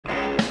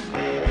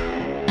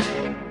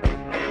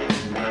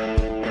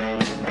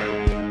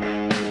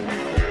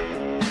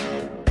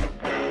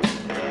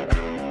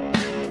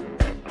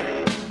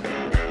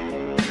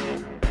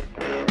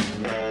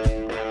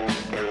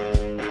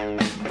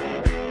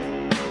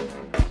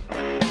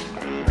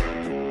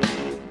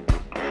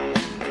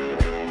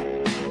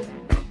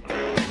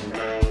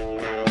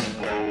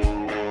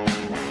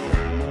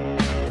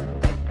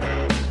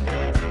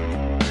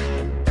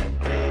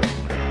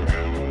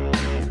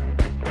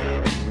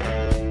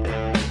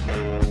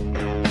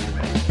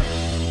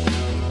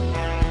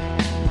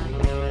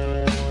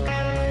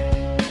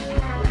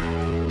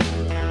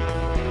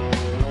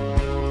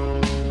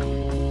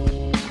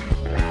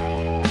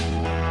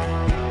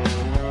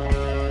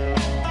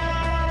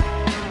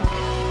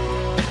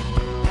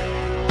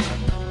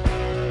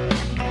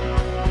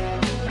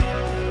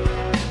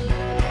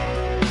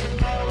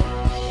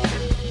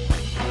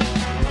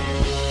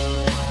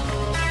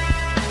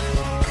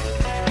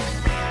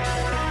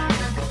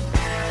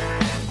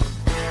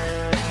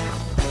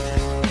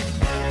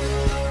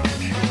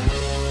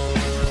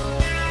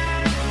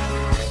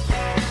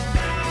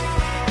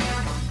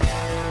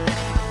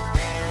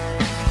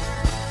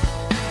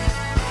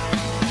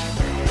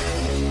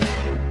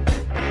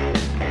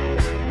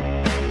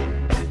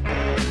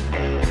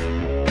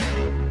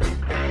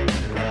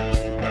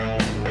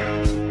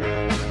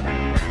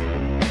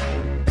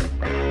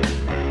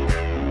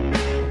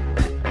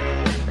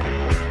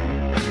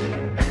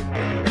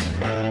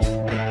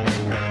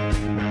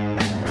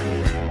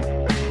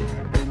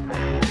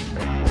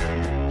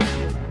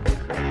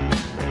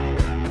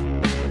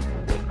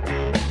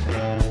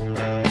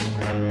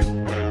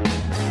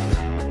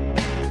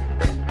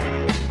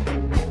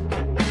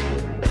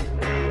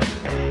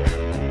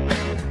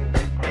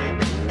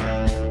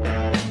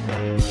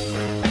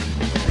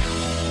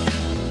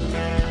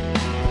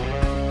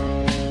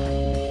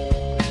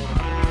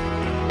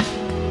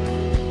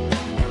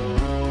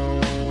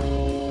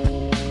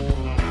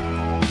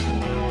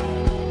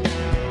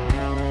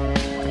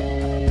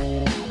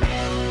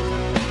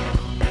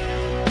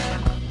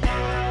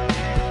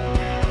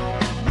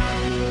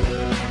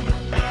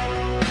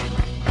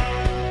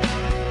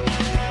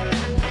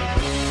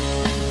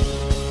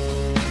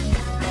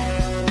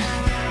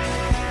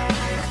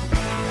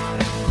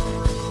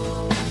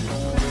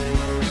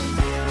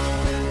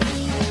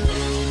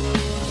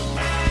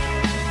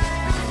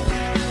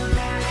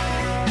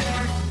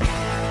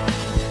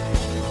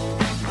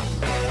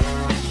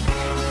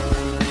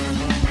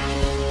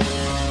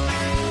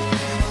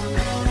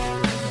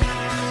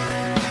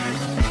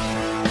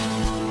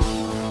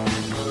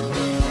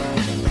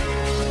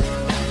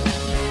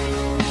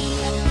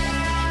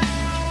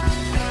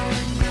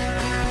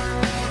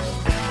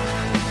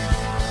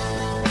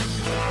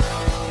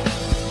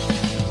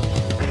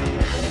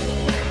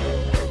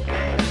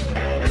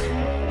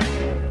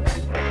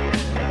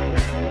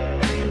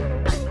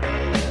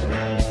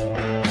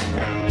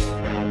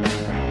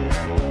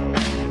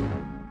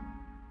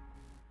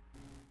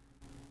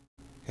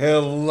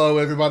Hello,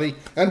 everybody,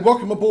 and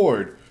welcome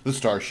aboard the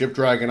Starship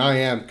Dragon. I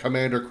am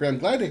Commander Krim.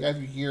 Glad to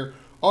have you here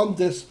on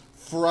this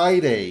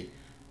Friday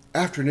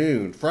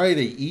afternoon,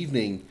 Friday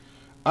evening.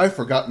 I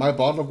forgot my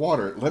bottle of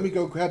water. Let me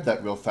go grab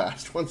that real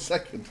fast. 1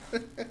 second.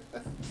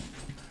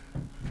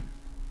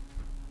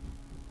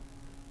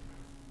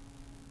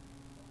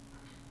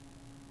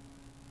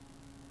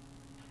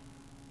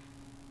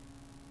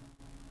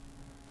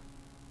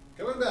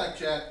 Coming back,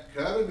 chat.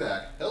 Coming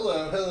back.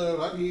 Hello.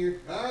 I'm here.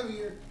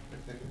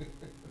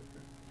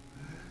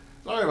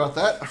 Sorry about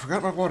that. I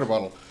forgot my water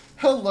bottle.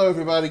 Hello,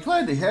 everybody.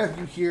 Glad to have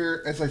you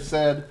here. As I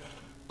said,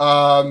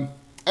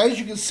 as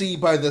you can see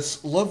by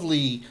this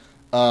lovely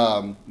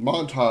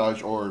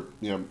montage or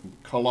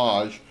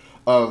collage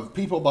of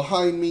people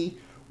behind me,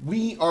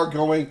 we are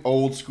going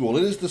old school.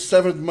 It is the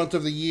 7th month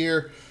of the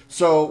year,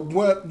 so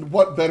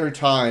what better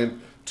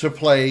time to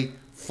play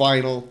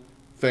Final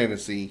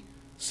Fantasy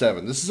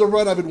VII? This is a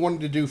run I've been wanting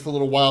to do for a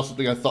little while.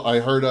 Something I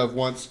heard of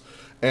once,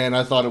 and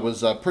I thought it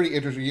was pretty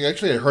interesting.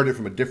 Actually, I heard it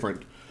from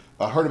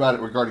heard about it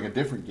regarding a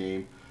different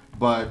game,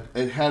 but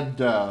it had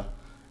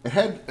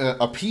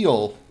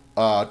appeal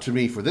to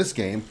me for this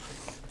game.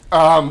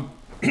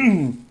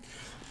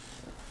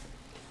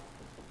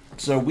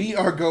 So we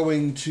are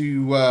going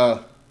to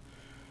we're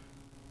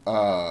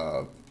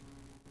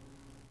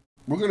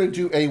going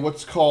to do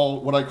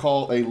what I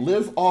call a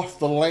live off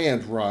the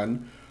land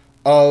run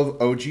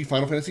of OG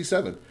Final Fantasy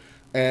VII.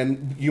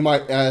 And you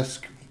might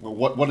ask, well,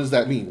 what does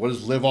that mean? What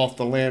does live off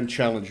the land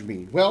challenge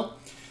mean? Well,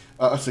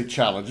 I say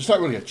challenge. It's not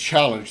really a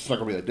challenge. It's not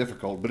going to be that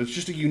difficult, but it's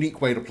just a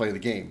unique way to play the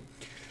game.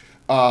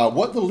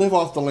 What the live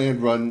off the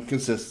land run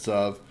consists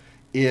of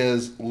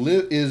is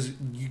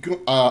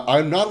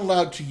I'm not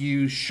allowed to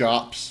use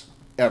shops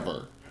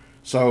ever.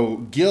 So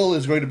Gil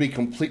is going to be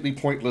completely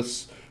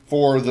pointless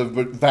for the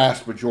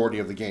vast majority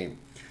of the game.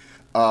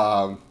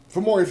 For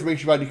more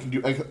information about it, you can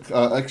do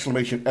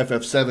exclamation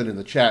FF7 in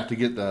the chat to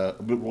get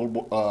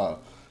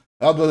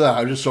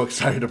I'm just so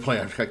excited to play.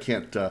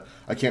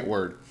 I can't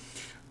word.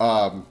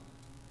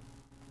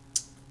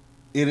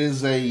 It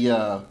is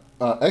a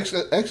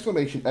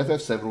exclamation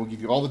FF7 will give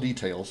you all the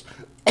details.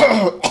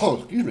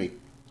 Oh, excuse me.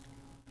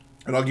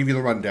 And I'll give you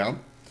the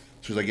rundown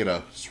as soon as I get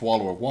a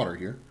swallow of water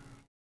here.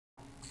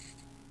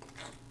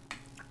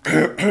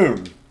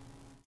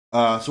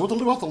 So what the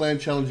Live Off the Land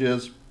challenge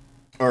is,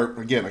 or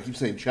again, I keep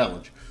saying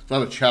challenge. It's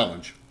not a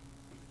challenge.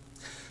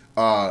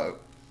 Live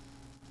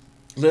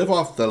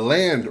Off the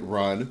Land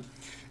run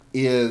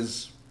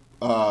is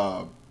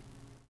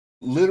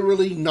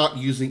literally not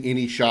using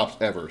any shops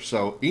ever.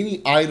 So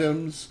any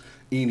items,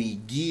 any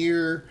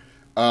gear,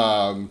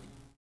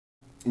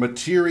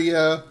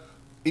 materia,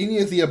 any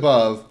of the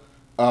above,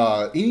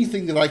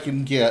 anything that I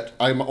can get,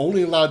 I'm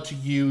only allowed to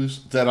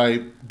use that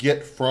I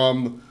get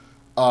from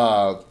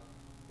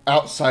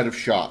outside of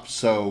shops.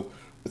 So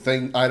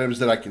items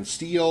that I can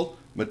steal,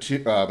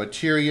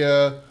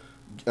 materia,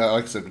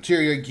 like I said,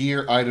 materia,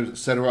 gear, items,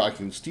 etc. I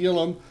can steal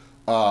them.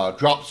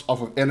 Drops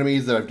off of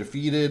enemies that I've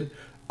defeated.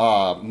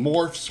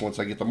 Morphs, once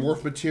I get the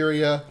morph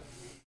materia.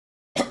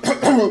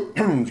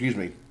 Excuse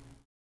me.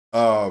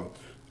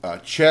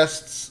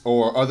 Chests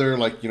or other,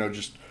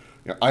 just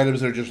items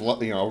that are just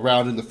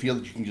around in the field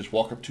that you can just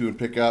walk up to and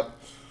pick up.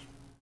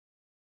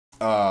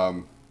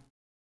 Those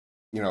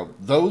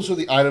are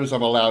the items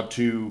I'm allowed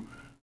to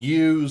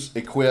use,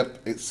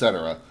 equip,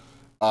 etc.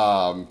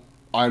 I'm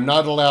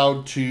not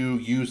allowed to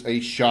use a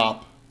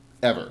shop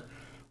ever,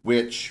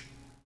 which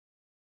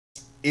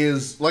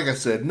is, like I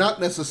said, not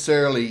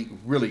necessarily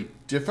really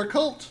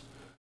difficult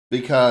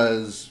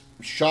because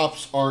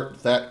shops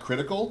aren't that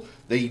critical.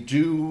 They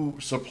do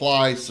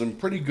supply some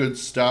pretty good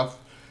stuff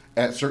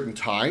at certain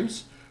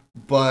times,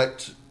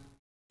 but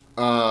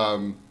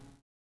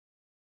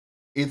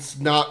it's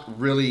not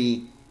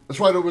really. That's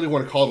why I don't really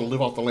want to call it a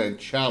Live Off the Land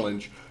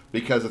challenge,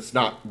 because it's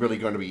not really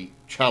going to be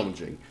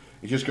challenging.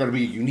 It's just going to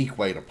be a unique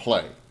way to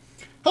play.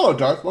 Hello,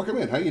 Darth. Welcome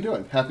in. How you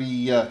doing?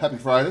 Happy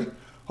Friday.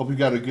 Hope you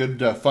got a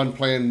good fun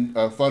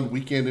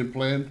weekend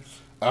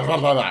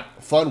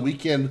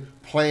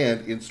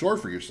planned in store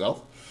for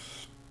yourself.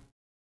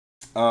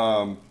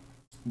 Yeah,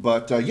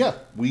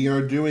 we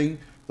are doing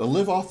the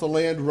Live Off the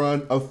Land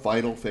run of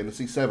Final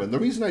Fantasy VII. The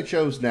reason I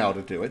chose now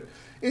to do it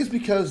is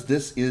because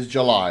this is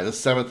July, the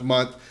 7th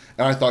month,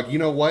 and I thought, you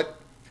know what?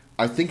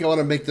 I think I want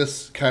to make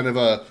this kind of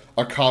a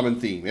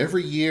common theme.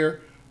 Every year,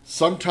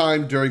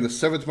 sometime during the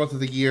 7th month of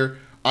the year,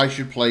 I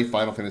should play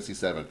Final Fantasy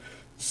VII.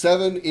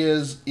 7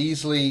 is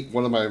easily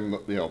one of my,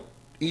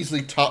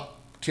 easily top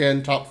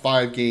 10, top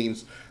 5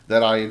 games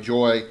that I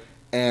enjoy,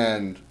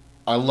 and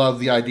I love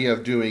the idea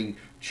of doing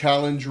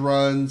challenge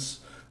runs,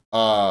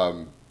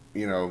 not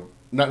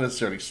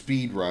necessarily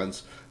speed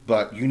runs,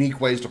 but unique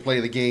ways to play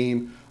the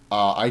game.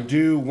 I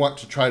do want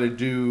to try to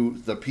do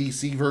the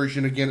PC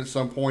version again at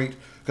some point,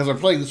 because I'm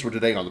playing this one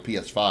today on the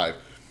PS5.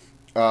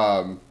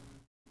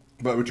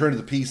 But return to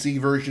the PC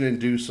version and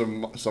do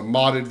some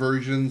modded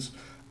versions,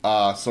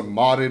 some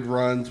modded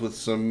runs with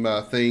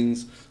some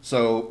things.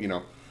 So,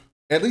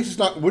 at least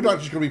we're not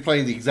just going to be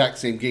playing the exact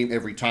same game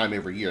every time,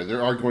 every year.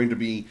 There are going to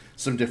be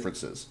some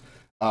differences.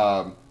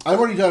 I've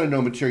already done a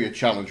no materia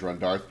challenge run,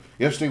 Darth.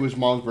 Yesterday was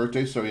Mom's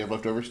birthday, so we have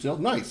leftovers still.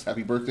 Nice.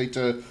 Happy birthday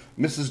to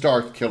Mrs.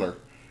 Darth Killer.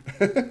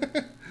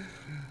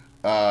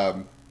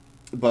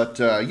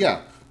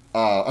 Yeah,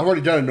 I've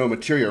already done a no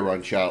materia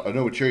run, a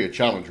no materia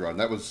challenge run.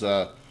 That was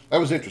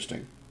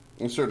interesting.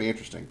 It was certainly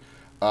interesting.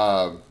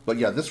 But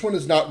yeah, this one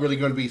is not really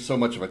going to be so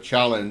much of a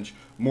challenge,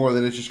 more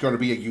than it's just going to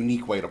be a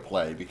unique way to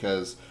play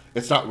because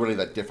it's not really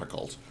that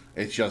difficult.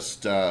 It's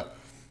just, I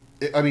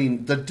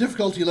mean, the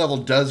difficulty level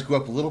does go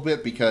up a little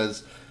bit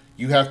because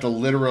you have to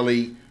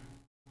literally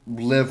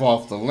live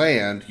off the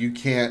land. You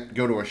can't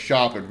go to a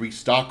shop and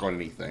restock on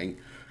anything.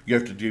 You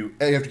have to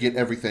get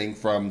everything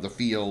from the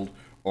field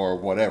or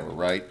whatever,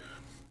 right?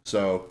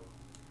 So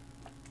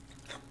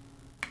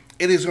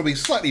it is going to be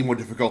slightly more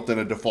difficult than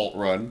a default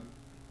run,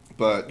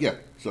 but yeah.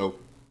 So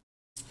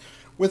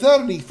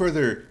without any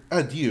further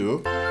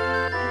ado,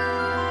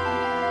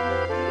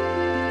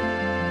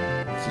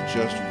 let's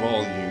adjust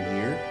volume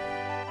here.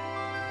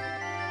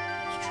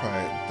 Let's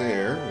try it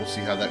there. We'll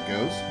see how that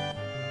goes.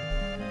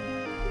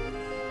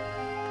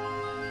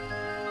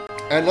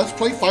 And let's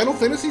play Final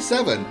Fantasy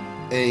VII,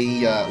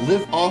 a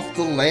live off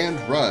the land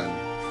run.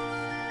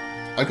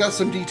 I've got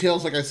some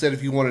details, like I said,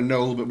 if you want to know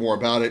a little bit more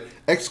about it.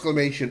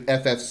 Exclamation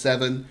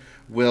FF7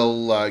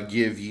 will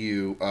give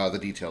you the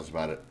details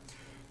about it.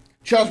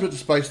 Challenge to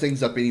spice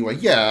things up anyway.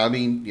 Yeah, I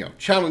mean,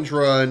 challenge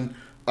run,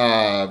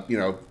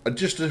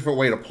 just a different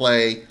way to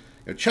play.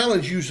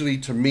 Challenge usually,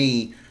 to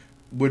me,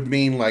 would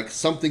mean like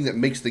something that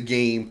makes the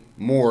game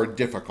more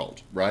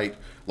difficult, right?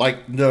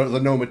 Like the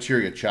no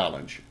materia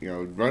challenge.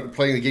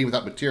 Playing the game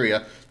without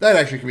materia, that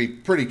actually can be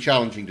pretty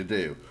challenging to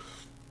do.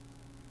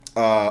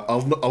 A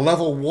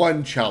level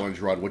 1 challenge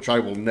run, which I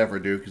will never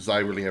do because I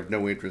really have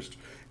no interest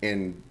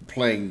in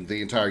playing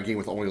the entire game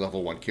with only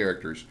level 1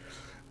 characters.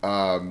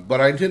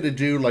 But I intend to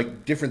do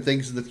like different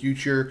things in the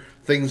future.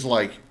 Things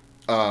like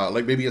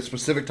maybe a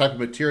specific type of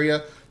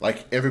materia.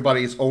 Like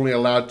everybody is only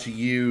allowed to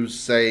use,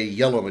 say,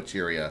 yellow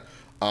materia.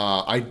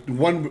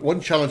 One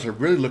challenge I'm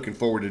really looking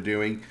forward to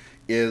doing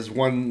is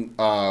an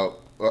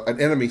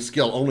enemy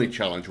skill only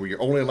challenge where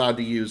you're only allowed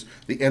to use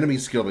the enemy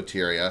skill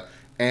materia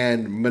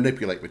and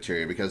manipulate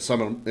materia, because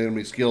some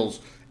enemy skills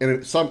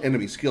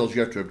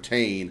you have to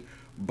obtain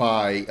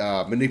by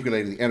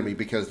manipulating the enemy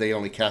because they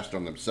only cast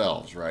on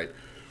themselves, right?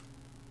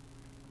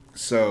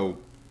 So,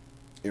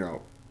 that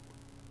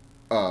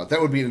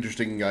would be an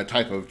interesting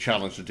type of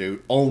challenge to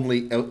do.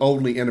 Only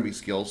enemy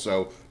skills,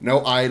 so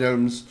no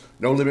items,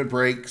 no limit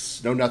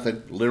breaks, no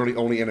nothing. Literally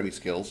only enemy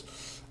skills.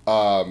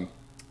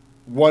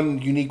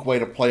 One unique way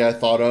to play I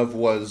thought of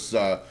was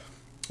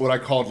what I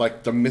called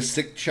like the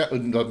mystic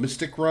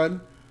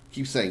run. I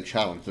keep saying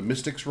challenge. The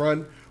mystics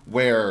run,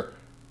 where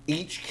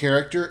each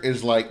character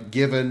is like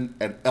given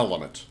an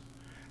element,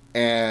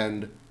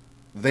 and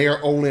they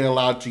are only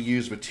allowed to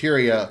use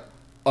materia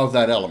of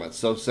that element.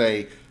 So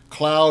say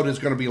Cloud is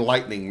going to be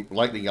lightning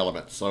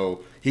element,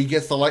 so he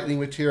gets the lightning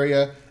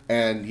materia,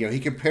 and he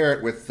can pair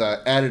it with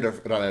not added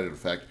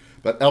effect,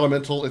 but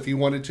elemental if you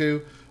wanted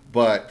to.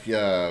 But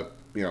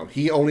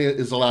he only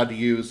is allowed to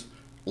use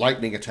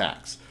lightning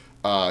attacks.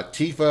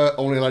 Tifa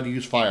only allowed to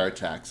use fire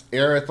attacks.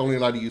 Aerith only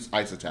allowed to use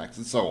ice attacks,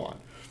 and so on.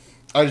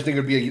 I just think it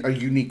would be a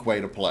unique way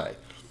to play.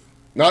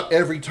 Not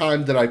every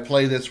time that I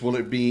play this will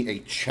it be a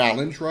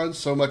challenge run,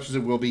 so much as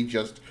it will be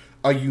just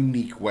a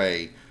unique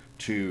way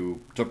to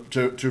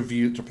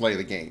play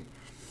the game.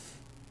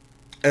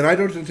 And I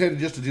don't intend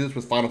just to do this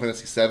with Final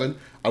Fantasy VII.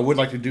 I would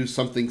like to do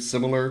something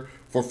similar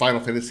for Final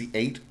Fantasy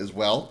VIII as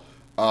well.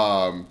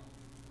 I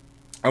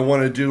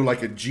want to do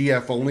like a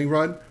GF only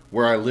run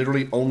where I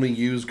literally only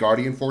use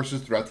Guardian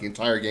Forces throughout the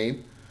entire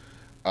game.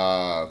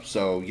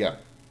 So yeah.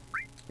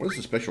 What is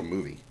the special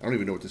movie? I don't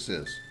even know what this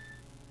is.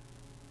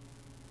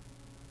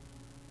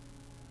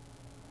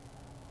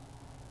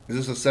 Is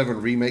this a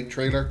 7 remake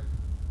trailer?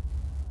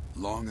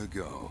 Long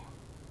ago,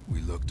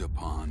 we looked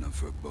upon a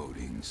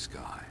foreboding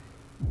sky.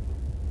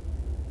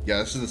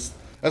 Yeah, that's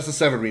the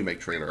 7 remake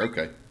trailer.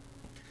 Okay.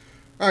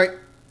 Alright,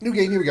 new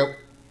game, here we go.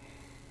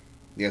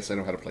 Yes, I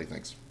know how to play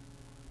things.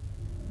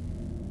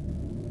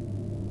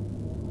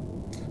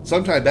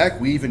 Sometime back,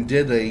 we even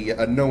did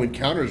a no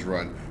encounters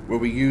run where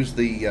we used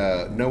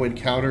the no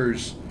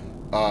encounters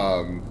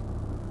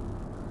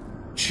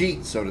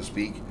cheat, so to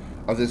speak,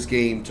 of this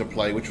game to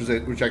play, which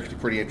actually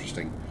pretty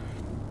interesting.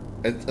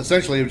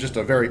 Essentially, it was just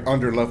a very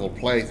under-level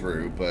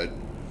playthrough, but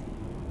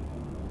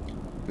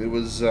it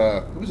was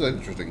an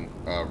interesting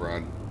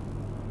run.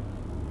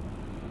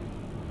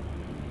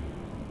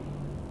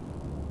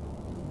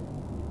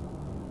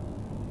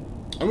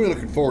 I'm really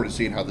looking forward to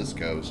seeing how this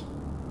goes.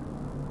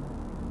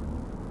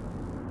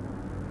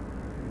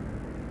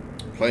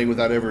 Playing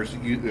without ever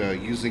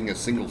using a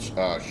single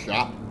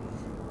shop.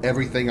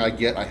 Everything I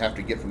get, I have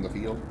to get from the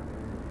field.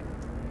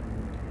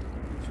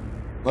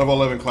 Level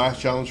 11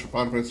 class challenge for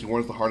Final Fantasy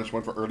 1 is the hardest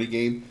one for early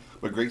game,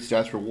 but great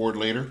stats reward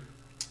later.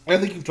 I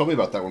think you've told me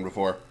about that one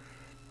before.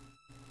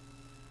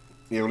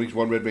 At least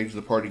one Red Mage of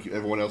the party keep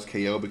everyone else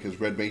KO because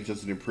Red Mage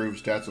doesn't improve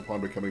stats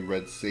upon becoming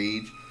Red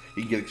Sage.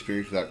 He can get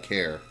experience without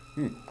care.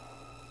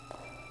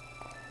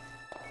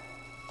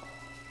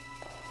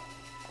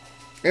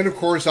 And of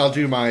course, I'll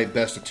do my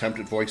best attempt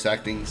at voice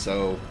acting,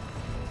 so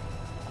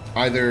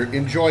either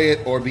enjoy it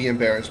or be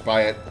embarrassed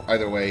by it.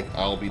 Either way,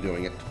 I'll be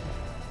doing it.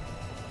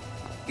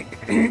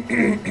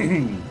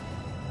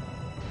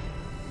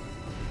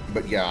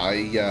 But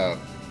yeah,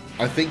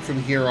 I think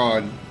from here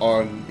on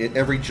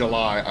every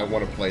July, I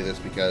want to play this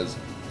because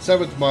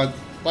 7th month,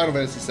 Final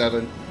Fantasy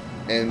VII,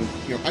 and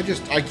you know,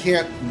 I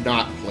can't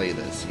not play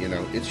this. You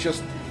know, it's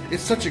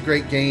such a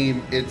great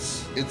game.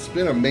 It's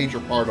been a major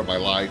part of my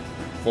life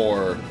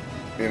for,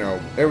 you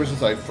know, ever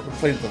since I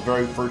played it the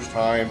very first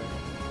time,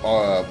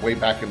 way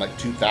back in like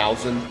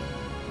 2000.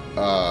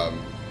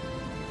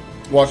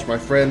 Watched my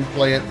friend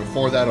play it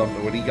before that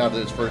when he got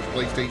his first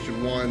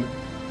PlayStation 1.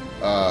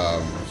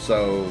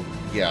 So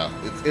yeah,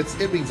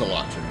 it means a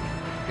lot to me.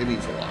 It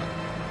means a lot.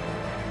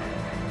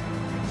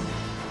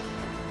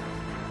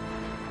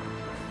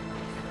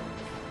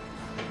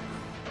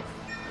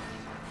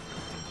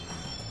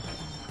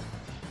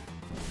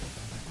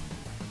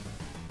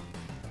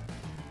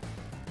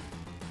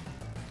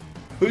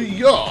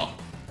 Hey-ya!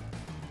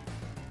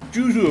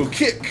 Juju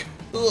kick!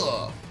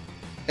 Ugh.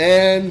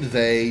 And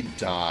they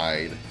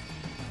died.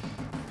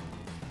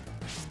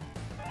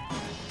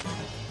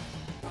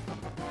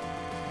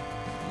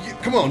 Yeah,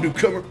 come on,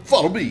 newcomer,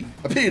 follow me.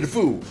 I pay the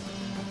fool.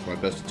 It's my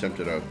best attempt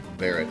at a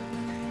Barret.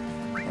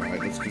 Alright,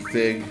 let's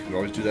config. We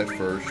always do that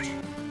first.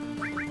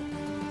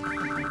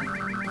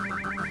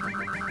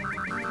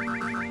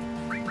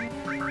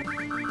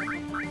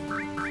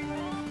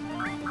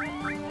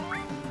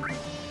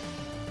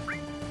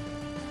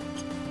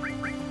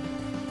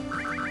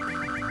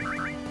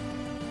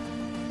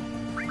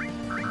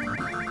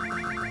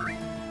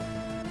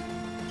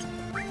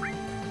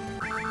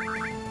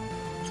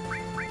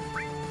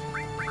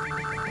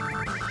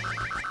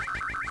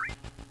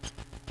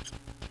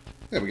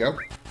 There we go.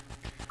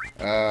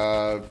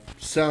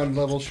 Sound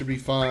level should be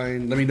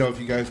fine. Let me know if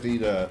you guys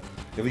need if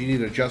you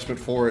need an adjustment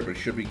for it, but it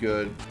should be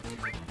good.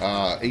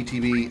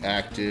 ATB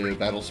active,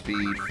 battle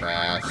speed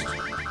fast,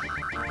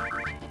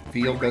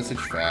 field message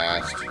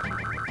fast,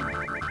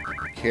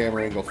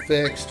 camera angle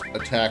fixed,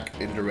 attack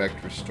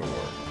indirect restore,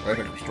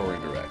 attack restore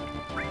indirect.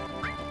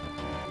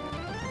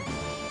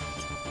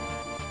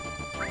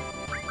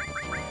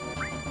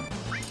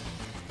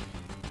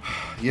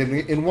 Yeah,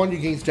 in 1, you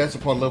gain stats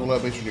upon level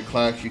up based on your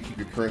class. You keep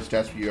your current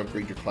stats when you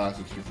upgrade your class.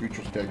 It's your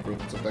future stat growth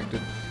that's affected.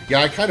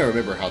 Yeah, I kind of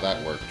remember how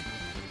that worked.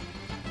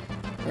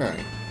 Alright.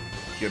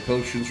 Get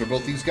potions for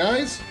both these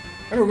guys.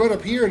 And we'll run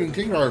up here and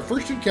take our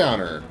first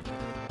encounter.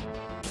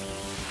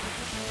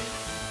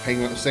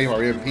 Save our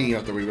MP,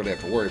 not that we really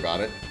have to worry about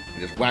it.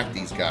 We just whack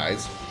these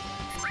guys.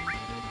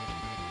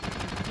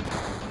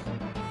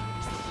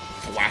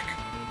 Whack.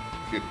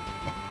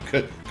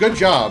 Good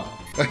job.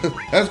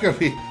 That's gonna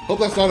be. Hope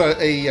that's not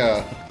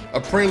a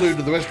prelude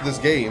to the rest of this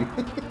game.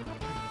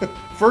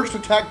 First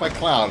attack by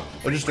Cloud,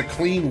 or just a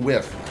clean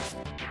whiff.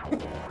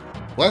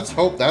 Let's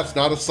hope that's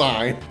not a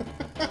sign.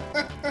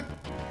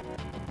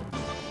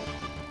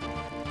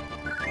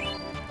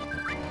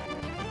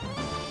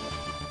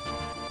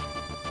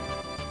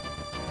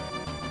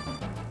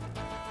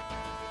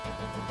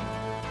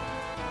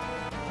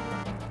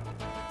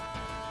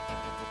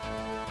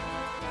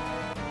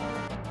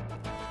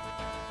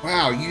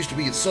 Wow, you used to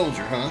be a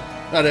soldier, huh?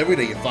 Not every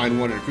day you find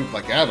one in a group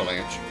like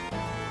Avalanche.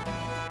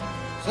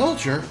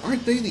 Soldier?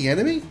 Aren't they the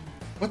enemy?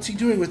 What's he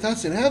doing with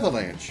us in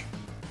Avalanche?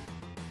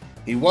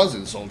 He was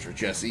in Soldier,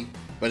 Jesse,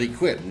 but he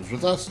quit and is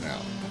with us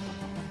now.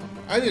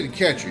 I didn't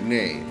catch your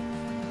name.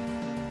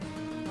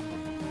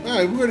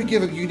 Alright, we're going to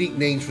give them unique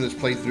names for this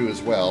playthrough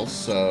as well,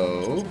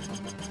 so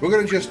we're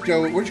going to just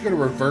go, we're just going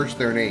to reverse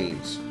their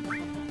names.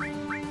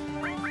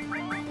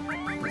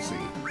 Let's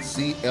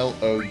see,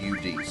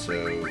 C-L-O-U-D,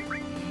 so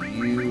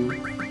U-O-L-C.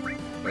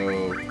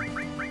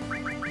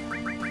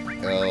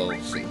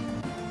 Yeah.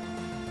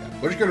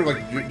 We're just going to,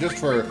 like, just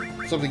for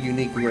something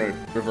unique, we're going to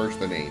reverse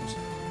the names.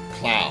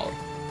 Cloud.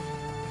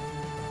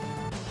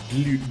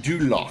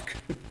 Duloc.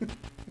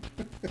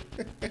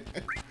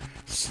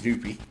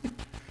 Snoopy.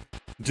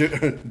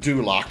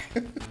 Duloc.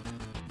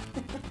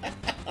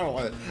 I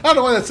don't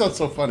know why that sounds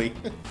so funny.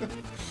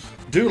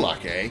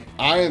 Duloc, eh?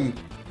 I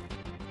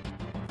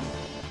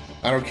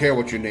don't care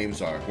what your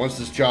names are. Once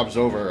this job's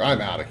over,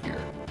 I'm out of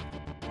here.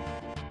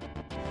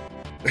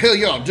 The hell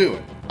y'all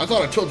doing? I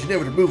thought I told you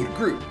never to move in a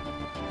group.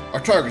 Our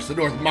target's the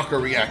North Mako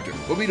reactor.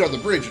 We'll meet on the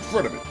bridge in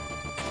front of it.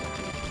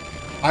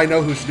 I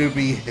know who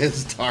Snoopy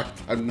is, Doc.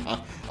 I'm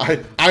not.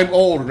 I'm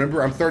old,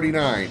 remember? I'm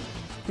 39.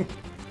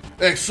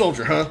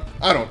 Ex-soldier, huh?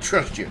 I don't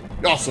trust you.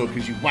 Also,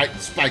 because you white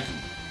and spiky.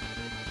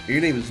 Your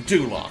name is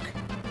Duloc.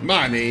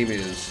 My name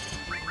is...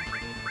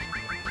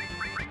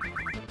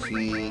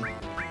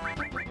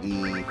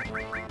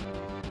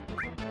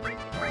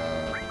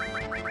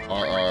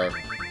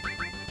 R-R-A-B.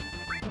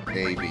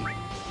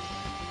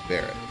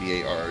 Barret.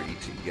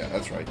 B-A-R-R-E-T. Yeah,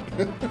 that's right.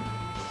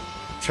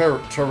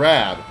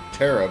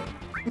 Tarab.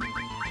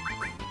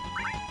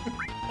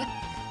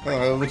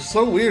 Oh, it was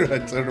so weird I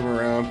turned him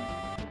around.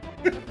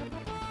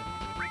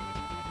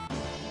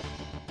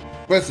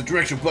 Press the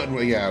direction button.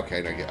 Well, yeah, okay,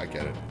 I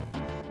get it.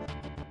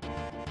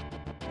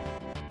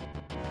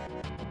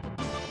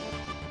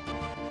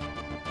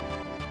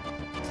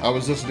 I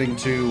was listening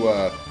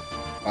to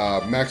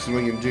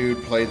Maximilian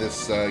Dude play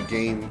this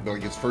game,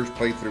 like his first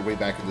playthrough way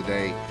back in the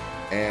day,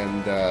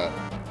 and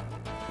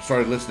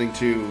started listening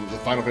to the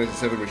Final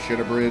Fantasy VII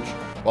Machina Bridge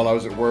while I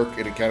was at work,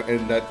 and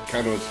that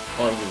kind of was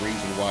part of the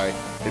reason why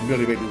it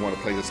really made me want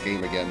to play this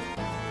game again.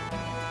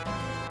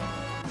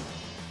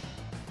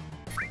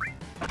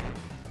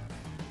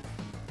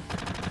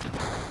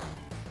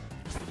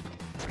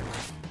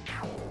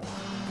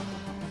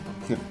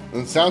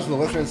 And the sounds on the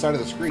left-hand side of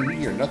the screen, you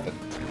hear nothing.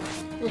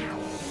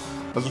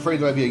 I was afraid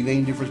there might be a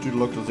name difference due to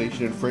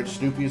localization in French.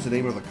 Snoopy is the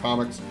name of the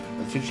comics,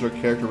 a titular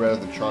character rather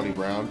than Charlie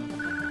Brown.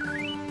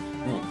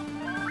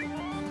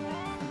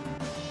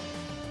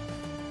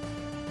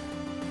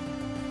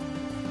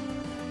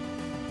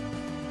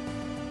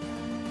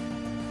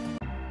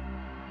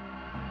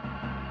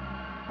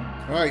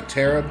 Alright,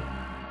 Tarab.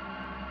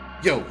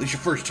 Yo, this your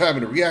first time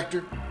in a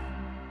reactor?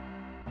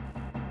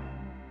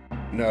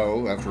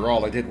 No, after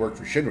all, I did work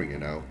for Shinra, you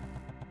know.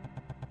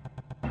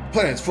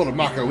 Planet's full of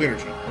Mako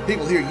energy.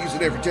 People here use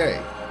it every day.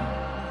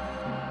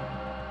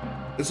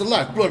 It's the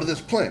lifeblood of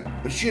this planet,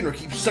 but Shinra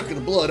keeps sucking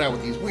the blood out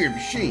with these weird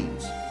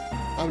machines.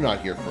 I'm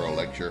not here for a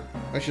lecture.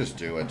 Let's just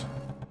do it.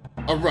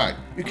 Alright,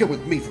 you come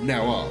with me from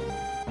now on.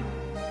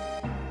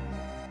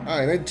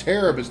 Alright, and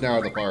Tarab is now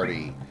at the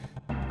party.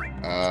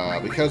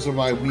 Because of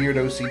my weird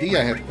OCD,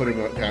 I have to put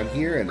him down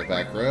here in the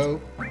back row.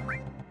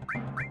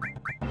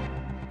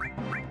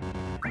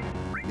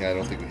 Yeah, I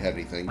don't think we have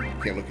anything.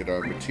 Can't look at our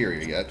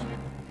materia yet.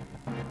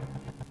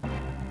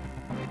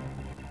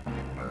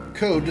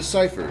 Code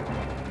deciphered.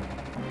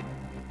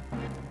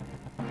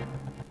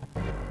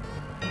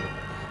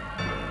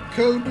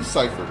 Code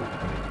deciphered.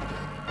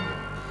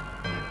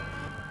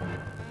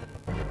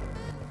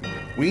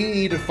 We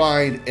need to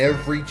find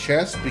every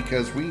chest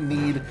because we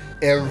need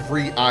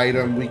every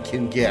item we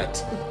can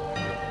get.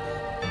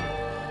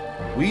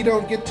 We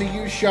don't get to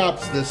use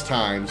shops this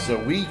time, so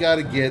we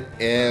gotta get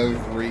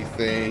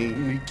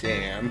everything we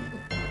can.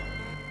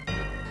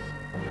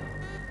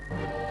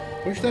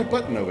 Push that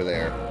button over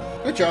there.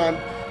 Hi, John.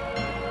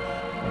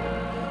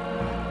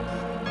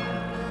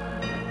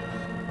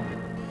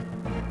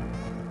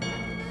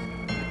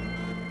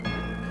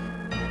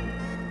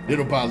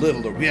 Little by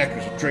little, the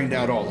reactors have drained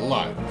out all the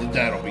life.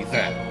 That'll be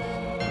that.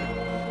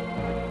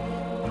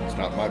 It's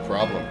not my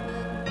problem.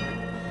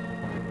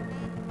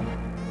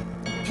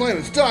 The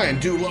planet's dying,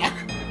 Duloc.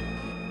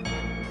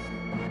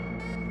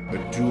 A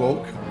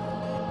Duoc?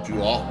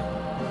 Duoc?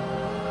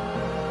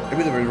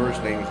 Maybe the reverse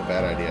name is a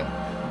bad idea.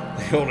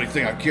 The only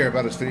thing I care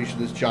about is finishing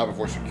this job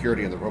before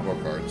security and the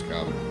robocards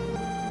come.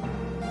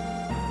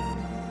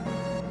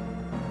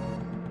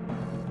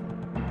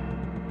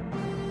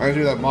 I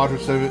do that mod for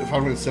 7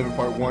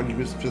 part 1. You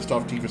pissed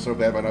off Tifa so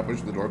bad by not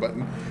pushing the door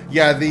button.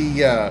 Yeah,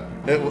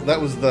 that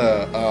was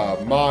the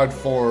mod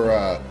for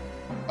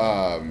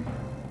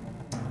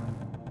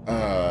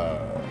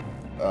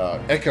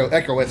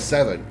Echo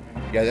S7.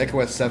 Yeah, the Echo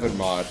S7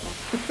 mod.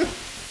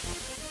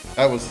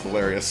 That was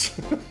hilarious.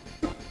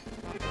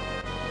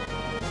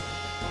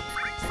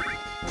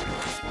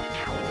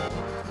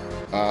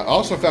 I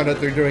also found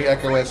out they're doing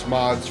Echo S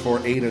mods for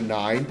 8 and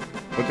 9.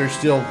 But they're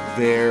still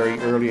very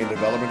early in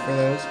development for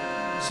those.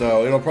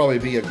 So it'll probably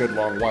be a good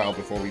long while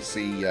before we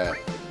see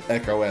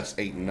Echo S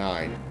 8 and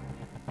 9.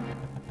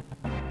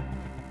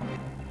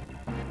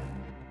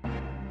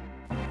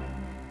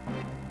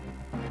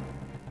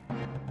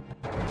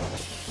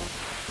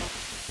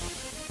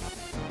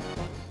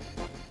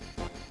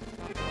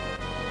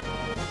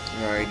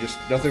 Alright, just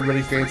nothing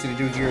really fancy to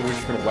do here. We're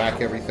just going to whack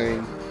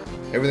everything.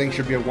 Everything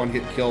should be a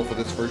one-hit kill for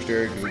this first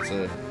area because it's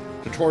a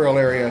tutorial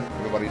area.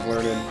 Everybody's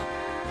learning.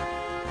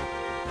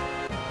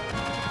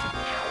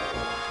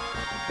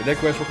 Did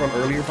Echo S work on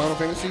earlier Final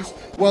Fantasies?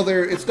 Well,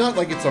 it's not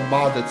like it's a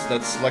mod that's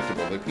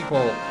selectable.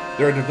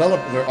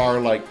 There are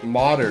like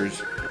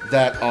modders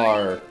that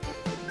are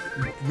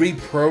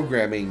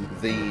reprogramming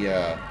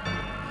the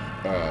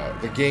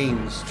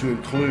games to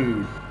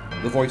include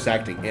the voice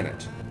acting in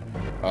it.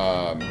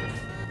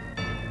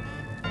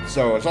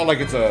 So it's not like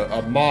it's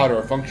a mod or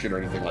a function or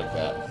anything like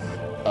that.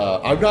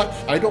 I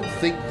don't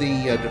think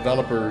the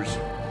developers,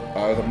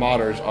 the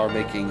modders, are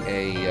making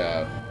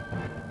a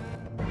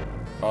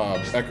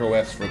Echo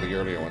S for the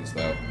earlier ones,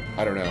 though.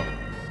 I don't know.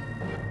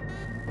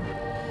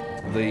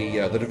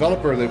 The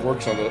developer that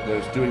works on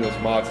that's doing those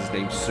mods is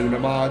named Suna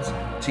Mods,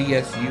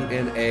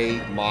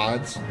 T-S-U-N-A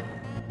Mods.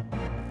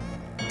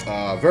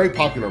 Very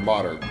popular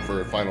modder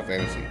for Final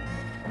Fantasy.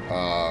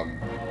 I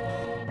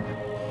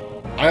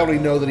only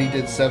know that he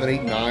did 7,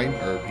 8, 9,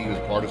 or he was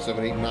part of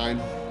 7, 8, 9.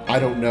 I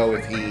don't know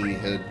if he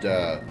had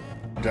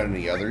done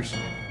any others.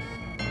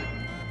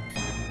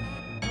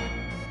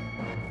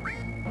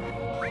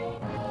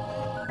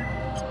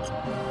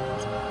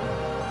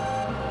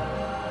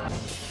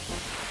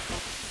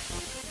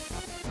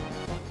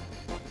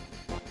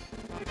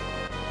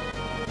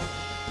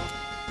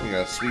 We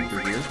got a sweeper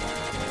here.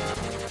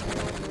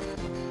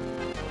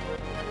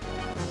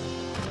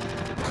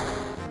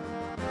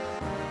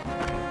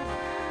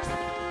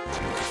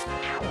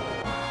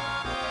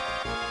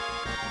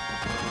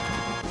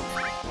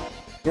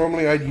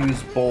 Normally I'd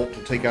use Bolt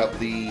to take out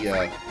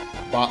the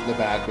bot in the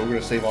back, but we're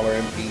going to save all our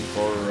MP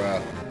for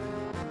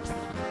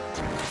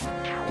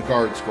the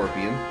Guard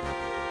Scorpion.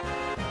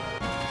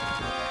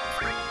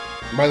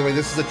 And by the way,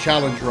 this is a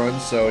challenge run,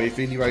 so if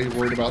anybody's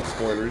worried about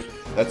spoilers,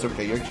 that's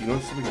okay. Actually, you know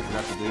something I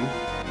forgot to do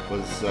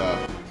was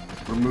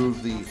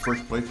remove the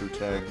first playthrough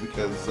tag,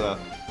 because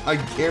I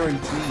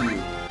guarantee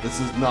you this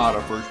is not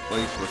a first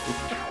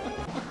playthrough.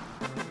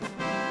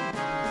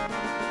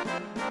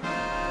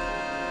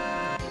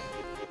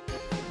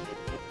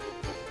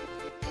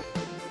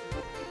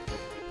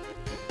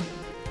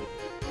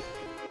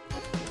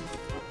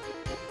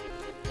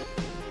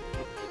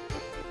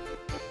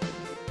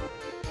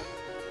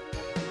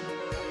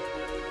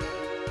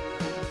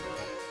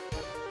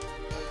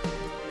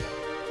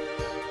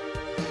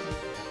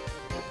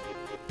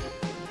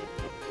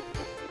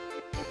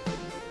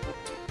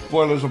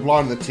 Spoilers, a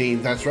blonde in the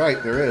team. That's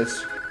right, there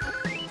is.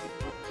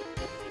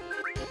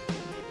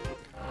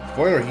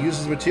 Spoiler, he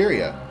uses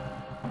materia.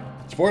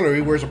 Spoiler, he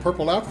wears a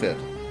purple outfit.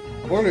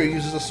 Spoiler, he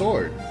uses a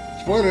sword.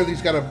 Spoiler,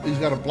 he's got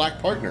a black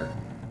partner.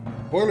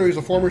 Spoiler, he's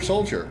a former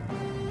soldier.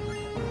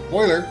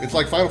 Spoiler, it's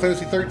like Final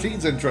Fantasy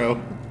XIII's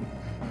intro.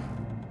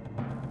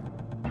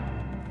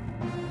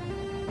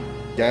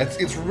 Yeah,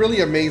 it's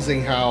really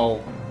amazing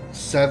how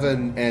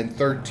 7 and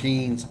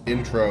 13's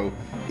intro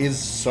is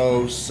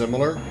so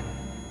similar.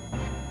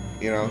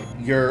 You know,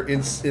 you're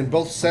in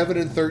both 7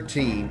 and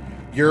 13,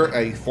 you're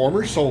a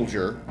former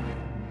soldier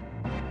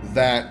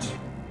that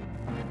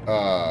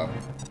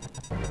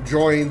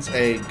joins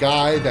a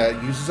guy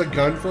that uses a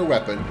gun for a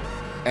weapon,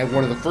 and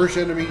one of the first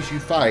enemies you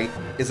fight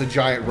is a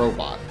giant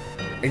robot.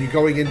 And you're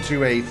going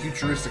into a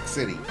futuristic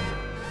city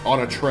on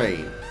a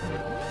train.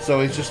 So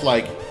it's just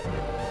like,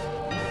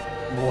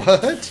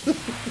 what?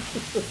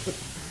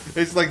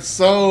 It's like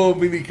so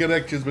many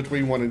connections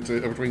between 1 and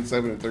 2, between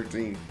 7 and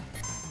 13.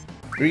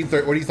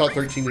 What do you thought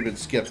 13 had been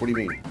skipped? What do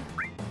you mean?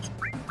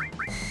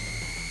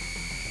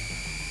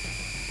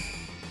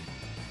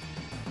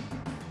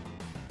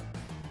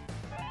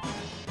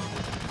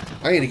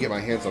 I need to get my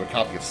hands on a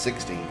copy of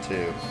 16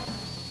 too.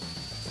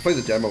 I played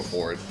the demo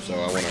for it, so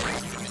I want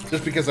to.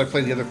 Just because I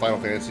played the other Final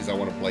Fantasies, I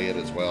want to play it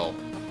as well.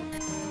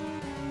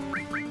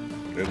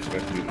 I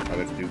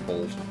have to do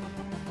Bolt.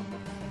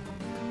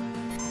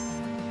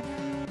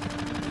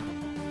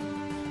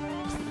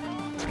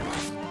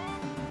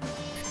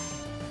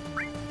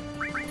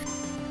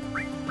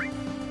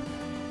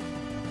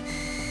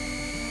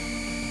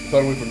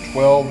 Thought it went from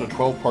 12 to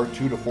 12 Part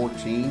 2 to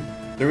 14.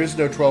 There is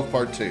no 12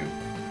 Part 2.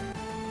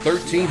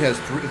 13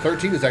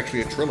 is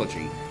actually a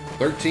trilogy.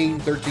 13,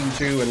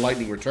 13-2, and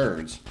Lightning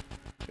Returns.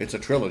 It's a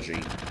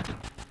trilogy.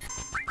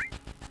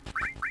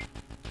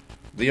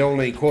 The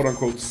only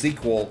quote-unquote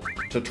sequel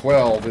to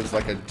 12 is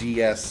like a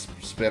DS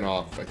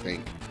spin-off, I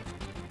think.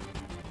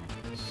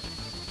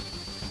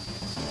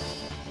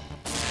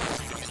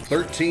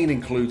 13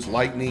 includes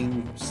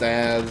Lightning,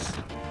 Saz,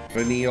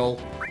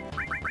 Vanille.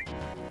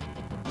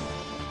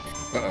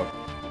 Uh-oh.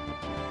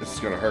 This is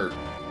gonna hurt.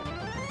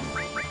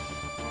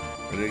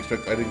 I didn't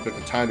expect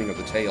the timing of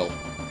the tail.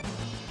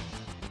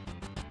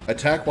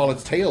 Attack while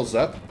its tail's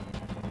up.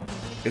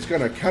 It's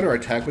gonna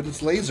counterattack with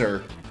its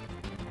laser.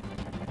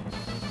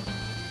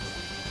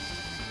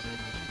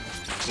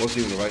 Wasn't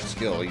even the right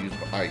skill. I used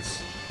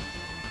ice.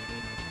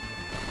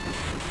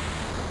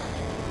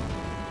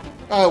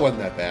 Oh, it wasn't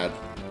that bad.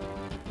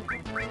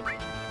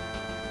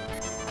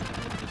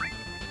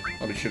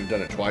 Probably should have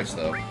done it twice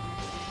though.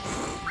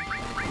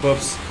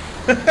 Whoops.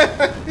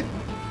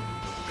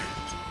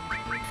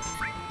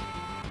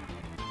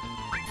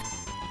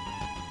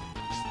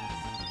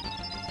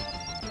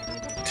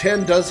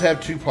 10 does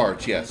have 2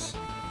 parts, yes.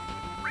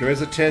 There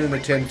is a 10 and a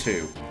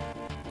 10-2.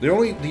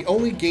 The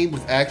only game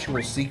with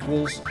actual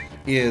sequels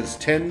is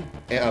Final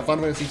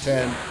Fantasy X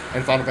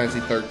and Final Fantasy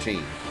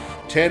 13.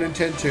 10 and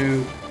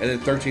 10-2, and then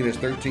 13 is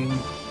 13,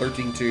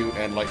 13-2,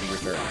 and Lightning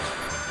Returns.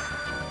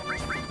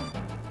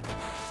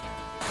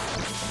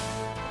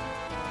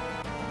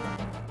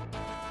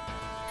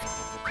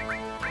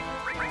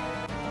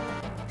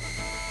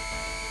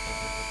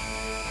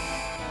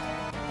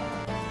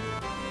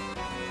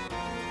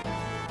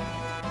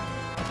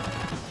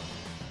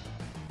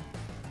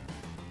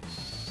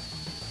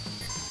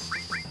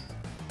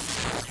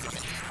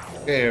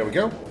 There we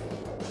go.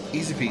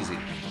 Easy peasy.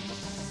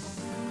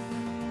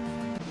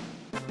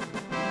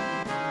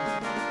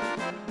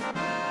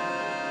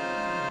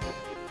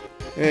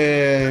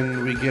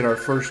 And we get our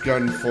first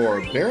gun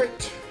for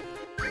Barrett.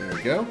 There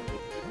we go.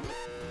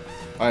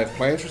 I have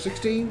plans for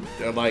 16.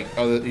 You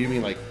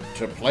mean like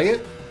to play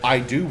it? I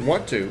do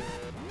want to.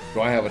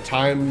 Do I have a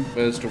time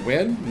as to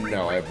when?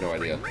 No, I have no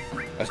idea.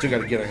 I still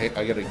got to get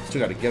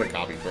a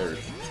copy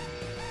first.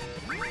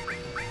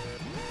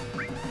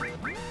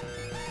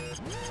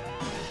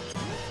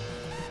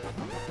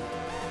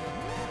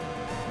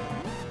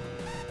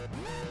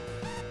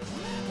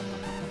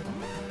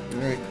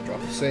 Alright, drop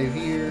a save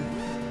here.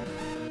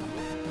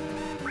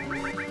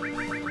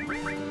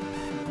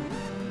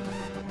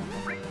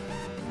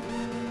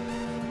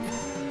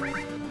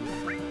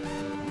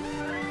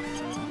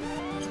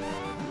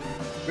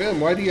 Krim,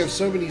 why do you have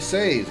so many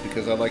saves?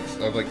 Because I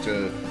like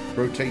to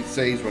rotate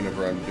saves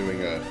whenever I'm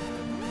doing a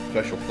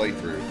special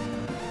playthrough.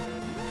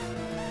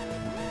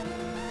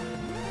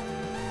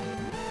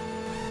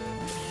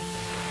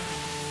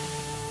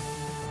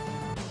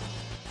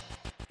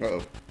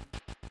 Uh-oh.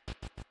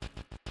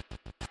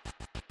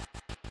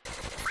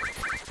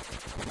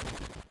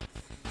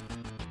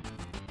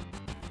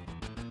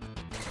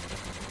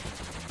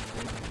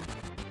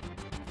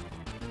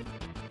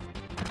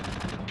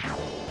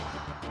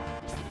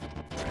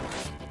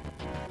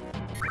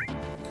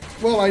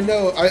 Well, I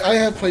know, I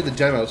have played the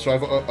demo, so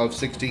of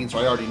 16, so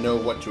I already know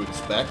what to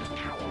expect.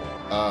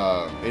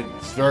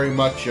 It's very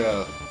much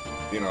a,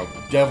 you know,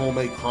 Devil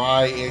May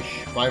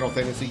Cry-ish Final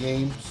Fantasy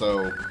game,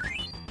 so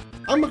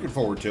I'm looking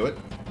forward to it.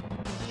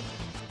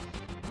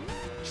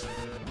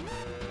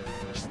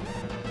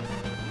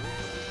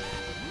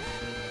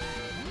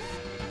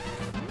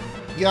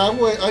 Yeah, I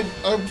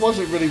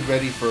wasn't really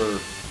ready for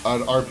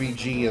an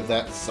RPG of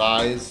that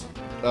size.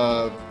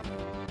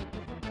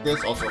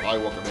 This also, hi,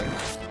 welcome in.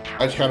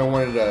 I just kind of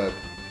wanted to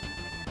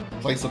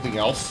play something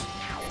else.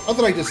 Not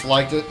that I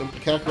disliked it,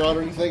 Kakarot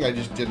or anything, I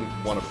just didn't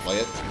want to play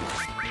it.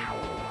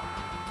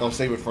 I'll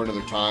save it for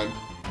another time.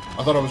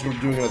 I thought I was going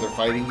to be doing another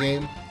fighting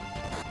game.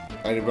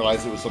 I didn't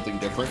realize it was something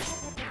different.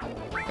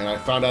 And I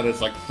found out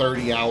it's like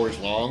 30 hours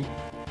long.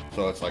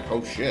 So it's like,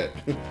 oh shit.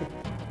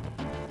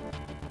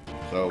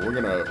 So we're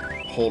going to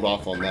hold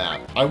off on that.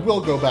 I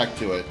will go back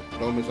to it.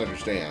 Don't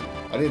misunderstand.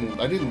 I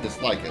didn't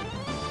dislike it.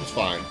 It's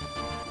fine.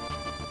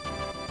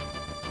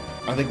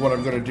 I think what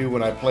I'm going to do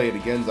when I play it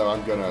again, though,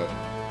 I'm going to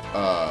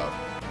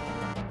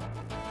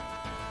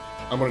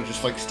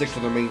just, like, stick to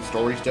the main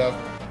story stuff.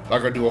 I'm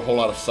not going to do a whole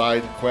lot of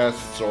side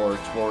quests or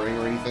exploring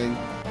or anything.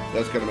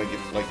 That's going to make it,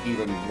 like,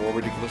 even more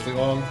ridiculously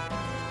long.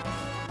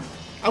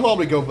 I'll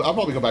probably go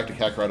back to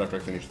Kakarot after I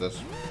finish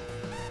this.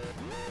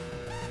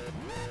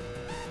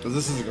 Because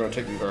this isn't going to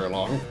take me very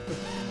long.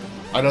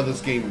 I know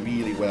this game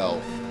really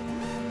well.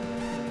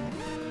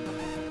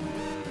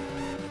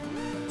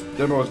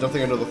 Demo is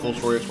nothing. I know the full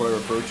story. It's what I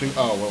refer to.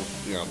 Oh well,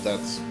 you know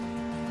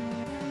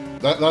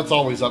that's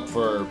always up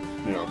for,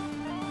 you know,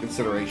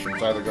 consideration.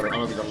 It's I'm either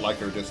gonna like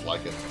it or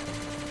dislike it.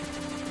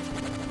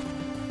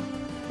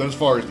 But as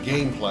far as the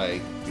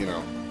gameplay, you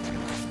know,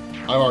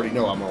 I already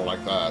know I'm gonna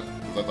like that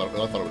because I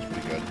thought it was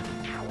pretty good.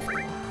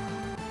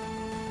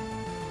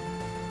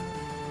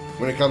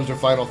 When it comes to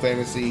Final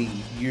Fantasy,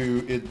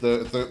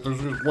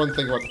 there's one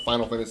thing about the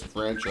Final Fantasy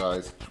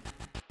franchise.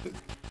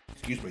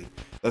 Excuse me.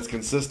 That's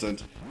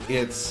consistent.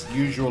 It's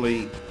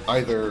usually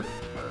either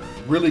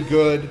really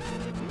good,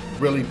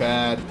 really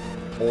bad,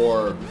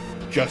 or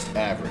just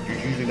average.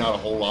 There's usually not a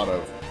whole lot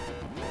of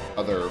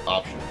other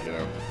options, you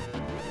know.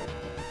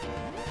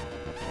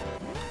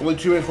 Only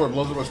 2 minutes before it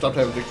blows up and stop to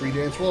have a victory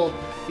dance. Well,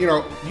 you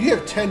know, you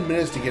have 10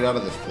 minutes to get out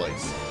of this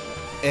place.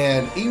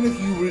 And even if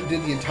you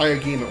did the entire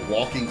game at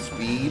walking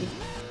speed,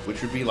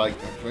 which would be like,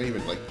 can I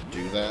even, like,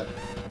 do that?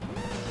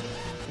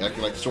 I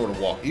can, like, sort of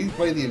walk. You can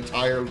play the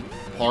entire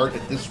part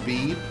at this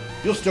speed,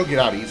 you'll still get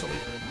out easily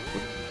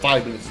with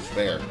 5 minutes to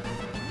spare.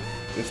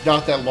 It's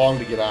not that long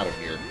to get out of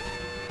here.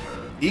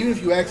 Even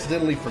if you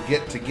accidentally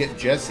forget to get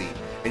Jessie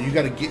and you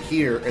got to get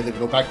here and then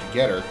go back to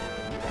get her,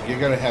 you're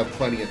going to have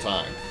plenty of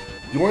time.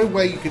 The only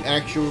way you can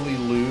actually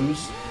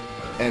lose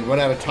and run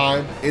out of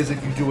time is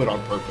if you do it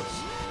on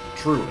purpose.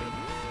 Truly.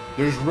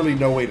 There's really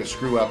no way to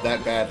screw up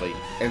that badly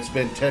and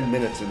spend 10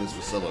 minutes in this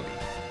facility.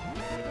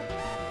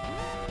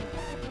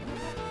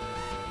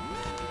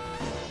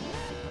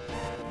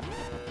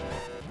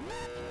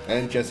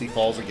 And Jessie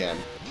falls again.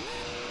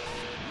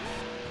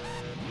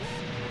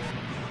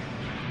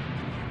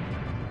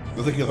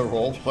 Look at the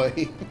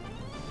roleplay.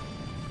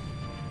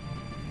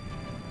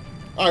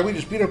 Alright, we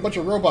just beat up a bunch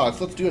of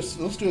robots. Let's do a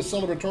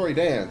celebratory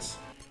dance.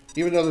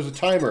 Even though there's a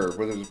timer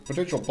where there's a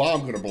potential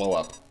bomb gonna blow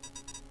up.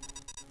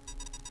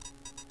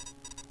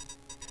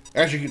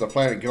 Actually keep the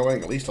planet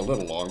going at least a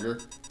little longer.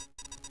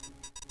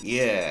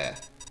 Yeah. ...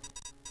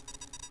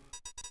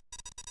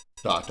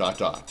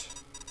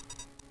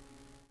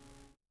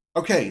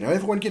 Okay, now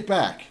everyone get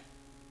back.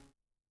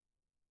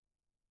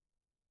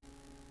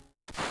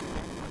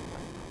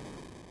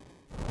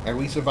 And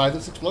we survived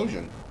this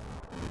explosion.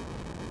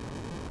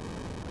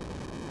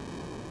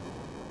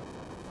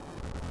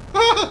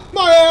 Ah!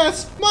 My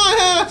ass! My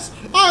ass!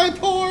 I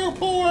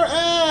poor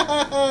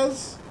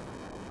ass!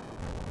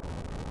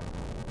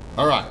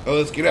 Alright, well,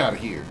 let's get out of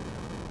here.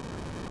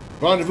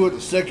 Rendezvous at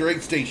the Sector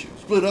 8 station.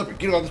 Split up and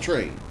get on the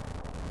train.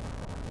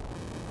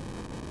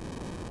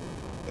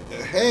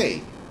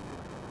 Hey!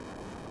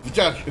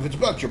 If it's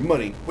about your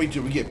money, wait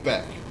till we get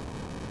back.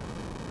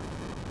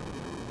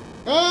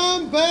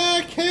 I'm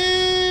back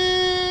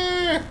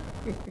here!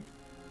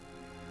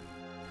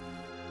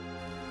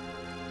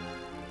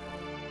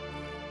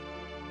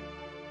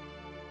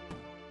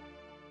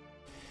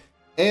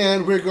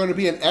 And we're going to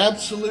be an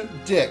absolute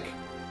dick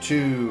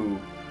to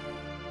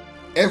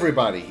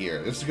everybody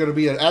here. This is going to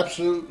be a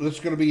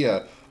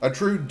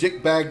true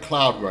dickbag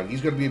Cloud Run.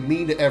 He's going to be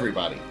mean to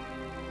everybody.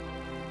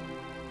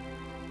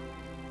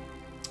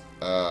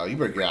 You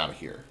better get out of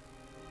here.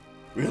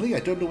 Really? I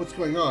don't know what's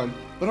going on,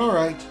 but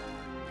alright.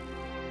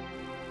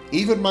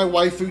 Even my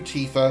waifu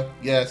Tifa,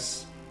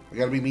 yes. I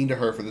gotta be mean to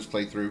her for this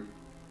playthrough.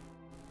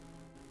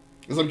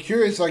 Because I'm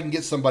curious if I can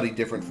get somebody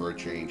different for a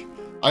change.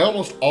 I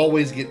almost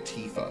always get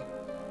Tifa.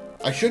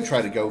 I should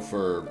try to go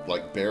for,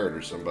 like, Barrett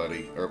or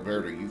somebody. Or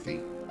Barrett or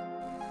Yuffie.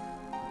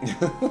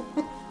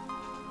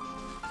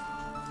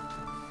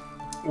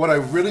 What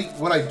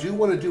I do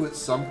want to do at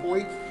some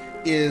point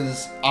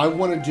is I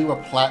want to do a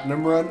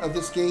platinum run of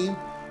this game.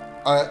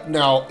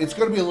 Now, it's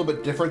going to be a little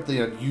bit different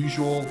than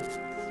usual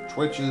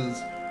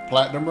Twitch's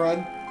platinum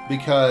run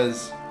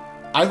because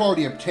I've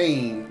already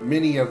obtained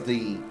many of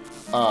the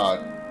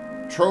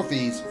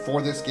trophies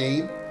for this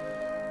game,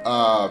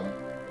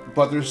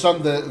 but there's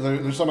some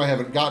I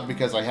haven't gotten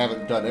because I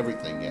haven't done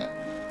everything yet.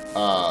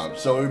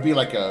 So it would be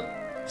like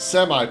a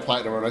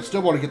semi-platinum run. I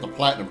still want to get the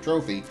platinum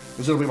trophy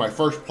because it'll be my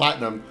first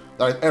platinum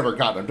that I've ever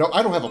gotten.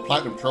 I don't have a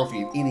platinum trophy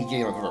in any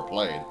game I've ever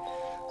played.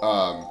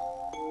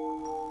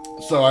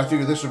 So I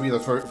figured this would be the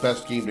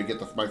best game to get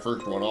my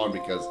first one on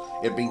because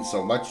it means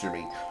so much to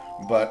me.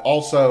 But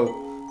also,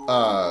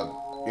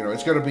 you know,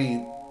 it's going to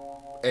be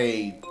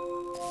a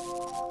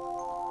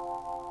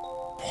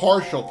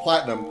partial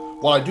platinum.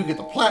 While I do get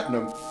the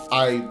platinum,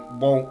 I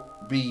won't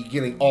be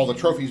getting all the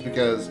trophies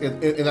because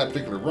in that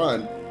particular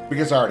run,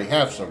 because I already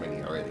have so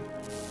many already.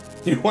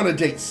 You want to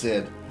date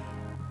Sid?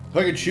 If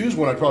I could choose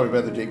one, I'd probably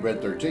rather date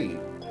Red 13.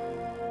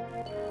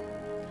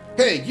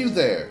 Hey, you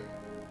there!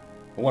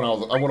 I want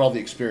all the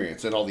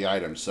experience and all the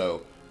items,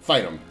 so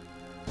fight them.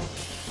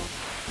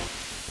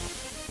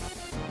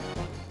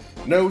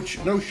 No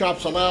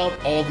shops allowed.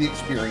 All the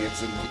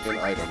experience and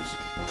items.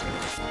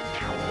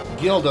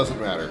 Gil doesn't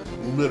matter.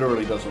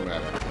 Literally doesn't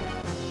matter.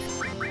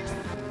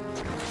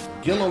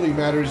 Gil only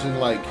matters in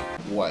like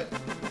what?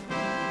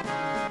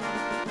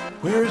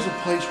 Where is a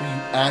place where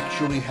you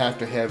actually have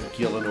to have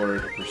Gil in order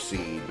to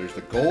proceed? There's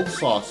the gold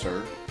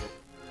saucer.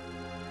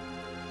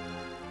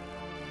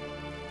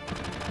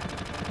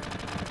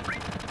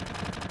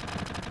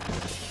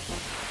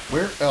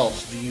 Where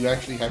else do you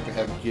actually have to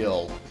have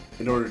Gil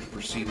in order to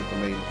proceed with the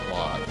main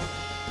plot?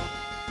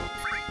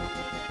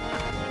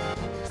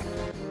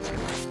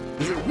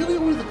 Is it really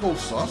only the gold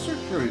saucer?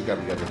 Sure, he's got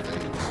the other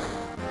things.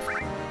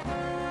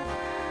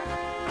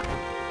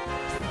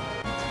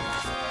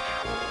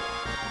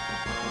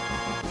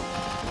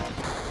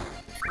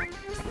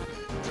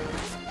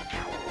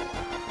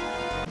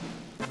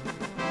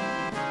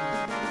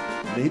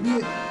 Maybe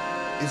it...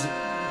 Is it...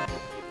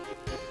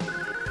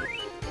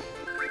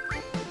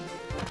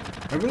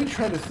 I'm really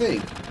trying to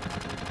think.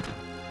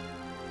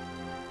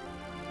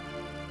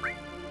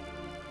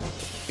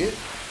 Let's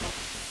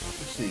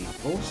see.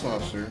 Gold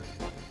saucer.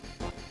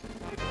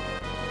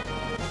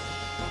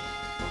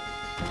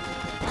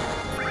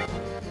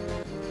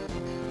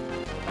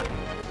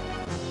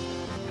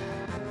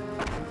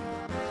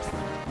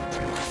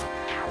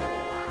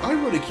 I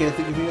really can't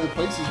think of any other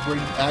places where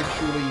you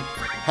actually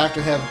have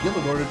to have Gil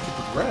in order to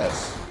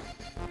progress.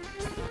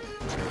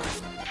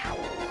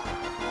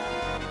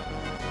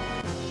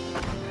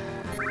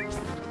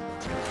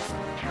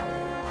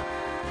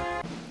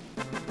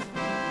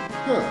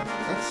 Huh,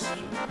 that's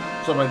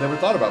something I never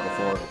thought about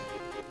before.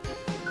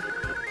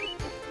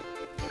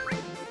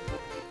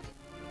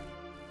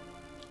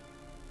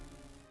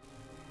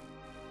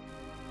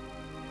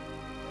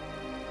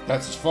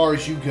 That's as far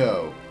as you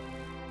go.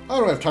 I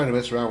don't have time to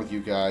mess around with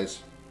you guys.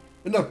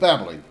 Enough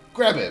babbling.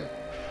 Grab him.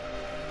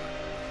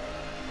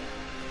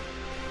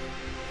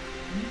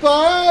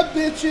 Bye,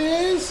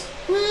 bitches!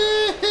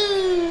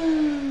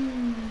 Woohoo!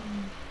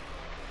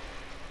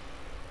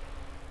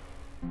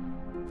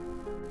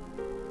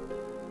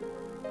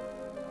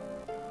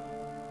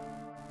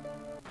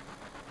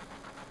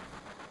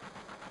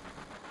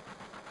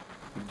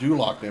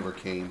 Duloc never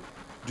came.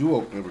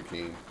 Duoc never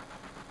came.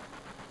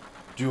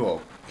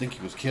 Duo, think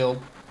he was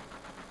killed?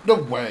 No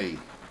way!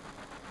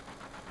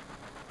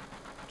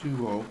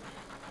 Duo.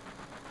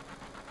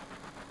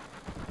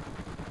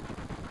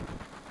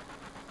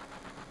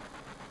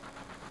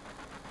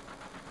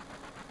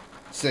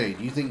 Say,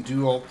 do you think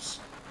Duol's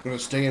gonna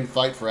stay and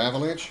fight for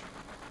Avalanche?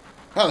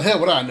 How the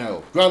hell would I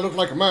know? Do I look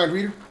like a mind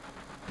reader?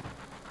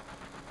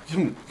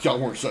 Y'all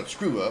weren't such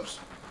screw-ups.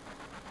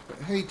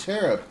 Hey,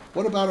 Tara,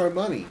 what about our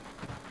money?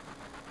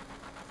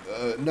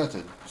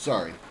 Nothing.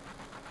 Sorry.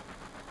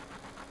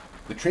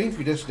 The train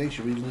for your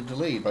destination will be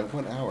delayed by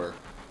 1 hour.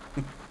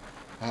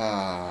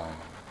 Ah.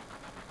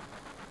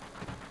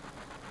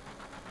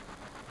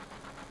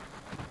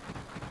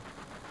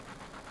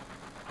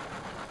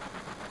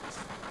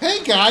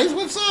 Hey guys,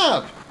 what's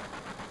up?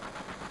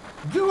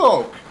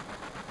 Duoc.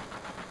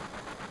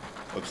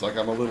 Looks like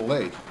I'm a little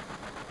late.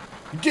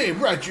 You're damn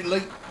right you're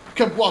late.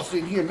 Come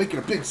waltzing in here making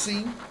a big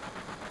scene.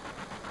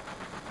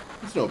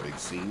 It's no big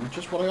scene,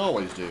 just what I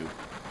always do.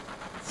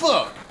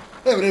 Fuck!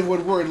 Having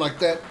everyone worried like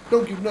that,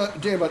 don't give a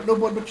damn about no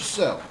one but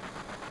yourself.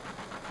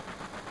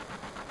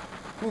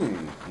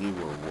 You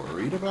were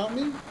worried about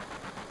me?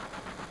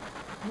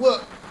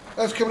 What?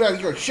 That's coming out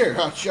of your chair,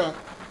 hotshot.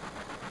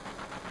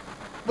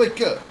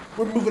 Wake up.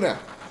 We're moving out.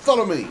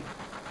 Follow me.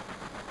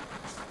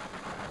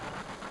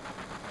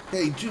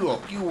 Hey, Duo,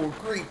 you were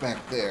great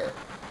back there.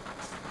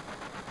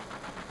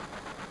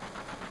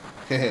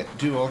 Heh,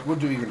 Duo, we'll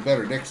do even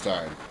better next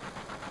time.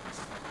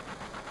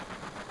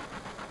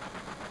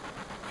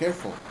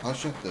 Careful, I'll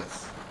shut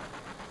this.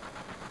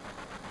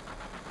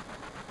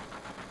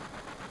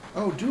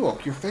 Oh, Duo,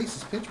 your face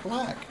is pitch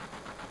black.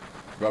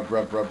 Rub,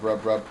 rub, rub,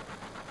 rub, rub.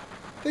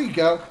 There you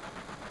go.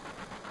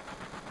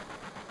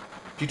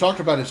 She talked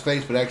about his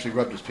face, but actually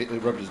rubbed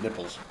his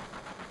nipples.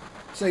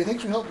 Say,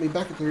 thanks for helping me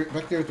back there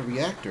at the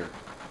reactor.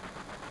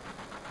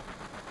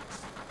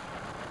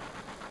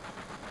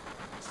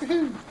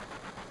 Woohoo!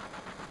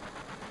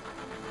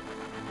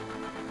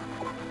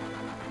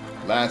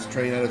 Last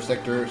train out of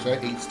Sector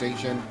 8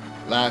 station.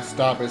 Last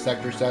stop is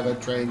Sector 7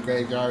 train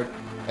graveyard.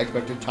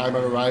 Expected time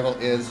of arrival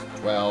is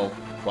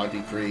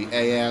 12:23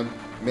 a.m.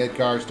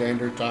 Midgar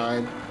Standard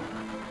Time.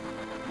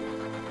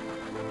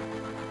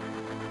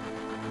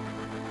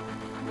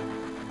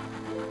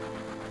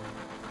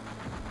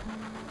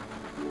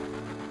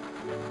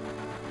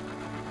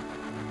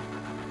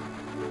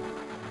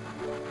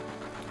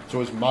 So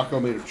is Mako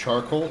made of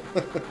charcoal?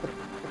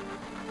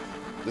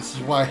 This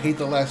is why I hate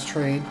the last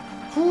train.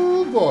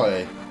 Oh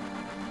boy.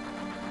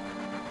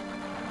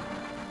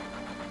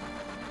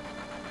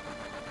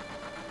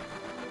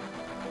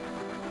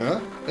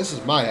 Huh? This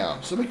is my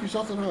house, so make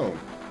yourself at home.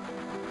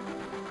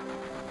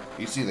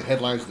 You see the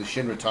headlines of the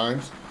Shinra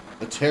Times?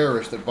 The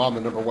terrorists that bombed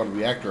the #1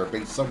 reactor are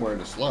based somewhere in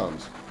the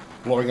slums,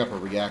 blowing up a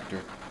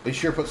reactor. They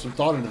sure put some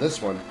thought into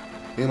this one.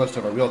 They must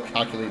have a real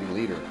calculating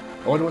leader.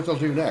 I wonder what they'll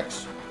do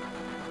next.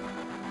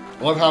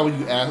 I love how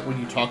when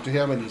you talk to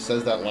him and he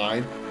says that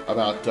line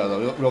about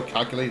the real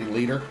calculating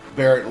leader,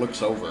 Barrett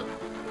looks over.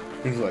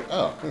 He's like,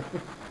 oh.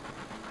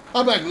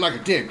 I'm acting like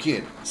a damn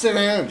kid. Sit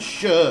down and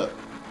shut up.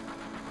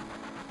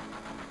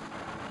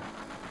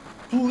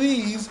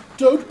 Please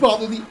don't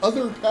bother the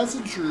other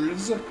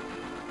passengers.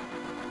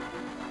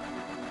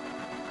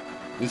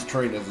 This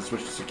train hasn't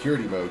switched to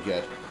security mode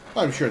yet.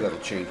 I'm sure that'll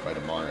change by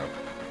tomorrow.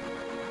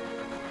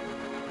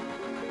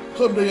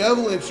 Someday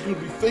Avalanche is going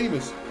to be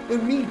famous,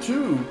 and me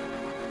too.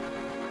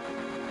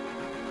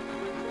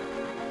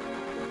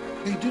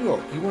 Hey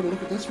Duo, you want to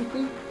look at this with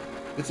me?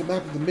 It's a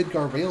map of the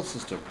Midgar rail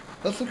system.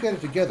 Let's look at it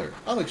together.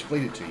 I'll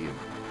explain it to you.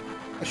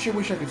 I sure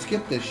wish I could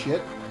skip this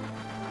shit.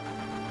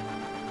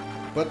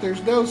 But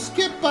there's no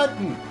skip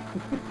button!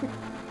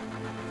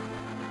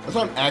 That's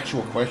not an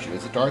actual question,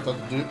 is it, Darth?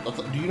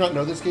 Do you not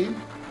know this game?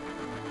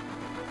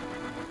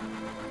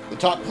 The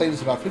top plate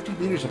is about 50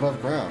 meters above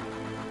ground.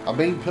 A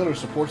main pillar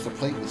supports the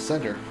plate in the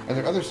center, and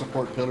there are other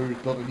support pillars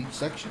built in each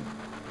section.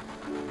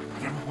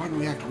 The #1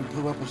 reactor we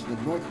blew up was in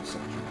the northern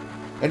section.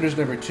 And there's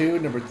 #2,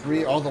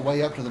 #3, all the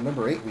way up to the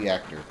 #8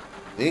 reactor.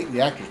 The 8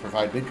 reactors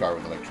provide Midgar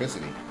with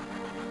electricity.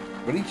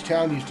 But each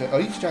town used to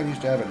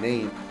have a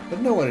name,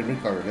 but no one in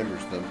Midgar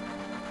remembers them.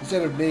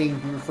 Instead of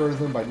names, we refer to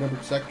them by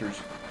numbered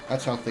sectors.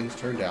 That's how things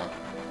turned out.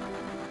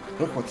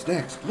 Look what's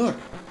next. Look!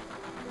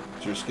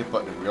 Is there a skip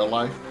button in real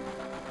life?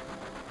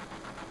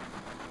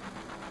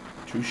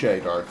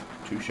 Touche, Darth.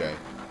 Touche.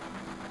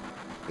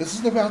 This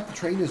is the route the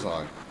train is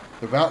on.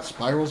 The route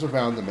spirals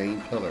around the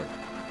main pillar.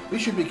 We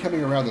should be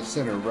coming around the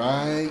center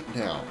right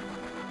now.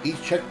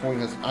 Each checkpoint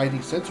has an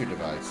ID sensor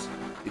device.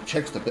 It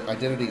checks the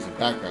identities and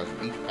backgrounds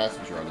of each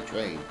passenger on the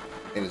train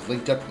and is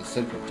linked up to the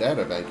central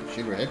data bank at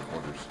Shinra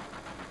headquarters.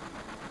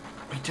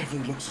 We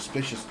definitely look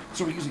suspicious,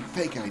 so we're using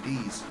fake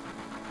IDs.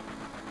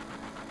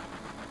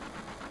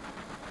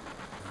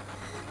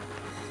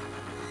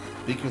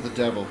 Speaking of the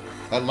devil,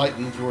 that light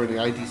means we're in the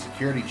ID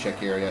security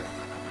check area.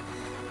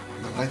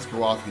 When the lights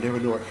go off, you never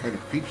know what kind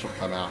of creeps will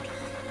come out.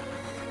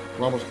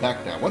 We're almost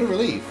back now. What a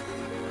relief.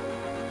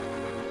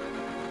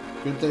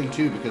 Good thing,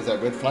 too, because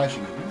that red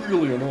flashing is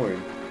really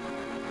annoying.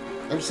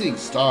 I'm seeing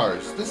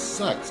stars. This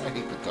sucks. I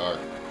hate the dark.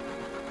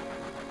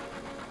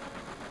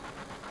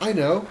 I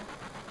know.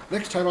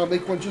 Next time I'll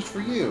make one just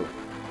for you.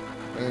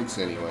 Thanks,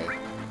 anyway.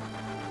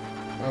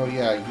 Oh,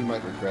 yeah, you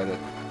might regret it.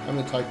 I'm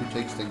the type who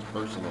takes things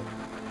personal.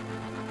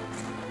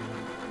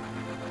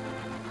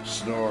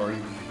 Snore.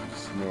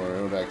 Snore.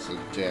 Don't act so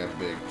damn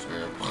big,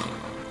 chair.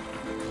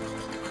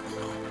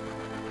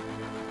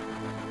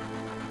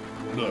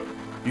 Look,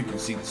 you can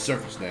see the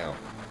surface now.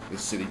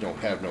 This city don't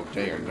have no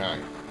day or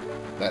night.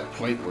 That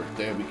plate work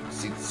there, we can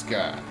see the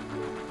sky.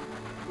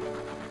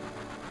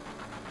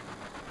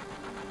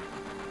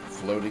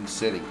 Floating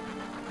city.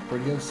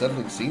 Pretty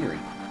unsettling scenery.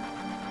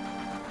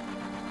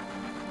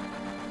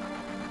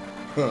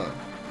 Huh.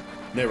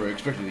 Never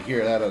expected to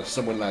hear that out of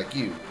someone like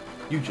you.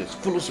 You just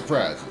full of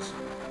surprises.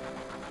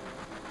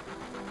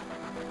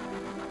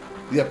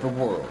 The upper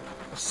world.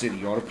 A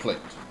city on a plate.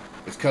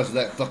 It's because of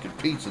that fucking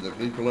pizza that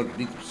people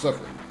underneath are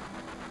suffering.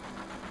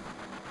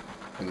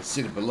 And the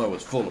city below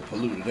is full of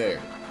polluted air.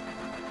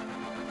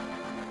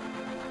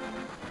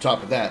 On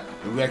top of that,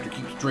 the reactor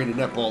keeps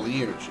draining up all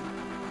the energy.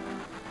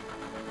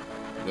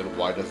 Then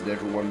why doesn't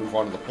everyone move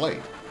on to the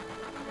plate?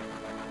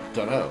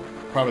 Dunno.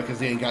 Probably because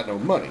they ain't got no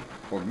money.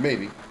 Or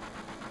maybe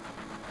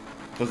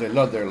because they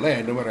love their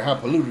land no matter how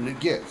polluted it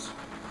gets.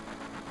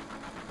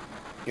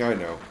 Yeah, I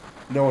know.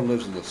 No one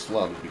lives in the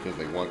slums because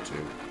they want to.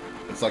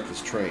 It's like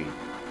this train.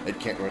 It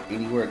can't run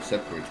anywhere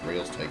except where its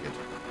rails take it.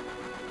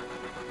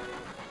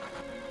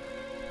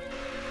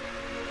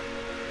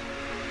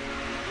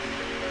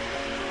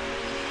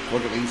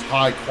 Look at these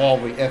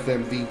high-quality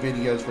FMV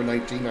videos for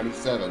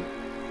 1997.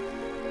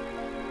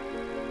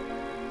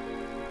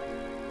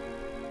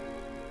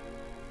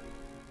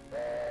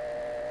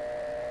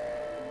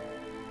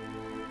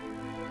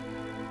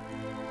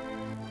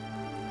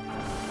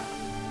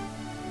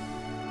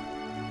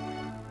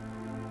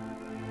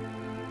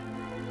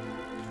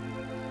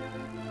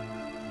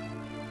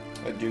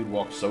 That dude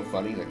walks so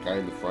funny, that guy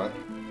in the front.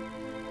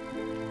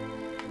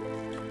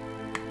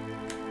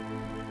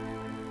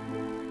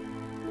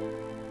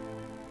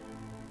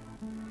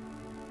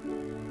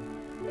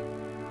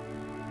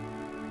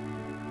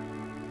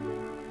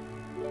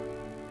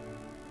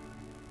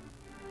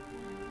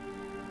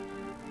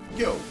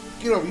 Yo,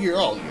 get over here,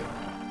 all of you.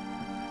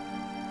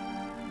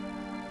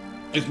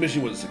 This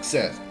mission was a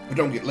success, but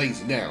don't get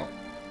lazy now.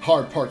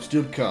 Hard parts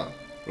still to come.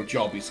 Don't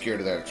y'all be scared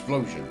of that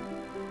explosion.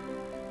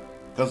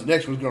 Because the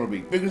next one's going to be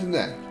bigger than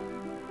that.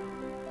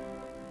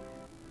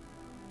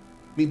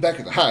 Meet back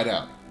at the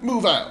hideout.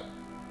 Move out!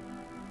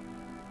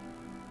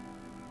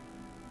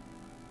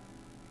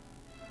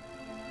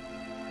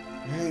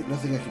 There ain't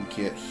nothing I can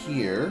get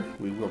here.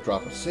 We will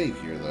drop a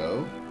save here,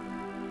 though.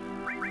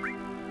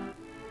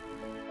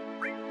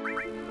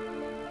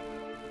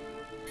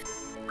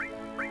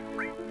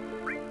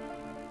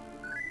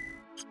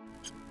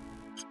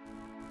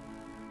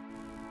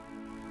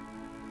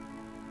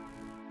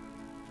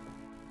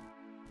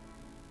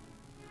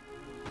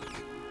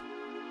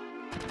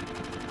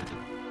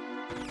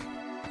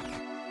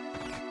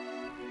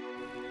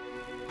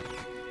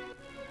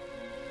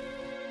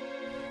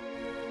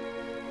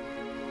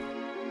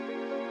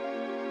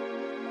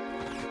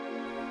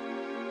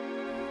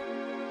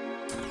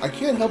 I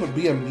can't help but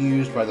be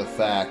amused by the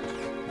fact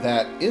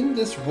that in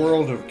this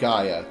world of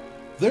Gaia,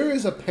 there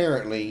is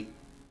apparently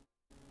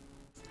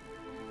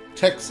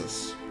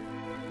Texas.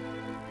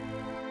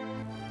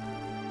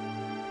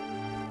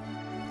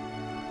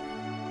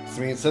 I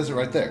mean, it says it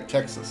right there,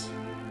 Texas.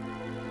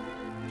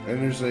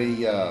 And there's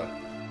a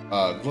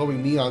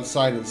glowing neon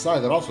sign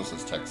inside that also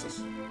says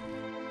Texas.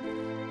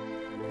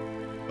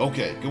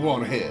 Okay, go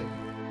on ahead.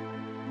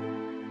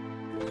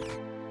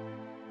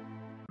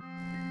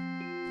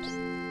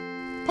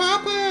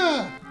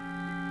 Papa!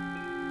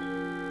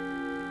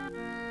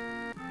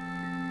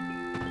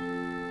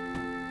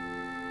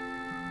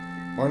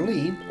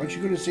 Marlene, aren't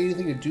you going to say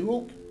anything to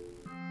Duke?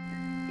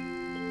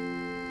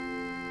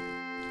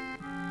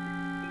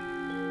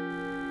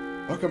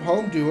 Welcome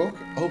home, Duke.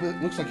 Hope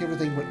it looks like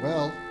everything went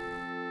well.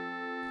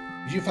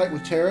 Did you fight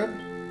with Taryn?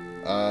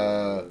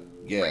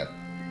 Yeah.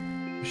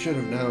 I should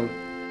have known.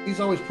 He's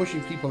always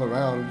pushing people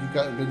around.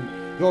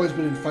 You've always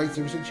been in fights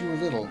ever since you were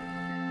little.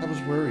 I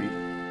was worried.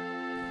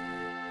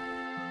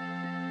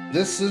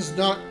 This is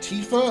not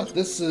Tifa.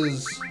 This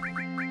is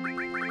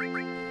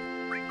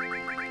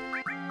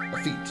a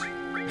feat.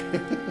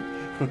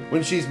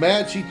 When she's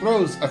mad, she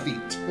throws a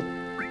feat.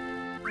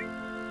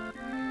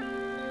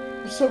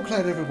 I'm so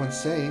glad everyone's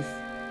safe.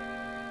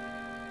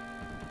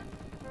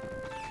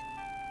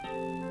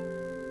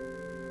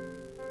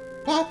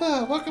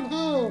 Papa, welcome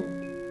home.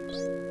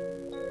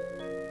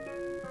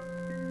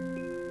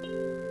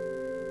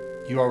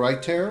 You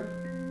alright, Tara?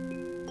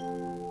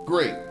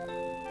 Great.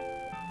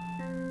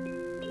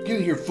 Get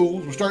in here,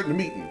 fools. We're starting the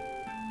meeting.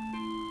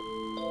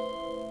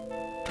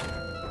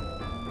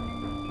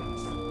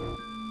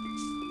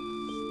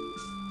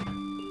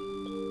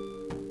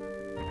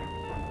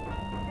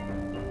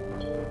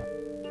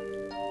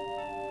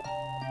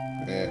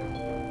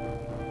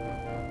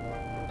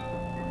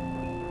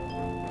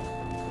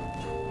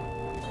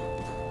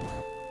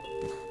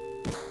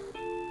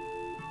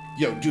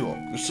 Yo, Duo,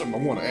 there's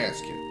something I want to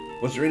ask you.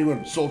 Was there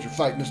anyone soldier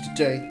fighting us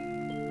today?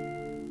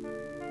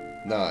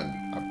 None.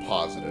 I'm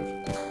positive.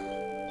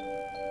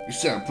 You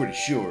sound pretty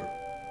sure.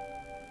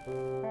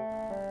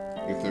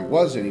 If there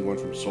was anyone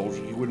from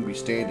Soldier, you wouldn't be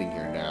standing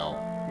here now.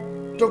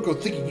 Don't go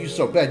thinking you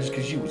so bad just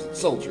because you was a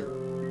soldier.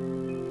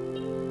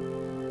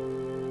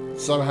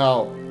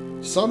 Somehow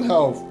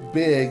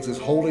Biggs is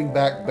holding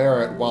back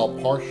Barrett while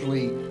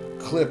partially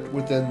clipped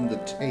within the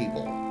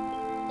table.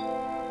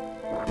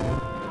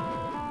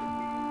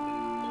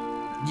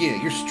 Yeah,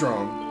 you're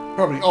strong.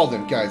 Probably all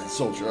them guys in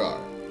Soldier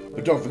are.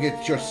 But don't forget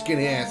that your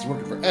skinny ass is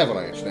working for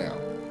Avalanche now.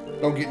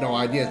 Don't get no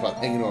ideas about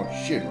hanging on to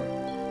Shinra.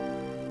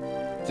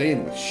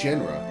 Staying with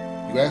Shinra,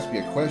 you asked me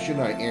a question,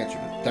 I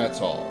answered it.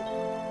 That's all.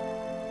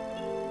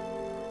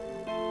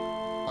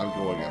 I'm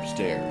going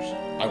upstairs.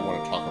 I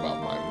want to talk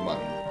about my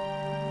money.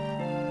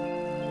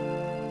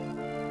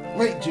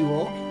 Wait,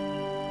 Duok.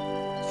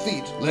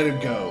 Feet, let him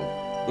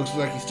go. Looks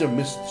like he still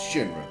misses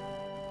Shinra.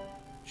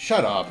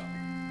 Shut up.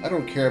 I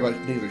don't care about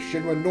neither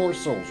Shinra nor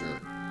Soldier.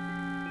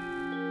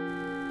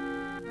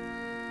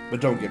 But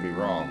don't get me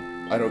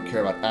wrong, I don't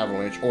care about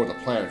Avalanche or the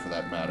planet for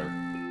that matter.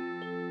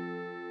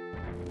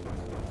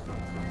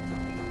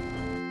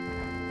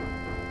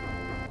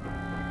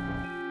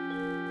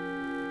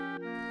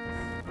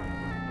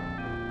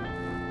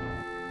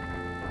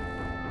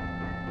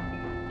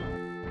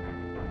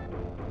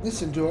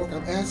 Listen, Duok,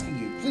 I'm asking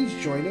you. Please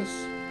join us.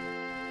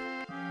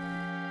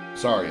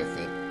 Sorry,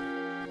 Fit.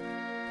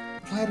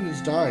 The planet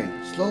is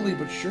dying. Slowly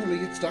but surely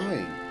it's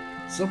dying.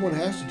 Someone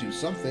has to do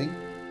something.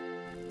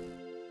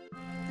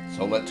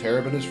 So let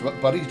Tereb and his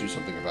buddies do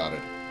something about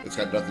it. It's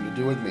got nothing to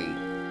do with me.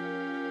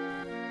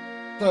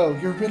 So,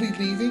 you're really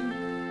leaving?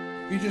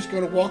 You're just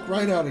going to walk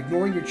right out,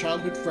 ignoring your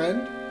childhood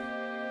friend?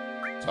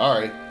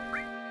 Sorry.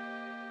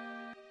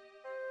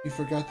 You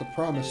forgot the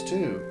promise,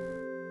 too.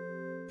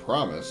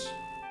 Promise?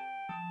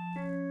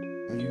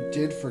 And you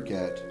did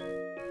forget.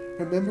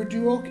 Remember,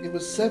 Duok? It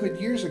was 7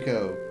 years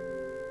ago.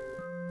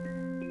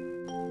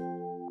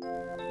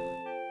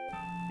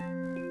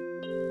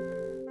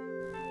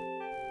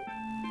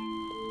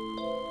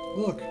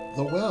 Look,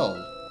 the well.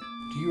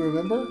 Do you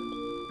remember?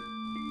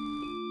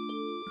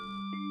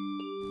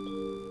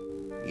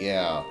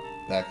 Yeah,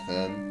 back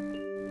then.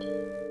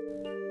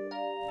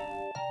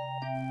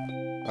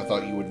 I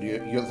thought you would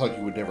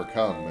never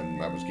come,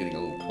 and I was getting a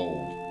little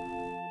cold.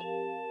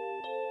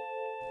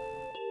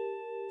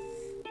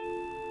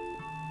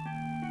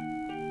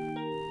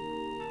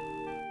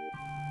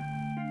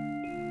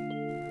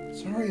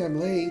 Sorry I'm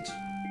late.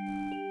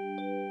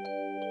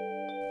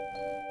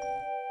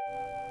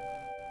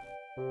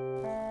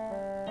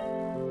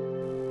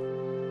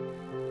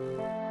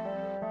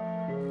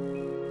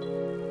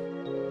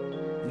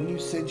 You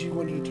said you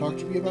wanted to talk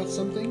to me about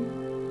something?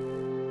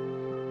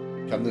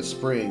 Come this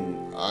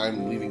spring,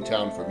 I'm leaving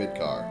town for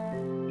Midgar.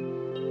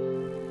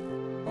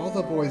 All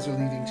the boys are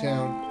leaving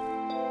town.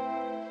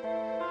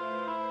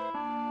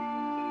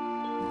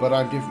 But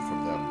I'm different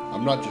from them.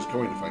 I'm not just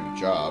going to find a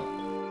job.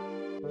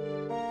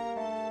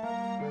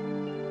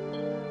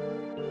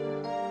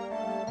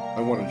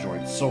 I want to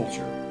join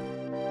Soldier.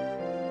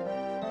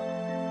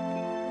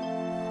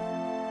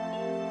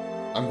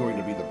 I'm going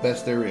to be the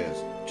best there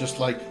is, just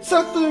like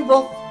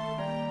Sephiroth!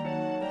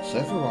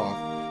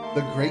 Sephiroth?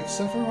 The great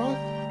Sephiroth?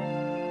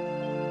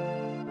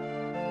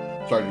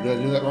 Sorry, did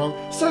I do that wrong?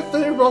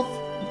 Sephiroth!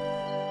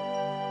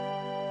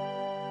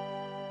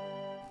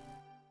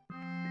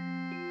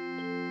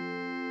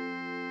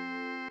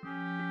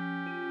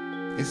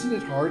 Isn't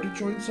it hard to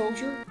join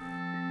Soldier?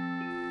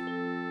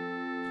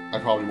 I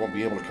probably won't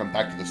be able to come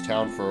back to this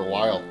town for a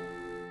while.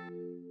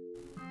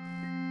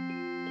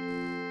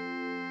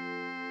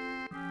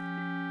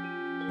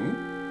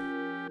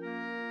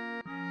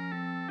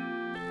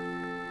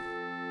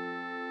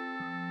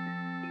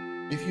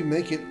 If you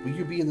make it, will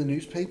you be in the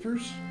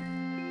newspapers?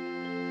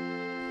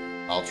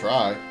 I'll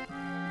try.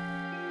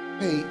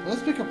 Hey,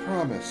 let's make a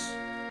promise.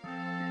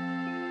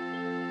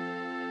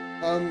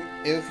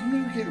 If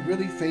you get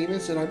really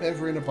famous and I'm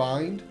ever in a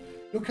bind,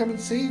 you'll come and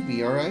save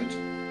me, alright?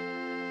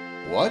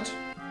 What?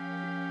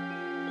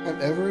 If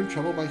I'm ever in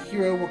trouble, my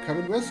hero will come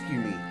and rescue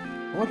me.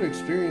 I want to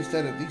experience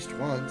that at least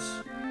once.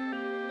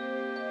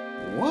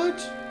 What?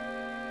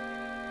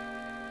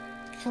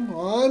 Come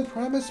on,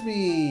 promise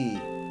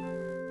me.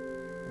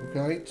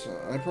 Okay,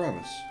 I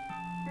promise.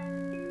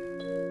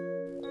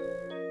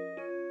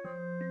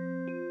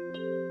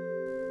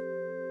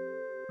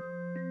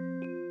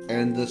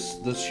 And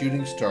the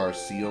shooting star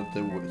sealed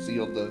the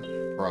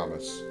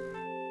promise.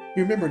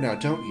 You remember now,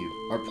 don't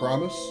you? Our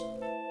promise?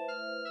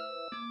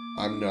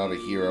 I'm not a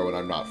hero and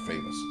I'm not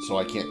famous, so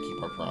I can't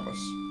keep our promise.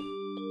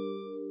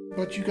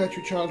 But you got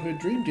your childhood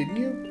dream, didn't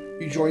you?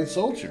 You joined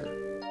Soldier.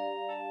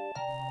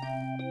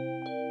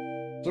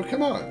 So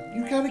come on,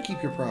 you gotta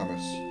keep your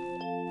promise.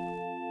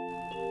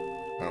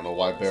 I don't know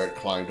why Barrett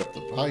climbed up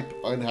the pipe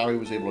and how he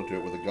was able to do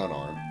it with a gun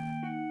arm.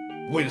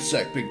 Wait a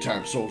sec, big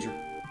time soldier.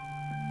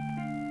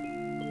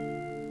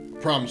 A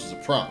promise is a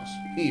promise.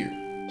 Here.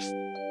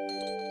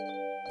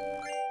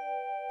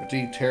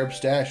 Redeem Tereb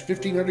stash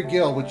 1500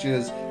 gil, which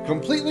is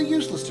completely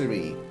useless to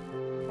me.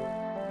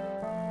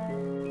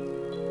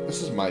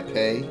 This is my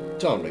pay.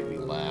 Don't make me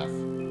laugh.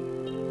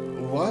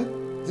 What?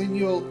 Then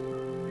you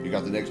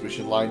got the next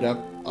mission lined up?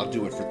 I'll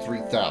do it for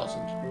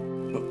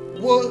 3,000. But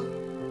what?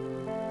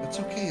 It's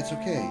okay, it's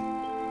okay.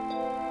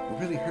 We're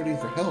really hurting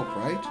for help,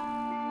 right?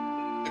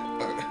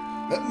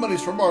 That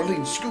money's from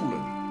Marlene's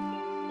schooling.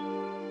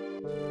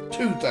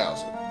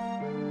 2,000.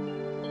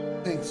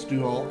 Thanks,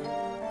 Duhalk.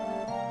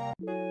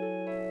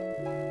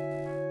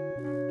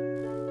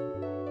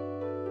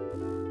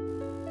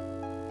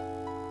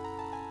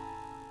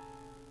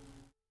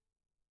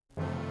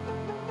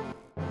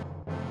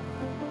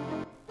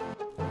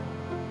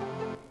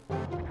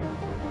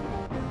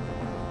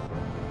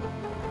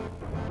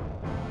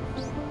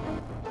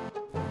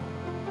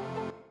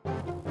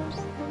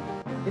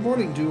 Good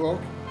morning,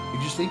 Duhalk.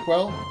 Did you sleep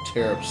well?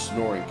 Tereb's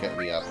snoring kept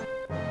me up.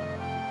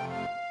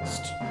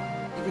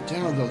 Keep it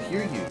down, they'll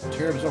hear you.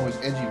 Tereb's always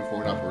edgy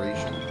before an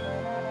operation.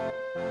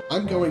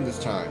 I'm going this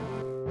time.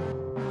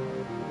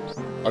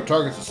 Our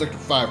target's a Sector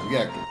 5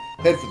 reactor.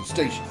 Head for the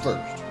station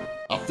first.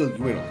 I'll fill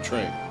you in on the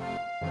train.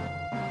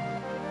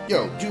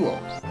 Yo, Duo,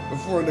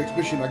 before our next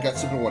mission, I got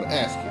something I want to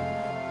ask you.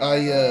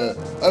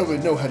 I don't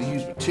really know how to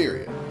use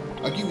materia.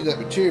 I'll give you that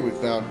materia we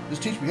found.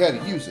 Just teach me how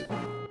to use it.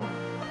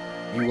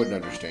 You wouldn't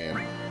understand.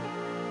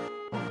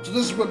 So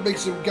this is what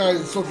makes some guys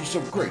and soldiers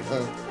so great,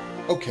 huh?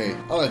 Okay,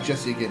 I'll let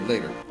Jesse again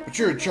later, but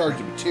you're in charge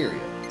of materia.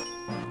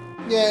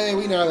 Yay,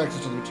 we now have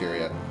access to the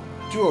materia.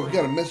 Jewel, we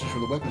got a message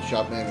from the weapons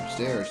shop man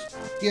upstairs.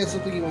 He has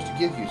something he wants to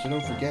give you, so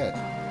don't forget.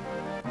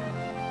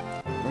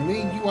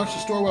 Marlene, you watch the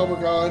store while we're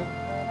gone.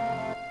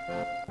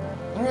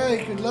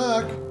 Alright, good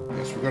luck.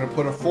 Yes, we're going to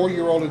put a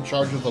 4-year-old in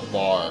charge of the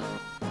bar.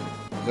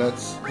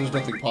 There's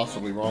nothing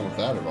possibly wrong with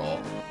that at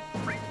all.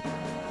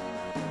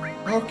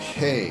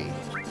 Okay.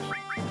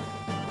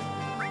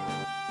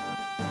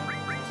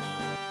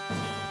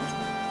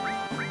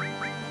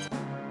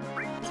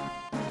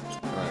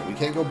 Alright, we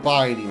can't go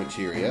buy any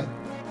materia,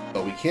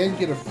 but we can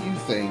get a few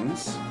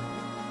things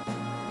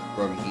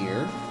from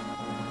here.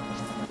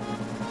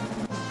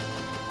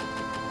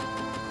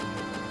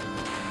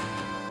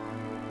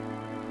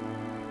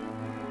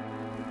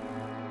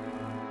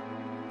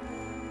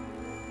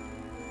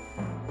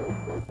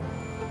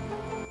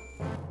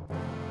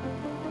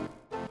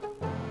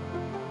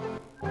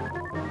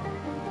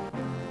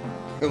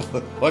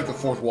 Like the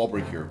fourth wall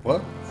break here.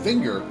 What?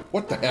 Finger?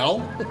 What the hell?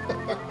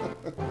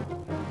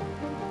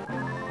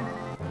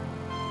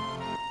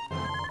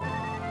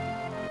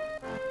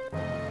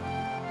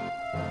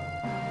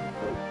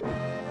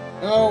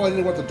 No, I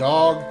didn't want the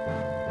dog.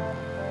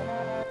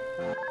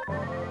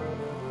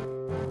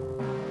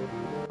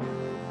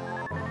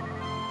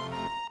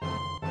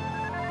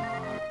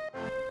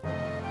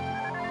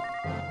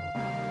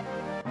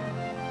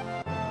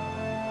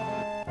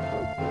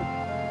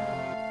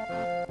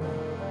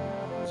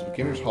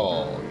 Beginner's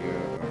Hall,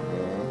 yeah.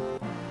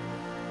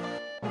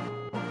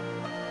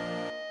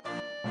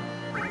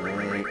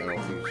 Alright, I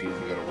don't think there's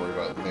anything I gotta worry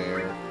about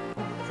there.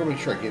 I'm trying to make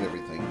sure I get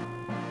everything.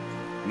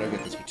 And I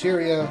get this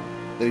materia.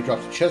 Then he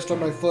drops a chest on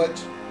my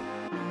foot.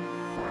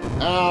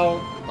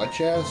 Ow! My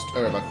chest,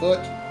 or my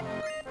foot.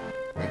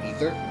 My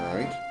ether,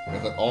 alright. I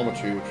got that all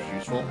materia, which is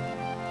useful.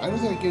 I don't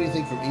think I get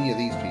anything from any of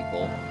these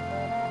people.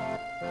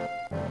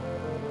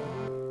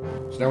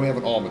 So now we have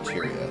an all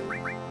materia.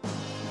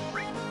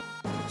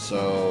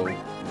 So,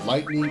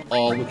 lightning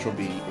all, which will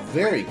be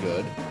very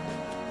good.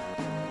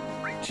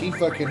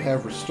 Tifa can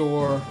have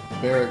restore.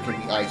 Barrett can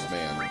be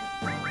Iceman.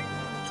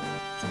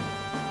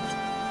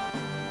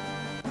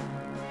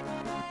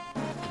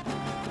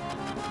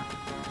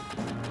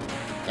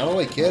 Out of the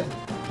way, kid.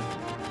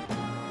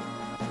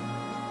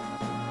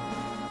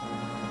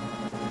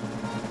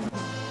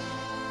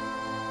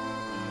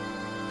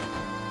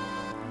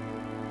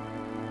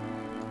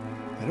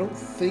 I don't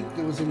think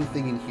there was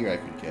anything in here I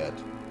could get.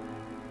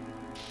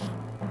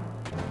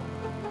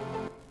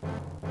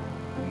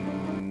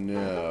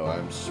 No,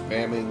 I'm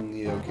spamming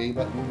the OK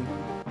button,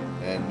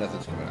 and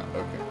nothing's coming out.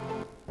 Okay.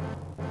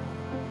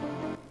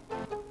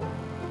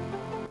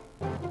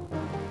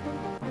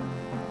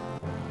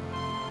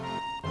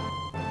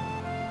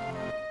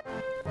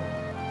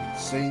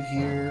 Save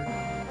here.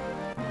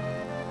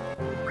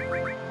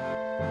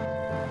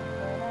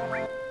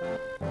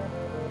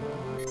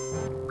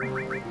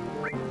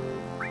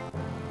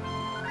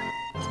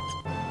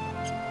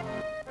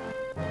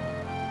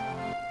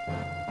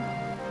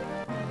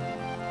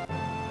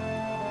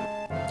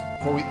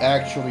 Before we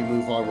actually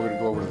move on, we're going to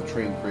go over to the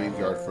train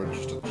graveyard for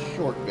just a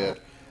short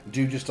bit.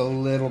 Do just a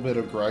little bit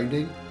of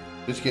grinding.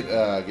 Just get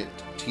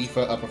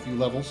Tifa up a few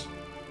levels.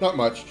 Not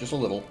much, just a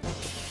little.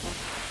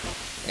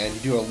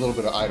 And do a little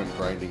bit of item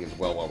grinding as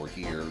well while we're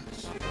here.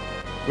 It's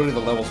really the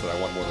levels that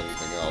I want more than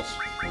anything else.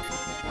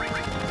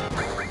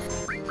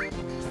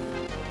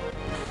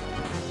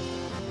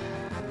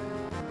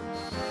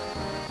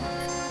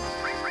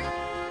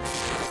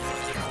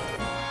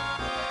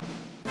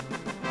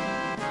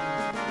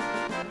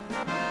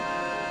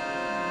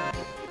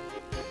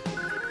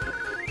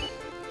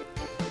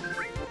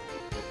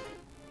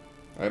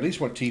 I at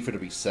least want Tifa to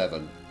be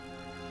 7.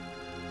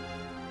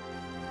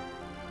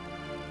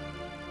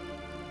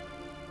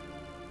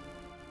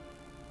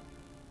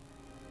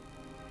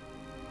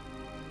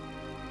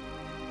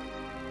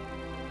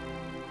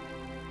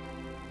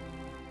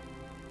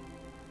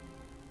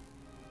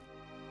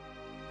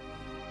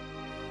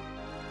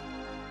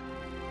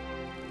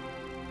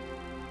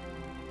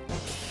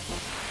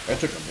 That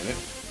took a minute.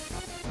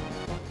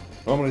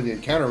 Normally the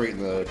encounter rate in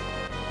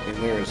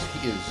there is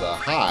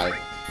high.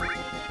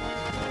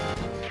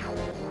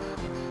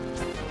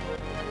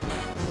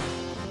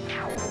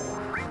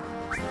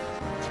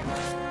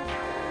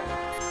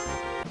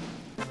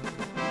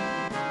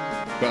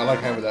 But I like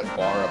having that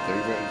bar up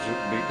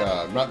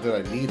there. Not that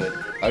I need it.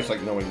 I just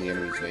like knowing the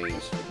enemies'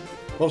 names.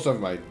 Most of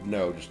them I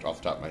know just off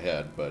the top of my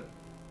head, but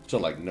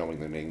still like knowing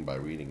the name by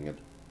reading it.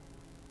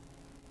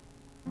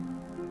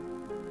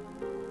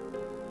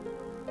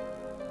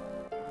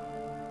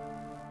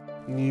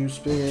 You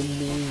spin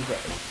me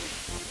right.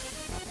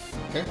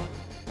 Okay.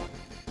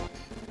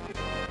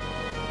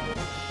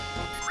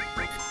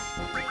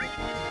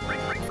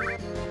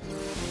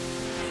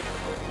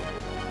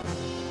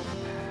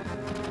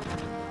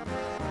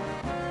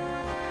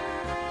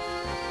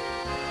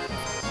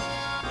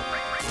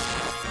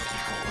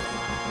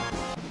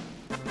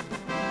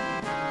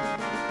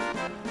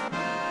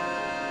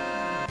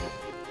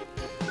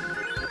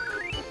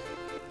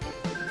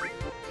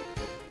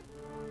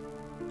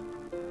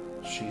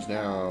 she's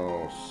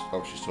now...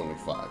 Oh, she's still only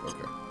 5.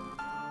 Okay.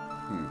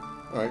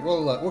 Alright,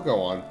 well, we'll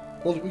go on.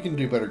 Well, we can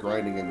do better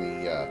grinding in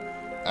the,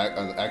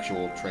 on the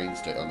actual train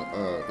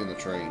in the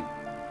train.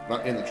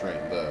 Not in the train,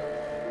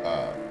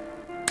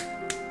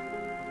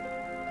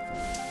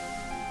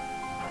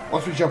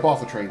 once we jump off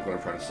the train is what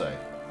I'm trying to say.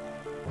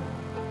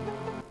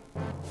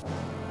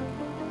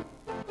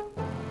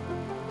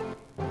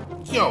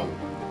 Yo!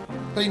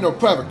 Ain't no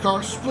private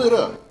car, split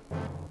up!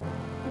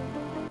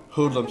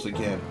 Hoodlums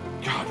again.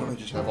 God, don't I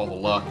just have all the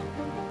luck?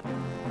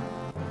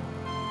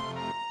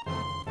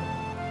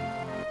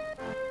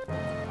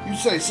 You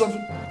say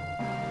something?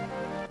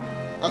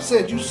 I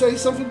said you say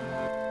something?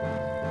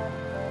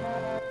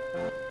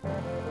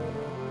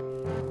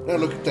 Now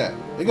look at that.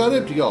 They got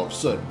empty all of a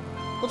sudden.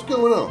 What's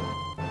going on?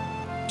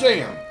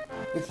 Damn!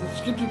 It's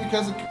empty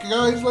because of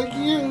guys like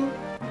you.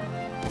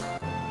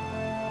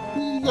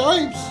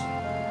 Yipes!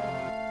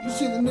 You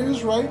see the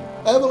news, right?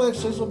 Avalanche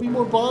says there'll be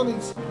more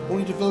bombings.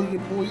 Only devoted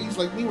employees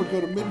like me would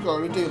go to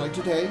Midgard a day like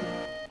today.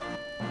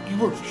 You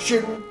work for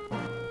Shinra?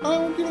 I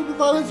won't get into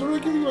violence or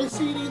give you my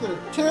seat either.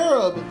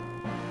 Terrible!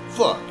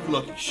 Fuck, you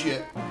lucky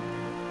shit.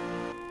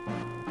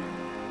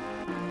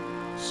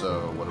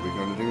 So, what are we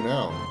going to do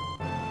now?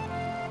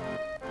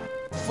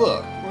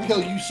 Fuck, why the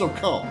hell are you so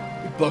calm?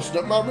 You're busting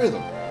up my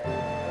rhythm.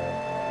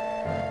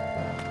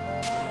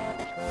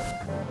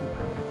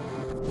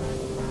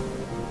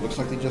 Looks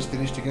like they just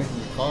finished connecting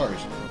the cars.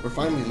 We're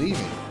finally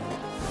leaving.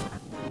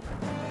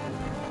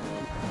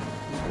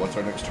 So what's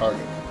our next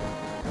target?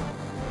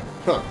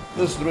 Huh,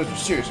 listen to Mr.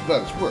 Serious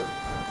about his work.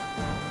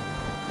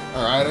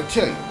 Alright, I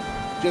tell you.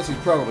 Jesse's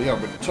probably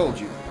already told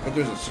you, but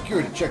there's a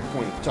security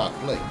checkpoint at the top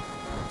plate.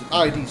 It's an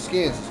ID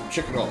scan system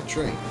checking all the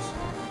trains.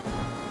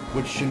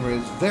 Which Shinra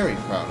is very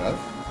proud of.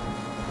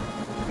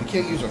 We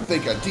can't use our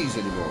fake IDs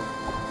anymore.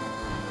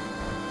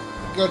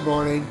 Good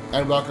morning,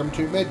 and welcome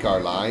to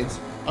Midgard Lines.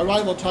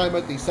 Arrival time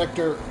at the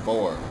Sector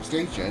 4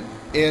 station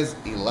is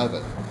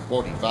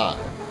 11:45.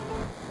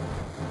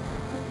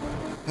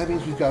 That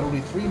means we've got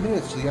only 3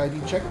 minutes to the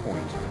ID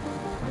checkpoint.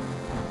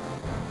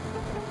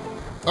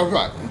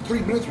 Alright, in 3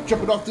 minutes we're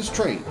jumping off this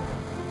train.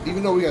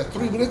 Even though we got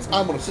 3 minutes,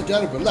 I'm gonna sit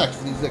down and relax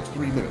for these next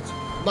 3 minutes.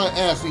 My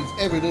ass needs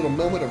every little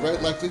moment of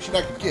relaxation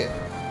I can get.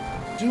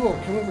 Duo,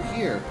 come over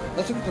here.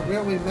 Let's look at the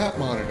railway map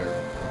monitor.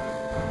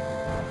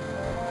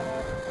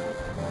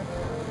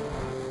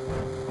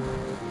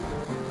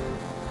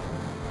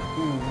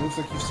 Looks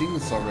like you've seen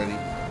this already.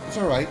 It's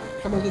alright.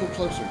 Come a little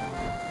closer.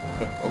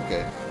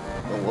 Okay.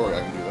 Don't worry,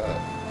 I can do that.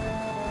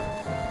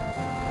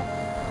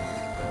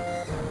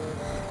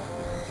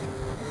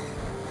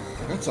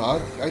 That's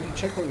odd. The ID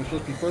checkpoint was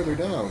supposed to be further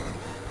down.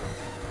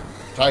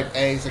 Type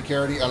A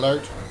security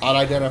alert.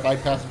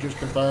 Unidentified passengers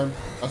confirmed.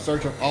 A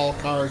search of all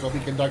cars will be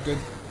conducted.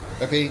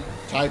 Repeat.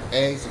 Type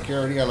A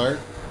security alert.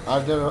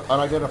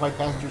 Unidentified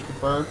passengers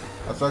confirmed.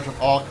 A search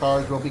of all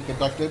cars will be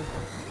conducted.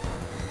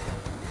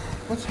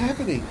 What's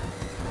happening?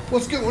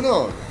 What's going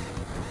on?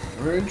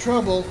 We're in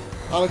trouble.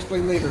 I'll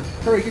explain later.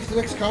 Hurry, get to the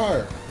next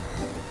car.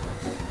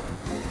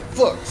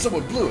 Fuck,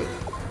 someone blew it.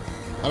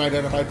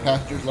 Unidentified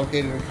passengers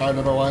located in car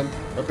number 1,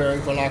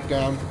 preparing for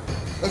lockdown.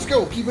 Let's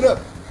go, keep it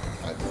up.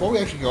 Before we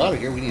actually go out of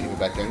here, we need to go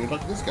back down here and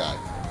talk to this guy.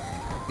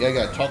 Yeah, I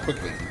gotta talk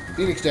quickly.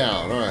 Phoenix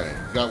down. Alright,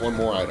 got one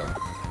more item.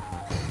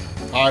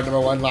 Car number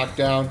 1 locked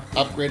down.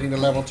 Upgrading to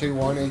level 2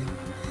 warning.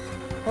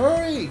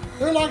 Hurry!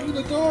 They're locking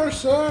the door,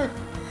 sir!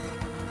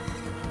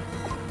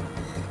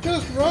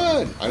 Just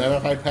run!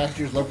 Unidentified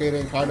passengers located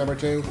in car number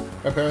 2,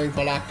 preparing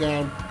for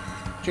lockdown.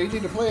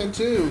 Changing to plan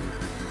 2.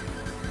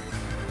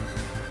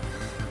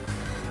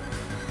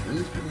 Do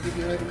these people give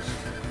you items?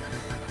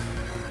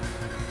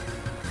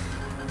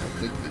 I don't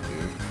think they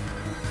do.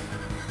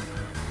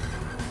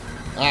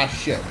 Ah,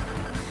 shit.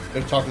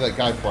 Let's talk to that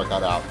guy before I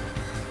got out.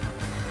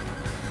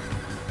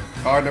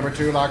 Car number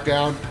 2 locked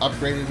down,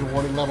 upgraded to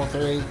warning level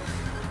 3.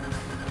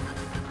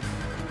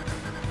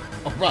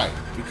 Alright,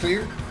 we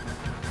clear?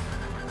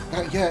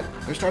 Not yet.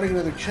 They're starting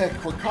another check.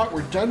 If we're caught,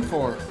 we're done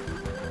for.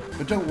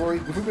 But don't worry,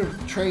 if we move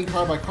the train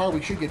car by car,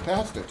 we should get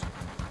past it.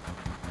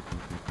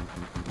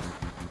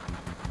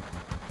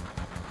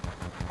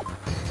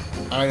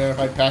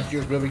 Unidentified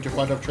passengers moving to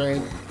front of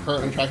train.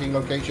 Currently tracking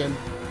location.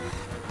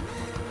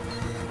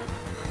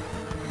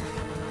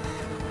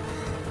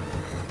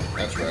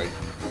 That's right.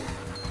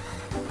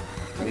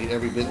 I need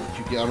every bit that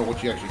you get. I don't know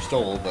what you actually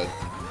stole, but...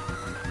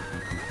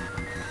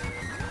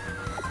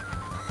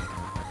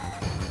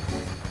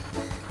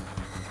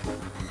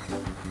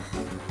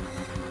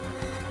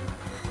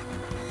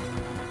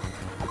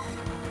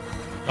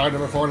 Car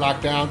number 4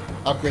 locked down.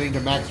 Upgrading to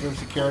maximum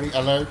security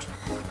alert.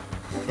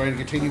 Going to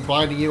continue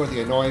blinding you with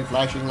the annoying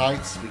flashing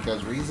lights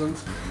because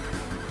reasons.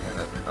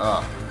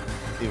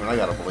 Even I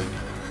gotta blink.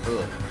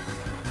 Ugh.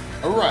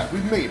 Alright,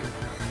 we've made it.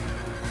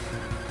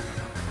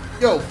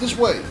 Yo, this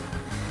way.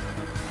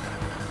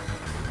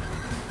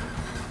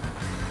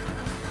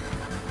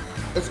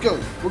 Let's go.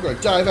 We're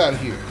gonna dive out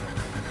of here.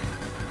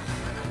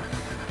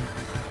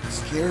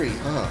 Scary,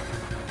 huh?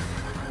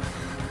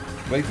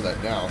 Wait for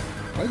that now.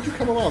 Why did you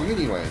come along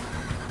anyway?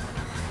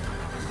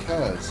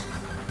 Because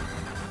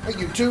Hey,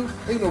 you two.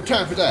 Ain't no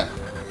time for that.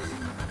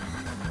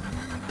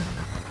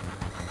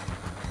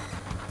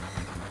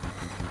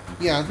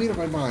 Yeah, I've made up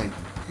my mind.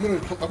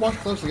 I watch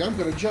closely. I'm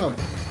gonna jump.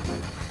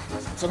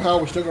 Somehow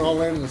we're still gonna all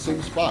land in the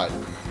same spot.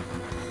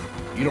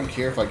 You don't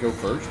care if I go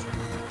first?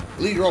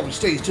 The leader always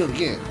stays till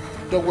the end.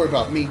 Don't worry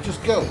about me.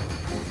 Just go.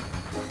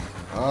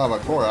 Ah, my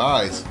poor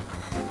eyes.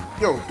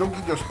 Yo, don't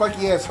get your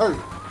spiky ass hurt.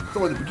 It's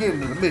only the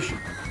beginning of the mission.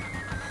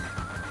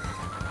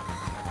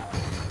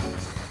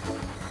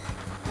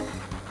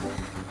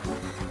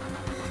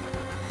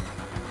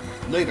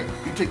 Later,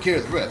 you take care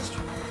of the rest.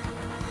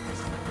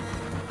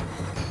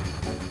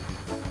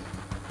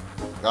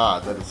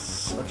 God, that is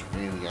such a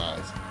pain in the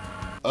eyes.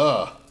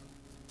 Ugh.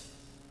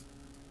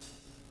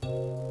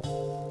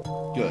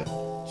 Good.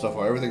 So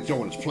far, everything's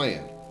going as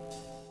planned.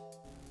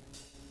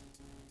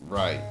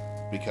 Right.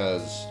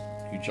 Because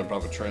you jumped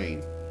off a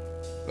train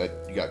that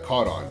you got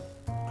caught on.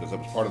 Because that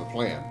was part of the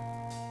plan.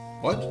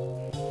 What?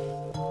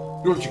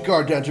 You let your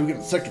guard down till we get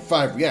to the Sector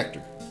 5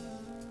 reactor.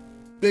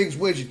 Biggs,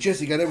 Wedge, and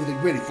Jesse got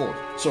everything ready for it.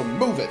 So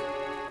move it.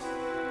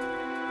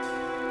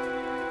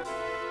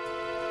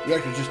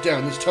 Reactor's just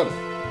down this tunnel.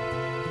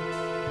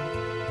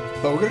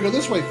 But we're going to go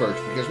this way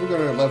first, because we're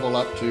going to level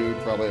up to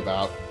probably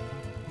about,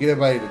 get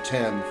everybody to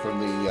 10 from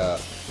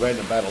the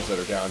random battles that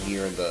are down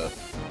here in the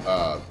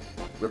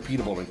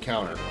repeatable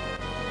encounter.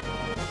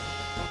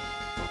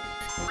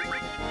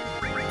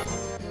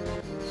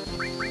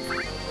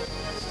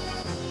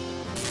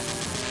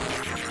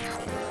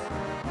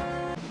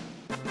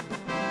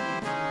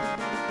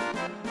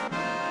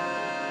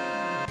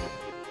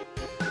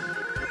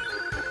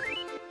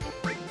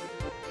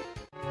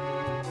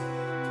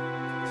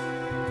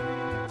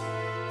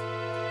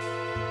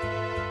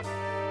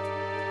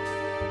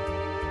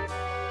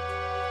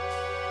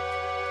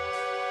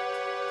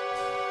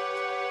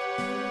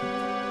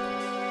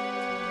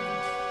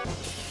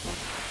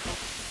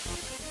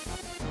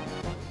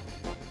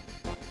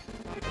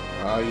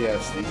 Ah,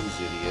 yes, these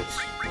idiots.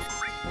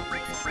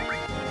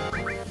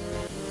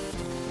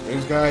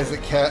 These guys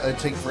that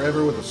take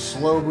forever with a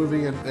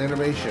slow-moving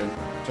animation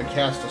to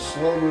cast a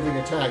slow-moving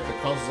attack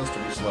that causes us to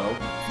be slow,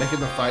 making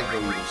the fight go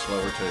even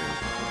slower,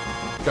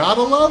 too.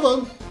 Gotta love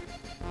them!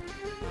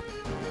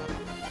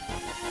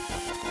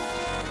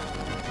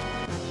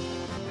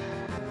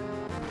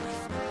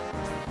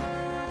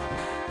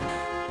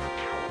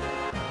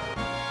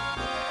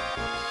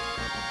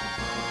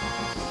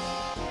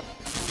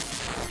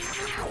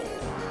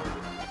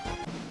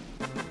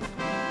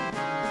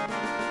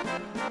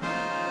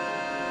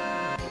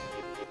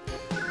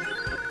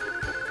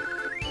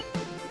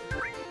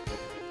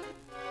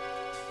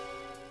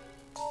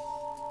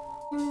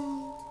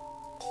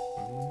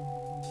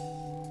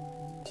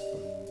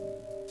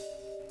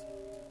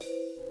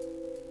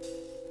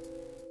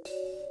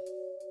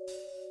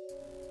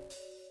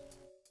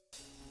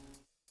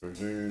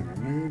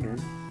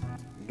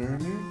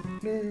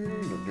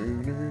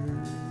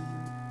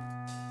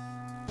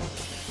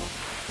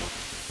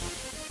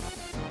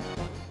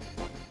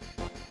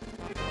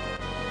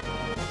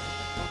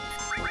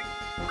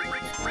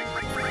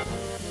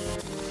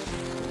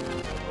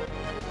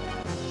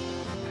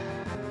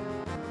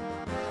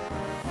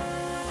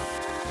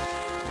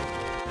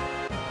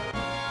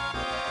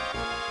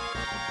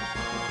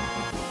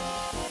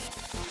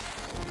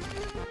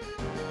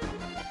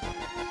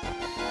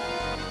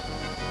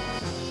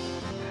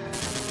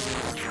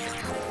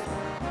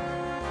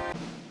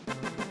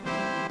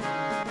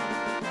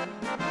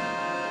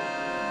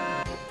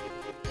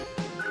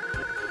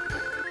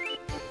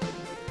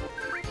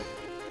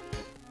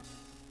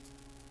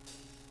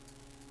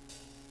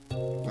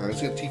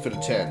 Let's get Tifa to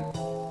 10.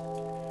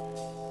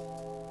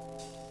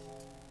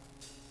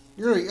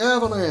 You're the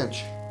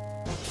Avalanche!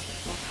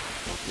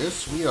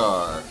 Yes, we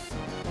are.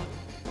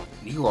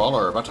 You all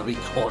are about to be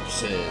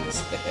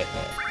corpses.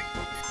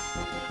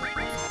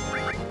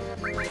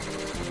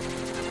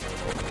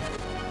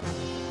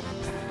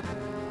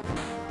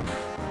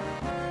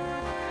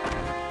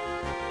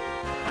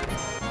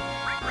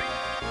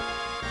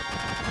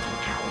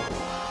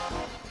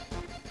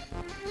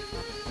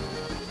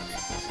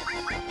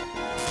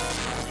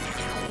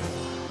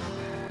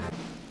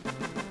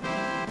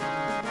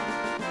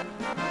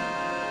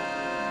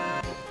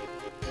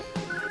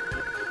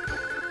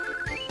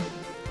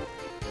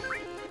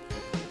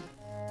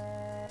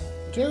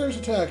 Terrorist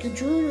attack!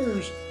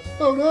 Intruders!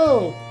 Oh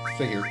no!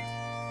 Stay here.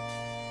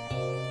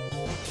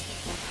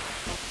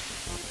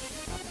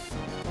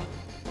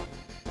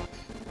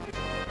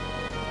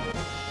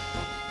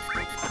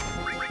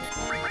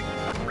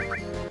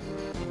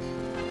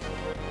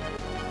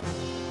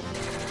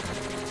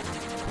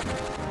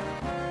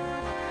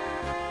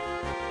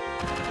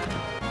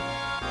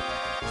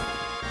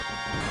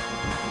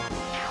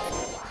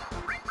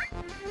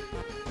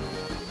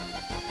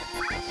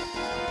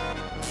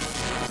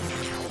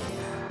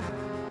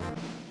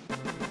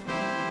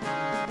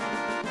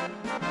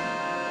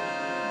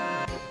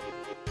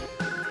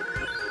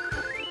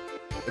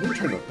 I didn't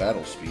turn the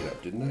battle speed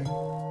up, didn't I?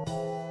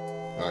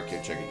 Oh, I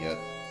can't check it yet.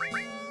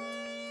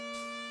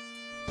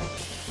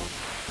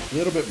 A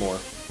little bit more.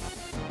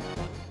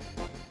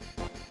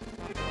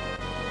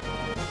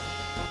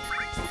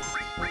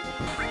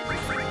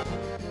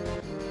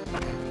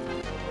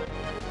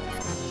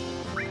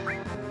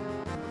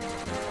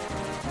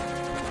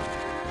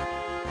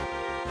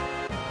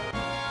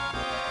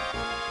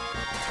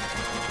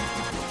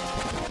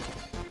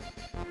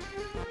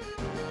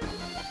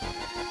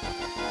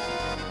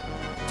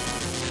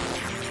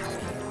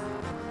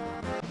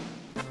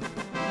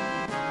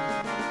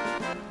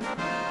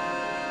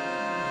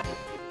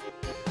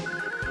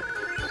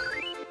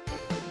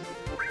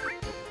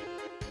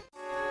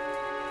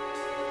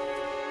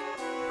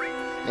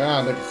 Ah,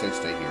 I meant to say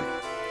stay here.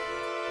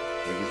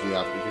 It gives me a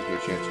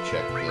chance to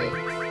check the speed.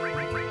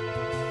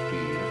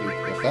 Okay,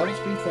 yeah, battle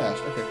speed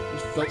fast. Okay,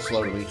 this felt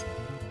slow to me.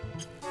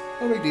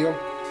 No big deal.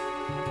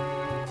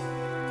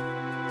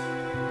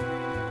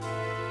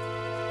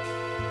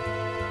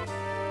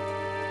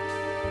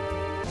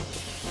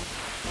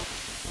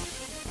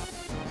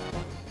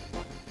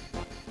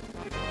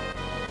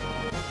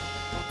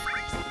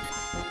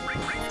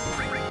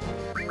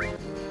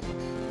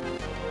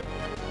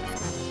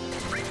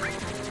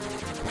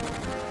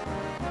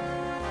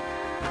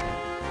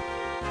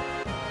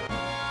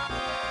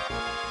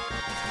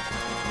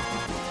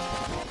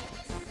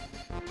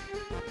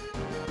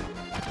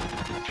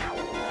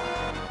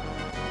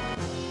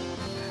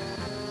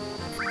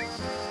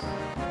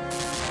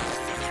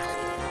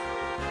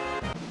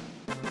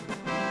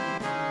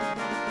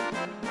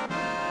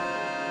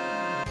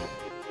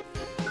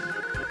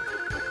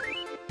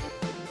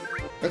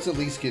 Let's at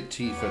least get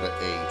T for the 8.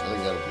 I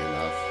think that'll be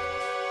enough.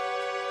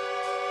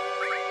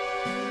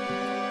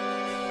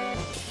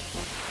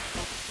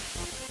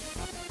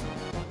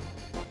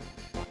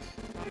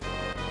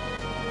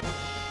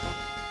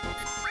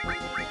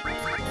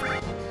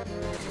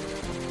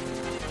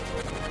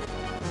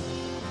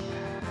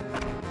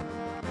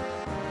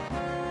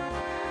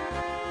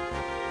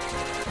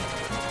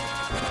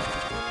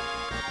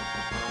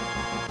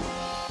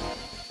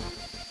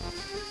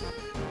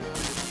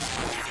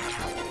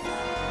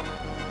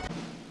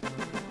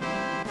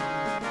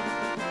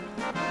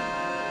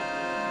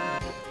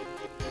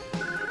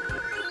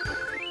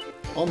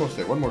 Almost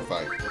there. One more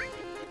fight.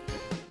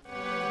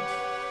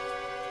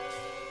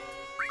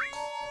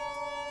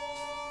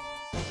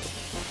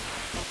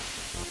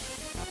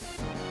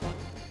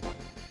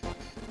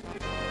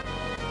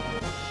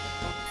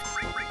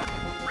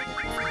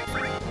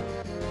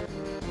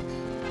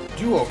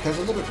 Duo has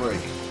a limit break.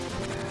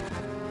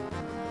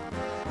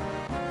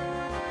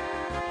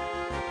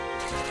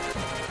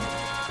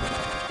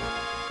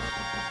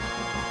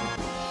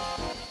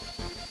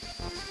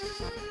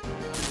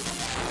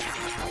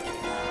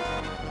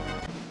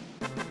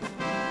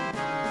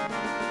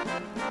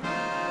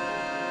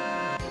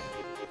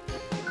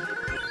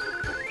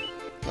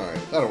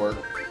 That'll work.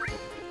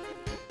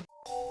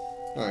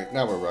 Alright,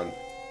 now we're run.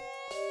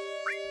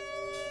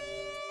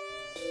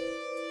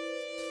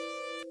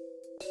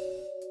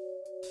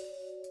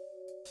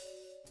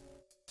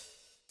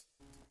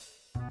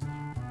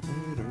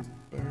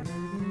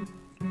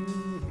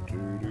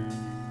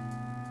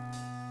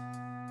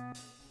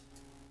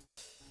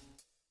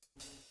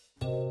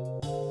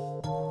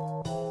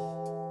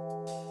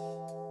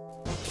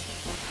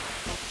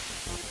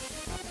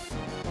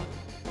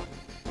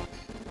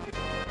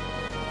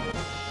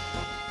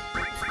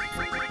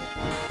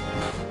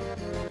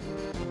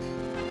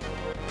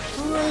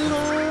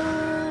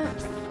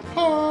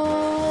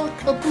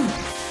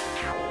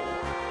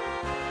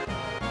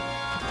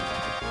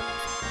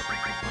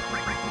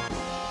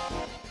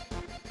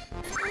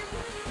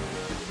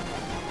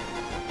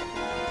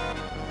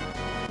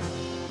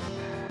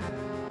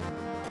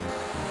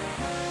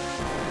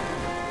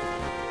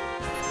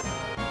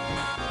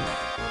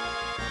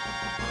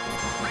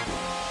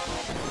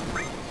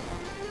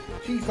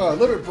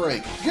 Limit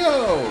break,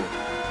 go!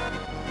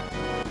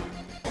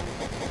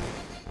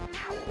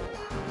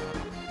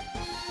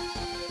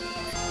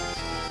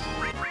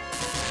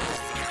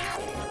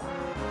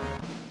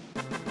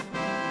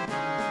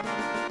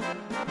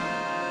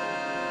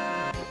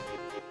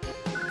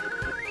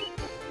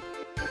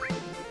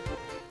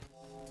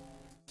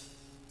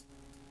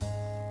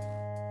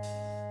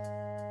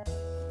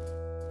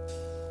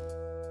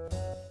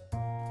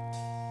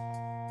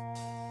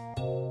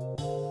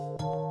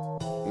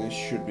 This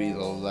should be the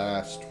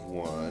last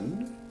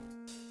one.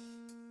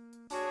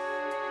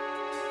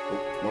 Oh,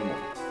 one more.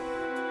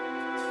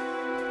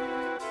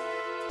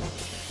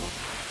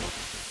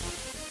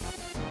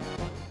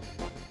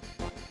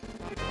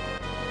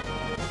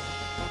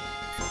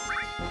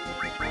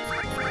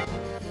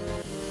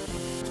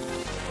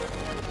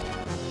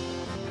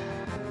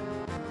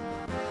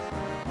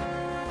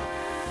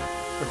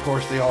 Of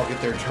course, they all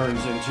get their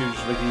turns in too,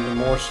 just make it even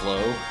more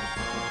slow.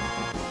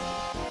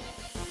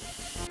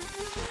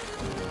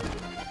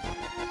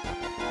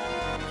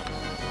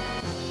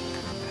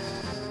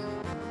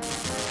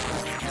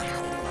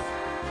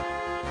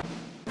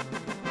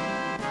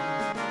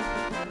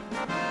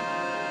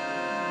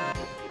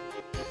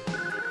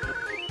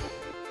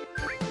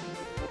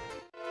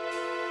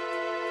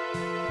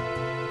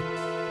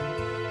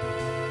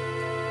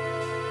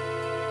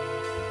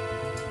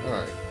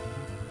 Alright.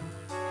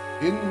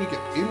 In we go.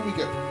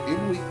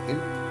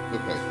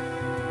 Okay.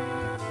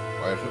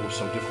 Why, if it was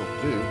so difficult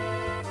to do.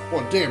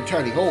 One damn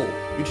tiny hole.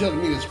 You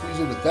telling me to squeeze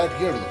into that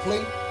here to the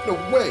plate? No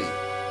way.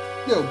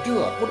 Yo,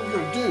 Duop, what are we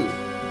gonna do?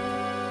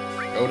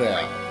 Go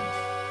down.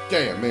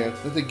 Damn, man.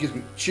 That thing gives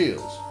me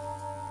chills.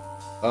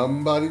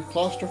 Somebody's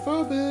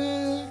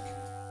claustrophobic.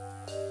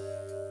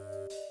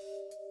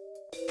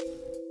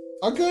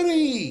 A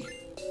goodie!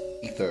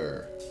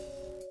 Ether.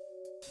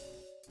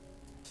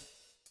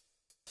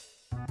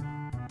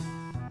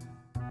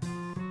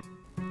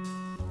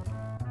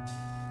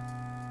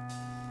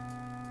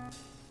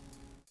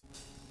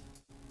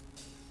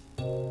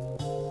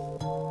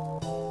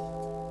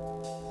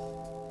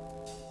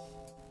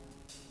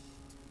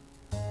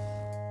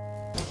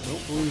 I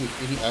don't believe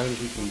there's any items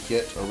we can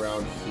get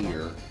around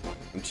here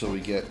until we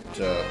get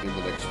in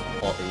the next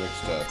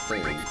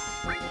thing.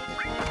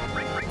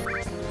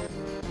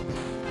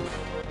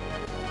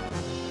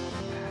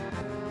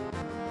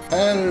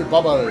 And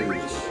bubbles! You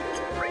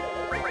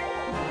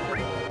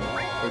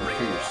can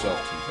hear yourself,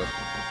 Tifa.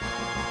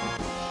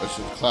 That's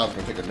just the cloud's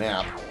gonna take a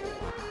nap.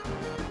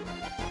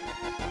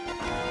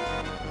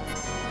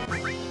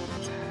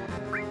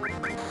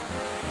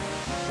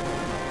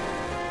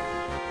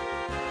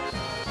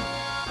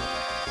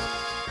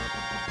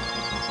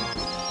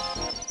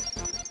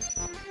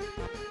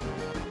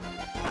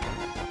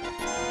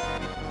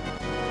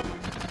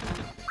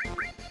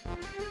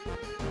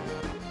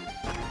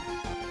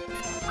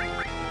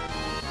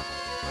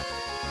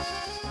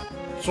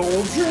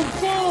 Soldier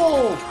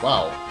falls!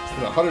 Wow, it's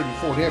been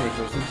 104 damage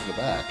those things in the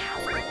back.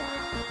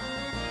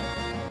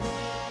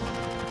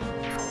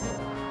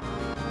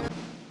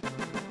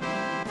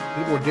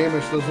 Did more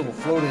damage to those little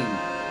floating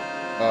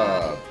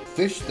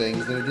fish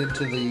things than it did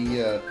to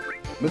the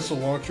missile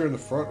launcher in the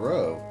front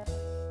row.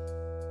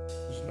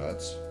 It's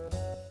nuts.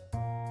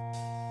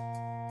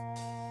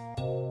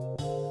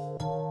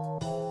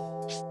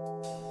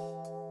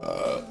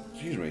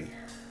 Excuse me.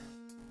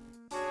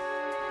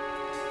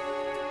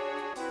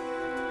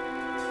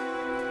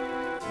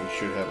 We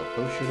should have a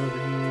potion over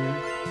here.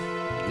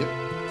 Yep.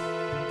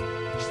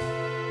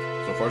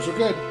 So far, so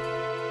good.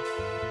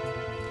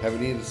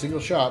 Haven't needed a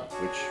single shop,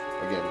 which,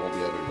 again, won't be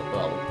that big of a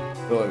problem.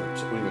 Though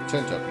we have a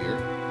tent up here,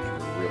 which we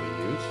can really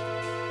use.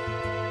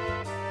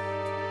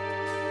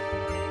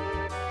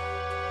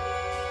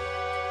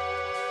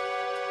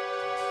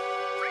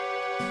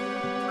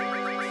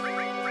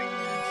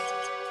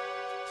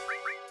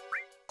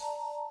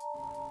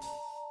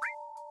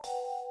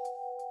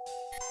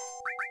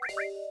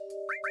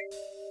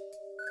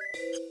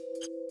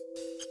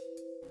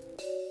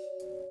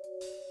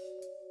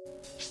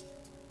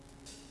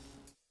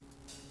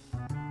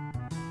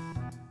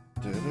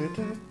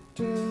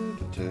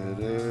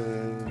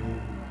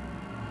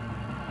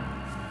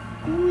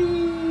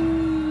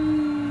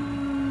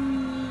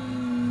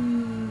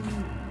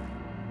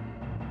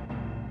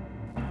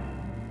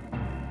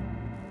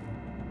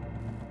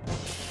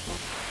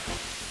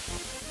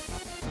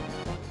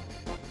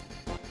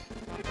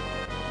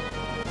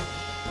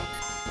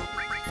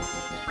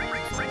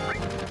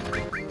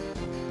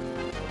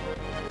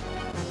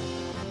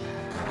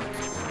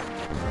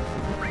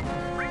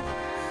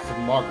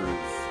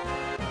 Moggers.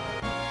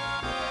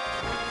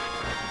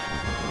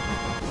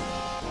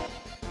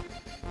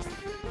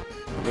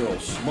 A little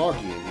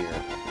smoggy in here.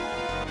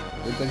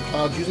 Good thing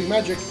Cloud's using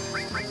magic.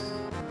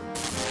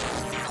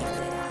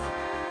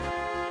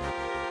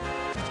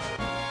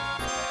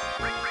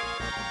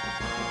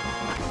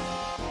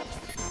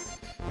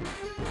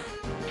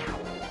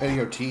 There you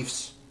go,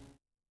 Teefs.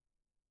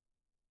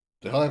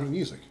 The hell happened to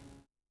music?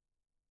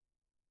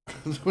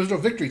 There was no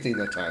victory theme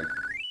that time.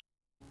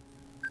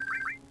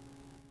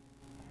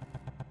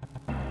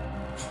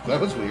 That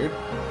was weird.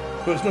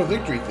 There's no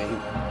victory theme.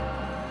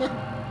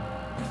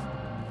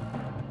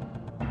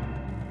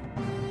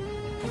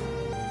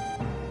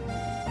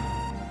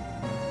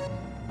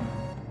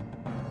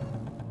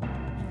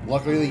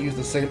 Luckily, they use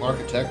the same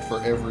architect for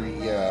every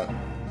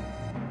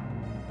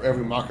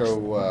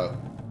Mako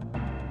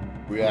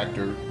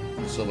reactor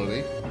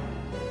facility.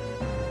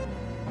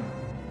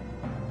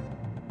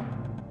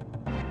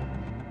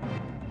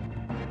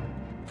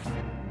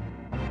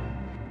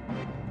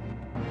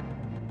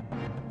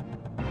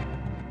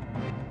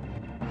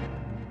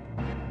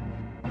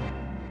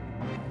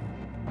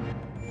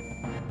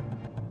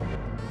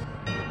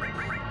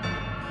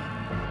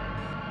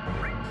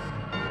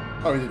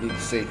 Probably didn't need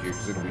to save here,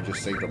 because we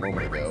just saved a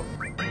moment ago.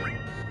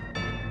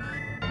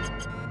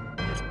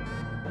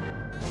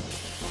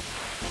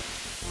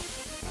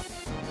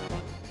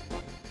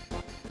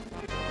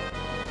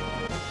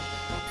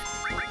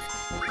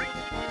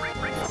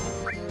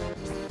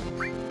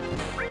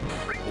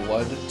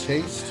 Blood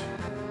taste.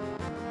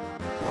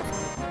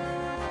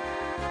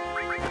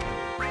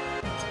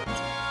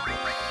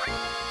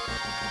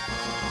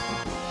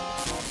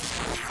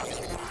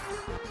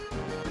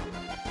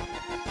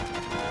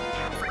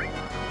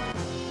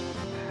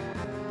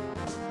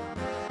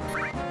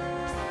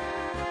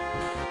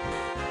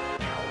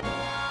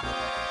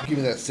 Give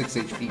me that 6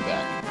 HP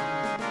back.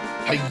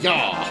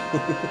 Hi-ya!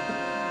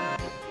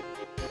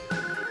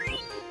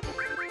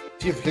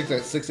 See if you kick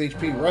that 6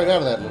 HP right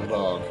out of that little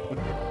dog.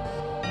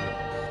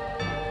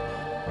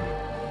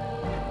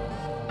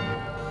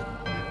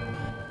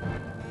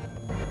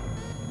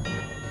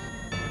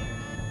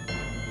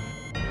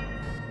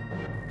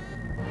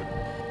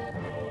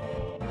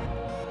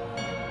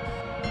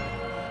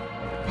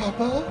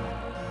 Papa?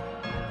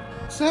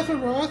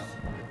 Sephiroth?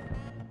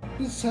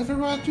 Did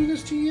Sephiroth do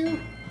this to you?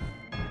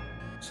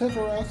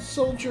 Sephiroth,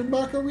 Soldier,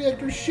 Mako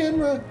Reactor,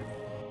 Shinra.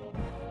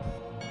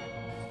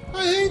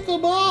 I hate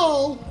them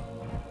all.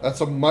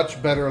 That's a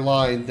much better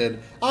line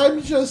than,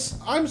 I'm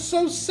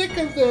so sick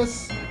of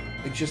this.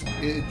 That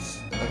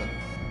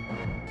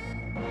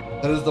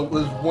is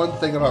there's one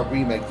thing about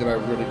Remake that I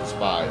really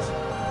despise.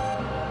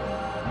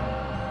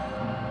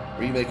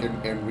 Remake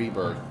and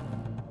Rebirth.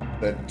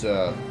 That,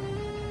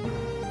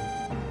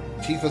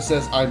 Tifa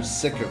says, I'm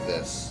sick of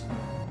this.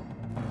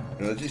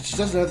 You know, it just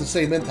doesn't have the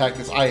same impact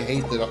as I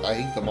hate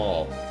them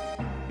all.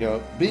 You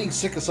know, being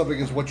sick of something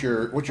is what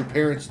your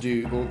parents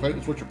do. Well,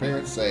 it's what your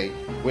parents say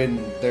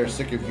when they're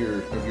sick of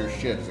your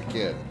shit as a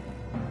kid.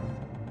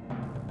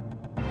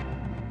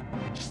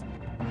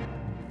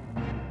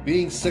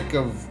 Being sick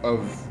of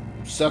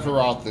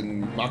Sephiroth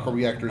and Mako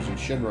Reactors and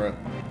Shinra,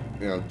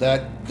 you know,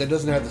 that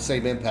doesn't have the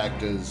same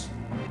impact as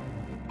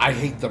I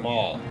hate them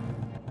all.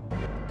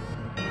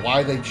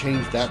 Why they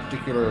changed that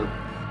particular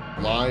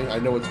line, I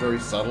know it's very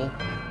subtle,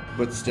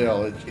 but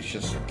still, it's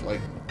just like,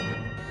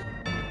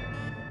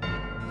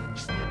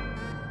 it's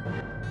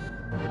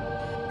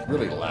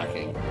really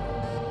lacking.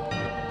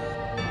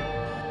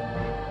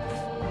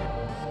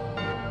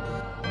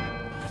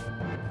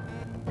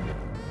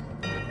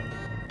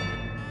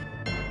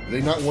 Do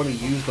they not want to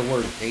use the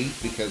word hate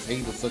because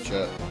hate is such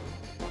a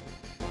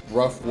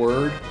rough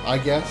word, I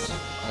guess?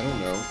 I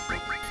don't know.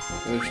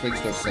 It just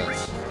makes no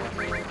sense.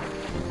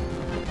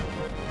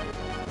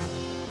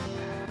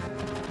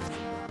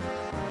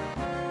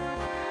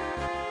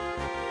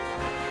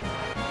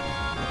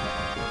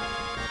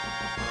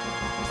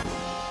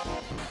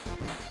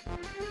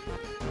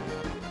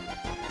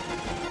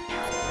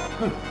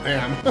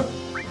 Bam.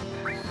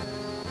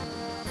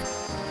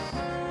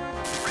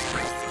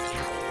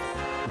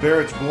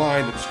 Barrett's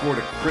blind and scored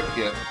a crit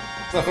hit.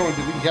 Not only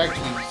did he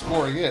actually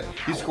score a hit,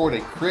 he scored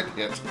a crit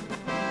hit.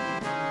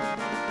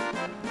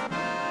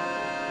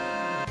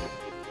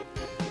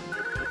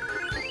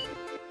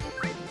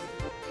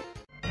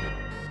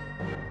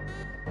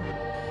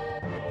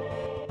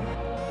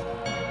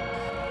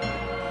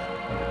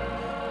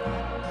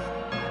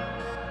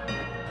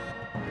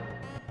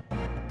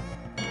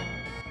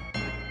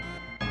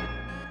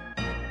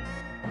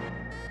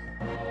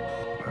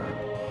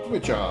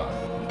 Switch on.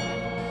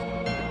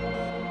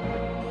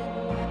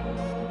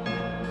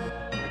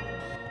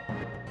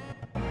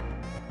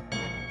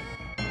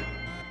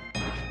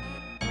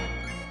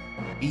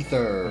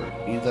 Ether.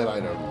 Need that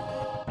item.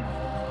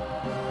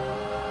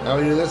 How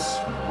do we do this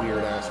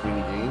weird ass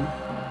mini game?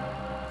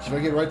 See if I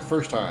get it right the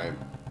first time.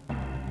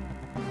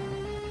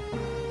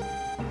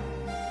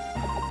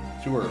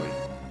 Too early.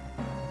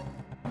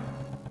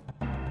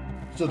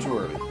 Still too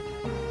early.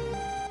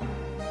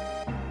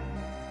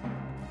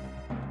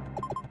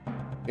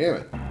 Damn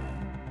it.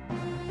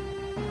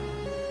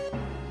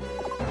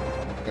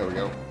 There we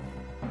go.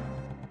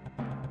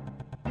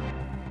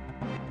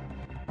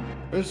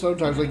 There's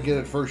sometimes I can get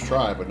it first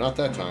try, but not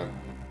that time.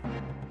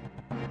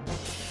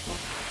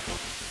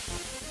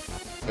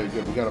 Very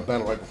good. We got a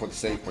battle right before the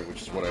save point,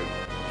 which I'm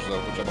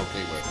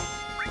okay with.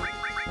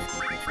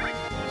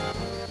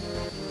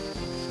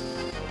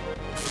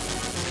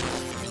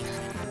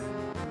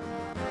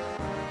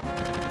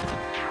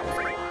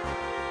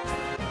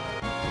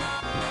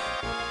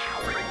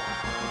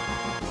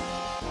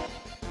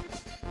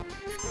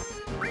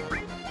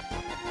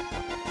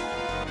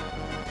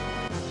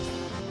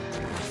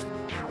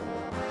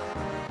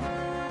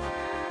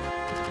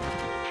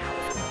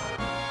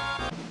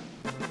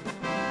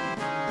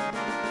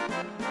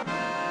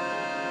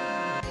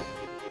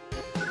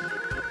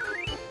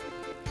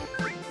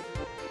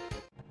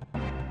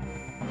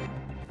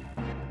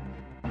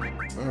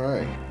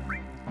 Alright.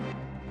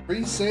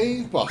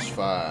 Pre-save boss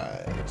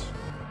fight.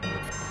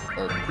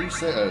 Or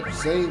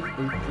save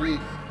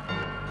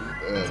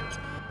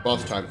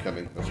boss time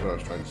coming. That's what I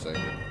was trying to say.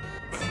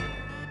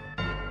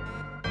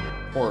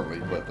 Horribly,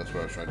 but that's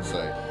what I was trying to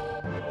say.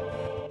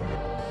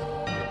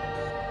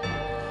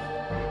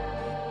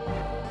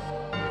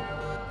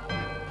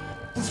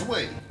 This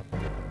way.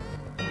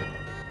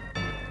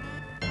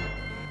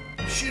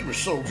 Shinra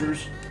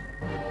soldiers.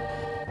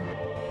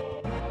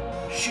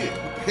 Shit,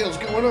 what the hell's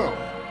going on?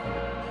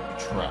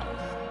 Trap.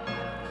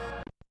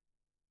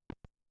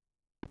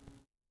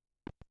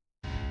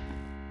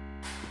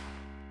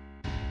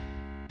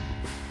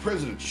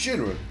 President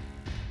Shinra?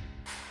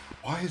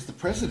 Why is the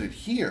president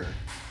here?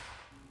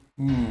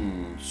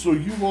 So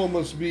you all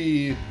must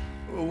be...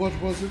 what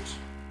was it?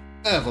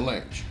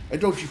 Avalanche. And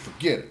don't you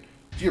forget it.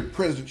 Dear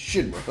President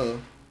Shinra, huh?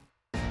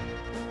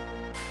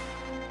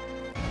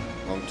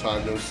 Long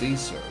time no see,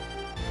 sir.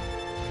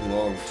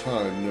 Long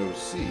time no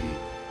see.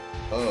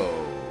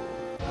 Oh,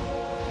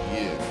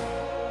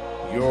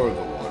 yeah. You're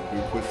the one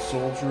who quit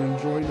Soldier and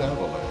joined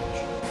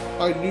Avalanche.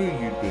 I knew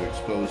you'd been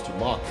exposed to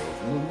Mako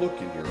from the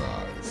look in your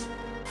eyes.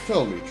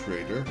 Tell me,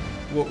 traitor,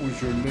 what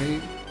was your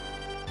name?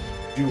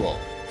 Dual.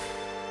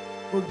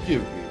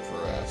 Forgive me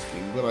for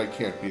asking, but I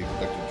can't be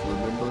expected to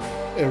remember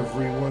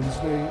everyone's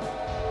name.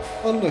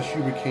 Unless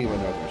you became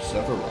another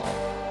Sephiroth.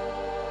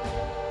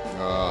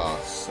 Ah,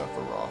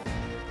 Sephiroth.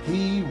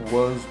 He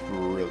was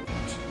brilliant.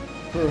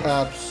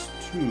 Perhaps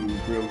too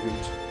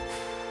brilliant.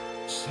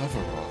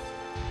 Sephiroth.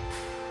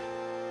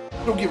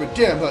 Don't give a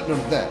damn about none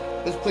of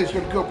that. This place is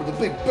gonna go up with a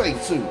big bang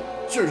soon.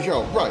 Serves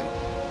y'all right.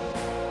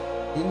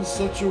 In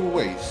such a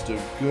waste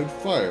of good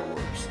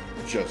fireworks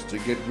just to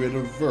get rid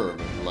of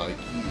vermin like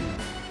you.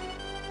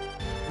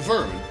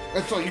 Vermin?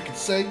 That's all you can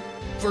say?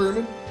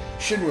 Vermin?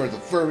 Shinra are the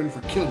vermin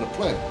for killing the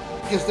planet.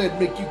 Guess that'd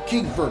make you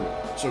king vermin.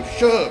 So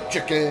shut up,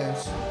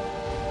 jackass.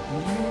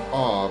 You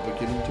are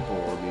beginning to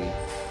bore me.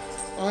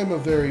 I'm a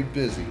very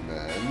busy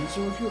man,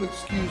 so if you'll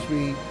excuse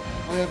me,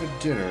 I have a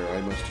dinner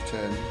I must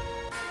attend.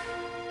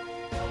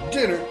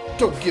 Dinner?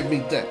 Don't give me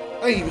that.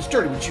 I ain't even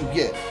started with you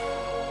yet.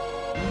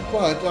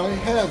 But I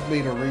have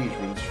made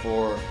arrangements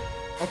for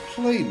a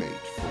playmate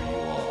for you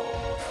all.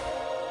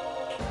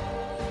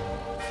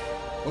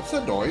 What's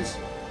that noise?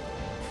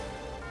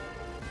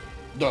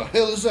 The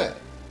hell is that?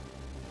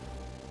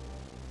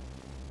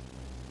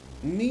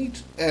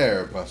 Meet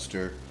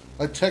Airbuster,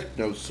 a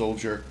techno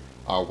soldier.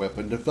 Our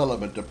weapon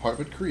development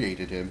department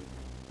created him.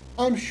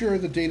 I'm sure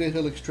the data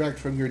he'll extract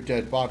from your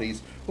dead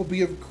bodies will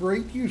be of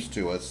great use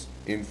to us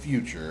in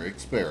future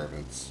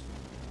experiments.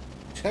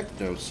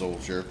 Techno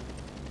soldier.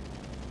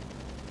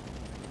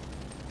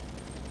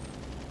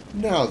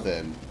 Now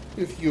then,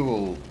 if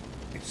you'll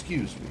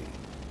excuse me.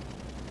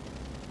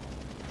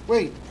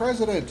 Wait,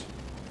 President!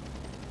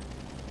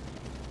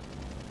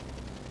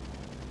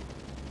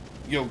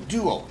 Yo,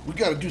 Duo, we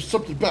gotta do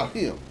something about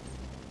him.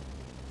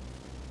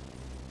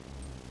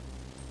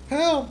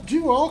 How,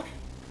 Duo?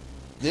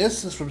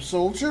 This is from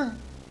Soldier?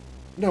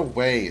 No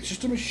way, it's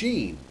just a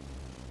machine.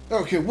 I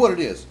don't care what it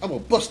is, I'm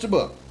gonna bust him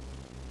up.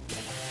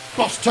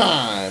 Boss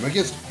time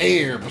against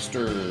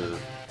Airbuster.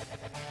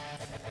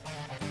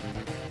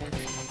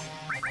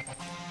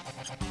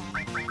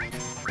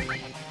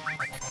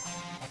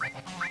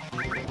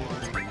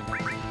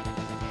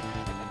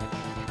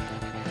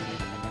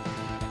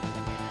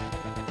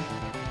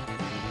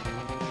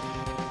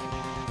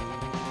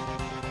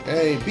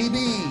 Hey,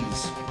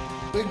 BBs!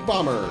 Big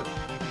Bomber!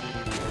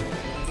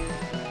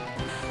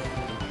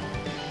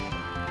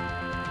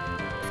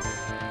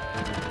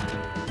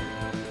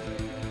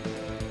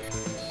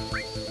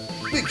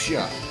 Big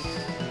Shot!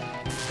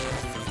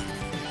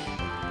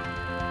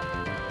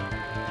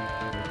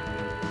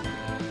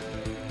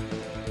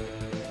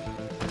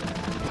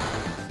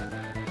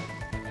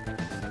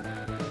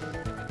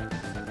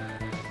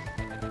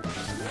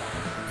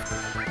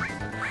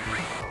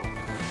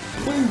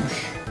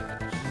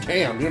 Boosh!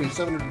 Damn, nearly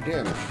 700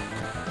 damage.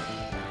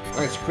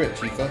 Nice crit,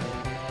 Tifa.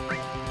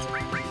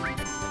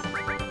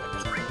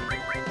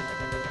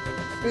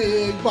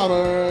 Big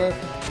Bomber!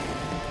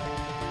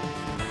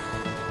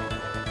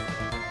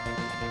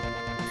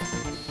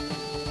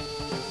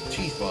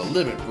 Tifa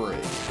Limit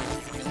Break.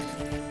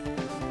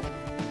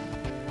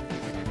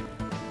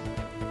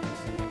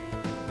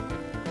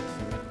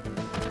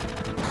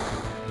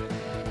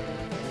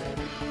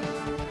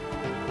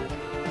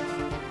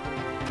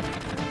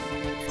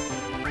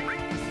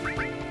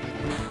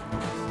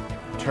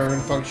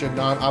 Turn function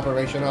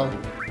non-operational.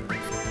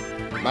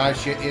 My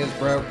shit is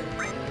broke.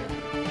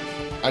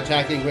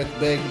 Attacking with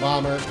Big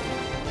Bomber.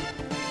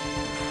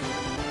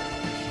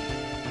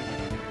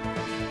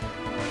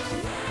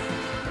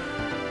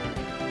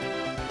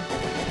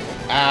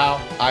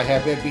 Ow, I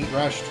have been beat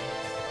rushed.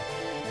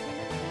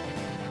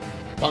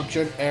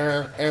 Function,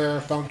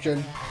 error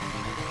function.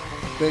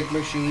 Big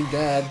machine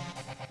dead.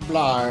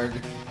 Blarg.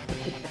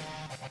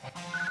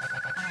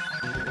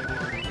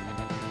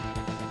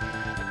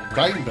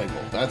 Titan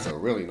Bengal. That's a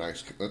really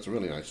nice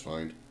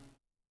find.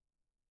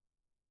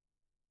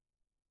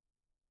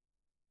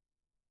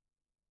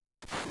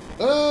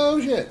 Oh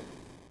shit.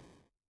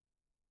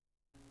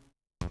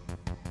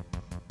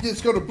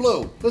 It's gonna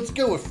blow. Let's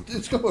go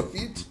with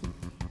it.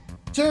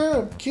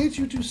 Tara, can't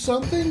you do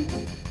something?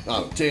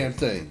 Not a damn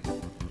thing.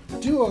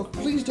 Duo,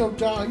 please don't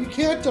die. You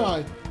can't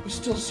die. There's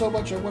still so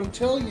much I want to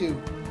tell you.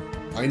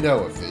 I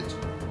know if it.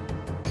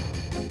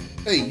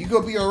 Hey, you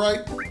gonna be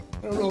alright? I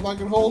don't know if I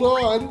can hold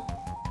on.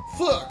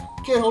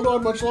 Fuck! Can't hold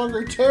on much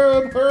longer.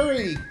 Tara,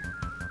 hurry!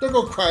 Don't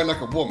go crying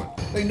like a woman.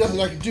 Ain't nothing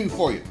I can do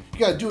for you. You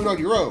gotta do it on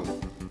your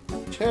own.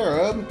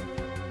 Tara.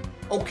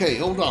 Okay,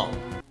 hold on.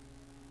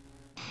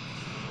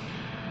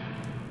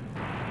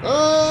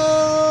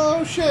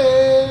 Oh, shit!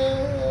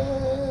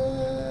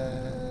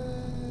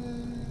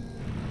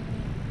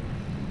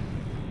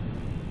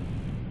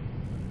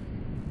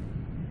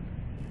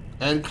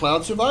 And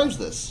Cloud survives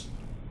this.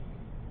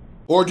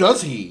 Or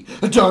does he?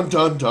 Dun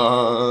dun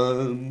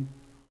dun!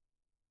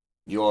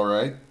 You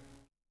alright?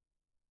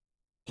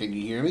 Can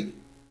you hear me?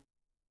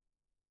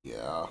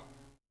 Yeah.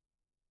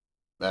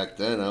 Back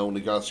then, I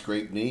only got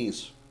scraped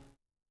knees.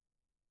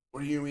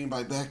 What do you mean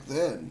by back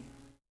then?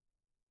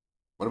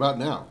 What about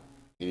now?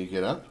 Can you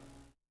get up?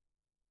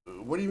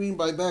 What do you mean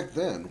by back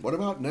then? What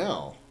about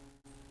now?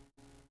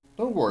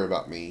 Don't worry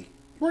about me.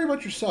 Worry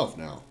about yourself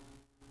now.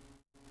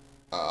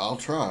 I'll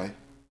try.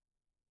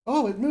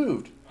 Oh, it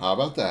moved. How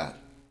about that?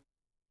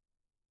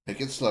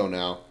 Take it slow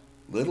now.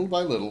 Little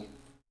by little.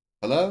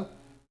 Hello?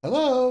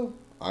 Hello?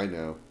 I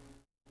know.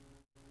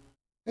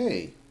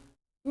 Hey,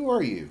 who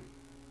are you?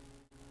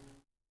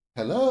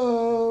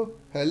 Hello?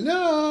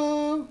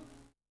 Hello?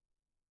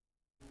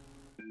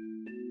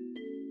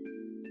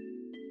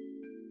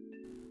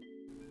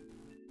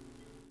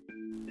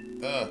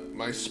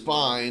 My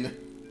spine.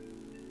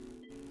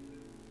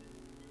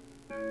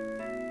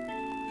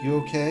 You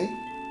okay?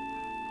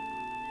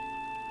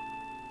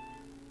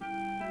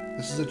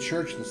 This is a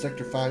church in the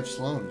Sector 5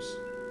 slums.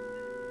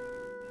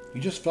 You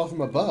just fell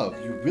from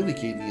above. You really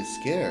gave me a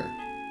scare.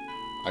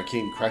 I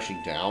came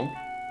crashing down.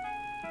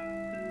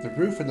 The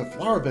roof and the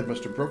flower bed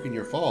must have broken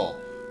your fall.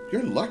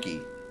 You're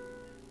lucky.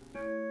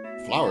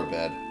 Flower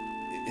bed?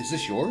 Is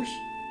this yours?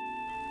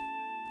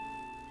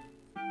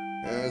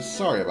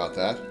 Sorry about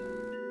that.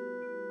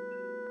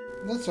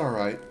 That's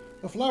alright.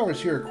 The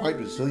flowers here are quite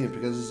resilient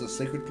because it's a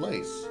sacred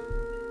place.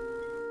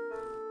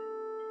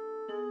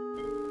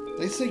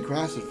 They say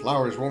grass and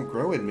flowers won't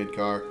grow in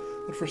Midgar,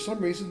 but for some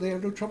reason they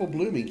have no trouble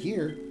blooming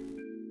here.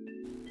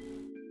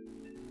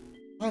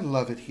 I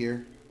love it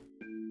here.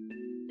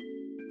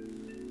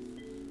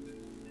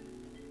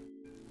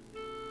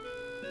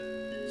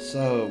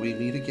 So, we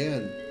meet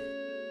again.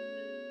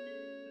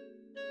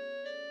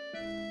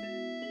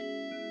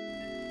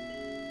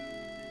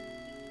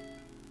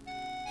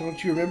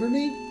 Don't you remember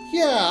me?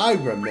 Yeah, I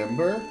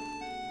remember.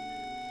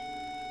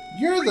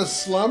 You're the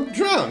slum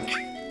drunk!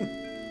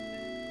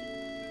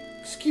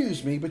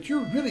 Excuse me, but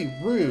you're really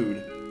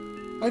rude.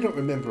 I don't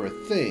remember a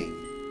thing.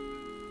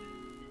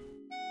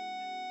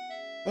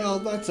 Well,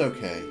 that's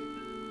okay.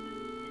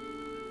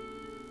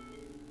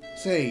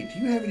 Say, do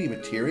you have any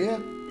materia?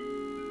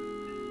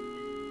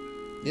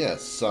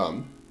 Yes,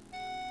 some.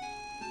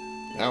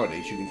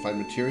 Nowadays you can find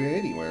materia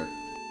anywhere.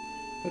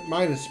 But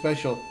mine is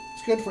special.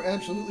 It's good for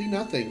absolutely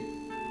nothing.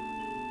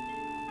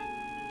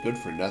 Good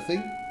for nothing?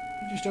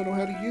 You just don't know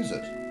how to use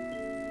it.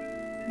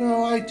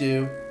 No, I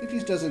do. It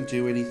just doesn't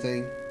do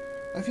anything.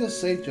 I feel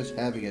safe just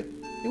having it.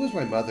 It was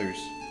my mother's.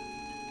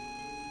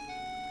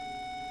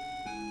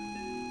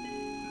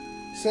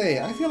 Say,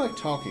 I feel like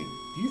talking.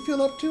 Do you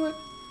feel up to it?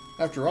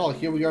 After all,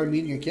 here we are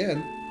meeting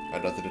again.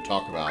 Got nothing to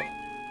talk about.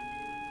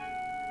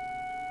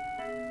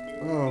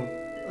 Oh,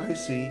 I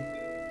see.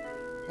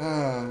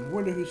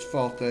 Wonder whose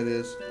fault that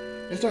is.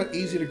 It's not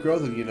easy to grow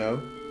them, you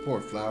know. Poor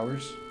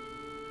flowers.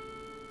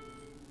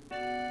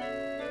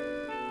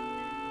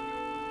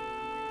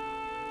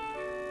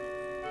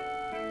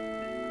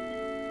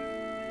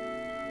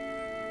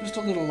 Just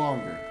a little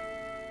longer.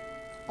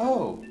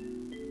 Oh,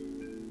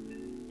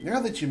 now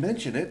that you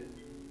mention it,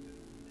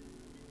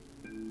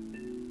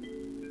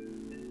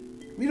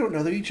 we don't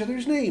know each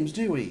other's names,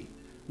 do we?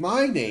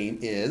 My name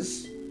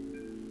is...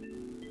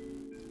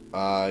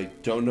 I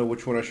don't know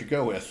which one I should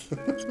go with.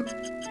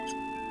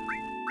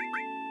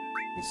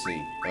 Let's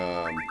see.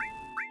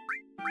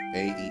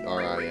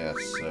 A-E-R-I-S,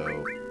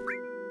 so...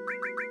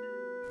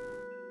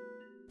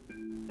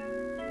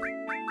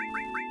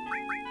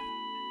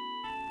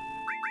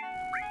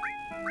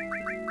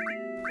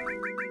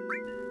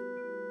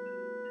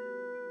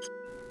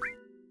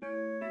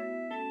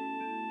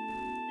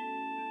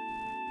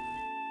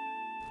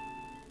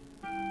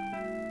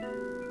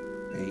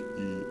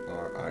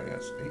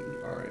 A-E-R-I-S,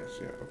 A-E-R-I-S,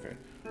 yeah, okay.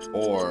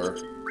 Or...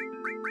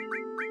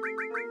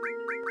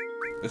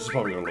 This is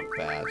probably going to look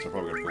bad, so I'm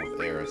probably going to go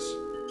with Eris.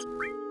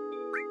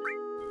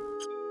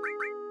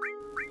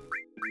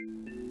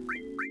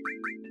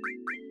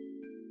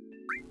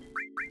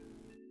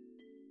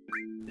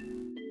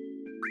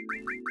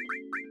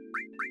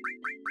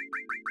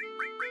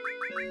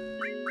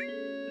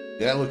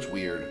 Yeah, that looks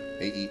weird.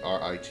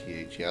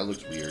 A-E-R-I-T-H. Yeah, that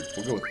looks weird.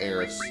 We'll go with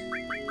Eris.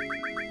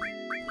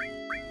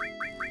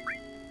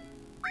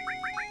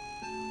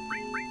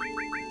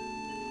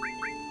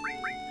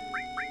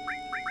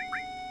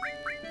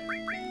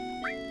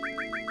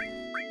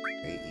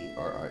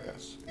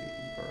 A-E-R-I-S.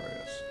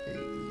 A-E-R-I-S.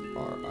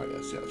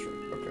 A-E-R-I-S. Yeah, that's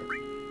right. Okay.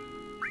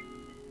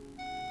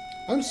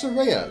 I'm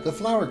Soraya, the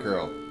flower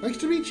girl. Nice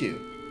to meet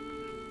you.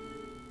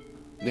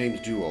 Name's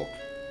Duolk.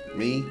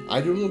 Me?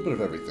 I do a little bit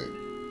of everything.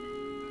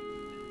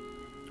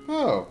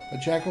 Oh, a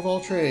jack of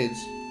all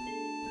trades.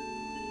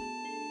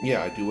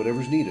 Yeah, I do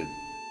whatever's needed.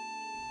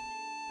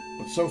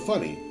 What's so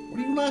funny? What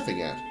are you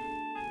laughing at?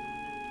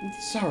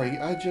 Sorry,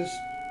 I just...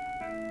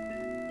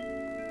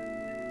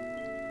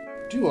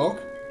 Duolk,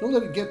 don't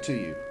let it get to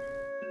you.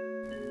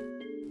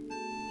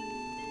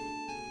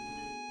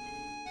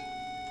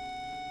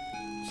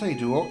 Say,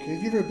 Duolk,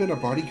 have you ever been a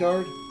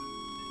bodyguard?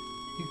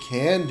 You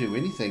can do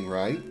anything,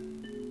 right?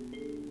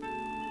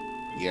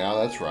 Yeah,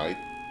 that's right.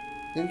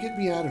 Then get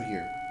me out of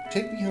here.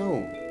 Take me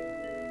home.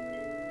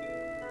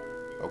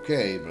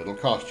 Okay, but it'll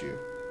cost you.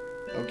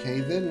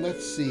 Okay, then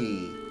let's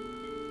see.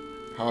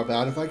 How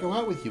about if I go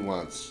out with you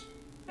once?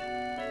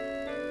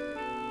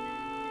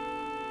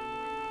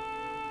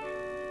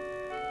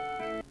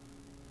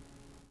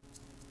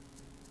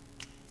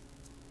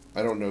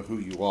 I don't know who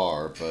you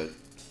are, but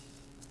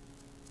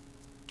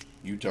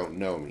you don't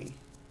know me.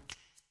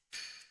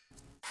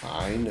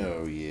 I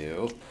know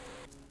you.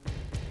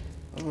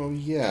 Oh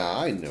yeah,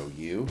 I know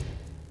you.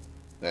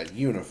 That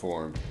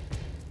uniform.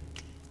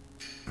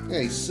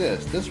 Hey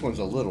sis, this one's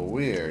a little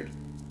weird.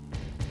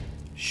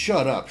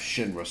 Shut up,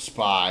 Shinra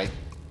spy.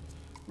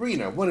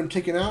 Rena, want him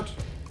taken out?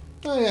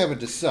 I haven't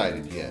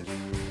decided yet.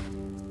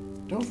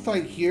 Don't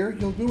fight here,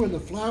 you'll ruin the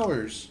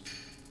flowers.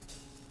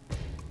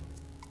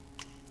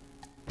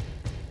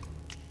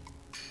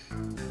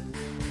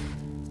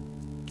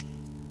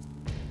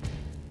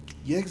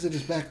 The exit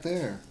is back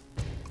there.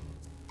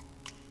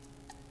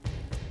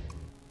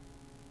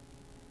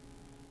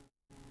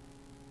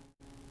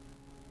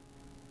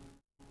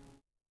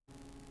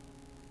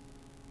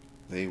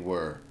 They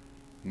were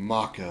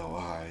Mako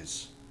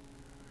eyes.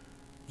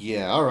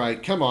 Yeah,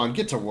 alright, come on,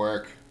 get to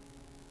work.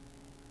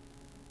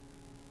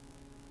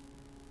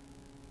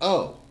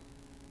 Oh.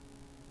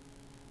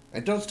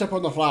 And don't step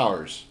on the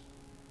flowers.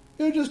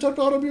 You just stepped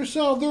on them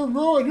yourself. They're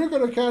ruined. You're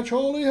going to catch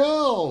holy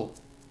hell.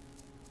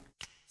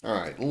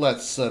 Alright,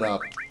 let's set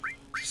up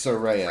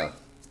Soraya.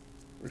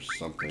 Or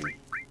something.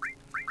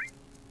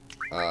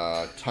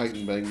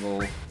 Titan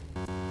Bengal.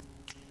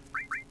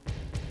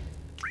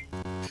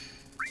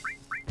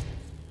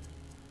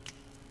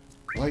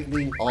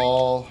 Lightning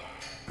all.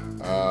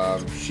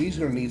 She's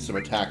going to need some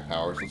attack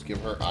powers. Let's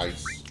give her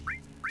ice.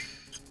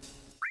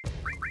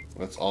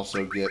 Let's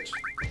also get...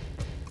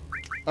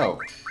 Oh.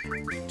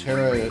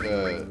 Terra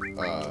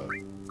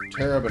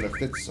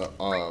Benefits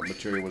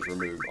material was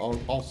removed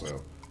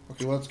also.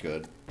 Okay, well that's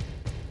good.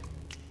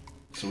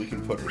 So we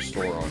can put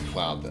Restore on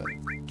Cloud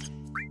then.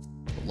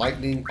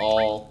 Lightning,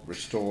 all,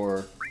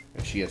 Restore,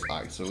 and she has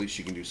ice. So at least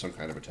she can do some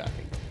kind of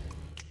attacking.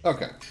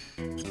 Okay.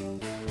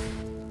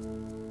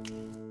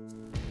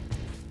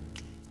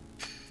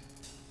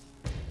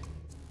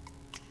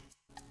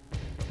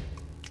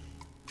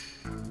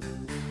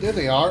 There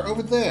they are,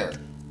 over there.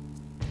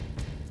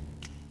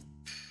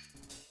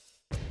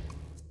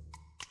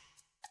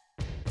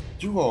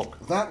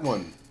 Duok, that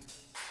one.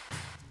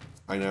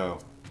 I know.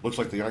 Looks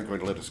like they aren't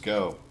going to let us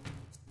go.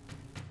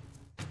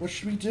 What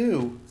should we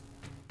do?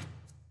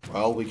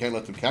 Well, we can't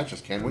let them catch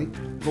us, can we?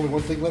 There's only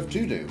one thing left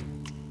to do.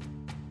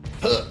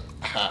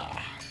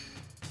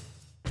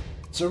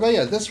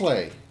 Soraya, this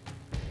way.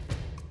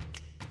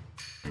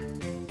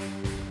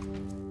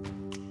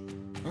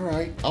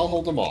 Alright, I'll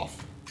hold them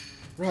off.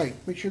 Right,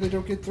 make sure they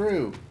don't get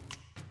through.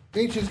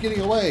 Ancient's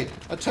getting away.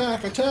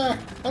 Attack, attack,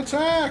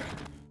 attack!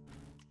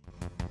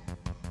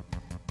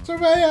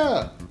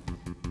 Soraya!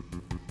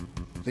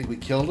 Think we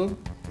killed him?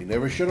 He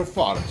never should have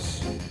fought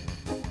us.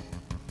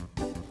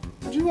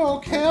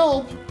 Duok,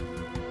 help!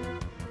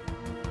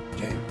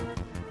 Damn.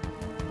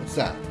 What's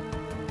that?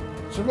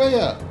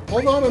 Soraya,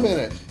 hold on a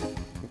minute.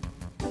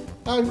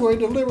 I'm going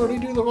to deliberately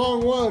do the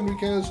wrong one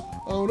because,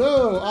 oh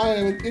no, I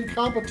am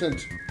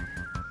incompetent.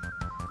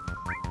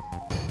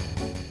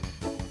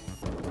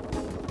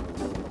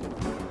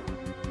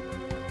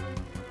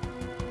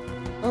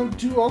 Oh,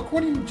 Duok,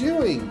 what are you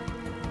doing?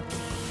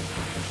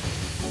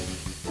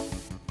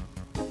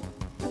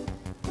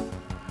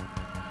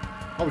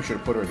 Probably should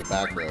have put her in the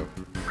back row.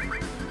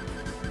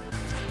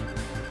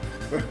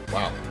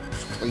 Wow,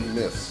 just clean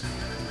this.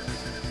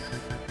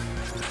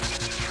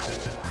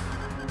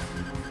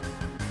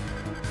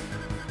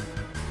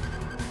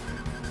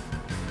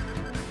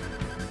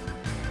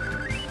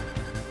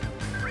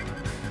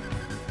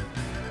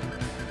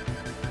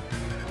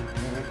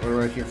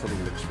 We're right here for a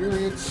little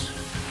experience.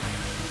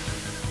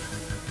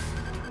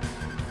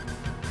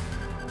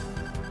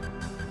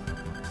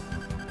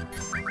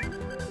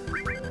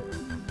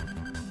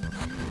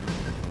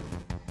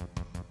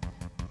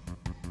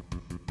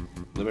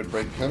 Limit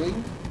break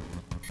coming.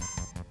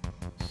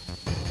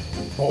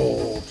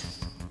 Bold.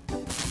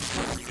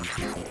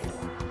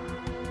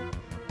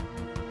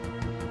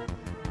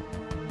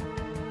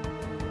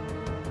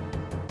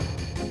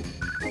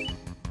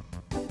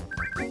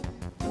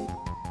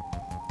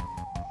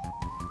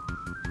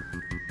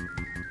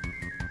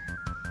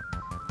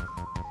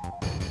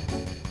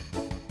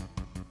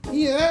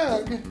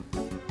 Yag!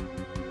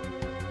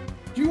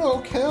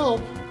 Duok,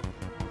 help!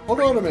 Hold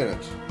on a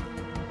minute.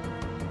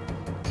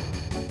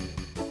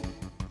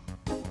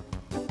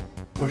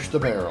 Push the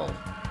barrel.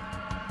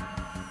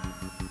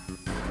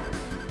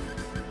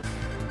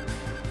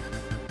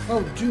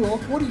 Oh,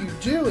 Duok, what are you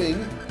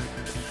doing?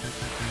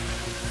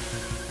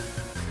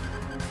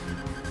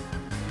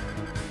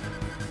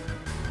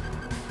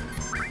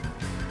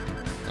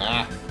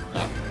 I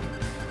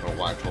don't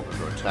know why I told her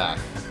to attack.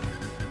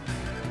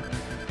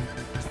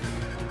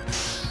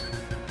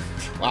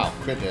 Wow,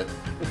 crit hit.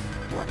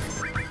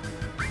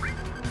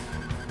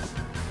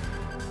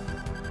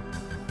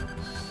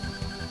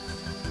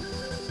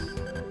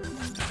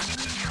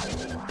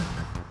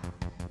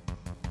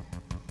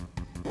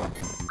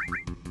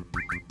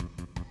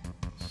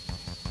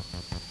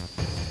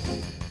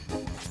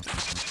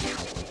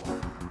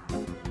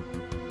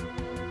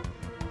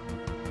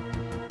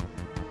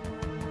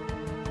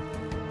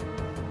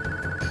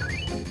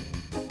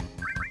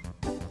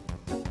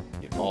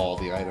 All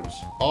the items.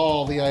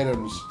 All the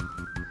items.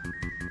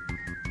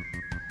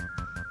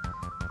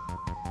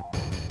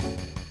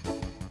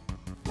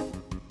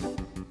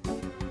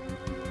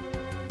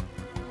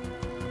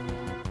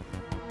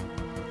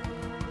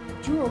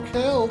 Duke,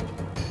 help!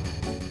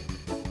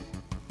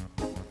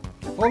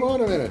 Hold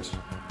on a minute.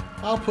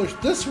 I'll push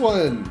this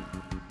one.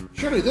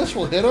 Surely this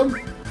will hit him.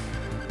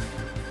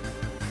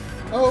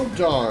 Oh,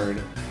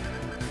 darn.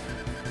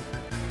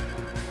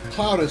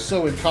 Cloud is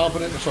so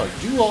incompetent. Sorry,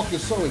 Duke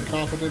is so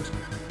incompetent.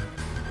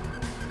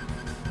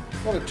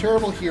 What a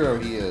terrible hero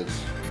he is.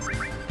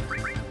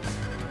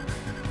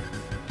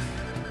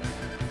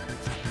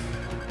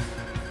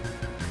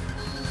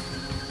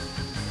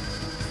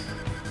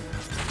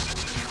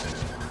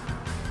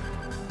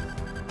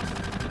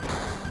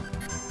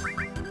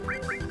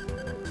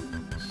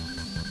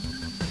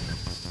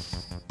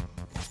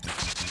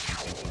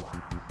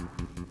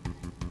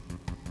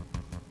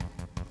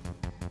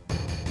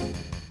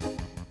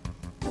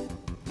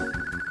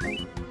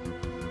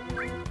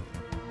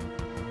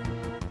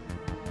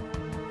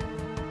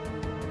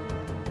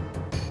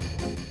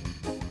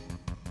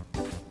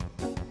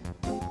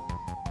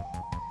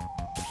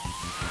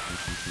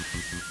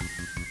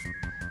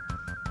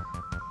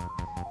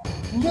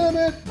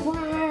 Limit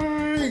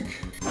break!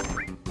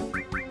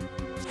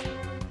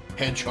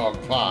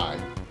 Hedgehog pie.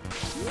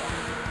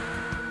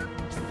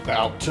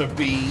 About to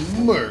be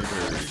murdered.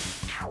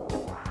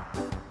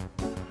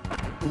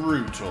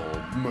 Brutal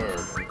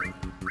murder.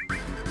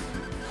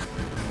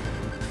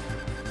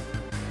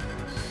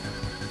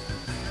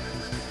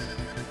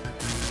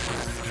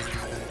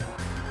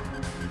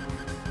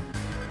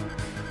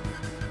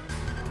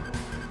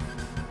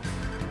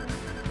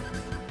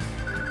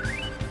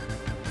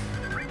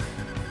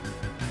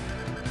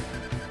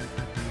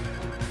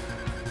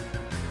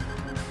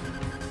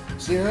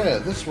 Sierra,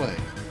 this way.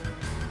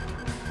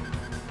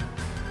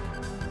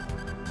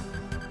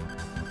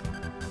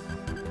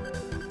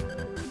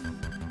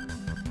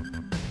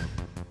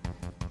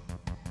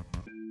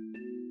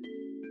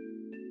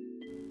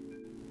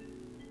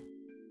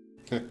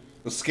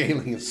 The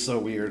scaling is so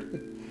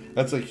weird.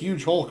 That's a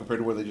huge hole compared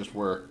to where they just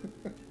were.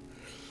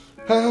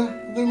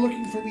 They're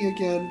looking for me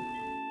again.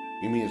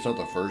 You mean it's not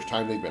the first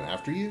time they've been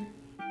after you?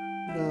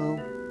 No.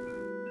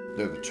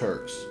 They're the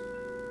Turks.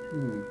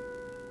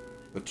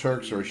 The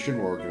Turks are a Shinra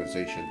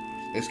organization.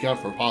 They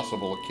scout for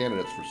possible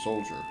candidates for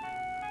soldier.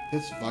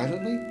 This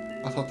violently?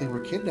 I thought they were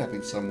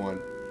kidnapping someone.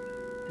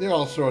 They're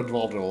also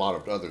involved in a lot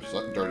of other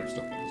dirty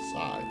stuff on the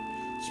side.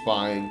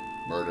 Spying,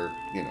 murder,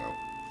 you know.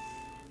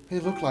 They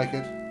look like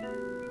it.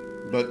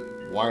 But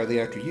why are they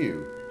after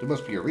you? There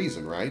must be a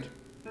reason, right?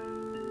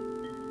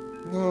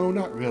 No,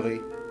 not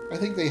really. I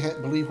think they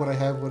believe what I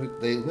have. I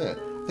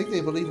think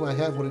they believe I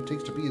have what it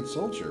takes to be a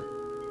soldier.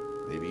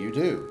 Maybe you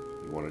do.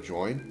 You want to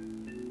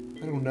join?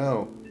 I don't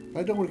know.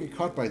 I don't want to get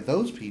caught by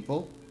those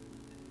people.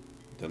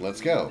 Then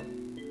let's go.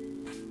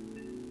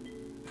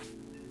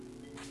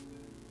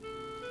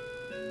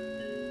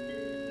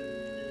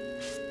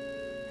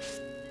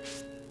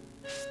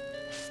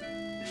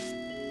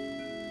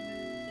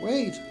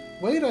 Wait!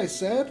 Wait, I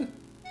said!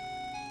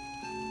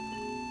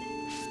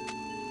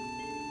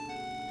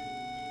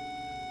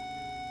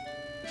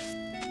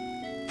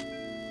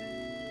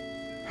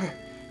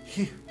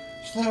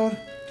 Slow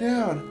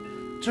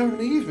down. Don't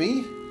leave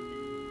me.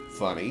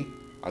 Funny.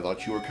 I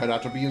thought you were cut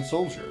out to be a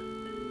soldier.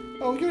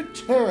 Oh, you're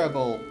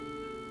terrible.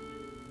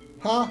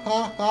 Ha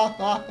ha ha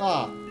ha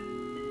ha.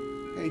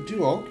 Hey,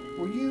 Duok,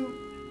 were you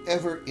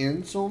ever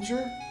in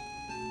soldier?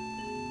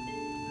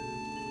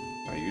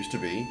 I used to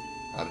be.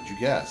 How did you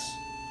guess?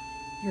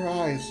 Your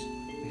eyes,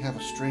 they have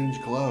a strange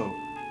glow.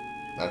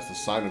 That's the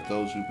sign of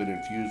those who've been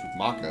infused with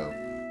Mako,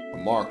 a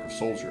mark of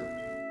soldier.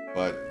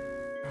 But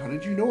how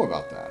did you know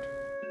about that?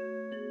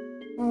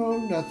 Oh,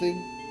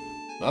 nothing.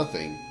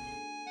 Nothing?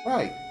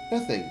 Right,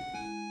 nothing.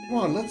 Come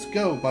on, let's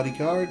go,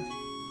 bodyguard.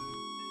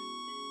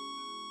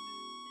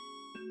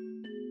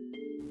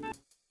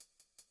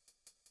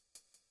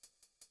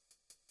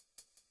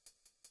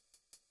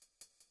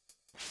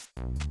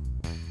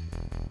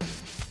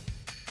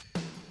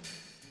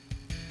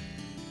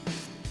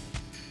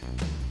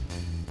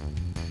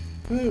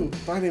 Ooh,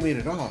 finally made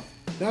it off.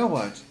 Now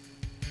what?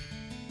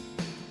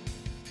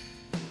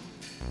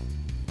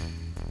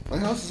 My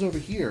house is over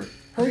here.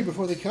 Hurry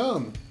before they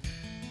come.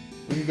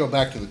 We can go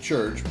back to the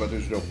church, but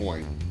there's no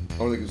point. I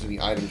don't think there's any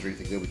items or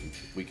anything that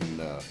we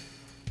can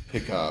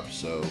pick up,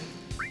 so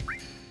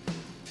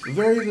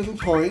very little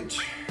point.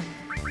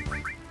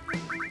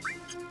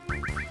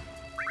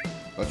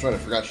 That's right, I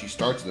forgot she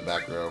starts in the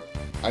back row.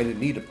 I didn't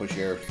need to push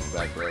Air to the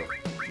back row.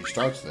 She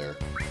starts there.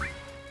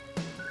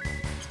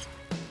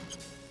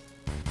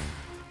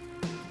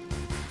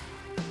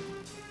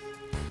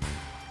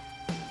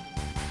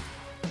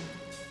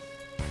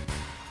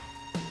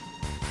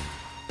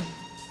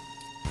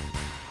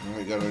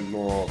 I gotta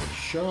ignore all the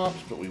shops,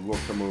 but we will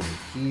come over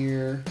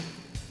here.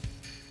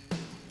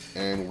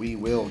 And we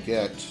will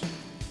get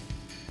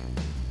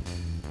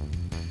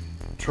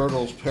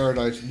Turtles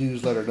Paradise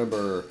newsletter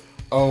number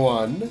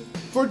 01.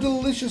 for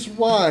delicious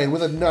wine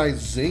with a nice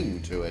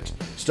zing to it.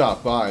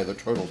 Stop by the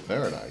Turtle's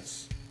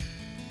Paradise.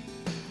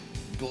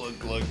 Glug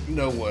glug,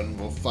 no one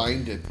will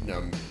find it.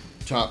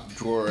 Top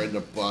drawer and the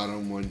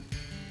bottom one.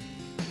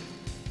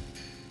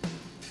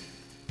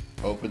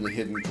 Open the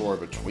hidden drawer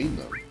between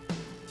them.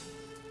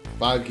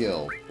 5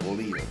 gil,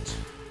 leave it.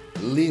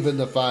 Leave in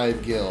the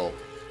 5 gil.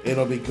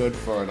 It'll be good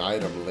for an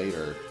item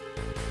later.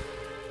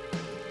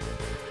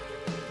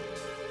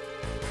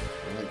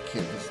 I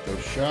can't visit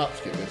those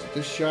shops, can't visit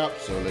this shop,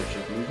 so let's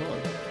just move on.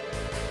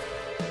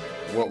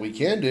 What we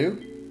can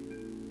do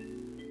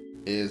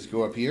is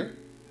go up here,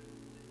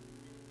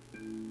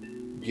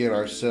 get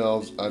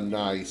ourselves a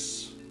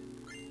nice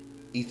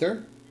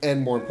ether,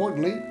 and more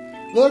importantly,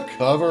 the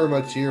cover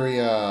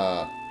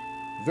materia.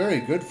 Very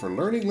good for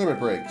learning limit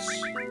breaks.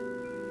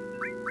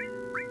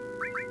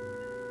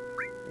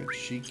 Which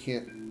she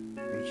can't,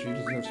 which she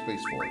doesn't have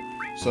space for.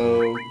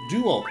 So,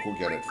 Duo will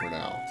get it for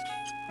now.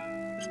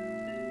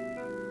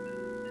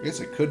 I guess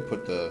I could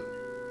put the...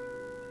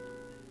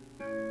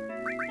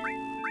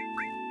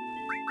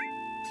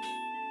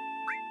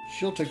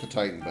 She'll take the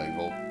Titan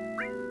Bangle.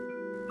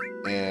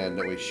 And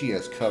that way she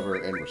has cover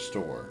and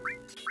restore.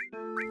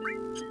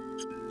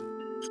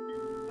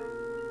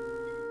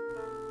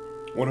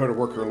 Want her to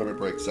work her limit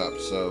breaks up,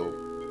 so...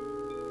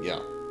 yeah.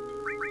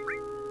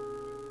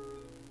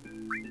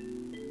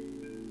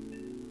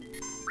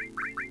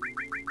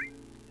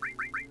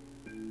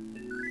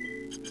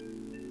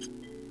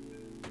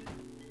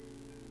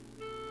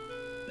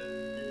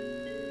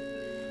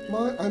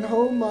 I'm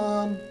home,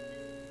 Mom.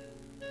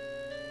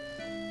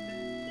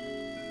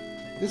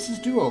 This is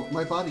Duo,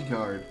 my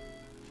bodyguard.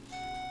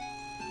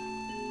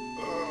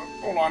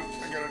 Hold on,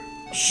 I gotta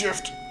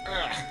shift.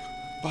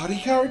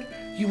 Bodyguard?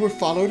 You were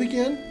followed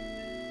again?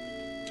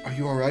 Are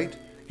you alright?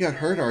 You got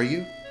hurt, are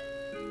you?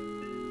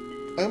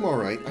 I'm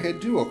alright. I had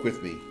Duo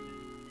with me.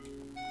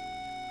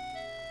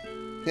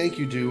 Thank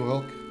you,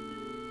 Duo.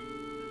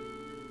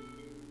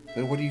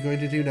 And what are you going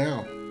to do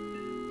now?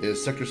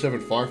 Is Sector 7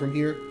 far from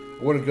here?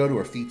 I want to go to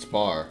Afit's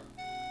bar.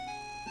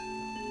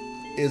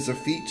 Is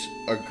Afit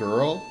a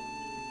girl?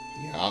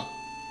 Yeah.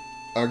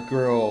 A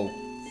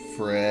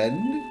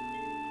girlfriend?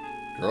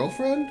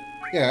 Girlfriend?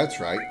 Yeah, that's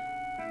right.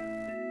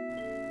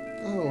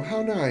 Oh,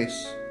 how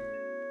nice.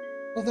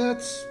 Well,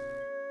 that's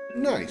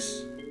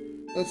nice.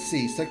 Let's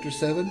see, Sector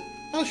 7?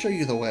 I'll show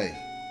you the way.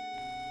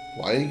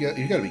 Why you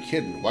gotta be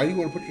kidding. Why do you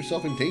want to put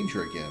yourself in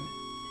danger again?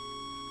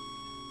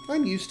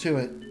 I'm used to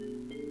it.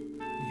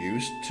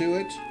 Used to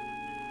it?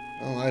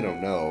 Oh, I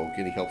don't know.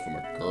 Getting help from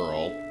a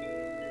girl.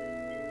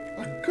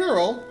 A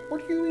girl?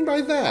 What do you mean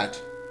by that?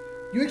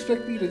 You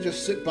expect me to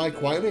just sit by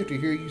quietly after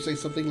hearing you say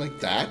something like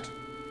that?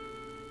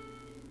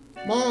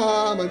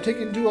 Mom, I'm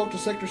taking Duo to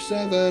Sector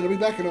 7. I'll be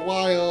back in a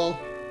while.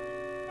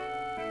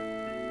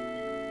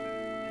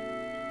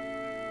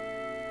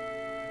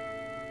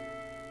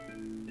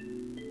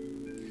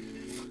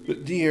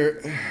 But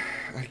dear,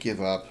 I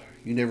give up.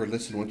 You never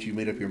listen once you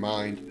made up your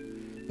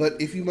mind. But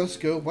if you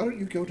must go, why don't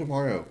you go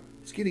tomorrow?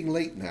 It's getting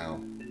late now.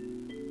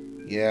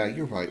 Yeah,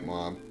 you're right,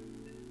 Mom.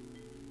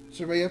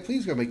 Soraya,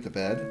 please go make the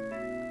bed.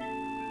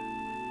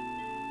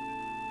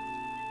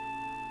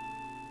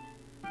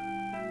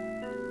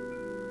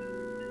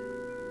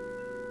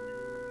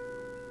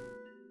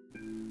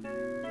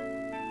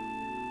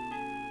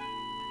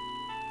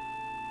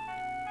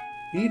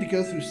 You need to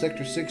go through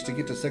Sector 6 to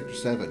get to Sector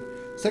 7.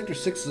 Sector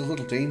 6 is a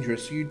little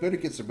dangerous, so you'd better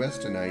get some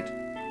rest tonight.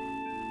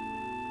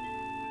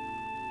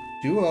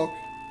 Duo.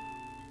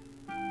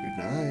 Good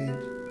night.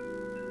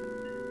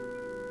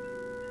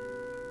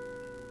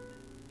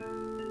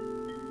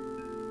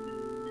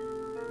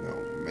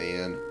 Oh,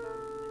 man.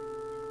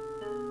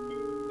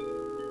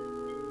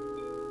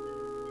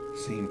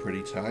 Seem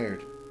pretty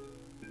tired.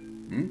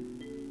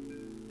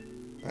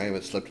 I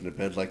haven't slept in a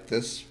bed like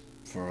this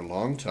for a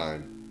long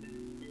time.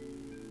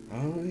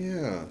 Oh,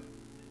 yeah.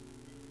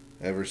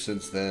 Ever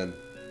since then.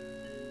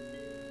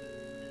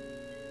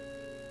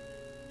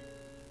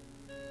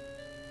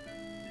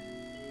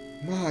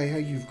 My, how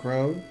you've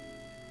grown.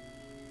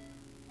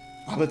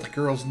 I bet the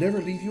girls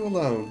never leave you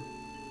alone.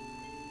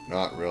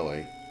 Not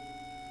really.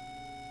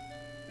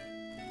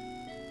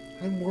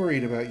 I'm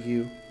worried about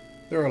you.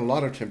 There are a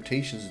lot of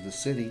temptations in the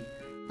city.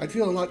 I'd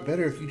feel a lot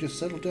better if you just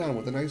settled down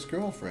with a nice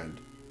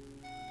girlfriend.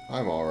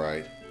 I'm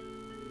alright.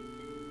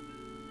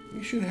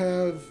 You should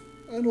have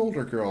an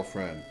older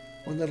girlfriend.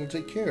 One that'll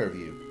take care of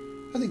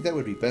you. I think that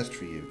would be best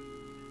for you.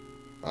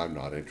 I'm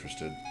not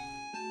interested.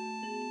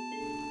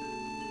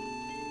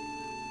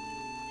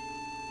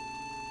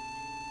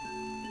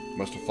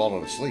 Must have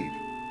fallen asleep.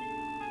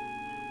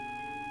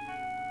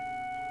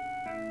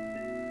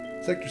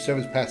 Sector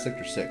 7's past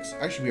Sector 6.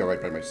 I should be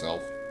alright by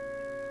myself.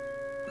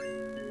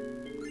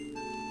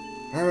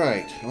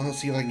 Alright, well, let's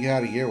see if I can get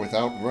out of here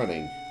without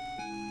running.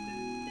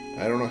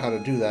 I don't know how to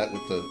do that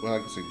with the... well, I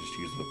guess I can just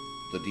use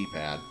the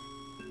D-pad.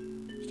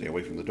 Stay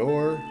away from the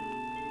door.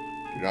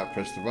 Do not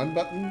press the run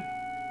button.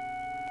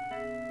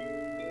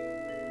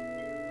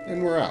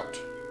 And we're out.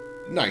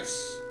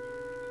 Nice.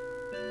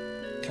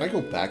 Can I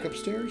go back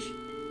upstairs?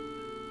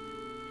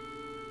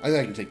 I think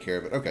I can take care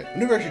of it. Okay. I've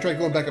never actually tried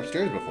going back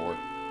upstairs before.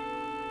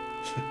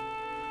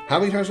 How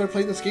many times have I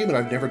played this game and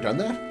I've never done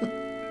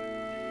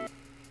that?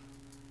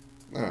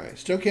 Alright.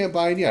 Still can't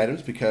buy any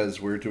items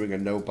because we're doing a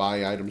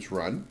no-buy items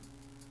run.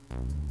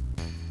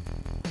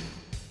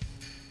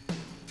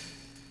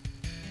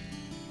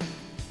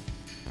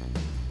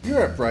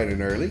 You're up bright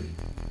and early.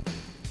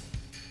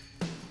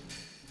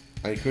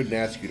 I couldn't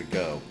ask you to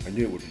go. I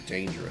knew it would be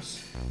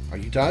dangerous. Are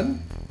you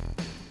done?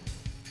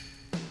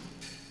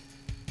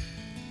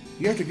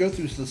 You have to go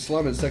through the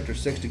slum in Sector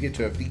 6 to get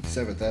to a VII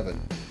 7th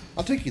Heaven.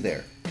 I'll take you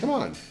there. Come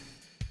on.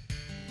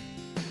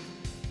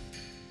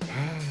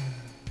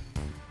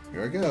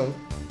 Here I go.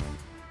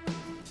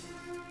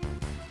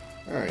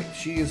 Alright,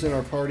 she is in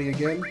our party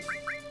again.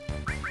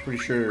 Pretty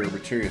sure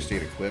Materia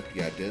stayed equipped.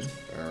 Yeah, it did.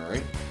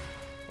 Alright.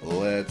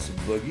 Let's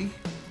boogie.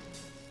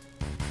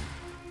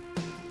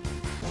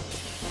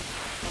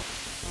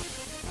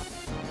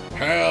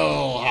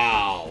 Hell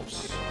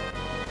House!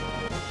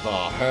 The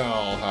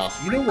Hell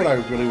House. You know what I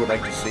really would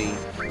like to see?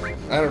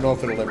 I don't know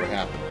if it'll ever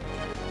happen.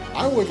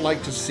 I would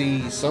like to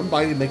see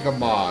somebody make a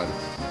mod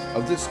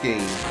of this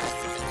game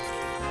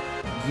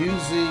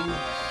using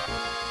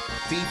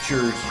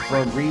features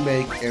from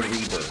Remake and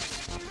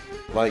Rebirth.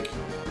 Like,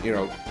 you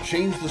know,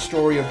 change the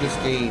story of this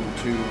game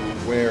to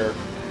where,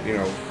 you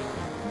know,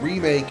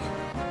 Remake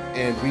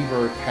and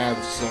Rebirth have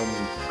some,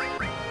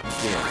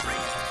 you know,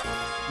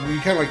 we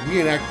kind of like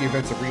reenact the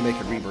events of Remake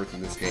and Rebirth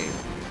in this game.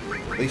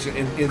 At least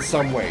in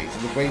some ways,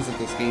 in the ways that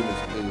this game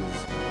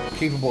is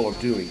capable of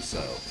doing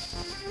so.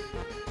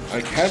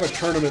 Like, have a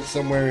tournament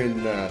somewhere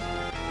in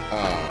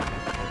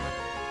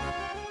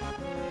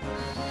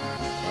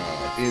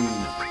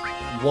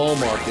Wall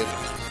Market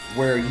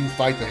where you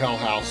fight the Hell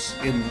House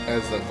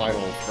as the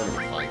final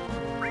tournament fight.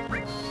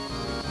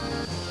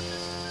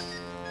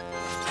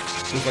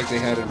 Just like they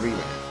had in Remake.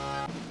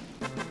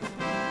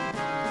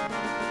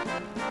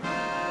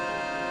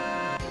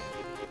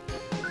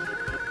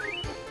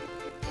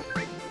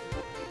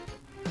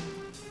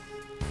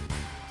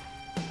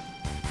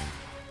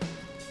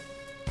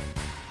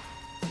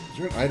 Is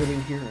there an item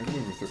in here? I don't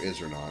remember if there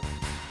is or not.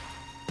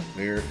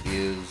 There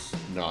is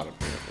not,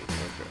 apparently.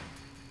 Okay.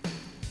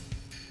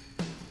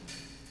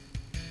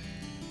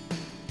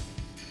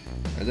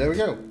 And there we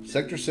go.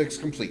 Sector 6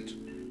 complete.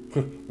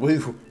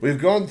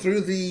 We've gone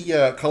through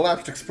the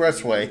collapsed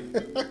expressway.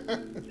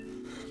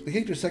 The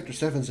gate to Sector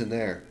 7's in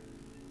there.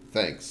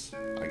 Thanks.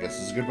 I guess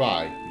this is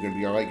goodbye. You gonna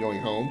be alright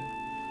going home?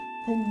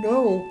 Oh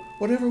no!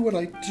 Whatever would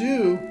I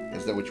do?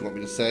 Is that what you want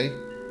me to say?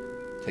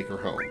 Take her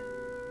home.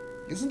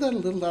 Isn't that a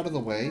little out of the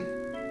way?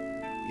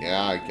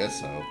 Yeah, I guess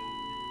so.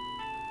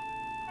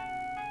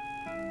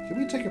 Can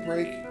we take a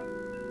break?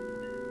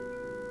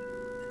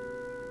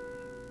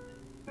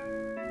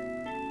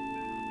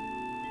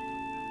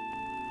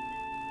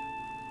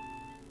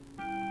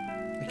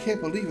 I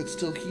can't believe it's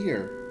still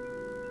here.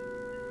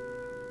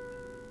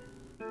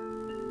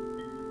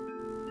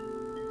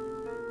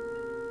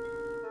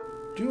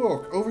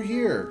 Duok, over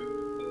here.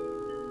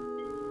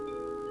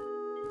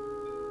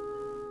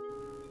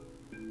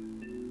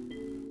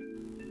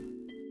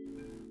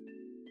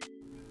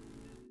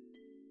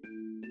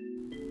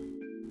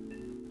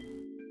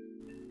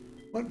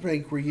 What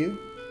rank were you?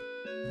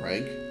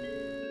 Rank?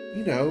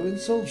 You know, in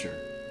soldier.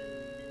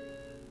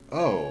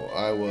 Oh,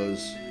 I was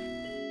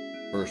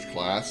first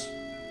class.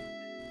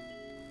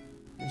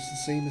 It's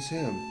the same as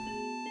him.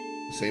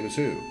 The same as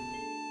who?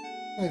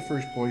 My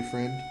first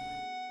boyfriend.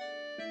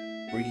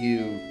 Were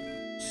you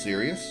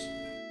serious?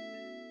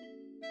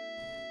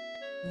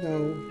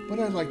 No, but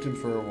I liked him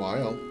for a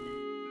while.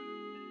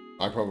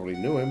 I probably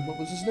knew him. What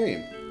was his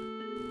name?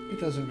 It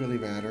doesn't really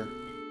matter.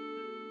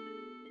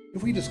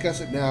 If we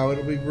discuss it now,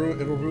 it'll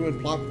ruin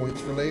plot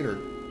points for later.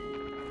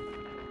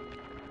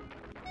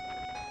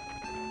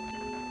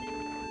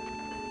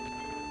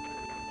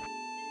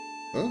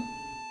 Huh?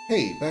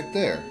 Hey, back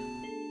there.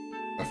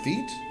 A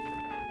feet?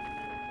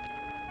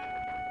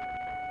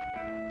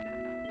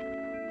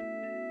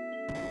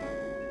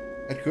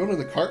 That girl in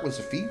the cart was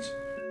a feet?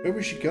 Where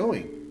was she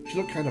going? She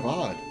looked kind of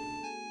odd.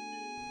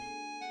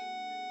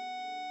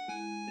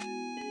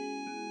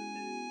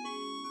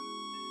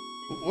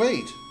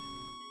 Wait!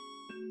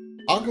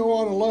 I'll go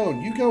on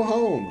alone. You go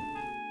home.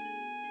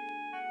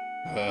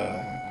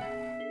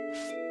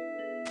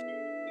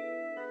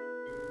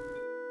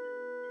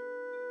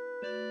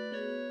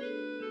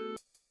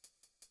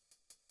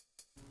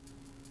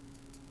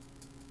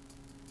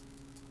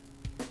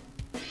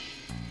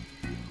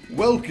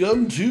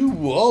 Welcome to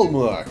Wall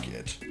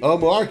Market. A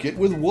market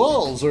with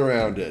walls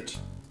around it.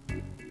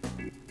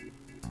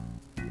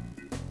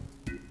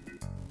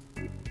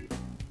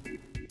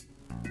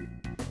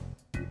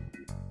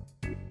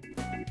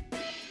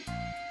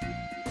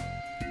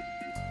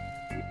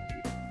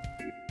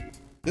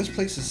 This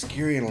place is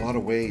scary in a lot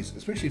of ways,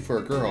 especially for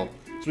a girl,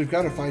 so we've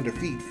got to find her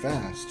feet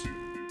fast.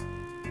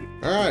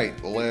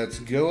 Alright, let's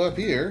go up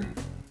here.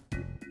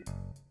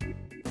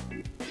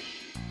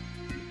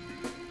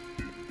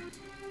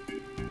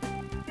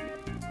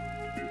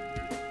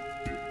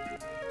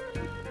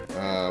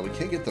 We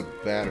can't get the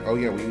batter? Oh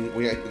yeah,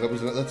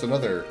 that's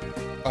another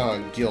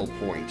guild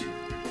point.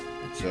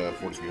 It's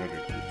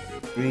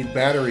 4,300. We need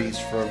batteries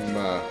from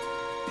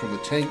the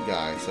tank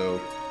guy. So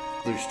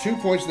there's 2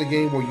 points in the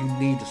game where you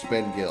need to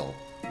spend gil.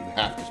 You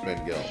have to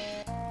spend gil.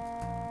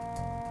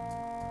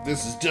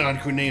 This is Don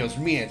Corneo's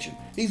mansion.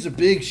 He's a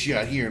big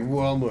shot here in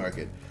Wall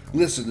Market.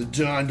 Listen, the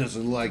Don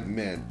doesn't like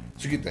men,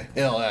 so get the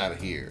hell out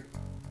of here.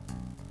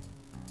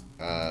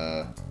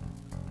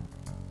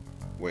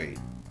 Wait.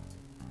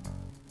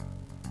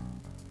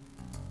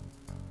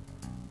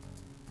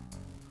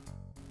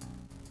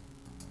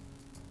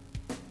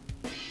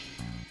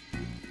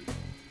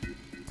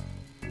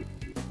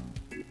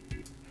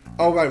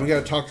 Oh, right, we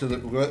gotta talk to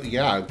the...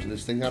 Yeah,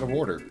 this thing out of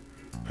order.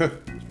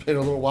 It's been a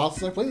little while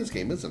since I played this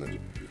game, isn't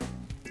it?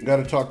 We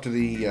gotta talk to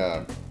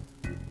the,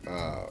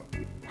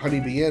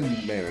 Honeybee Inn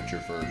manager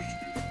first.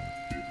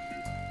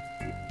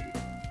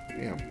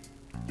 Damn.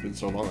 It's been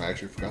so long, I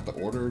actually forgot the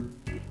order.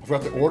 I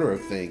forgot the order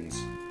of things.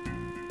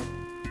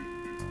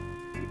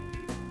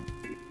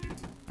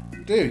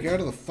 Dude, get out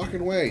of the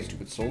fucking way,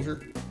 stupid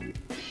soldier.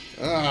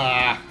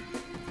 Ah!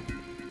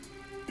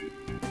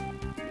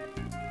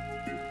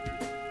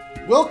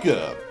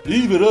 Welcome!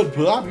 Even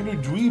unpopular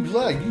dweebs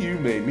like you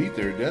may meet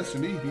their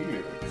destiny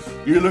here.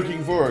 You're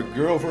looking for a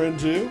girlfriend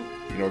too?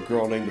 You know a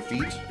girl named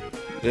Effete?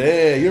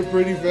 Hey, you're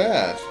pretty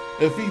fast.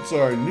 Effete's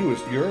our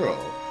newest girl.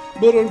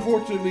 But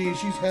unfortunately,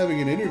 she's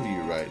having an interview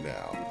right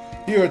now.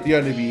 Here at the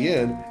Honeybee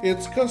Inn,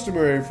 it's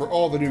customary for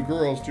all the new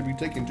girls to be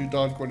taken to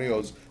Don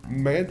Corneo's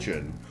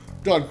mansion.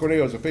 Don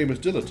Corneo is a famous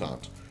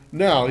dilettante.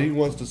 Now he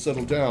wants to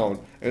settle down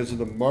and is in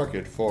the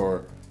market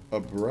for a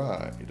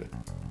bride.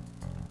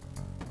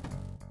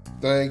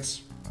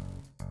 Thanks.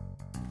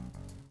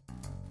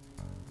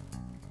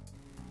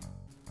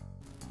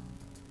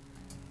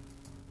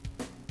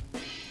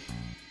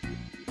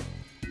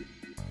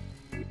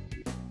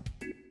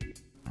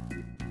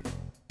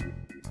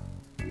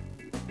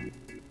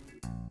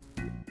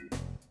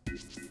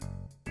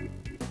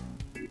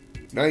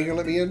 Now you gonna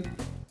let me in?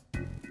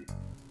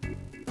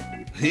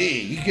 Hey,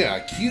 you got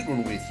a cute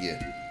one with you.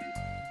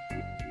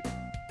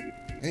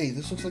 Hey,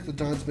 this looks like the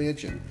Don's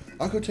mansion.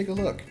 I'll go take a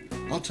look.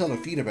 I'll tell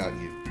Effete about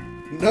you.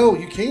 No,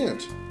 you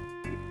can't.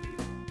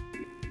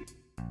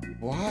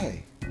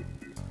 Why?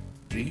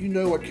 Do you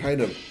know what kind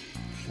of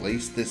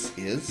place this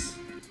is?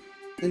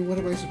 Then what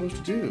am I supposed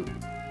to do?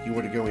 You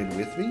want to go in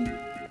with me?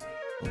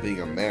 Well,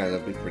 being a man,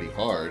 that'd be pretty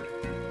hard.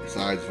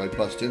 Besides, if I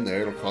bust in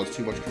there, it'll cause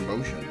too much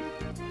commotion.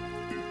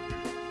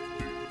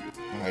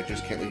 I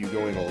just can't let you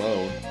go in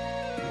alone.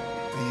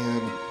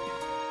 Man.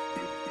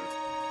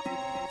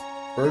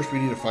 First, we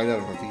need to find out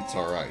if Effete's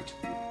alright.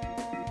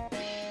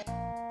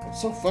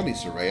 What's so funny,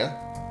 Soraya?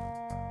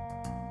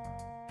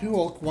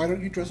 Duel, why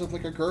don't you dress up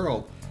like a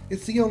girl?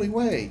 It's the only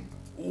way.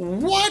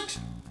 What?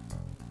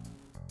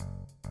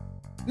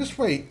 Just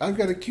wait, I've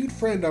got a cute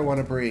friend I want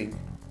to bring.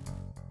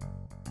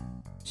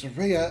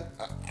 Soraya,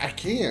 I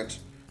can't.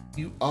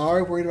 You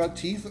are worried about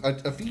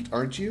Effete,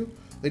 aren't you?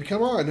 Then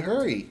come on,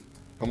 hurry.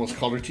 Almost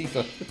called her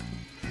Tifa.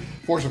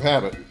 Force of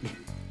habit.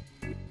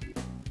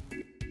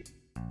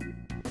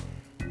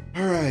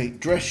 Alright,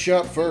 dress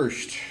shop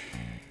first.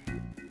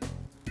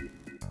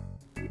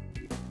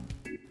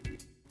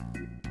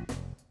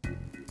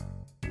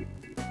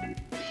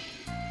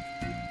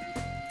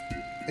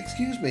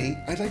 Excuse me,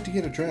 I'd like to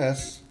get a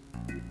dress.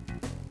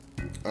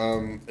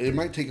 It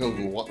might take a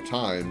little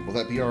time. Will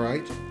that be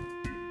alright?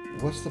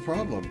 What's the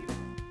problem?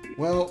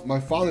 Well,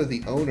 my father,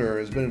 the owner,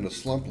 has been in a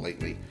slump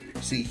lately.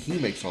 See, he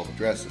makes all the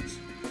dresses.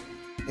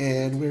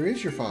 And where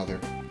is your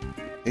father?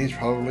 He's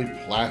probably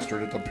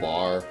plastered at the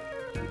bar.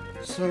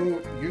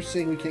 So, you're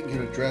saying we can't get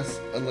a dress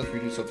unless we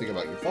do something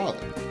about your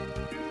father?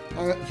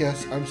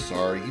 Yes, I'm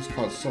sorry. He's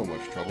caused so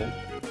much trouble.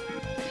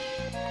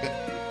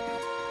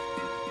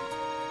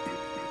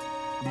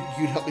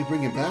 You'd help me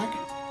bring him back?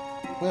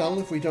 Well,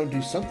 if we don't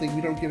do something,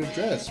 we don't get a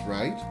dress,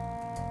 right?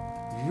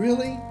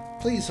 Really?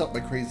 Please help my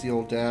crazy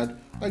old dad.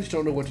 I just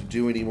don't know what to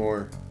do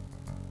anymore.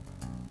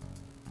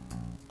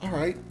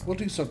 Alright, we'll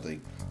do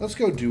something. Let's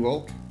go,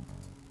 Duolk.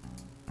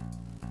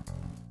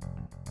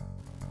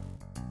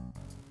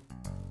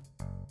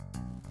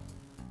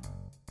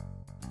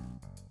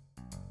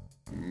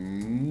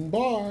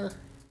 Bar.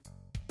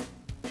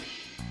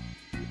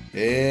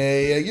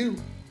 Hey, you.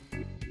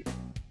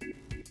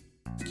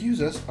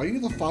 Excuse us, are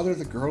you the father of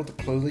the girl at the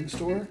clothing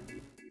store?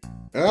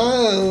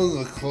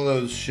 Oh, the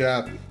clothes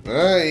shop.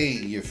 I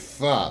ain't your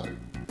father.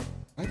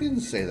 I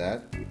didn't say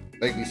that.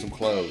 Make me some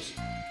clothes.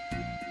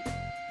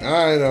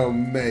 I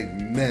don't make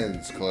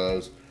men's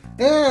clothes.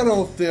 I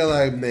don't feel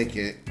like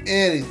making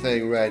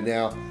anything right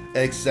now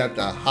except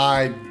a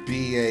high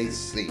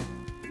BAC.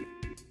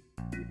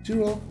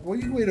 Duo, will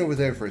you wait over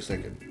there for a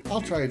second?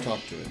 I'll try and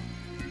talk to him.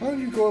 Why don't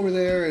you go over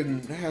there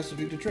and have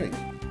something to drink?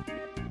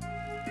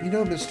 You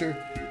know, mister,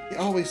 he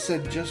always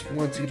said just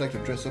once he'd like to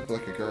dress up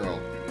like a girl.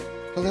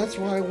 So that's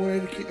why I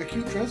wanted a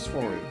cute dress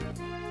for him.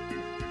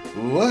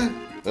 What?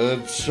 A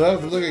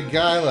tough-looking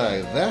guy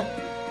like that?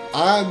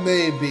 I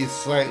may be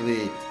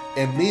slightly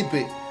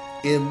inebriated,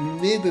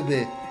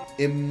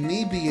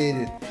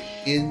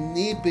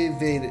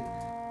 inebriated,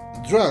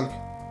 drunk,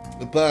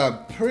 but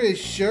I'm pretty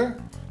sure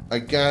a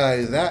guy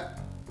like that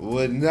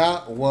would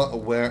not want to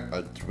wear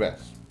a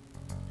dress.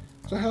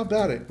 So how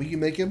about it? Will you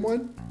make him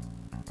one?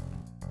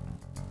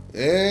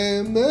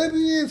 It might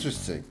be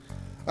interesting.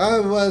 I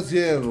was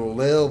getting a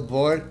little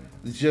bored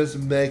just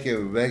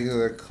making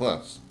regular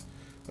clothes,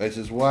 which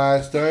is why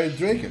I started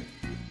drinking.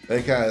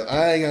 Because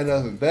I ain't got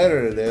nothing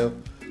better to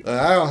do.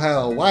 I don't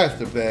have a wife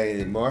to bang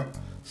anymore,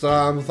 so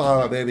I'm thought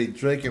about maybe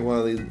drinking one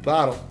of these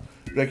bottles,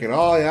 drinking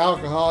all the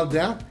alcohol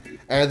down,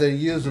 and then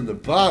using the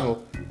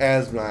bottle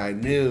as my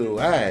new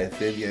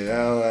wife, if you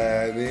know what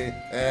I mean.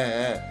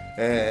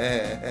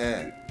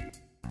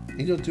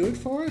 And you'll do it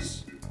for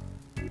us?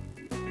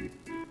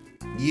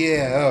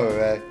 Yeah,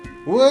 alright.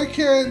 What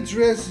kind of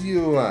dress do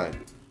you want?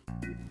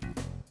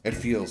 It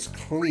feels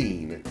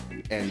clean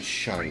and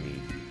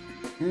shiny.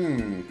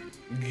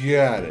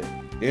 Got it.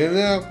 You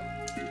know,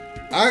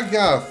 I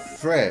got a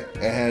friend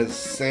that has the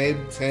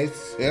same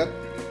taste as him.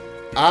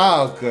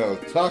 I'll go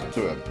talk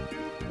to him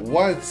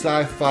once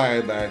I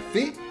find my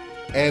feet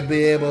and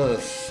be able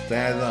to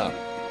stand up.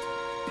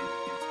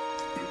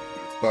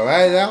 But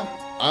right now,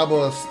 I'm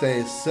gonna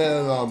stay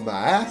sitting on my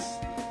ass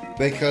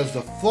because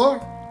the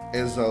floor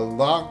is a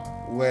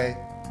long way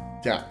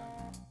down.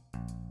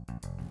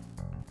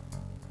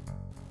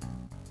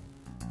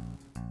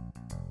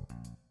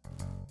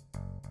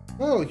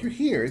 Oh, you're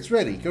here. It's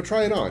ready. Go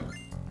try it on.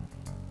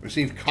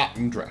 Receive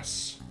cotton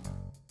dress.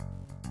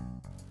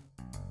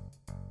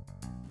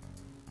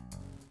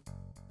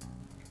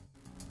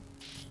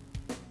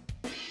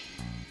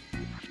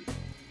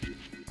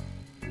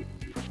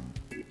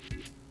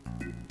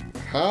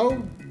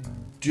 How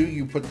do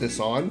you put this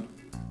on?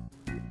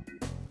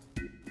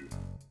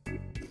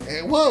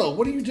 Hey, whoa,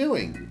 what are you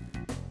doing?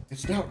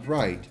 It's not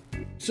right.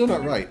 Still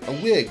not right. A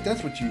wig,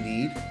 that's what you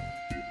need.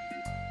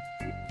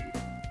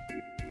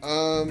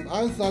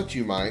 I thought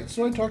you might,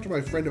 so I talked to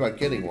my friend about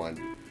getting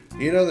one.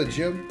 You know the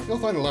gym? You'll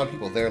find a lot of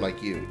people there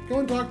like you. Go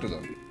and talk to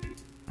them.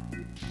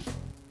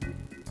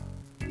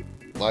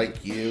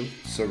 Like you,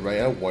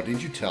 Soraya, what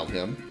did you tell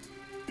him?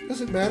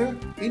 Doesn't matter.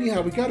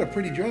 Anyhow, we got a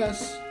pretty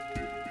dress.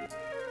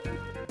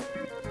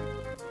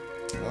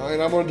 Alright,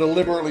 I'm gonna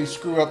deliberately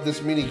screw up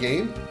this mini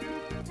game.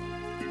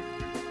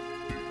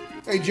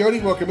 Hey Jody,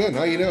 welcome in.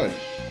 How you doing?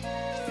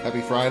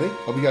 Happy Friday.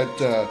 Hope you got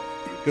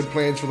good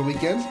plans for the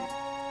weekend.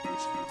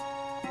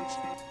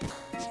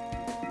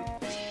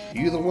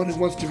 You the one who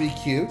wants to be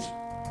cute?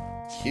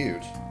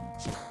 Cute?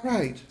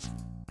 Right.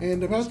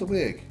 And about the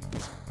wig.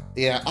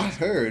 Yeah, I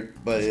heard,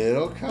 but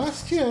it'll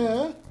cost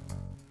ya.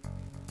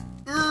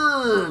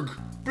 Urgh!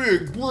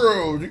 Big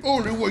bro! The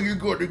only way you're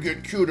going to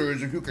get cuter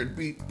is if you can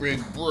beat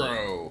Big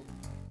Bro.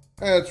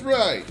 That's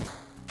right.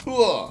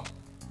 Huh.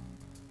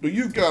 But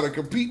you've got to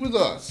compete with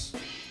us.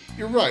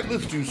 You're right,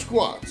 let's do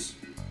squats.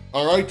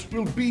 Alright,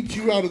 we'll beat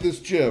you out of this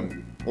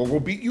gym. Or we'll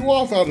beat you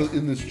off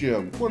in this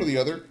gym. One or the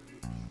other.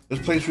 This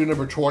plays through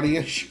number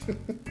 20-ish.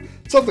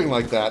 Something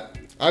like that.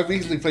 I've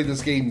easily played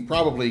this game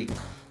probably,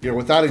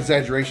 without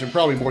exaggeration,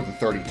 probably more than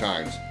 30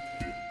 times.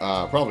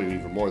 Probably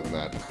even more than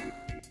that.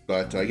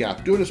 But, yeah,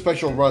 doing a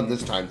special run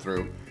this time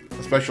through.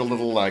 A special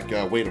little,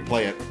 way to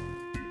play it.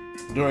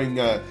 Doing,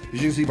 as you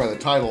can see by the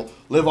title,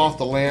 Live Off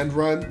the Land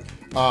run.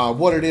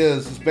 What it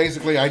is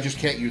basically I just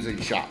can't use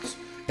any shops.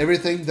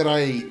 Everything that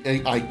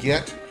I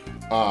get,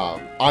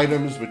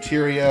 items,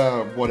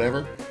 materia,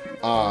 whatever,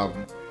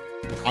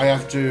 I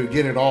have to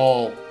get it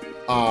all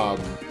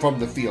from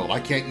the field. I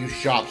can't use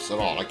shops at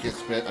all. I can't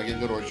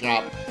go to a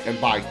shop and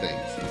buy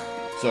things.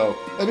 So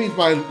that means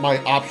my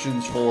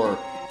options for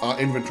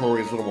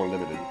inventory is a little more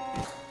limited.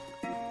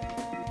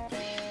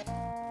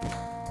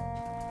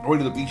 Going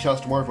to the beach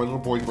house tomorrow for my little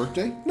boy's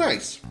birthday.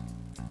 Nice.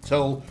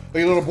 So,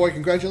 hey, little boy,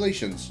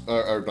 congratulations.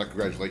 Or not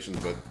congratulations,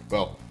 but,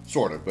 well,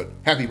 sort of, but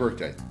happy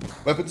birthday.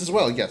 Weapons as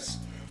well, yes.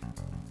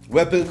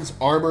 Weapons,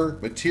 armor,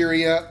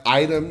 materia,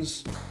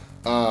 items,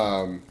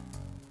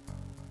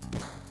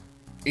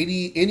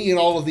 any and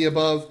all of the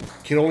above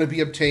can only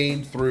be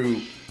obtained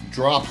through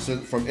drops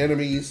from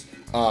enemies,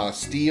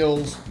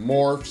 steals,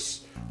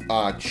 morphs,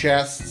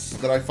 chests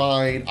that I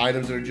find,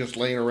 items that are just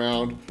laying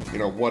around,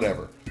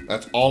 whatever.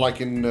 That's all I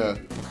can,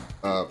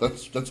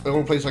 that's the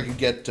only place I can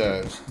get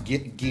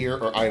gear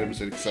or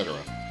items, etc.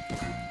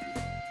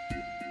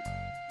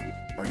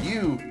 Are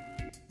you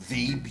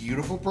the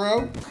beautiful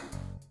bro?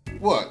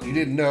 What, you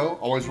didn't know?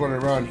 Always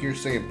running around here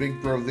saying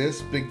big bro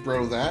this, big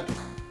bro that?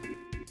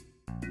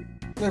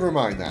 Never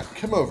mind that.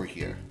 Come over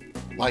here.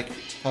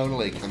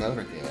 Totally come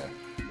over here.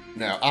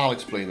 Now, I'll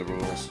explain the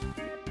rules.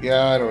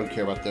 Yeah, I don't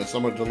care about this.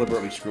 I'm going to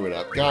deliberately screw it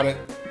up. Got it?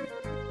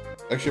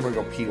 Actually, I'm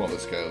going to go pee while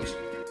this goes.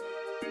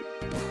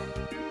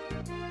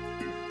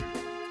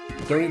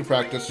 Don't need to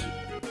practice.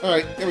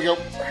 Alright, here we go.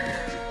 Be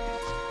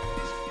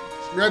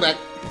right back.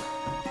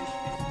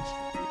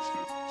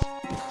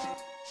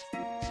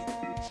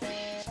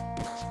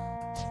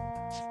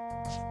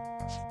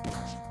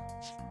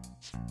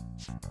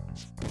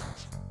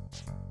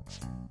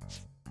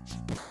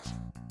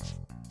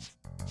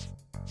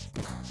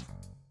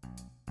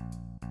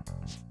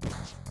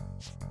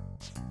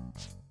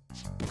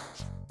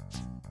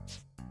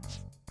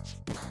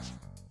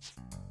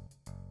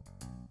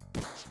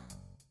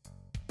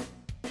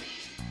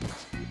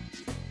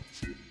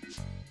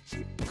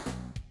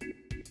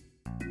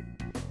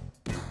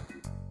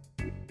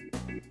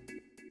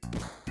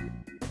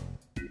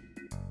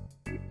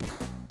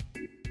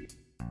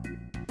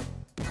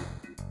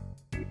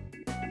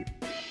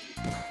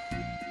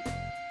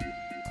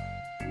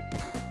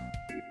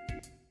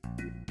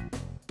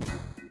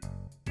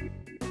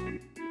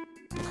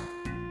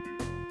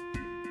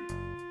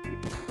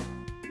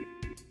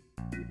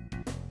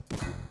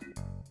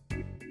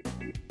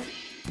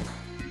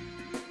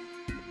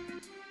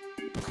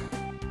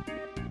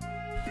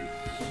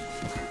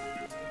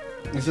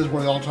 This is one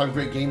of the all-time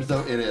great games,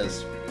 though. It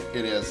is.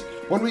 It is.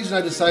 One reason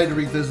I decided to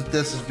revisit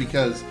this is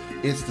because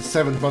it's the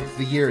 7th month of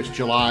the year. It's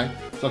July.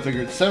 So I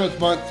figured 7th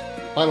month,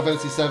 Final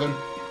Fantasy VII.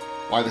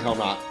 Why the hell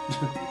not?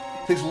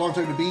 Takes a long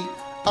time to beat.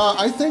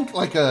 I think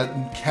like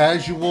a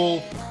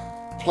casual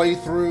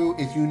playthrough,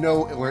 if you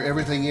know where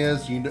everything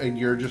is, and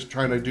you're just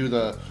trying to do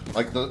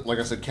like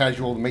I said,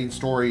 casual main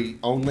story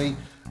only,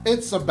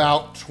 it's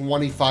about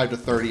 25 to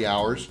 30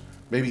 hours,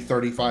 maybe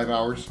 35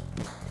 hours.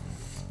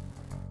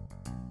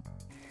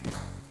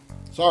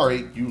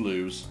 Sorry, you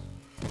lose.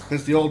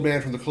 Since the old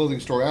man from the clothing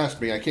store asked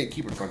me, I can't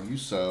keep it from you,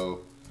 so...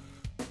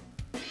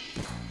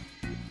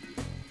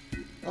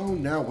 Oh,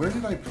 now, where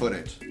did I put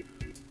it?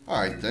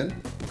 Alright,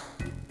 then.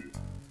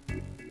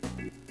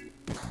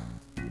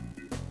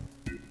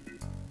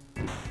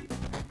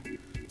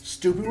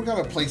 Stupid, what kind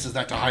of place is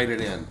that to hide it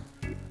in?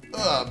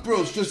 Ugh,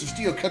 bro's fist of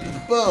steel cut to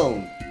the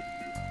bone!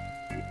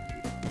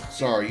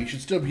 Sorry, you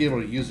should still be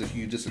able to use it if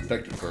you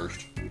disinfect it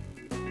first.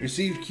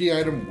 Received key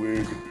item,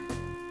 wig.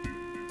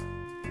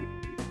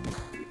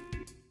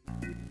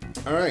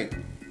 Alright.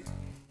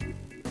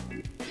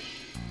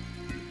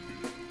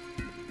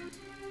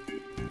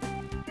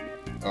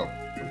 Oh,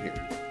 I'm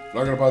here.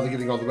 Not gonna bother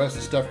getting all the rest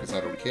of the stuff because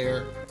I don't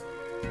care.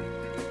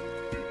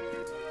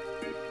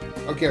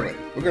 Okay, right.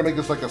 We're gonna make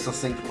this like a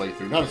succinct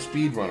playthrough. Not a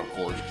speed run, of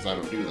course, because I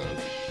don't do those.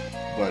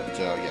 But,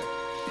 yeah.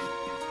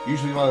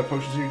 Usually a lot of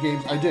potions in your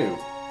games, I do.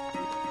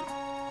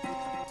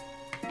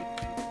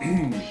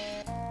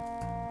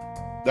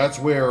 That's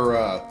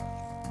where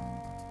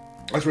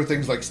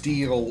things like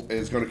steel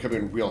is going to come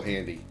in real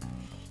handy.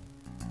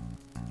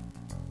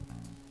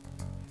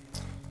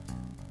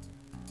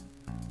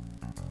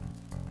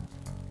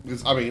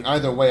 Because, I mean,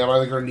 either way, I'm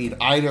either going to need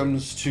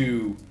items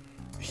to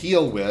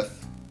heal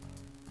with,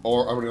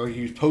 or I'm going to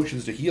use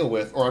potions to heal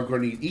with, or I'm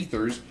going to need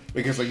ethers,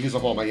 because I use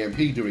up all my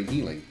MP doing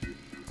healing.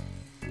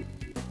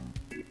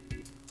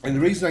 And the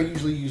reason I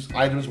usually use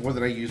items more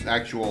than I use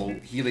actual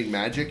healing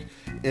magic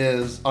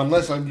is,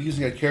 unless I'm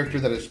using a character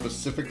that is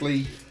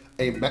specifically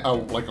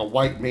like a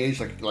white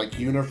mage, like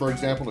Yuna, for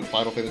example, in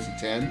Final Fantasy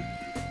X,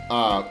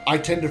 I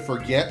tend to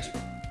forget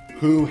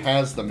who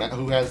has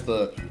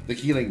the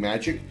healing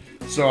magic.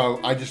 So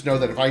I just know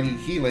that if I need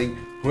healing,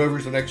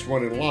 whoever's the next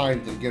one in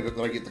line that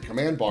I get the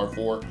command bar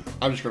for,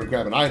 I'm just going to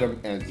grab an item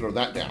and throw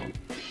that down.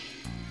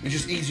 It's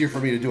just easier for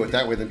me to do it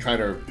that way than try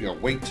to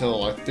wait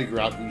till I figure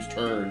out whose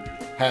turn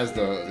has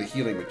the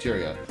healing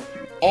materia.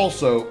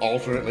 Also,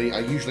 alternately, I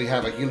usually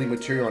have a healing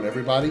materia on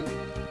everybody.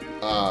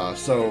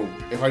 So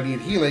if I need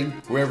healing,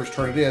 whoever's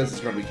turn it is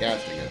going to be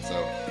casting it.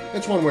 So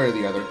it's one way or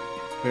the other,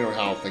 depending on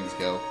how things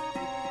go.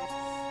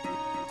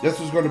 This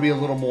is going to be a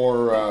little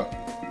more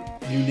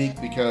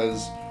unique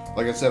because,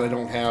 like I said, I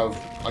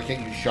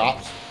can't use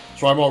shops.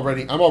 So I'm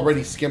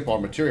already skimp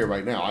on materia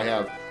right now. I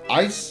have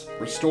ice,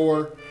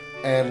 restore,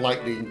 and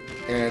lightning,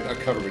 and a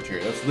cover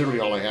materia. That's literally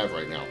all I have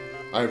right now.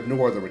 I have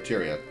no other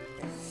materia.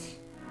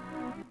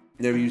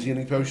 Never use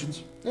healing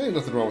potions? Ain't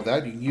nothing wrong with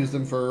that. You can use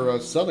them for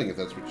selling if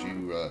that's what if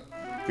you're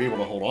able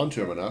to hold on to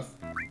them enough.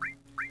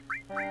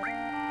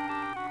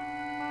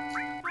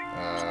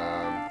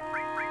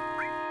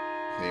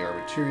 Okay, our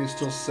materia is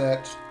still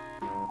set.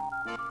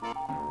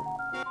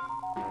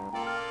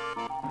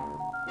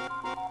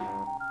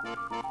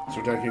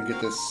 So down here and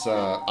get this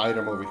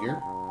item over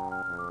here.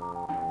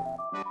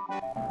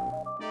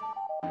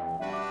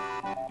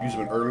 Use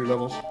them in early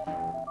levels.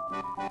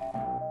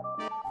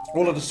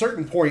 Well, at a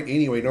certain point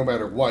anyway, no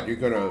matter what, you're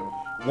going to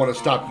want to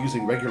stop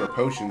using regular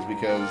potions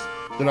because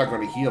they're not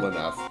going to heal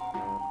enough.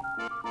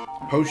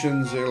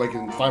 Potions, like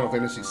in Final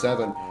Fantasy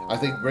VII, I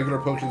think regular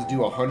potions do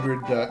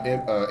 100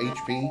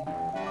 HP.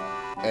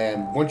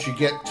 And once you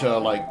get to,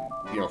 like,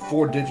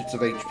 4 digits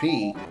of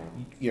HP,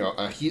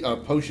 a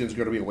potion is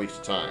going to be a waste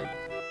of time.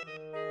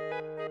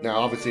 Now,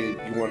 obviously,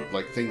 you want,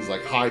 like, things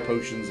like high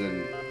potions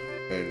and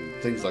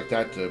things like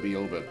that to be a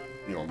little bit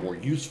more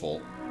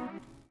useful.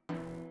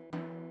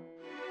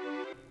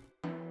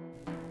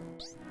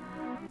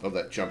 Love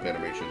that jump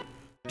animation.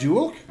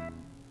 Duok?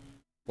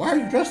 Why are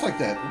you dressed like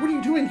that? What are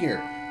you doing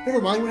here?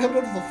 Never mind, what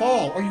happened after the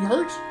fall? Are you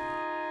hurt?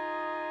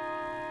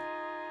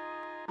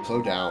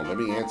 Slow down, let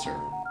me answer.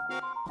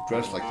 I'm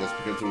dressed like this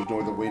because there was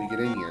no other way to get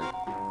in here.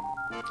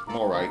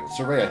 Alright,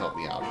 Soraya helped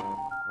me out.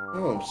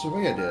 Oh,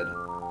 Soraya did.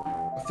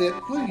 Fit,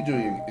 what are you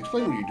doing?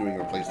 Explain what you're doing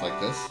in a place like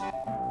this.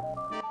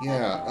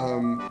 Yeah,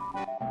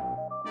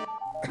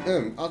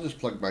 I'll just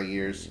plug my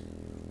ears.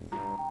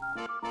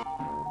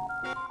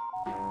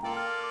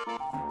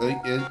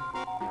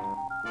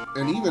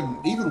 And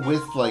even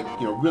with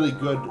really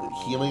good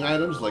healing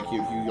items, like if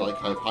you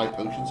have high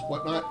potions and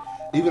whatnot,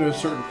 even at a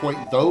certain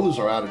point those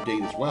are out of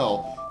date as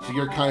well. So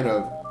you're kind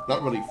of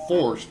not really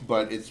forced,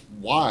 but it's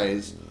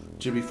wise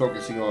to be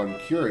focusing on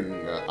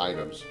curing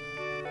items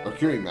or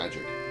curing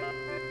magic,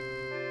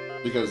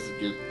 because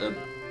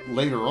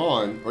later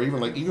on, or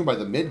even by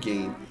the mid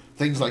game,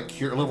 things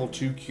like level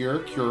 2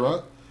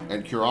 Cura,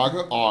 and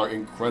Curaga are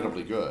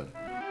incredibly good.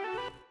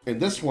 In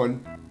this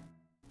one,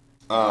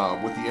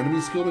 with the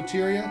enemy skill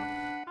materia,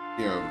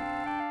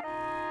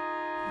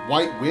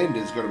 White Wind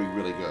is going to be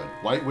really good.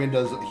 White Wind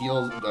does a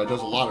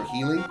lot of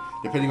healing,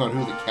 depending on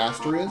who the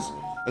caster is,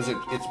 as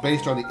it's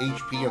based on the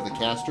HP of the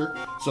caster.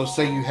 So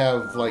say you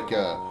have like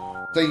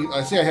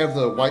say I have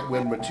the White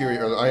Wind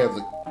material, or I have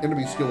the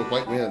enemy skill with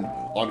White Wind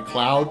on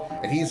Cloud,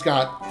 and he's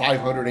got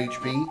 500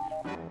 HP.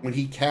 When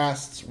he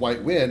casts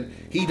White Wind,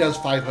 he does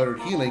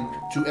 500 healing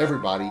to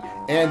everybody,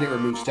 and it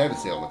removes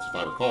status ailments, if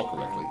I recall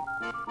correctly.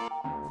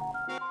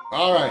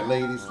 All right,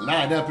 ladies,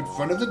 line up in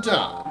front of the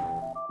door.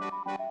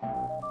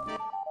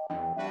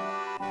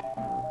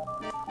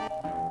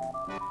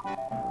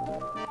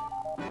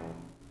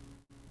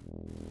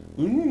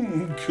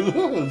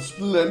 Good,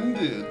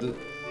 splendid.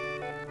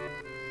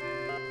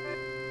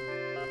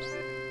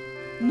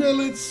 Now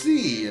let's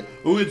see,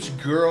 which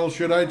girl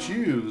should I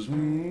choose?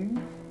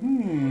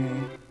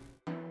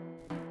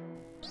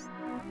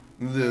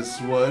 This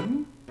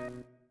one?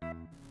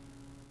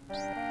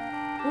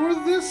 Or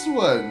this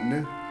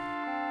one?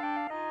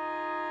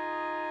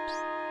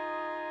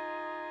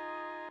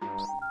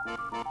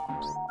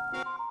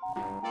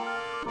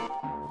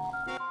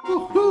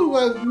 Woohoo!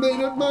 I've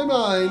made up my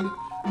mind.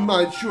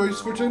 My choice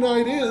for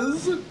tonight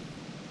is...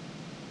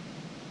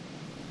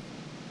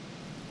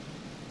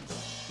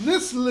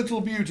 this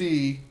little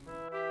beauty.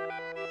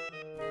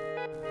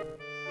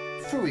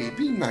 Free,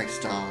 be nice,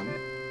 Don.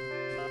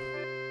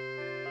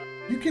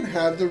 You can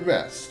have the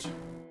rest.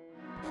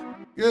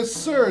 Yes,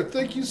 sir.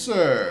 Thank you,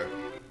 sir.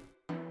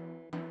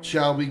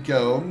 Shall we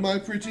go, my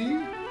pretty?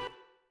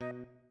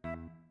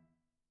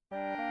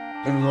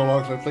 I don't know how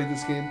long I've played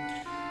this game.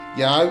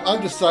 Yeah,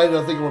 I've decided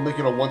I think I'm going to make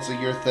it a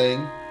once-a-year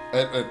thing.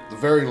 At the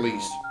very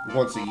least,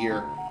 once a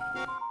year.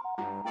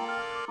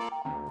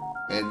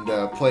 And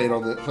play it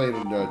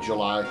in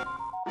July.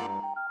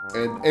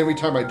 And every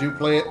time I do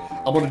play it,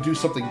 I'm going to do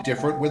something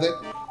different with it.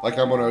 Like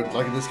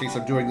like in this case,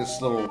 I'm doing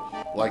this little,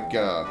 like,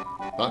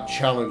 not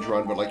challenge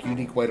run, but like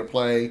unique way to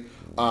play.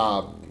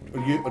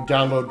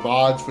 Download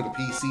mods for the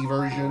PC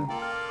version.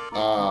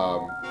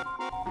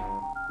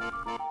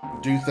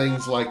 Do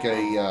things like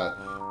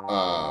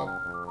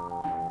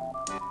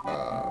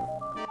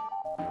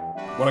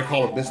what I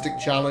call a Mystic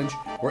Challenge,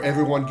 where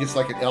everyone gets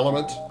like an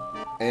element,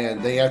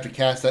 and they have to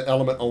cast that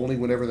element only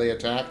whenever they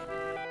attack.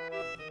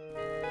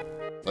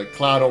 Like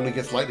Cloud only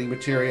gets lightning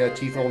materia,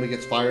 Tifa only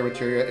gets fire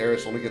materia,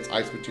 Eris only gets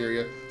ice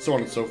materia, so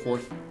on and so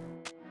forth.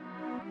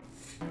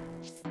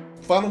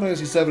 Final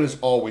Fantasy VII is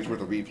always worth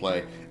a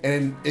replay,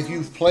 and if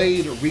you've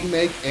played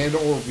Remake and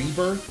or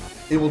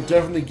Rebirth, it will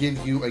definitely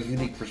give you a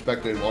unique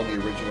perspective on the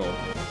original.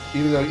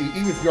 Even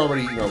if you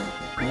already,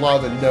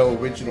 love and know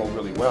original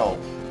really well,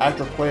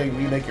 after playing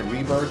Remake and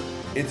Rebirth,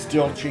 it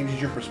still changes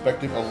your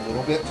perspective a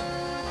little bit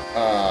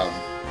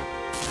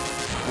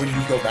when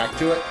you go back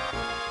to it.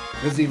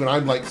 Because even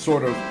I'm like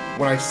sort of,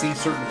 when I see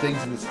certain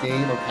things in this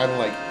game, I'm kind of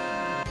like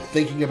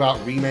thinking about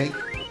Remake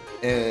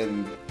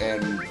and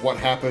what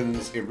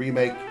happens in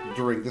Remake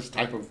during this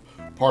type of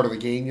part of the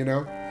game,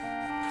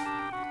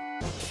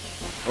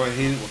 Oh, I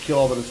hate it, we'll kill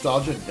all the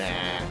nostalgia?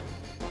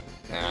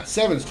 Nah,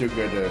 7's too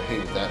good to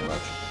hate it that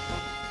much.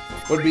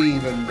 Would be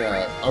even,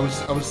 I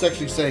was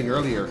actually saying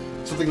earlier,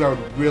 something that I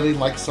would really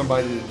like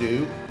somebody to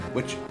do,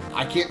 which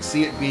I can't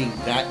see it being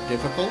that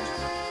difficult,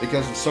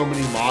 because there's so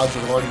many mods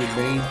that have already been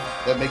made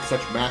that make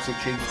such massive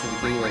changes to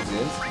the game as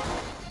is.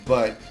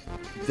 But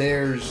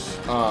there's,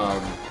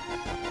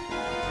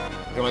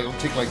 like,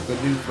 take like the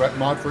new threat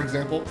mod, for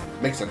example,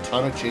 makes a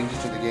ton of changes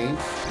to the game.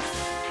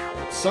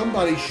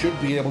 Somebody should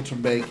be able to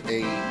make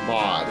a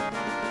mod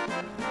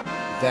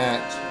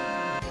that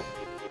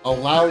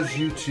allows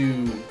you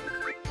to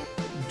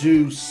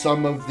do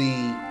some of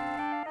the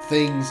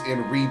things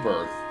in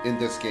Rebirth in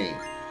this game.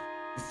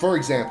 For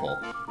example,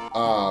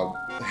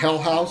 the Hell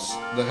House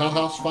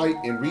fight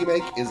in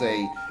Remake is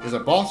a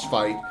boss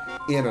fight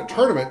in a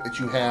tournament that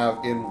you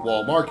have in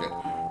Wall Market.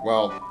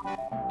 Well,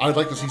 I'd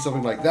like to see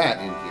something like that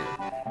in here.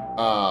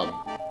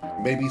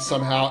 Maybe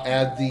somehow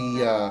add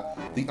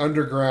the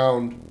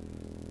underground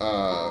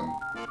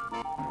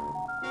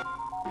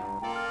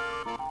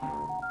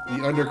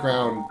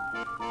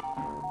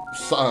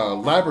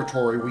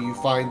laboratory where you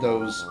find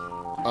those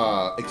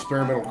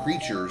experimental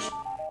creatures.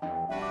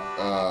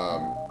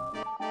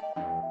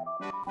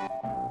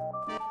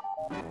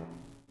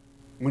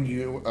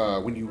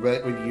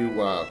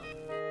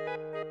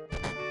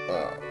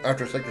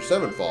 After Sector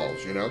 7 falls,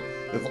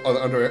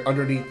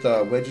 underneath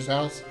Wedge's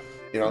house,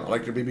 I'd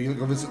like to maybe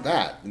go visit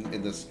that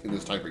in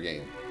this type of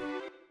game.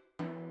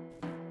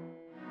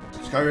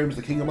 Skyrim's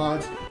the king of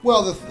mods.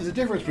 Well, the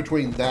difference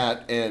between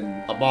that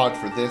and a mod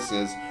for this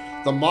is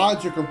the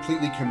mods are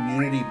completely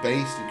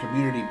community-based and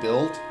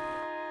community-built,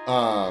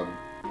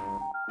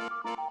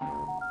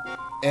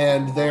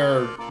 and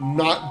they're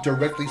not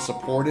directly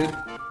supported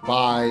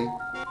by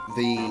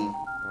the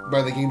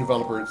game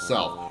developer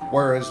itself.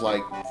 Whereas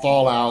like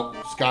Fallout,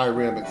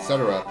 Skyrim,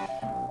 etc.,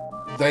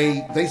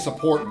 they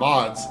support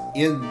mods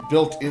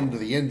built into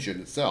the engine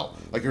itself.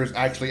 Like there's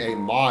actually a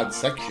mod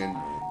section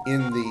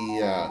in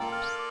the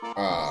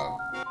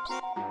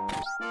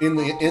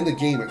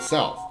game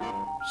itself.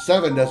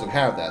 7 doesn't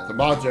have that. The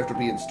mods have to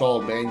be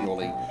installed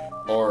manually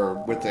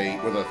or with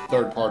a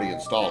third-party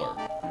installer.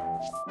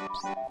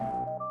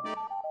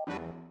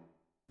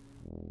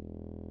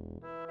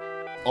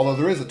 Although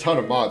there is a ton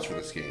of mods for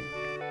this game.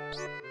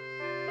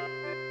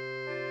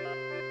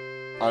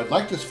 I'd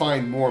like to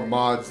find more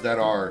mods that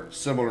are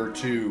similar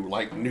to,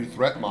 like, New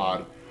Threat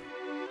mod,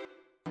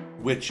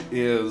 which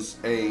is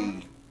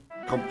a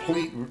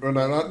complete,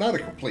 not a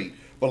complete,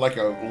 but like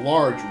a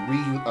large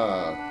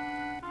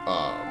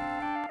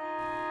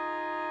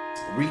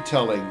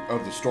retelling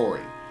of the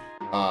story.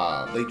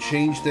 They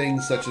change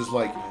things such as,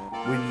 like,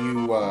 when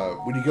you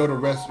go to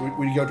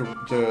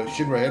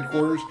Shinra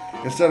headquarters,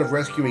 instead of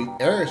rescuing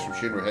Eris from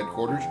Shinra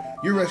headquarters,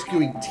 you're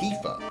rescuing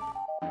Tifa.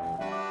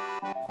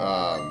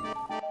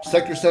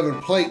 Sector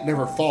 7 plate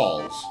never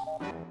falls.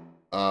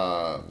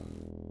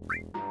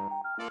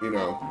 You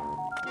know,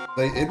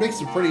 it makes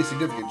some pretty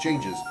significant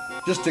changes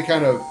just to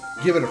kind of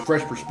give it a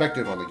fresh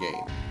perspective on the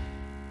game.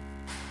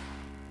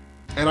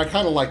 And I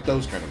kind of like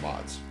those kind of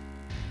mods.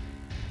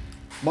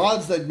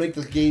 Mods that make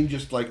the game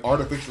just, like,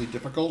 artificially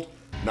difficult,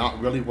 not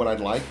really what I'd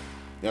like.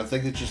 You know,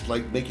 things that just,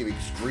 like, make it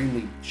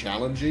extremely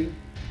challenging.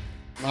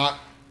 Not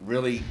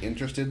really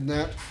interested in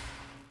that.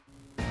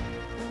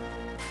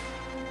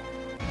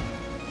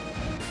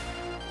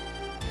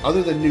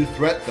 Other than New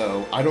Threat,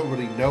 though, I don't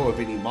really know of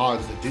any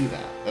mods that do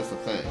that. That's the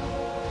thing.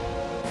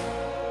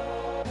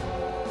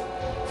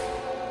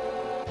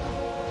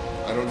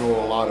 I don't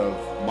know a lot of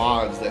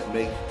mods that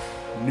make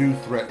New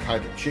Threat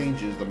kind of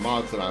changes. The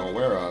mods that I'm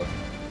aware of,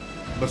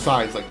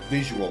 besides, like,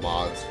 visual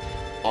mods,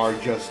 are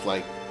just,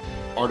 like,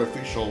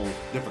 artificial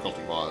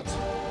difficulty mods.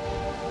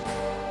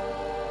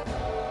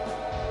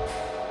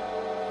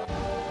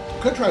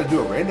 Could try to do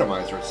a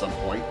randomizer at some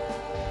point.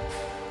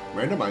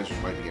 Randomizers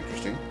might be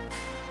interesting.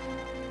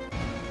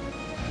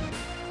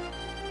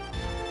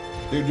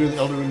 They're doing the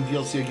Elden Ring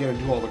DLC again and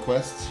do all the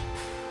quests.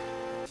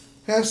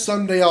 Yeah,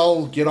 someday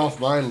I'll get off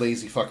my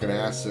lazy fucking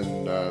ass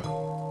and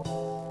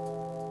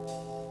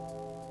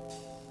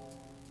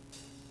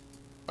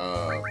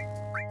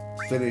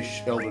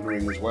finish Elden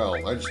Ring as well.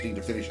 I just need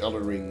to finish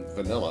Elden Ring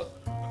Vanilla.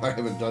 I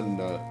haven't done,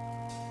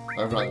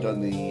 I've not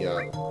done the,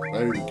 I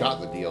haven't even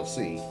gotten the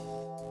DLC.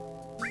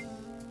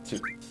 I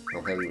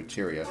don't have any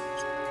materia.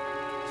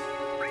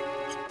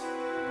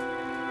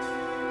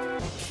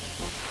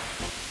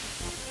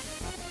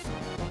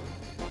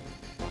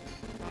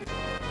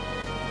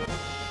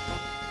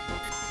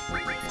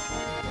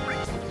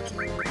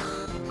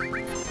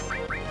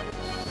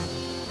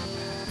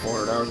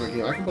 Hours of the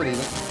game. I can believe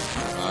it.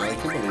 I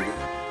can believe it.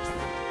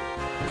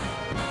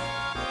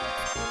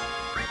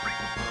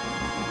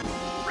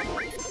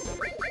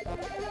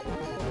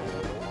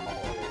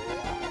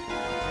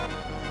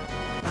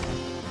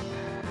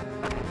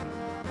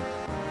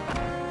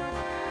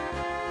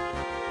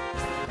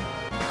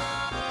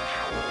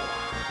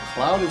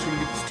 Cloud is going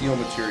to get the steel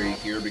materia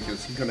here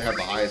because he's going to have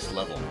the highest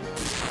level.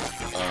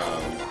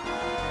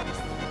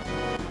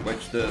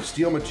 Which the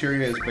steel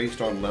materia is based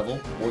on level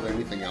more than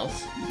anything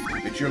else.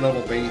 It's your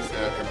level base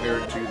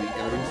compared to the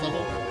enemy's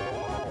level.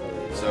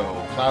 So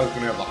Cloud is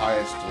going to have the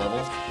highest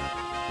level.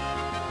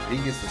 He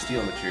gets the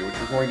steel materia, which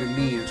we're going to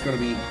need. It's going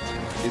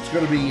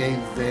to be a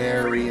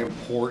very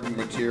important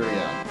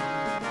materia.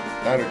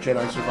 That or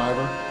Jedi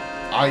Survivor.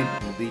 I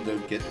need to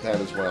get that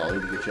as well. I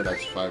need to get Jedi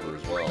Survivor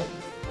as well.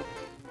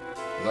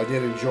 Because I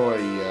did enjoy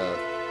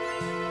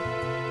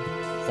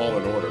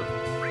Fallen Order.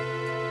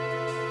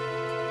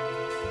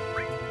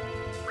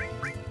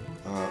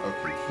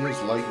 Okay, he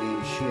has lightning,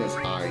 she has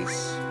ice.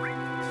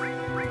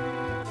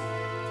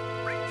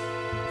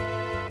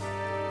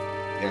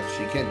 Yeah,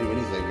 she can't do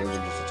anything other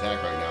than just attack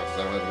right now, because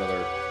I don't have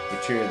another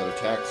materia that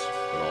attacks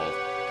at all.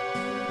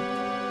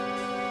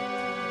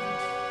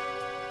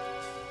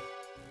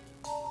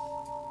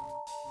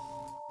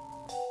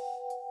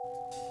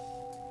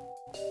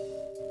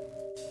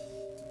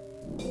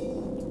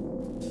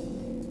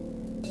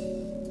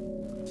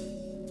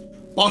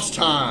 Boss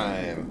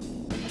time!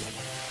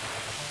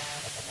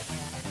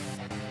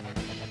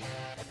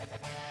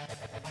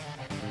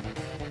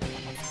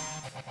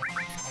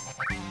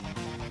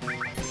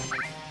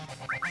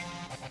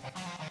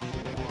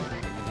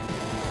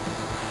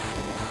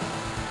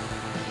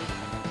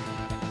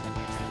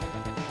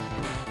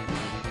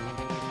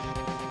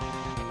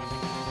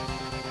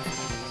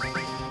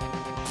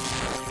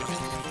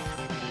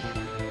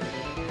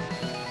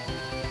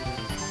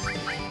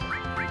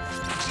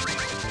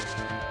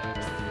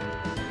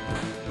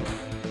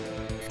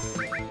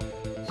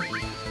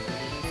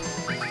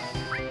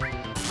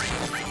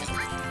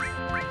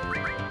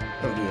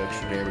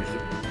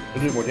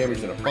 It'll do more damage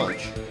than a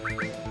punch.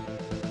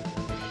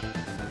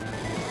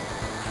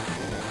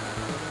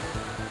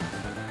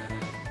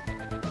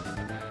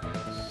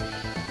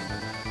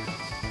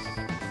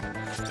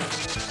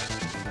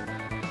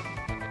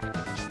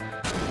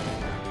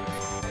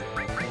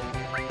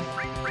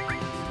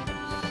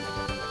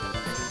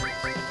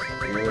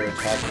 Your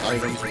attack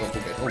items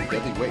will get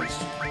deadly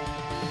waste.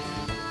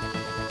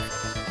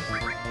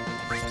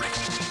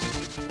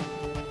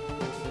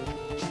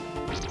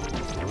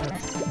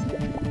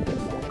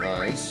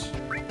 Nice.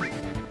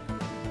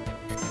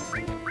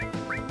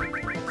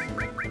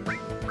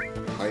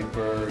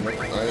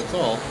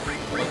 all.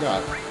 What I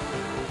got.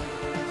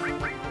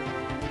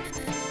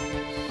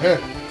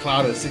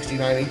 Cloud is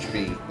 69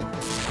 HP.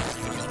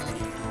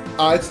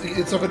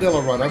 It's a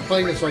vanilla run. I'm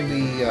playing this on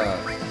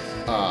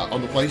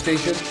the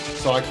PlayStation,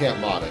 so I can't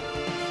mod it.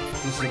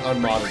 This is an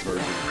unmodded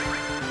version.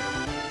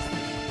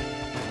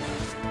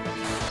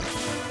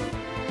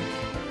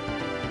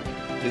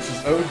 This is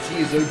OG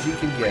as OG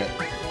can get.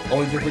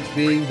 Only difference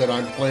being that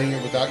I'm playing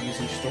it without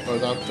using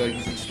stores.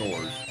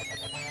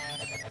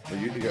 Or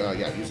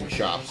yeah, using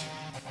shops.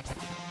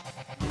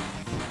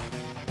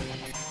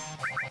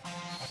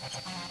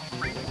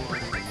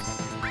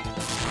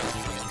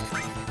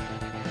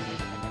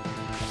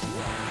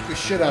 Get the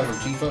shit out of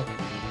him, Tifa.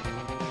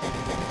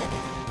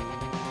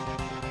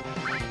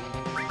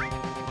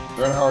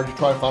 Very hard to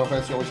try Final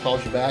Fantasy always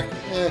calls you back.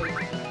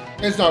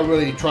 It's not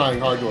really trying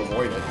hard to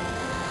avoid it.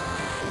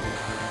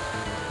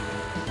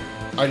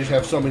 I just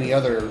have so many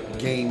other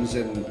games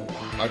in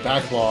my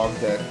backlog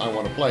that I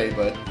want to play,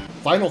 but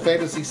Final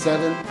Fantasy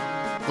VII,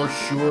 for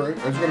sure,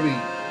 there's going to be,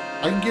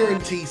 I can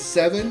guarantee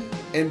 7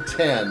 and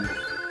 10,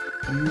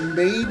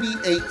 maybe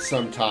 8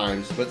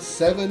 sometimes, but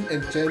 7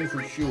 and 10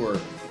 for sure,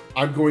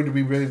 I'm going to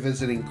be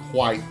revisiting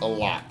quite a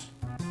lot.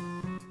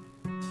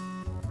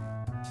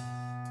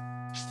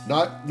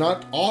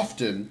 Not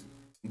often,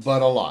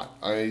 but a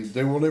lot.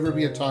 There will never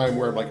be a time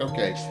where I'm like,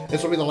 okay,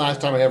 this will be the last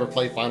time I ever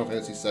play Final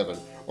Fantasy VII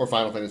or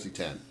Final Fantasy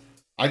X.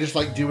 I just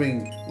like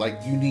doing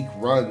like unique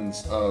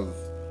runs of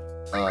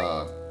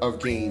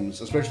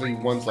games, especially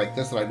ones like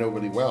this that I know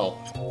really well,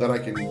 that I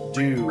can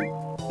do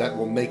that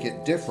will make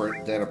it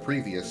different than a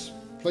previous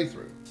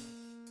playthrough.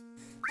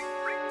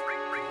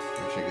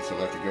 Actually, I guess I'll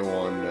have to go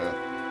on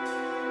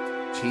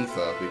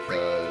Tifa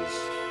because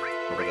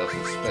nobody else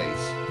has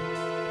space.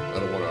 I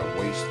don't want to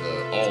waste the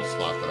all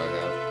slot that I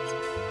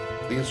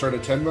have. You can start a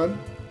 10 run?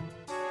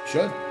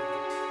 Should.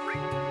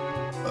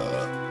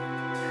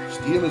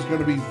 Steal is going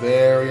to be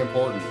very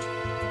important.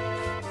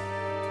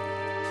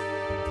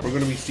 We're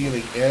going to be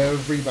stealing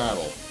every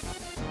battle.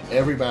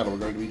 Every battle we're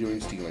going to be doing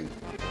stealing.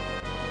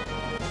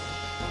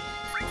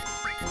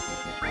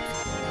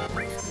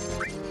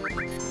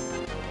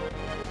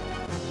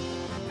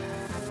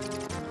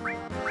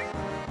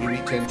 You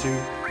beat 10-2?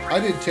 I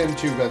did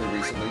 10-2 rather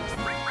recently.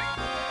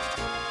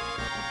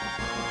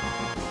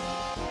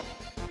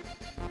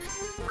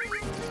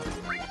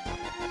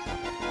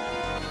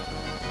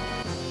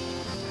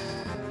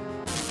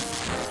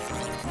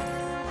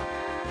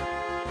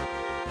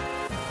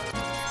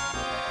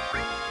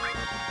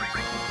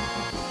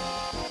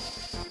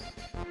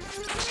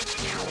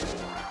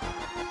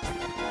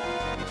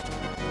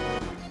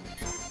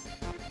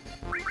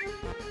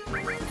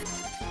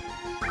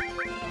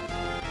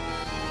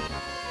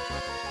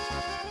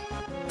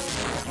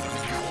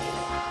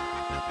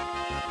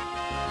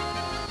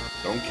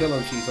 Don't kill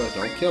him, Tifa.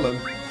 Don't kill him.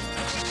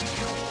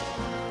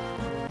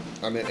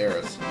 I meant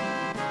Eris.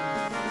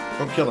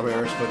 Don't kill him,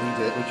 Eris, but he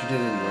did. But you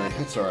did anyway.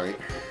 It's alright.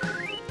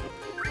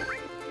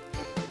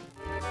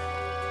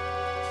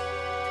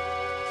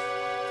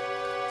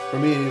 For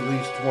me, at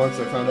least once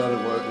I found out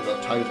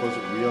that Titus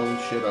wasn't real and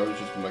shit, I was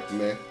just like,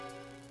 meh.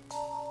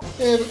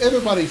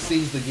 Everybody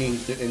sees the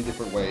games in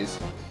different ways.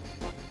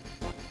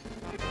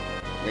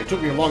 I mean, it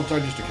took me a long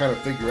time just to kind of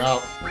figure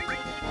out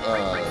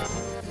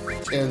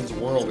 10's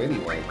world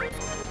anyway.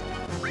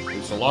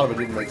 A lot of it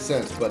didn't make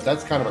sense, but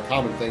that's kind of a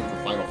common thing for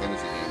Final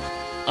Fantasy games.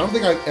 I don't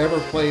think I've ever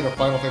played a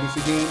Final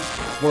Fantasy game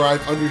where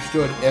I've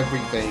understood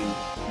everything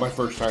my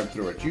first time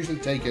through it. It's usually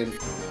taken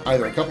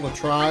either a couple of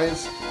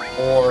tries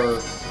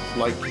or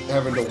like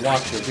having to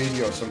watch a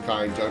video of some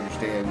kind to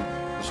understand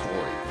the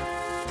story.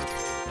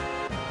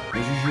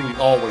 There's usually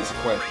always a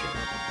question.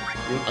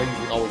 I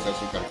usually always have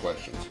some kind of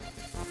questions.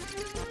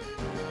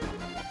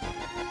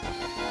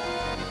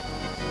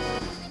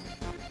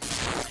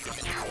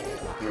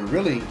 And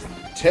really,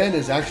 10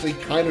 is actually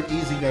kind of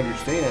easy to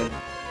understand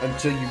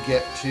until you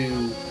get to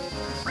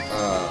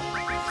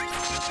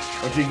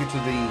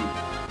the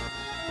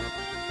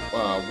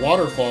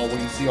waterfall when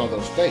you see all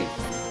those fates.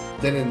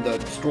 Then in the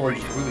story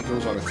just really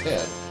goes on its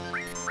head.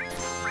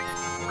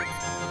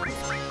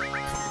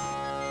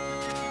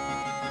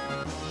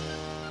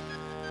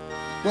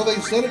 Well,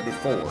 they've said it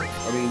before.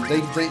 I mean, the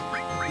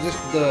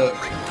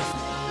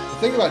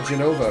thing about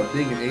Jenova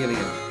being an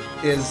alien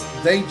is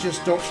they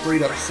just don't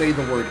straight up say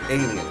the word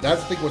alien.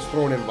 That's the thing what's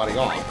throwing everybody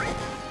off.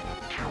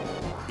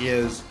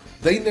 Is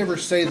they never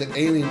say that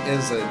alien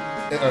is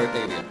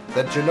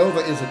that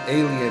Jenova is an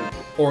alien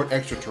or an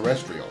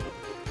extraterrestrial.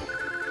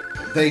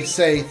 They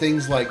say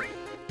things like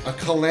a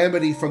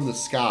calamity from the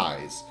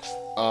skies,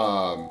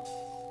 a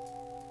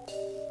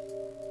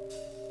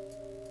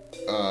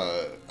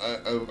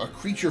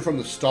creature from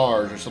the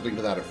stars, or something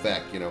to that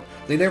effect. You know,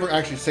 they never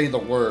actually say the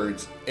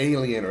words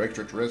alien or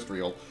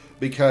extraterrestrial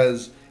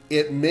because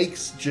it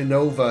makes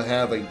Jenova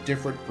have a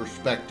different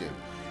perspective.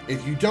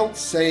 If you don't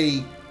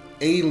say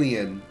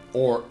alien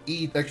or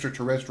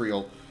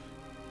extraterrestrial,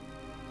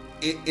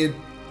 it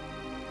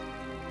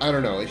I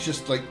don't know, it's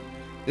just like,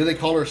 do they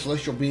call her a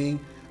celestial being?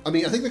 I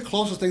mean, I think the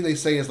closest thing they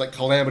say is like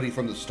calamity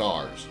from the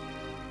stars.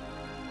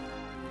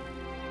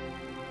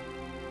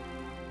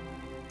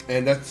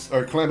 and that's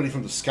or calamity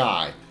from the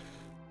sky,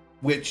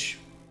 which,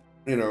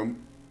 you know,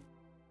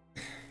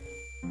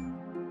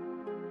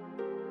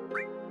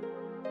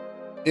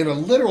 in a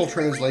literal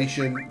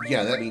translation,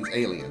 yeah, that means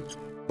alien,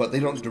 but they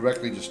don't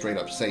directly just straight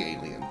up say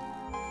alien,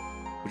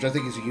 which I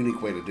think is a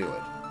unique way to do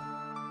it.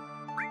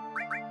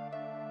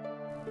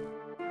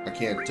 I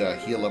can't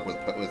heal up with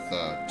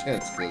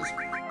tents because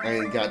I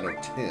ain't got no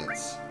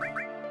tents.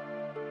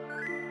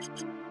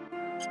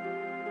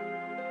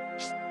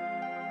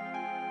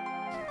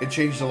 It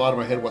changed a lot in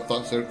my head what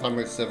Final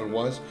Fantasy VII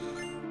was.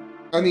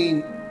 I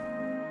mean,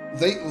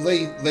 they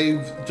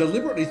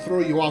deliberately throw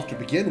you off to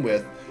begin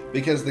with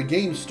because the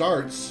game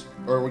starts,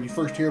 or when you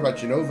first hear about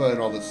Jenova and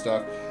all this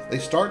stuff, they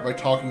start by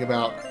talking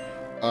about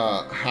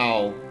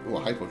how... Oh,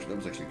 high potion, that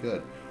was actually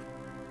good.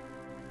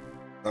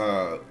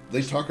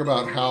 They talk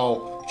about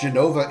how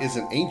Jenova is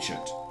an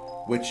ancient,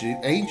 which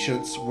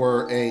ancients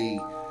were an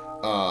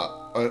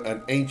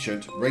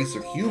ancient race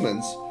of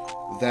humans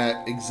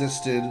that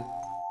existed,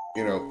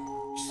 you know,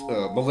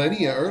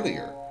 millennia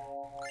earlier.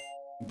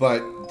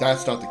 But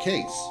that's not the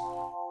case.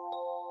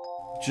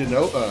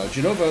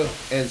 Jenova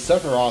and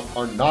Sephiroth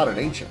are not an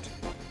ancient.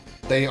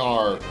 They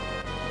are...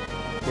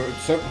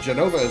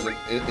 Jenova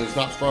is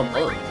not from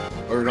Earth,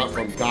 or not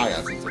from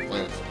Gaia, since the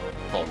planet's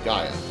called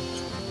Gaia.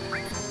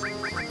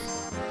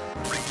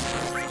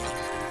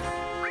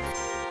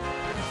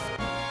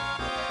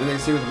 Did they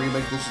say with the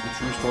remake, this is the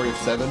true story of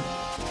 7?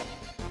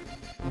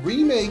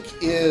 Remake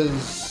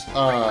is...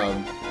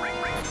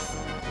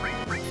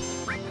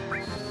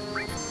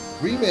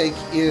 Remake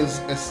is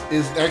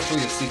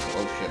actually a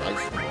sequel. Oh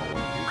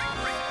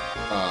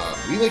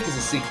shit, Remake is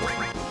a sequel.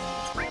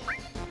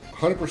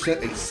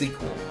 100% a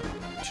sequel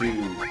to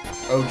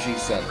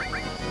OG7.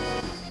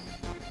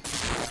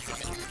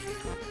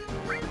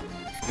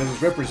 Because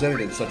it's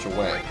represented in such a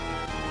way.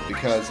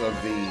 Because of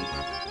the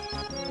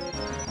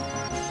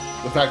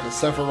fact that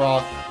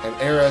Sephiroth and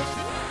Aerith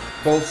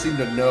both seem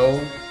to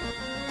know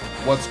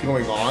what's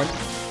going on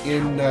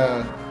in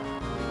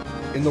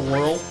the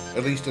world,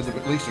 at least in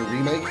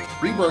Remake.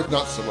 Rebirth,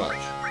 not so much.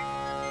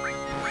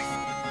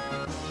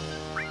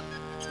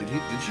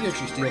 Did she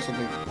actually steal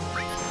something?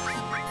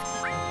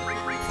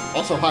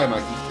 Also, hi,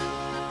 Mikey.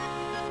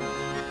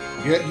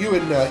 Yeah, you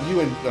and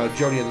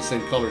Jody had the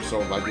same color,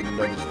 so I didn't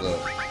notice the.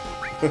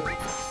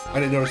 I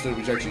didn't notice that it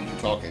was actually you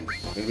talking.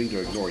 I didn't mean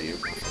to ignore you.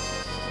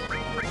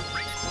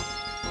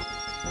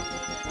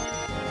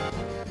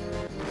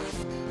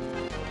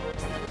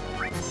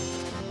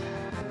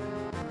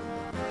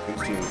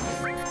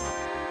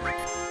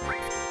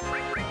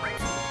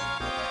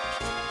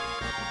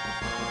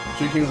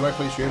 So you came to the right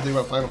place for everything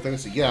about Final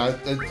Fantasy. Yeah,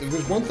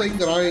 there's one thing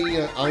that I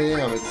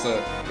am.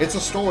 It's a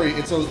story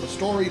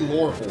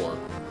lore whore.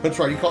 That's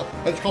right. I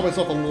call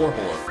myself a lore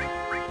whore.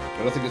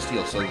 I don't think it's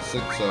steel, so I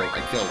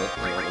killed it.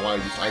 I don't know why I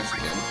used ice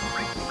again.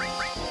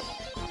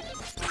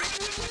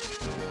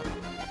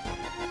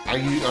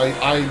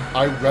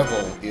 I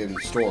revel in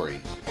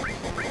stories.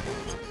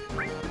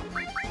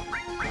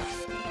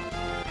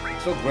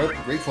 So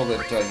grateful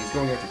that he's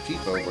going after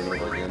Tifa over and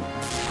over again.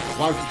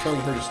 Why was he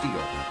telling her to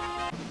steal?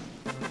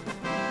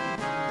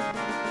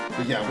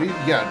 But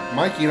yeah,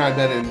 Mikey and I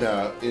met in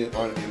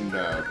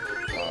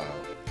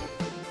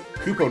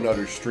Kupo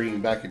Nutter's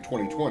stream back in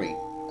 2020.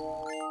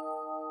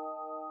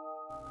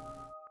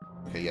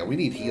 Okay, yeah, we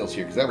need heals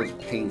here because that was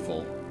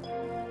painful.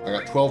 I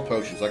got 12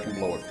 potions. I can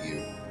blow it for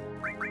you.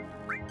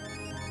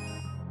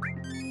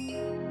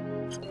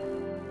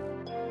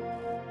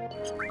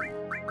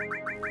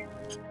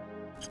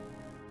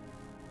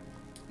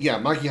 Yeah,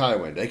 Mikey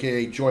Highwind,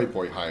 aka Joy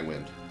Boy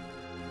Highwind.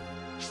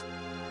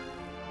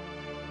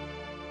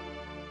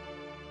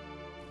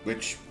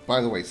 Which,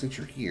 by the way, since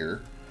you're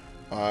here,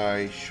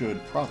 I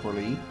should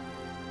properly...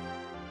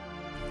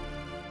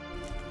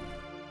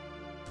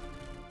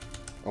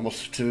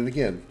 Almost did it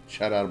again.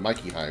 Shout out to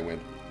Mikey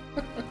Highwind.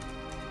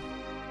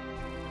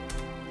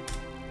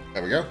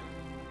 There we go.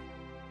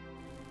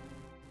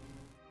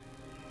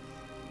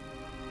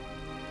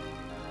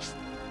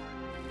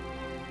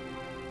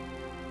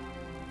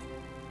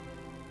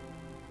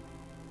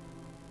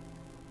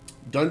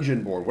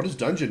 Dungeonborn. What is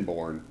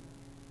Dungeonborn?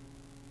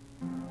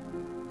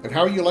 And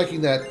how are you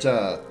liking that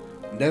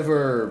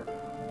Never...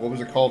 What was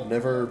it called?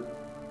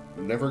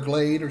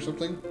 Neverglade or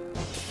something?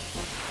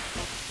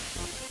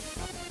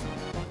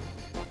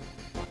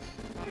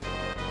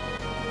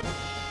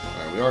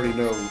 Alright, we already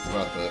know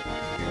about the...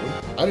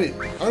 I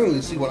don't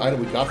even see what item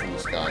we got from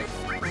this guy.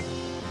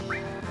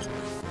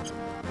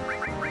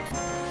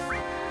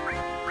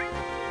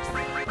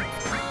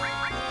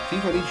 See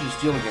if I need you to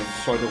steal again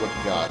so I know what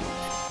you got.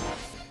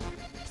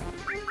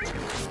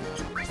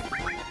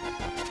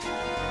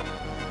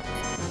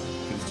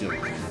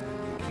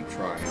 Keep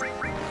trying.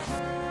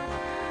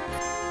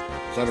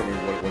 Because I don't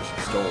remember what it was she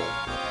stole.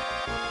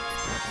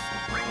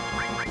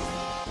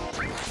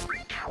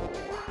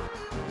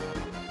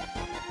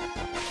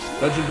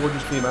 Dungeonborn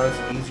just came out. It's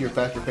an easier,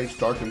 faster paced,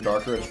 darker and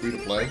darker. It's free to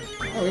play.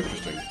 Oh,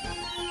 interesting.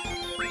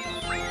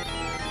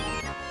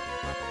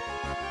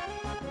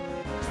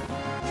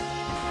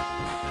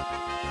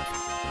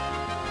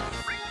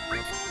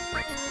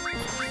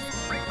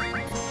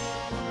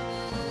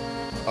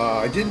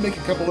 I did make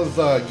a couple of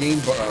game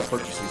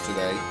purchases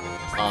today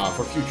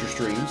for future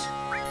streams.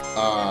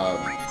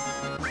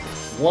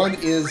 One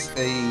is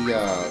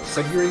a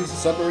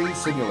submarine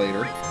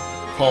simulator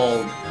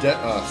called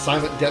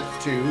Silent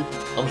Depth 2.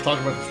 I was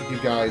talking about this with you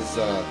guys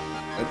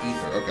at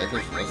Ether. Okay,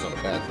 that's not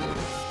a bad thing.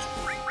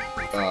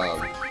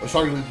 I was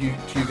talking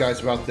to you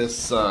guys about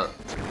this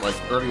like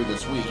earlier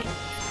this week.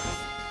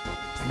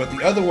 But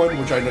the other one,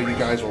 which I know you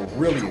guys will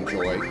really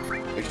enjoy,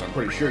 at least I'm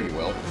pretty sure you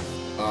will,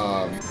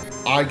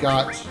 I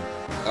got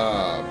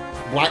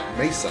Black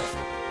Mesa,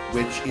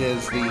 which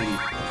is the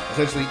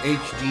essentially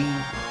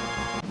HD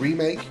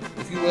remake,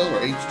 if you will, or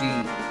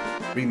HD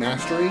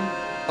remastering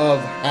of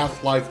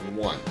Half-Life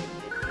 1.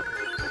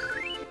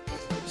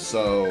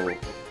 So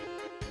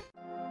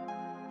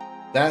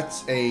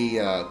that's in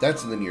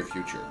the near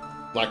future.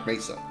 Black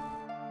Mesa,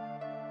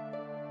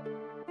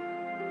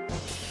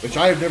 which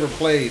I have never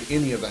played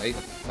any of the.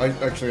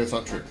 Actually, that's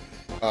not true.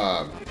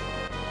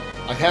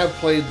 I have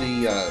played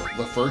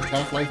the first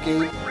Half-Life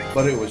game,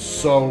 but it was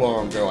so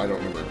long ago I don't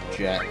remember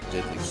jack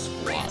diddly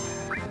squat.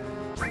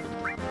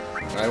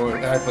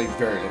 I played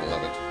very little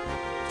of it.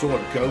 Still a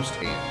ghost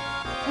hand.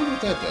 I wonder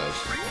what that does.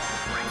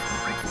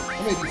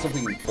 That may be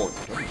something important.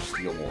 I'm gonna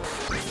steal more.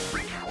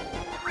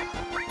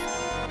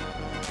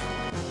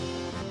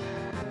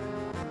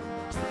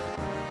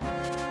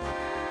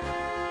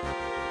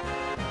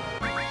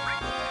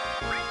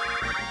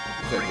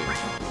 What's that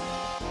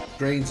do?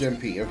 Drains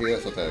MP. Okay,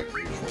 that's what that is for.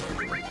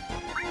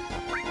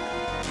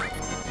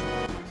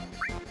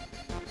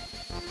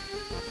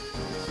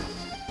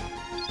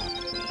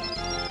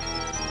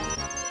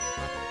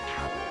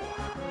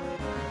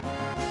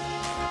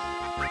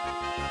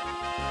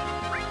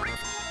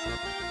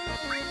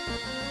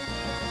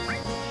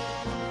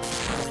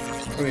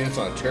 I mean, it's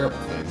not a terrible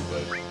thing,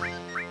 but...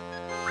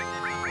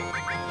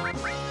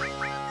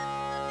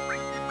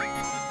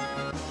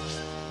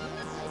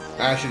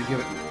 I should have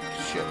given it...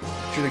 Shit.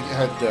 Should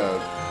have had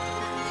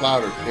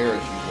Cloud or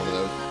Paris use one of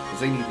those, because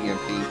they need the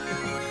MP.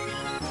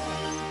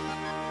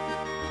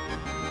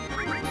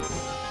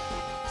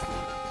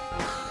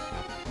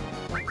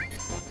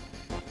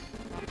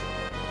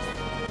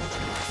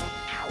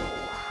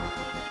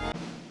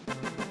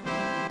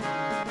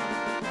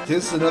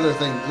 This is another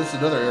thing. This is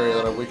another area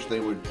that I wish they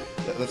would,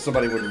 that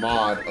somebody would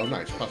mod. Oh,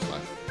 nice cross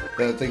slash.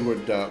 That they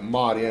would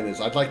mod in is.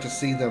 I'd like to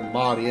see them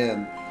mod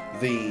in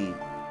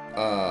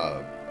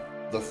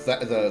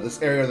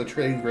this area of the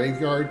train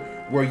graveyard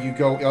where you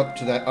go up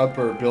to that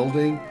upper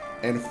building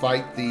and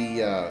fight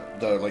the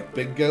like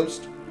big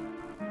ghost.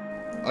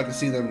 I can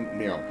see them,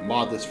 you know,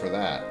 mod this for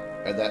that.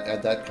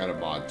 Add that kind of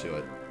mod to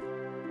it.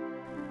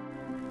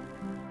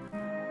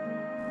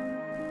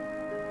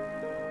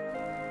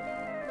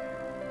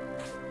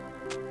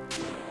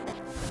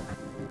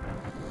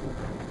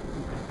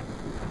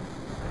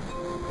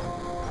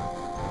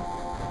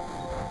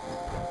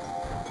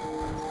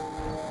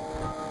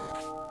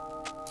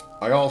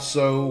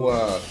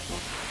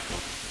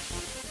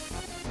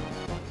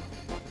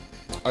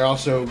 I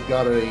also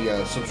got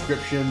a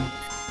subscription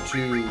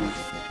to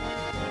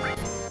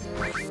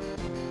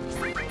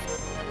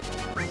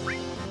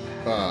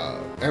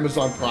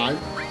Amazon Prime,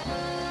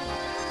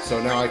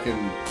 so now I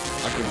can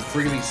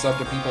freely sub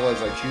to people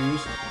as I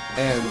choose,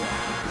 and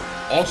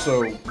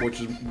also, which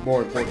is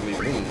more importantly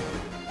to me,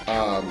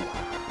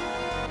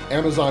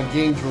 Amazon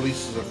Games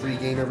releases a free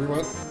game every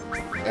month,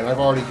 and I've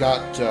already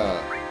got the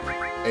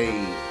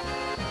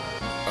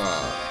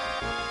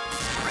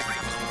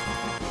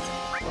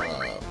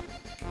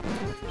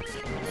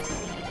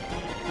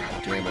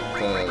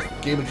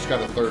game just got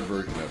a third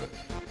version of it.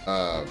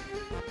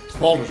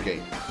 Baldur's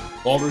Gate.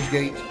 Baldur's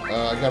Gate.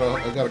 I got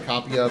a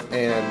copy of,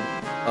 and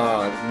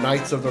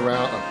Knights of the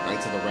Round.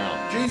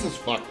 Jesus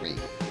fuck me.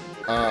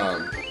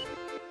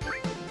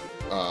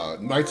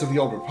 Knights of the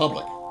Old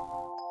Republic.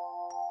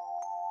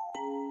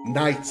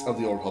 Knights of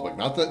the Old Republic,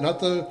 not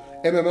the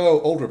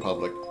MMO Old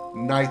Republic.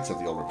 Knights of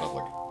the Old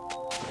Republic.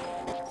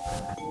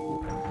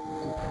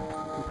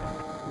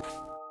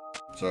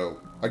 So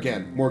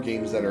again, more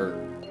games that are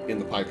in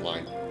the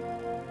pipeline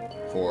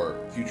for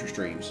future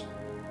streams.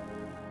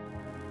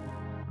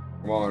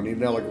 Come on, need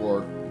an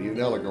Eligor. Need an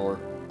Eligor.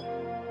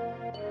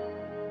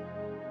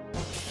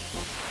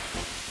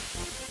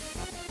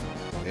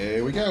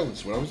 Here we go.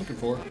 That's what I was looking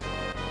for.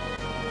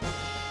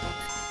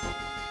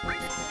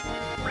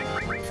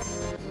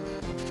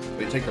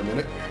 They take a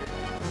minute.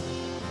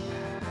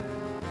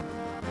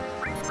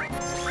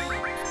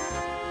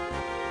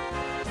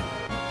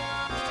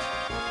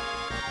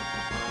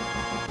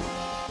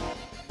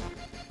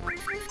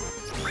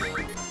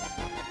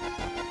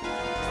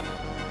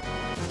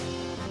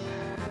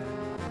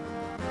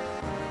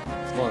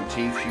 Come on,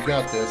 Teef, you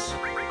got this.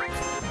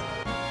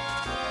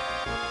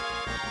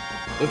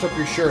 Lift up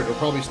your shirt. It'll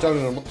probably stun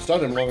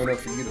him long enough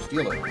for you to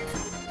steal it.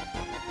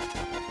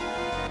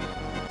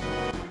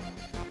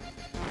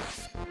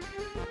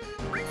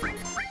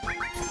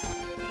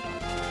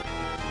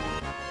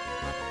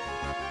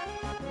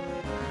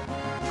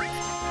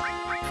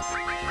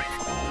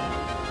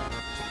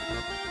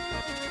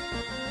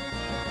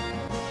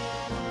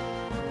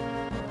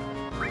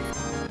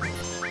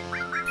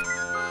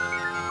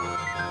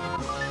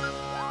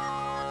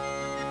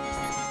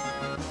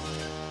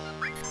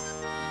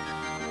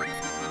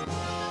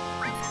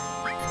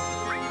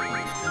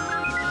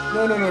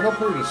 No, no, no, don't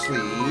put her to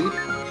sleep.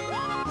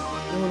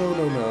 No, no,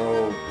 no,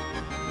 no.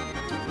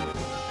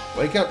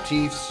 Wake up,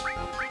 Chiefs.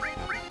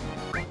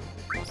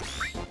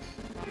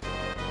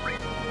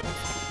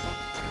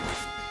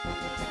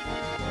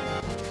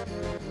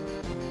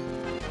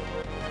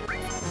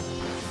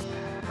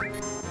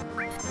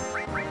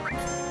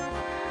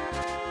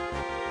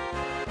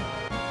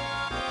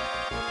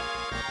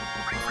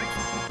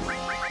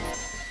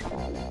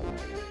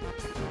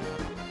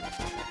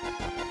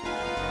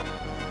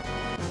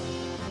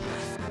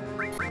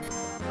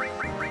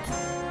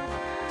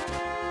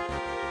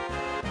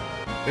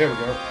 There we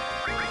go.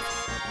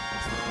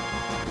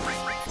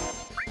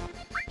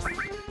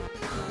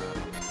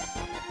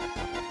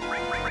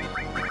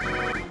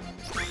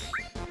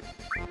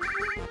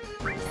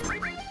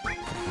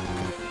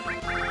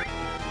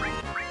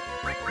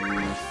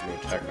 No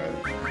attack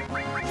items.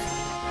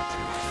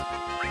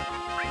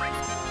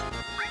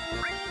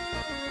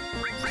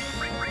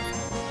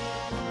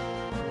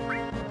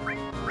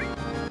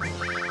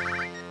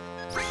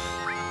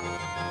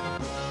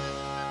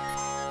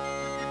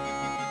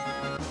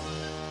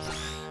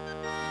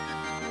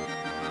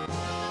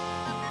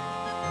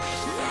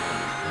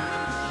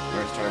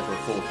 It's time for a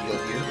full heal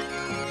here.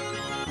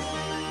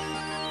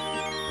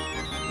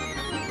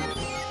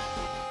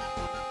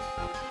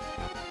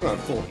 Not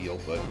full heal,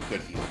 but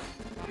good heal.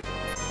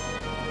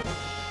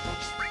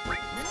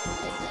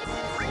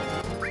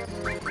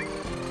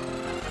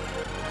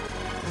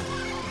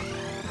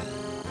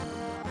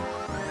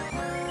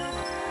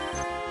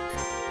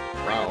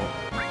 Wow.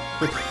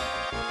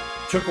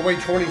 Took away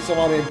 20 some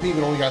odd MP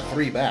and only got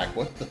 3 back.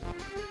 What the?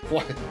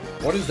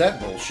 What is that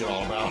bullshit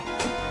all about?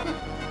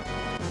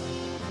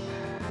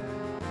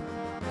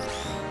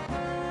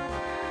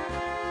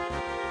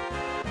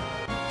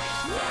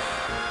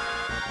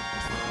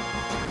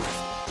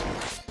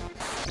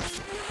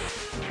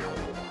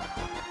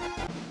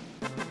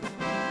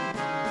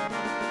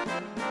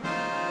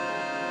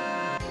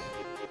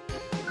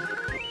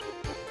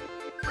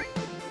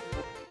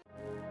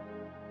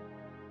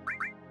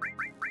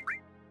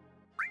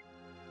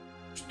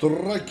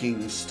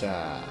 Striking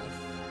staff.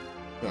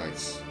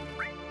 Nice.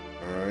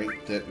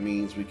 Alright, that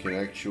means we can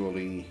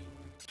actually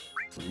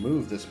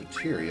remove this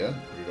materia,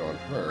 put it on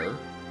her.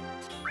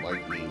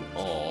 Lightning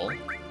all.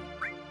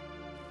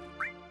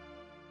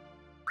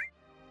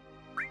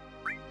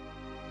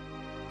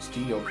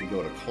 Steel can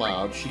go to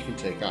Cloud, she can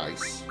take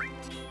ice.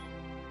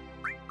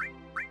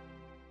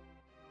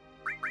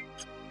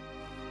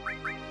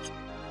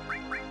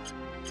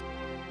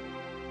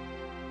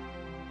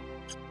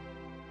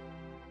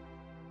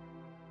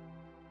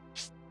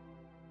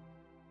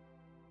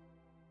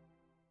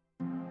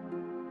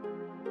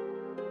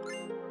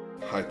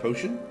 High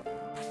potion.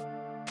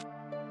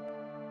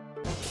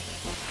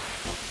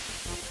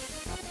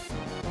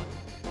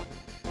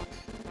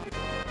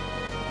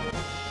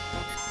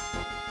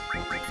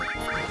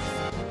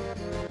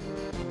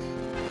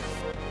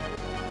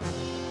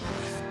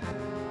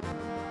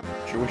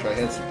 Sure wish I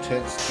had some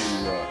tents to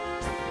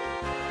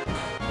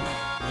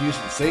use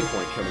the save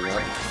point coming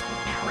up.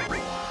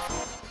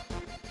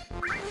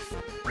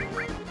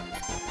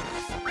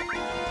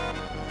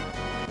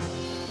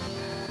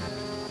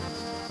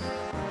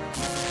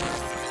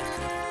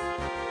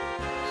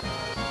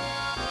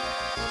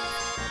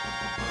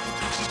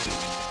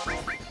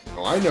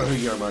 Oh, I know who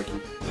you are, Mikey.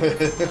 I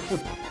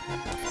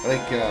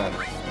think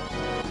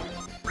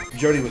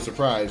Jody was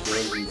surprised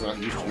because he's not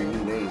used to your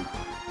new name.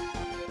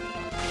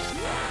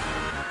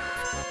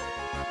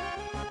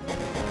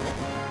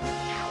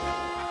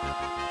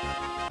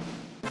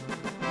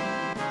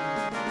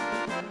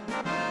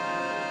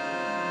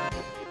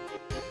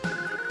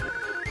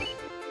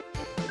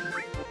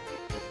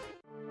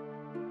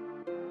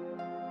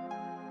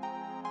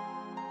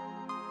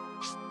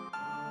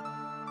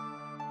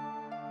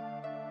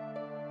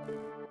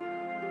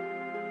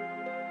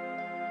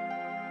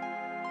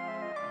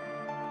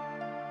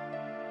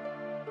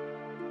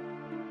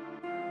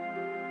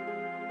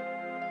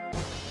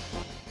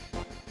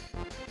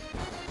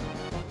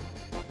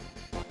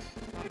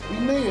 We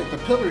made it! The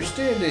pillar's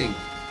standing!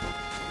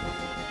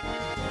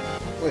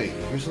 Wait,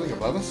 here's something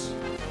above us?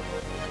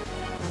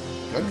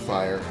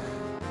 Gunfire.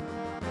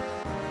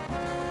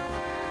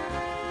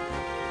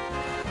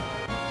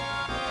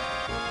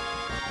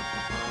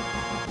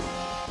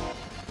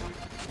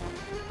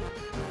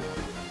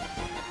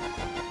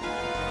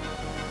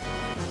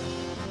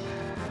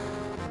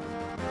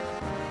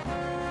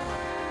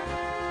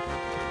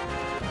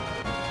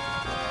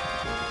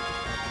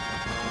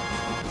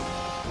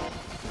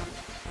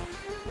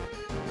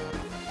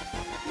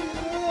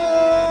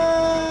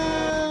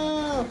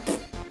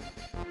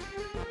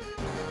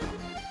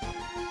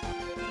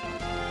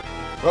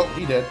 Well,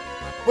 he did.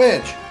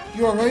 Wedge,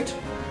 you alright?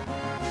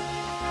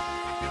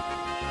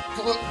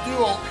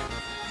 Duel,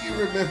 you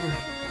remember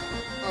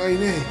my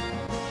name.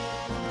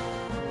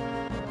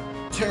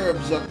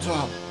 Terrab's up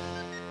top.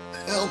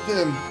 Help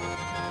him.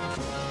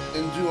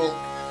 And Duel,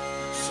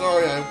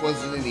 sorry I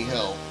wasn't any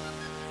help.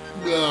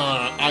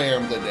 I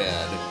am the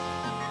dad.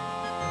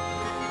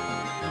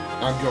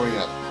 I'm going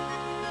up.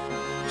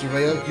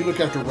 Soraya, you look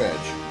after Wedge.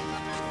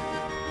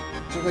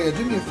 Soraya,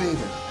 do me a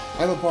favor.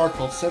 I have a bar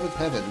called Seventh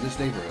Heaven in this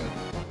neighborhood.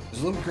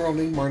 There's a little girl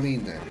named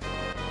Marlene there.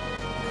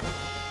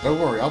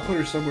 Don't worry, I'll put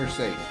her somewhere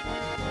safe.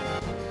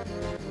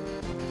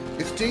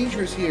 It's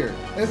dangerous here.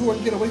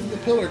 Everyone get away from the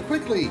pillar,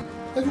 quickly!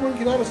 Everyone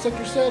get out of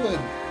Sector 7!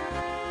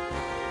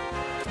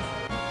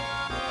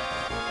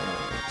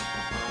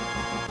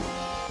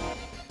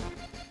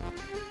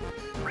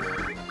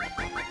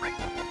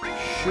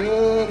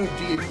 Should have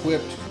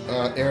de-equipped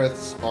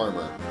Aerith's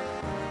armor.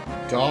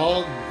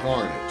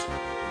 Doggone it.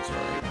 That's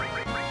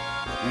right.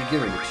 Did we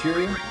give her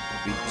materia?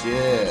 We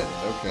did.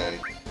 Okay.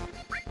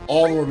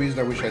 All the more reason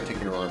I wish I'd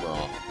taken her armor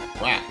off.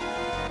 Wow.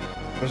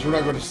 Because we're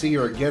not going to see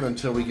her again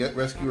until we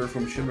rescue her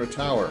from Shinra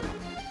Tower.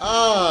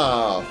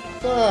 Ah,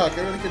 fuck.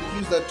 I really could have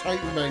used that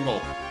Titan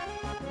Bangle.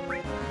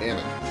 Damn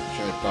it. Wish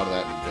I had thought of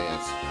that in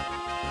advance.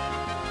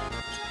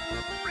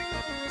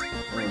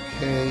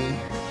 Okay.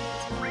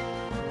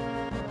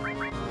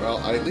 Well,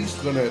 I'm at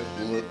least going to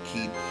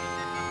keep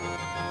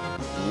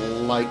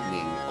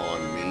lightning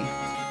on me.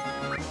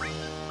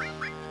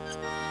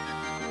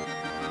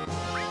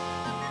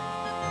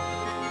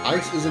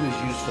 Ice isn't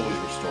as useful as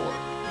Restore.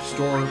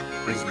 Restore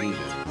is needed.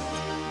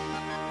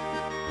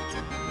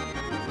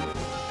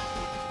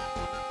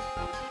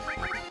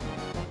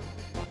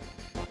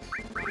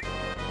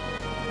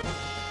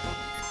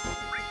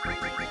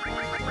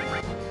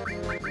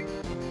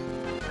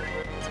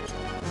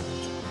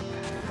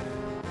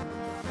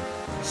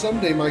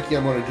 Someday, Mikey,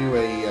 I'm going to do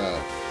a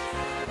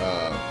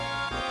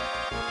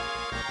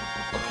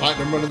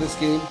platinum run of this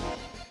game.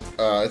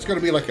 It's going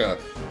to be like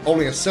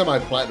only a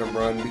semi-platinum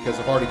run because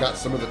I've already got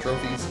some of the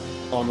trophies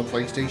on the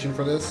PlayStation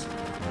for this.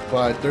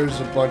 But there's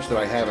a bunch that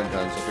I haven't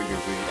done, so I figured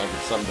I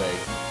could someday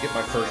get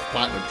my first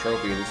platinum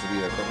trophy, and this would be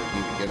the appropriate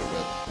game to get it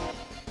with.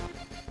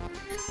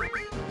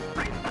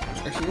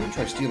 Actually, let me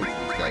try stealing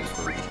from these guys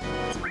first.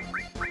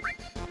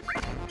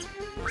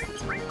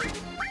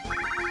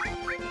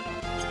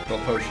 No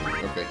potion.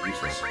 Okay,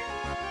 useless. I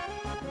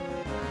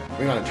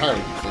mean, not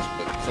entirely useless,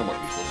 but somewhat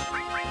useless.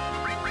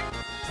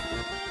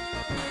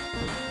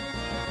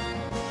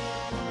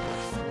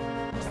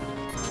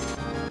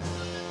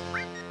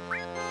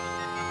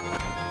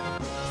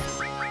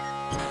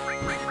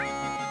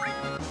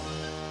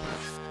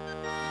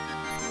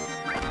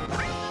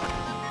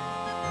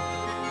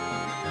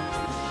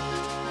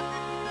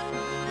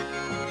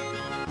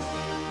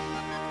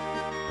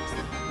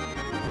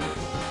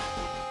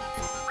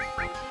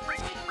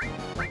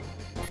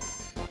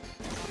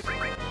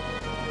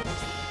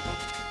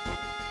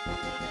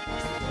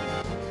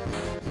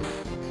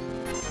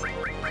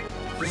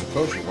 This is a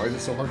potion. Why is it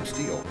so hard to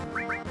steal?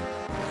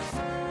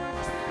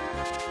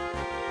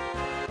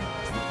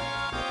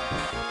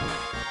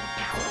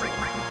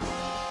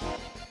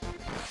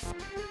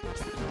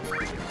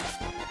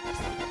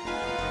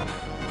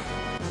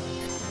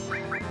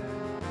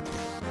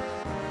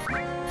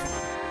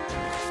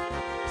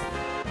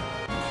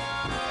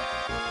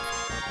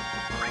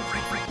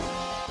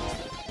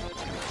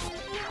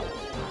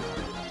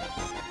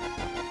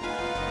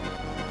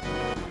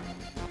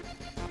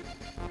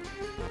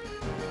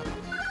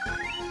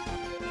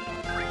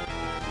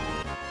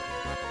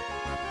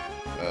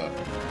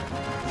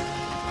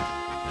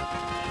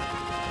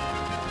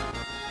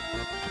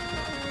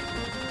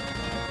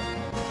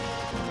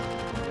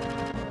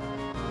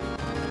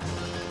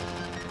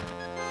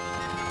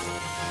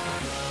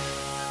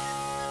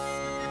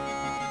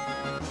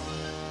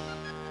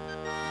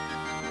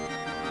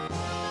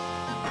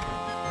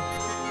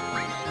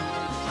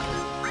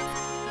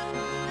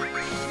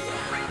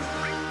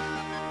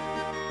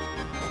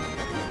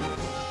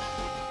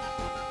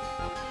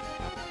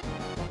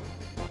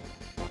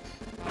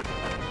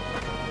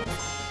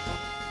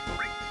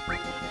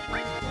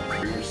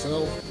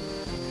 Yourself.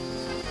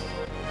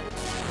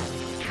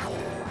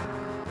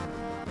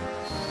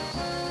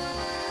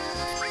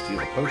 Steal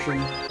a potion.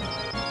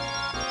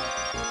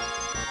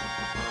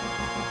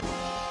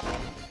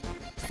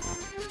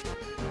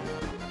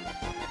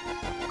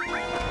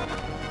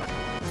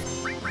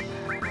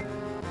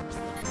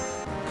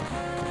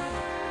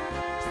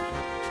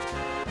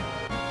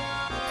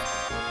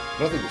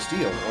 Nothing to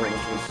steal. Oh, this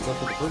was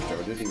successful the first time.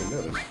 I didn't even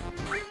notice.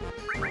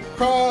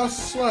 Cross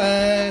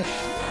slash.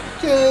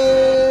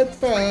 Good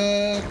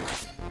fuck.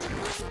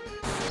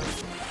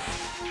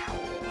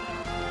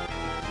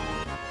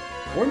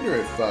 Wonder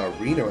if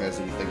Reno has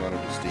anything on him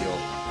to steal.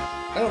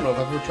 I don't know if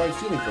I've ever tried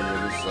stealing from him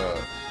in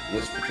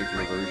this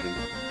particular version.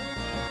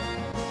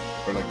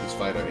 Or like this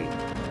fight, I mean.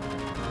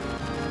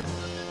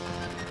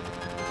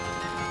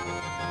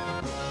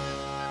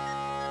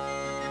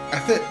 I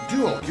fit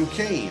duel, you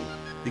came.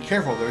 Be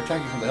careful, they're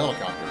attacking from the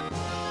helicopter.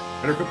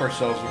 Better equip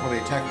ourselves before they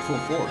attack in full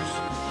force.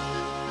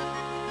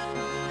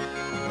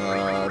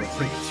 I don't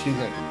think it's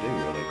anything I can do,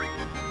 really.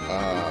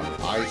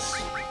 Ice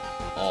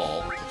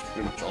all. That's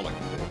pretty much all I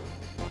can do.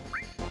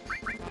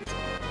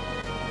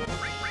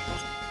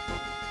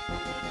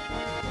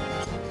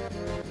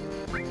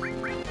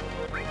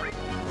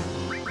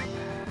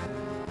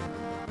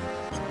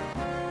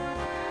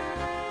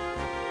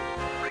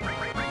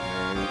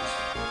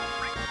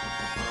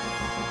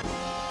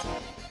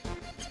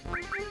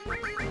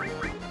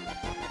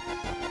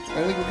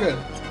 I think we're good.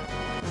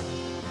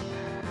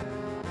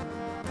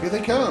 Here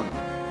they come.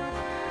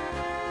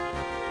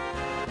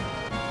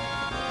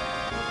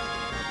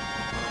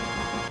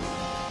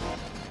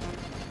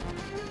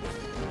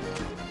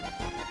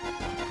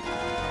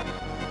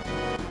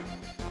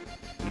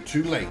 You're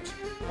too late.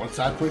 Once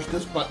I push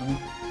this button,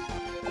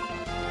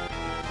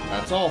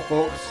 that's all,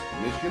 folks.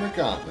 Mission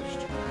accomplished.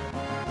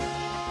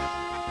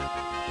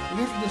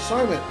 Different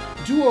assignment.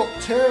 Duo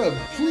Terra,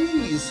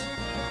 please.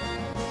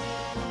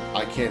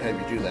 I can't have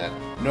you do that.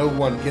 No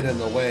one get in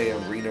the way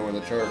of Reno and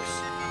the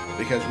Turks.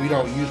 Because we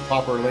don't use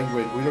proper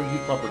language. We don't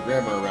use proper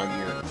grammar around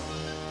here.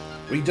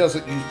 We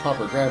doesn't use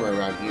proper grammar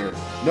around here.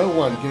 No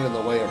one get in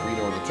the way of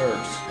Reno and the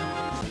Turks.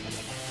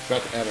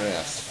 Got to add an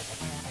S.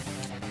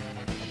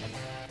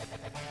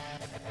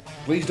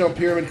 Please don't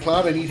Pyramid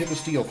Cloud. I need him to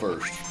steal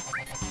first.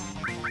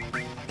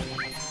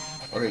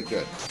 Okay,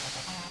 good.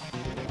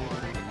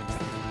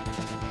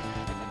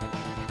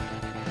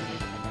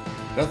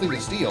 Nothing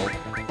to steal.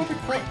 What the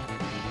crap?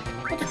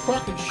 What the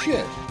cracking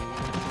shit?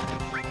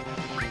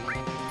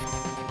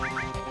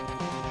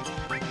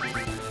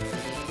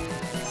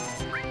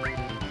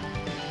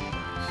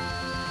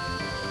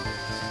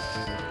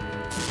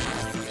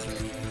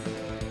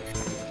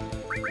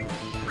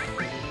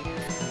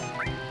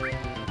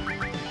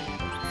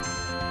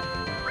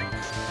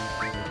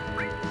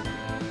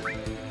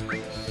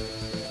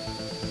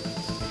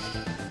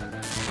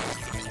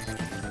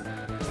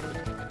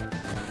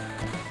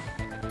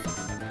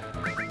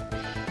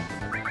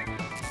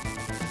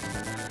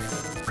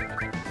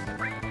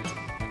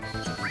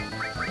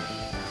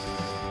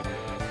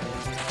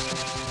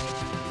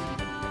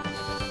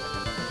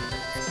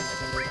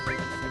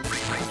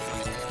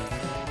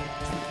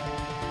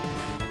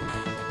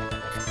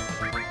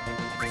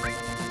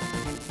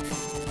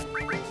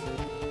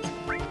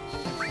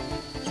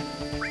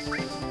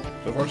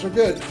 So far, so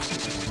good.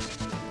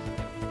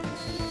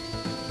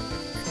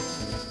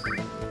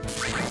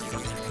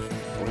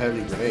 Don't have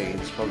any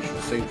grenades. Probably should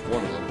have saved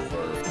one of them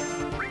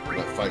for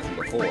that fight from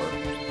before.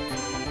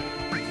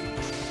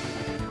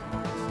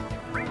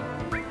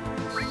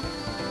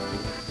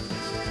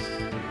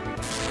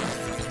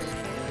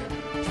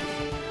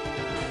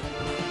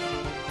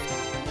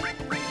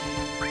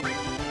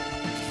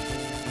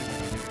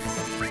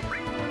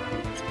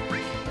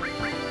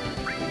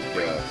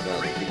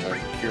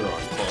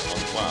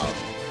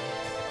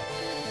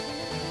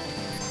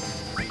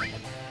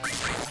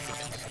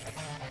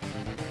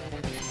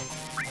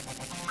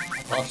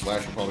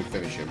 Slash will probably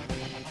finish him.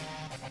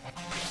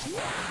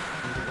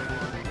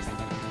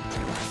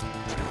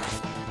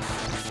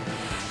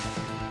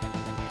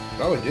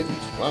 No, it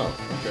didn't. Wow,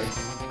 okay.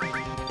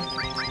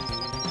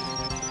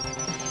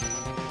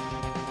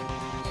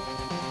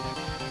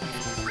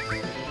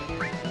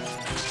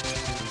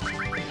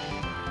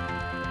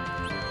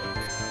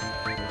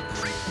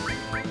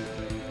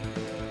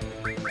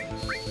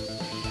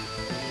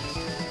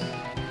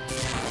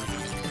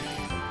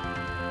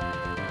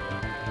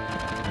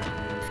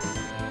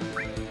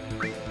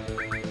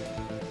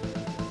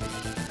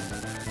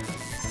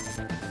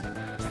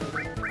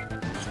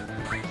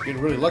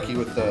 Getting really lucky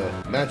with the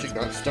magic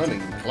not stunning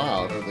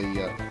Cloud, or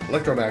the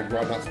electromagnet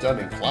rod not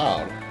stunning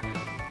Cloud.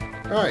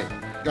 Alright,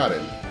 got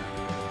him.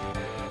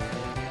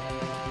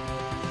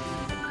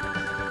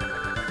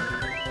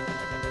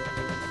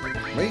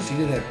 Amazing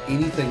he didn't have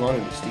anything on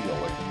him to steal,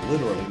 like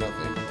literally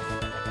nothing.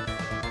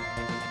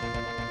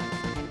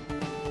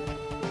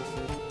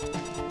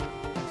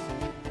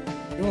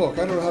 Look,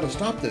 I don't know how to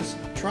stop this.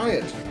 Try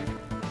it.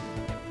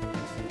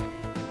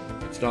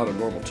 It's not a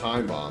normal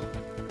time bomb.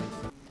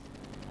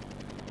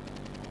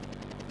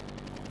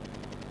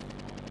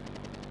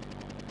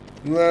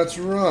 That's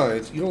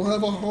right. You'll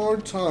have a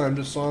hard time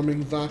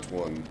disarming that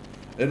one.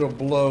 It'll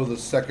blow the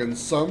second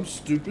some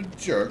stupid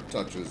jerk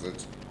touches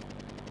it.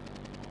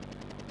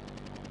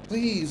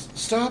 Please,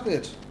 stop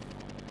it!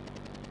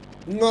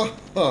 Ha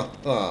ha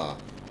ha!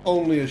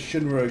 Only a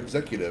Shinra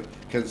executive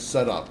can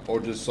set up or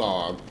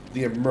disarm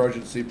the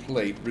emergency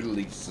plate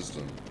release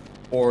system.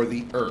 Or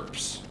the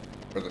ERPs.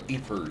 Or the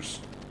EPers.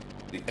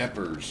 The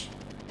EPers.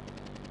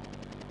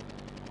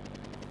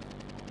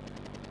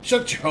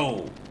 Shut your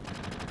hole!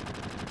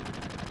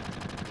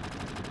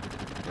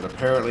 But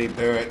apparently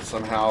Barrett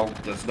somehow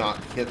does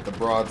not hit the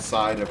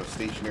broadside of a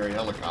stationary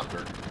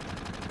helicopter.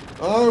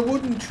 I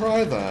wouldn't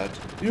try that.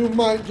 You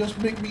might just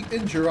make me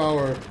injure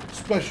our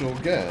special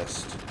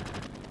guest.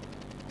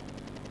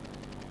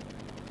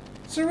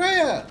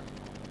 Soraya!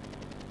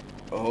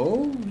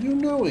 Oh, you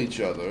know each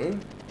other.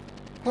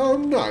 How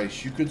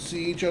nice you could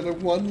see each other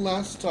one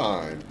last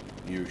time.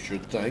 You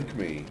should thank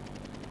me.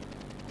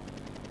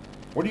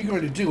 What are you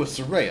going to do with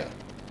Soraya?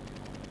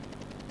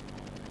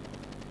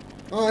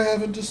 I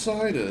haven't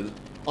decided.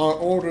 Our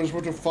orders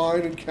were to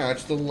find and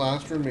catch the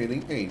last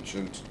remaining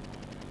ancient.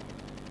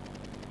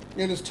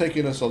 It has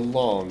taken us a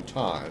long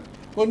time,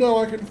 but now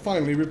I can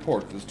finally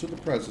report this to the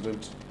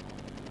President.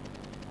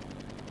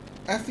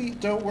 Effie,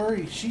 don't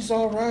worry, she's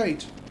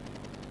alright.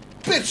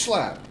 Bitch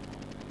slap!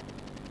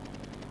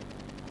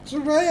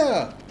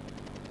 Soraya!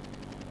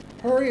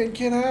 Hurry and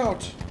get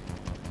out!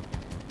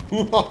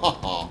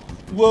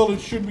 Well,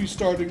 it should be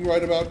starting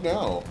right about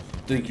now.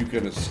 Think you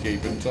can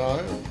escape in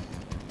time?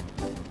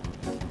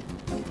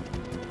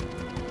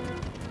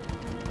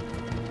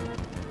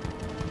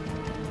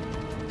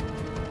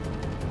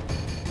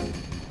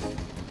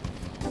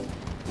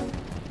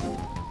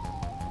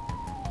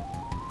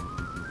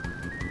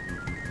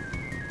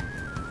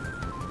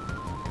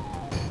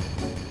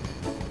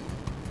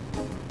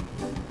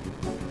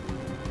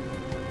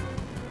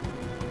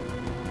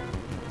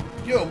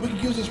 Yo, we can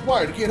use this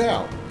wire to get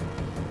out.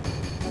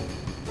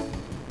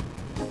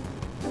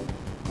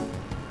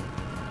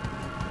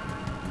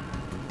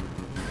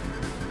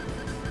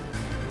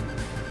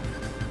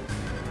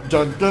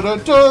 Dun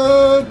dun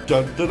dun dun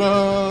dun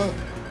dun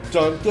dun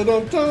dun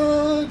dun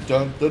dun dun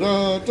dun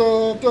dun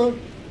dun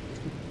dun.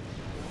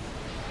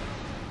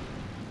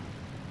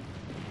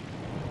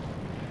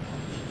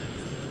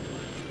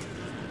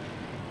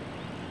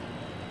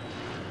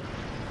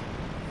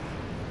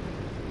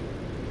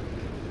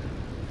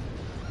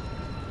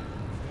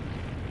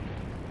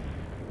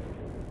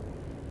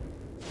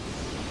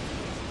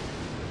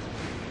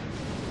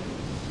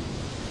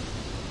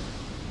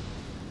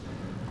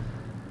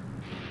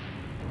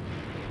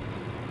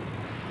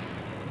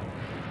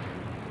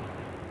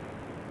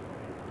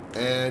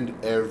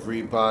 And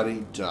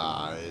everybody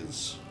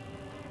dies.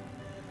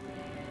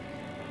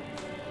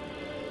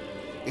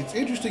 It's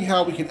interesting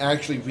how we can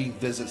actually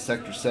revisit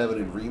Sector 7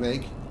 in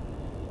Remake.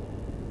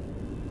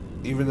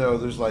 Even though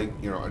there's like,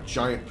 you know, a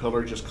giant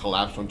pillar just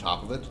collapsed on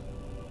top of it.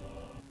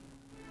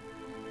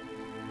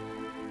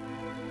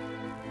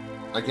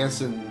 I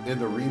guess in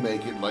the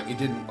remake it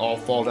didn't all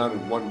fall down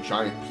in one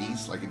giant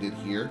piece like it did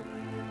here.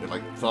 It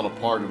like fell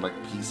apart in like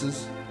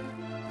pieces.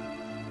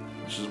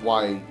 Which is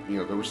why, you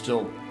know, there were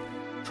still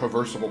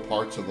traversable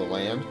parts of the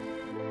land.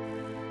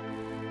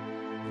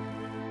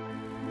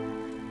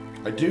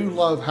 I do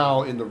love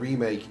how in the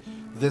remake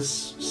this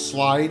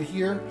slide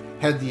here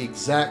had the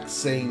exact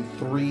same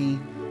 3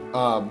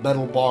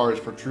 metal bars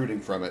protruding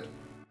from it,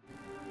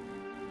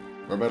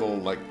 or metal,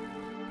 like,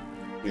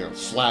 you know,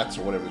 slats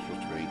or whatever they're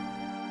supposed to be.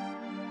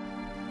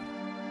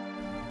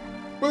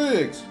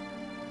 Biggs,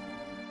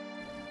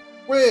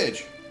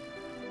 Wedge,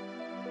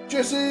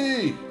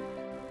 Jesse,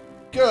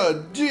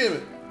 God damn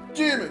it,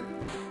 damn it.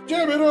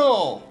 Damn it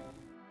all!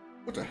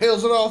 What the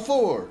hell's it all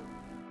for?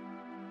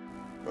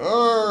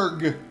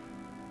 Arg!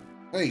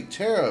 Hey,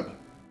 Tereb.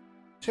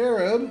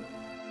 Tereb?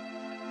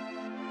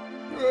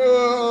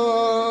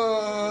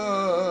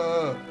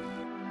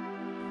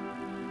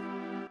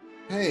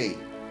 Hey,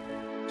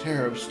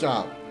 Tereb,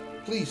 stop.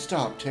 Please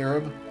stop,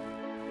 Tereb.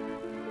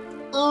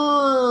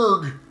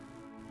 Arg!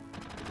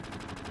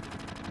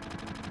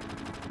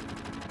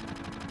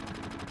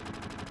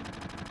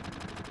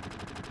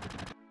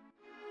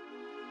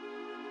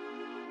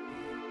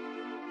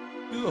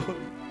 God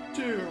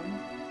damn.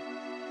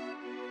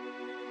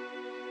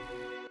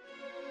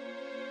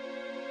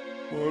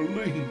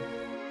 Marlene.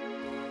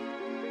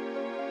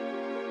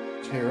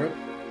 Tereb?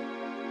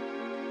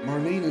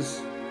 Marlene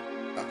is...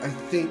 I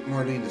think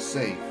Marlene is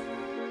safe.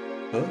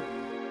 Huh?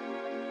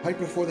 Right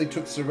before they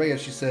took Soraya,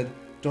 she said,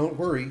 "Don't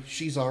worry,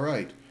 she's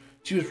alright."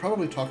 She was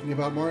probably talking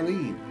about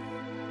Marlene.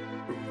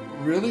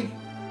 Really?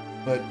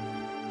 But...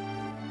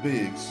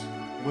 Biggs,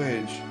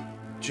 Wedge,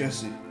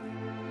 Jesse...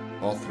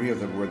 all 3 of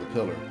them were in the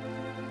pillar.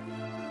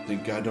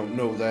 Think I don't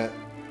know that?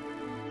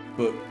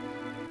 But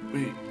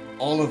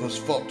all of us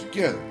fought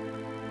together.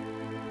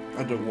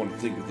 I don't want to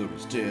think of them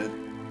as dead.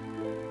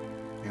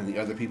 And the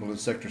other people in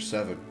Sector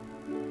 7.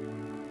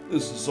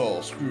 This is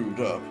all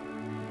screwed up.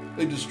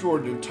 They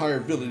destroyed an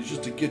entire village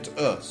just to get to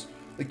us.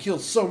 They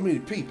killed so many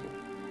people.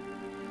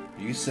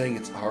 Are you saying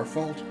it's our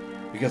fault?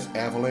 Because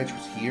Avalanche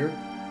was here?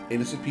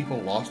 Innocent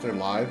people lost their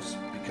lives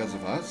because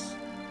of us?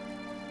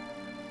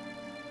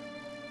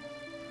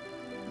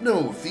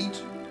 No,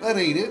 Feet. That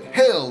ain't it.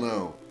 Hell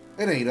no.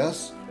 It ain't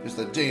us. It's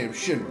the damn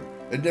Shinra.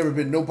 It never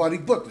been nobody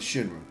but the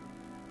Shinra.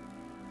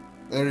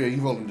 They're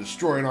evil and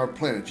destroying our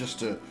planet just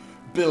to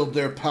build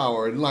their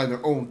power and line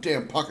their own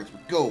damn pockets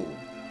with gold.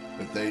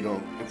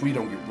 If we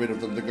don't get rid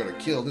of them, they're gonna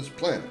kill this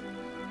planet.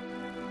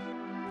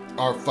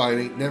 Our fight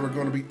ain't never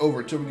gonna be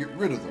over till we get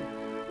rid of them.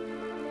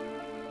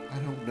 I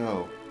don't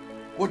know.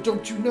 What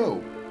don't you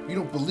know? You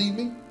don't believe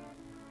me?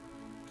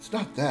 It's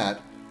not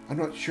that. I'm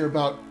not sure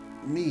about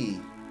me,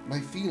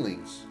 my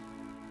feelings.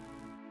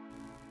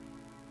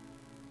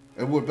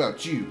 And what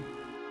about you?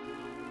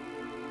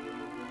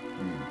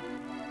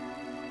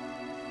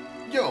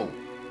 Yo!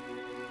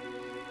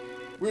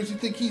 Where does he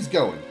think he's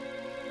going?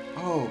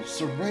 Oh,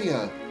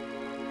 Soraya.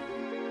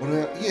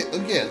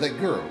 Yeah, that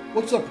girl.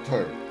 What's up with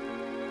her?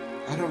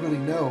 I don't really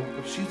know,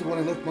 but she's the one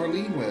I left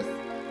Marlene with.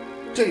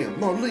 Damn,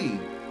 Marlene!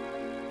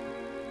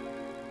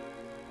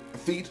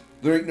 Feet,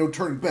 there ain't no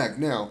turning back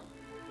now.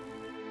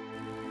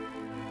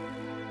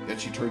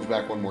 Yet she turns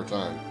back one more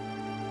time.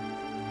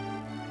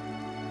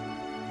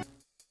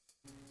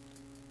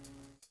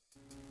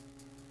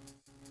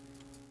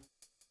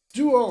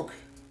 Duok!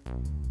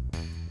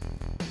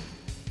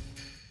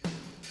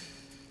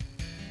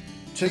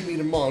 Take me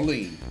to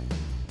Marlene.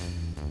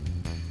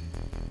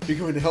 You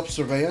going to help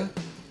Surveya?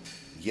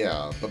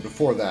 Yeah, but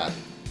before that,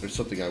 there's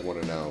something I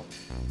want to know.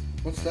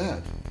 What's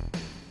that?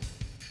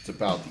 It's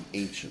about the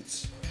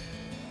ancients.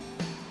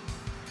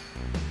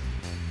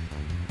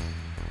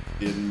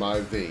 In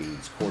my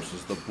veins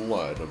courses the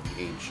blood of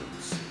the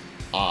ancients.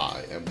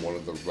 I am one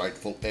of the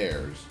rightful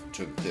heirs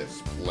to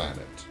this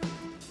planet.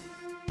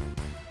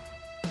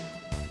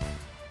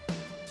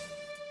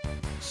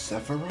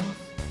 Sephiroth?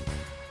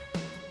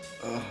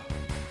 Are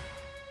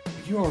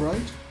you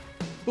alright?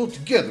 Pull it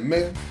together,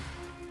 man.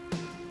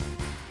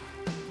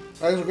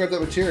 I just grabbed that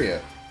materia.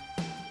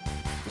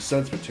 The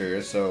sense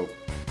materia, so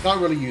not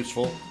really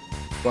useful,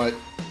 but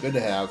good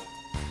to have.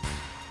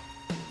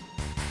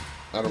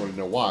 I don't really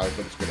know why,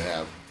 but it's good to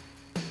have.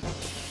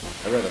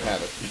 I'd rather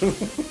have it.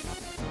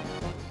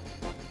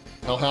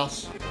 Hell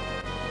House?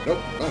 Nope,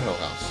 not Hell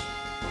House.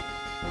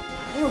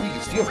 I don't know if you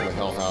can steal from a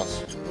Hell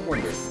House. I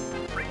wonder.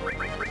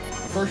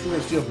 First, we're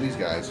going to steal from these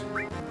guys.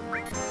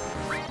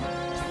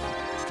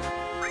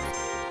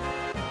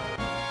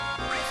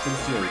 Couldn't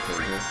steal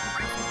anything here.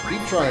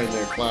 Keep trying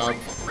there, Cloud.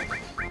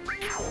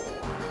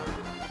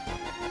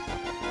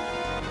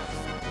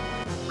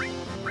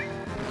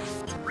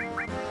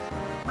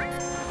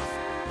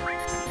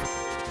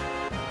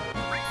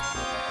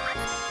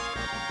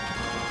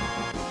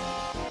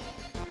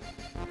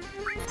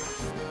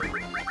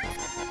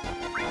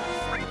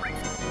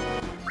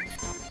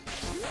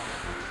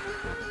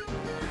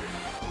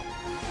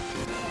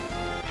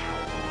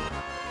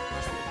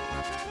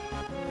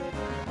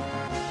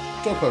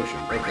 Still potion,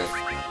 okay.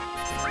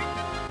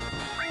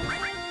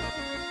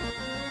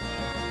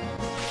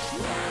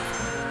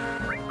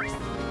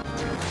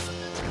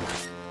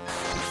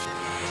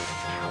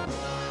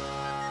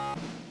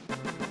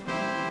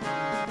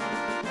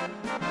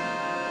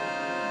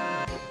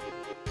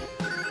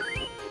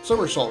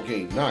 Somersault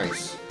gain,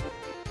 nice.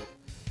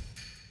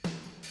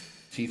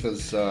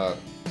 Tifa's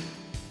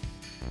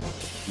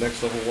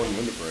next level 1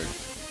 limit break.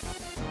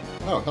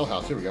 Oh, Hell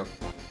House, here we go.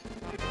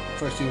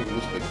 Try stealing from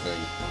this big thing.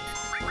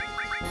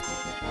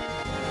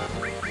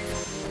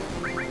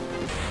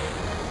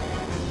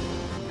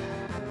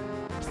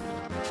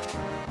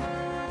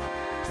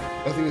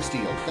 Nothing to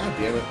steal. God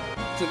damn it.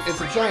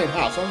 It's a giant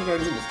house. I wasn't going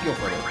to do to steal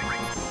from it.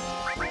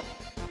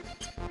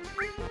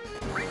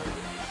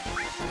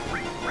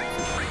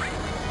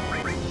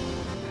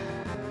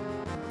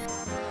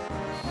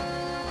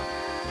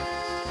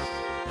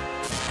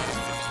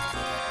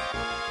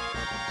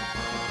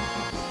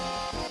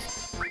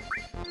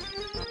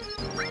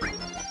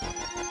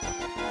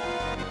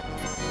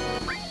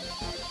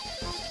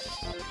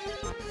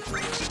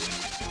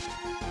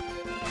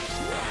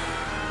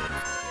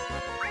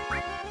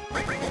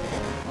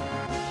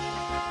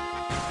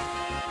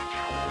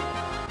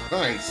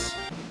 Nice!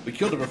 We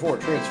killed it before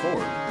it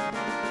transformed.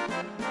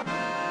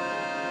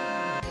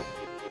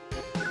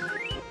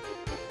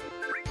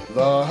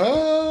 The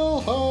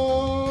Hell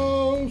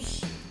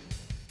House!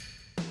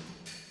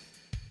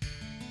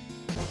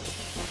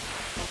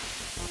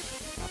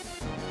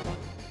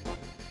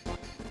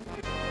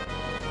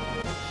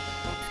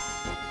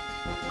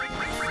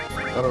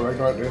 I don't know,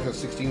 Ragnarok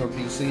Fantasy 16 on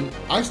PC.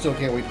 I still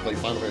can't wait to play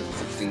Final Fantasy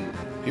 16,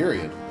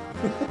 period.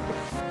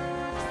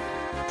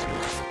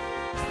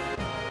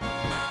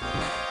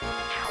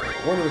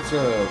 I wonder if it's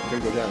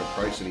going to go down in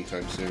price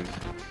anytime soon.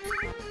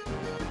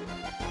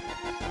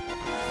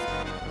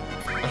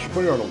 I should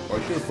put it on. I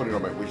should have put it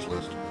on my wish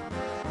list.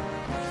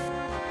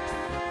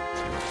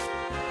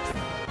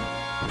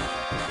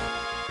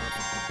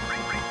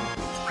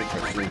 I think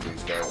I've seen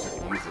these guys. I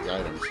can use the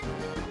items.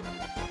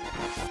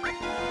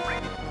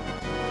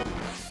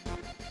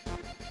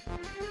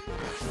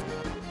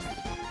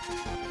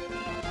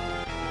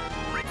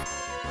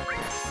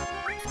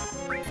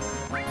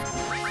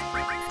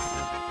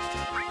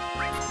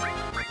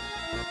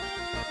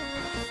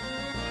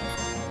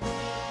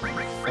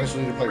 I just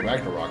need to play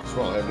Ragnarok as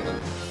well. I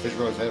just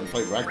realized I haven't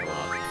played Ragnarok.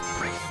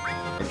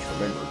 I just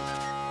remembered.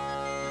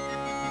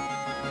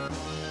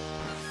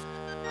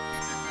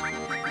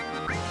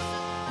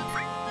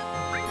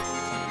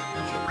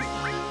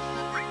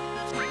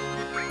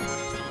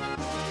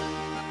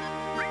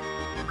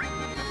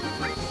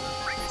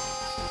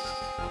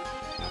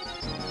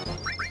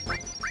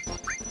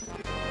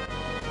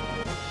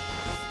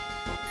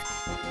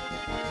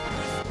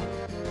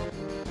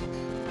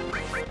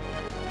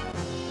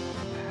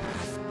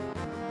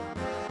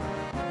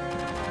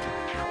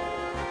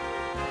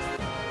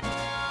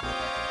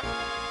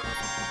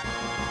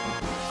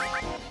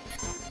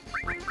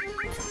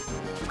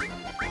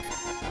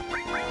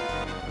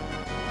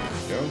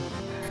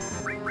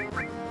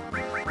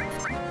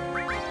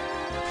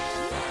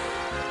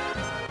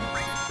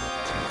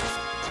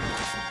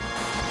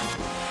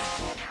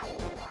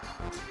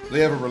 Do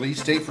they have a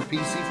release date for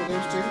PC for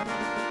those two?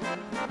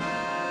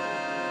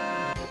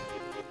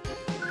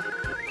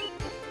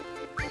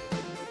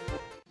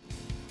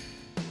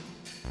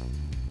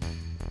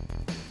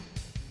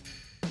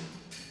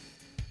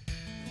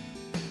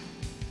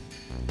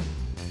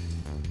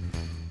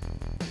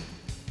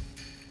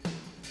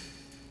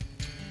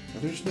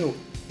 There's no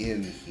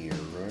inn here,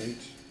 right?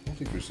 I don't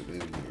think there's an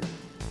inn here.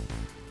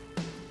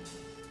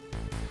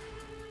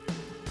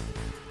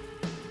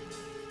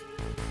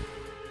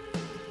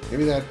 Give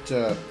me that,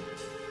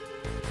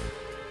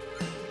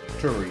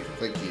 turret,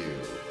 thank you.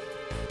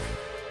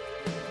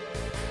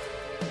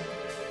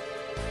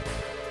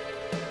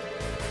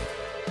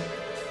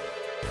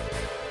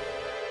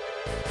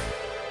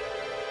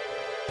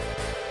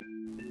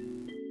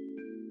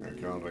 I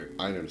got all the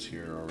items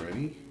here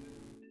already.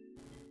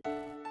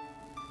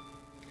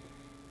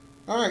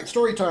 Alright,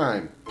 story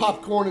time.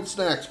 Popcorn and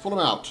snacks, pull them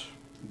out.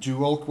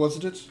 Duolk,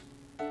 wasn't it?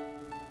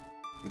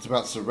 It's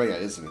about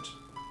Soraya, isn't it?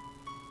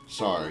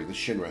 Sorry, the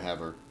Shinra have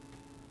her.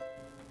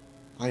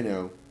 I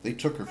know, they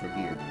took her from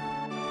here.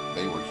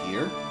 They were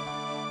here?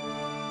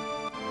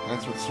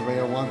 That's what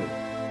Soraya wanted.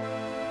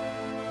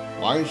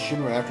 Why is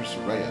Shinra after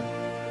Soraya?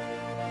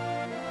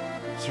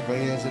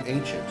 Soraya is an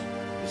ancient,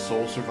 the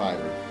sole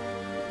survivor.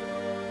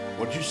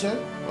 What'd you say?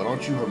 Well,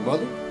 aren't you her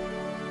mother?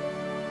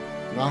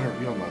 Not her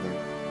real mother.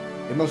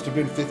 It must have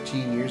been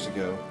 15 years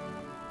ago.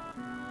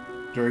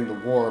 During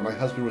the war, my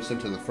husband was sent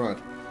to the front,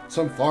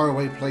 some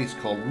faraway place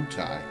called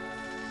Wutai.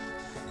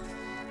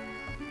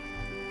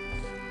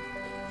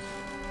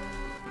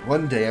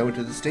 One day I went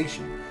to the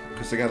station,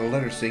 because I got a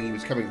letter saying he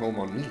was coming home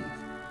on leave.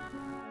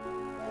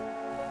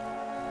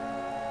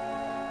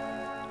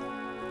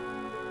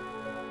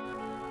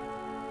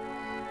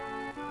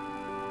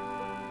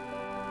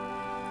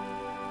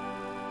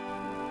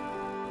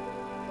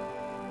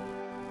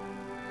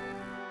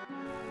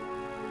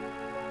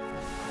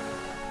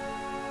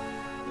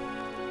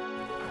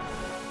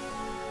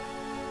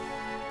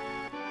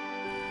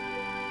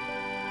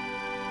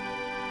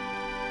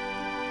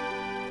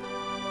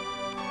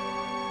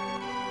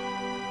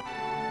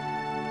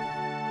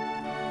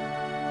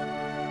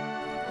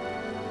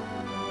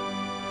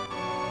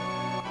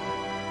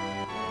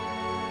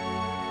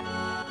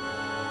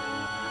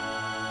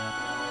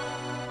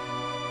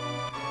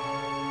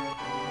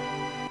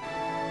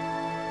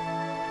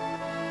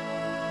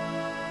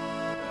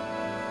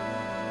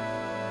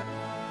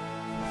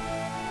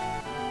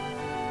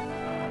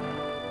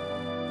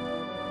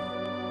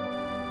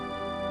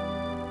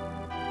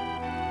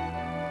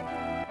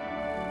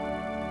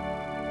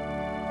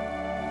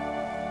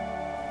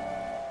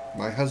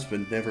 My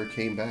husband never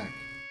came back.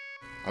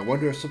 I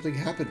wonder if something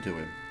happened to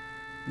him.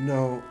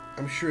 No,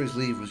 I'm sure his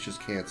leave was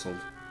just canceled.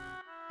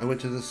 I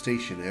went to the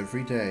station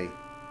every day.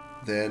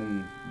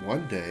 Then,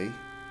 one day...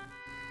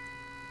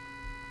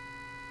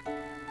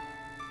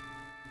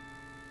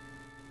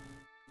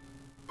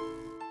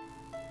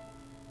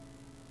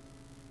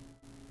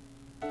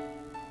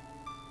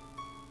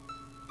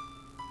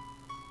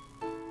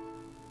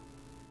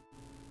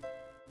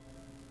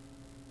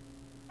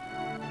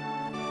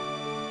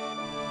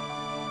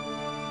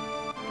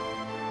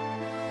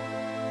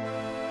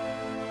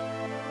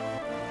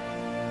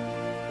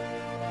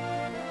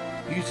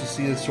 You used to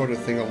see this sort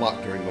of thing a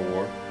lot during the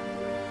war.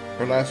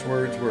 Her last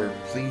words were,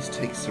 "Please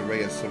take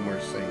Soraya somewhere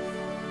safe."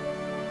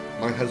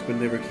 My husband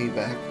never came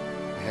back.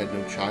 I had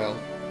no child.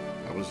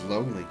 I was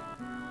lonely.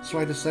 So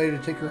I decided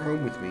to take her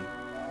home with me.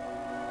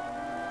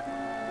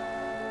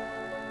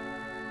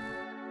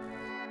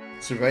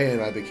 Soraya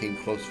and I became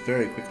close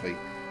very quickly.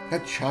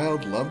 That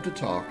child loved to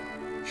talk.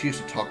 She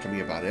used to talk to me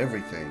about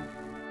everything.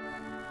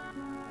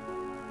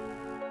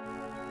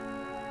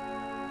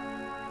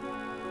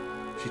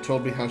 She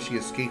told me how she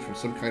escaped from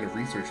some kind of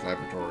research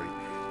laboratory,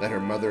 that her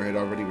mother had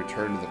already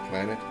returned to the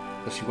planet,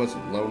 that she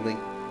wasn't lonely,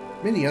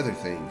 many other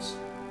things.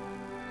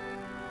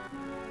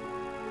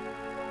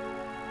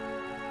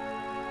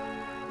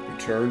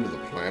 Return to the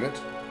planet?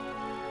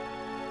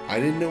 I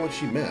didn't know what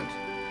she meant.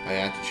 I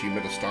asked if she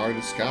meant a star in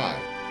the sky,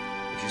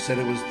 but she said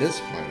it was this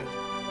planet.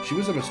 She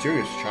was a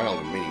mysterious child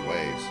in many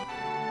ways.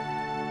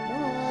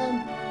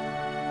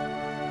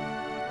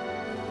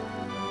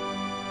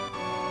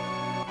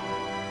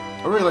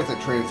 I really like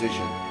that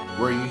transition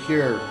where you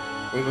hear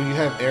when you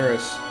have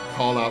Eris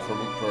call out for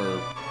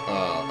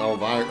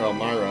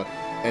Elmira,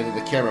 and then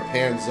the camera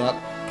pans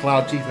up.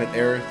 Cloud Tifa and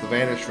Eris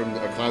vanish from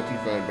Cloud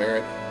Tifa and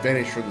Barrett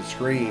vanish from the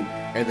screen,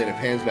 and then it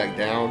pans back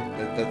down.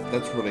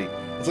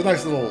 It's a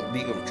nice little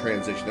neat little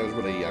transition. That was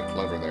really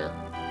clever there.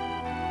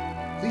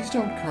 Please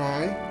don't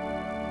cry.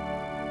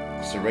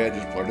 Soraya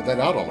just blurted that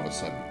out all of a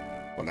sudden.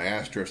 When I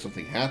asked her if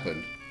something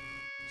happened,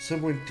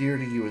 someone dear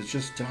to you has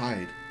just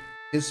died.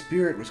 His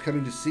spirit was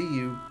coming to see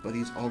you, but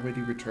he's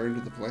already returned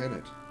to the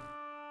planet.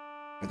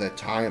 At that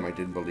time, I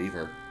didn't believe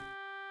her.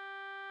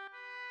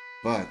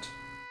 But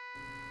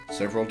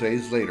several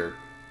days later,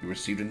 we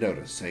received a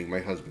notice saying my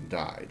husband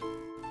died.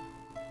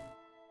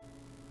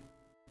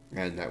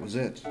 And that was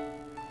it.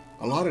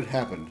 A lot had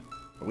happened,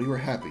 but we were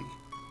happy.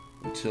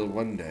 Until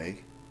one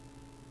day...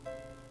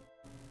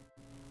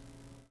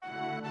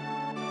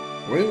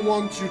 We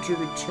want you to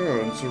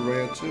return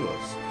Soraya to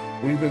us.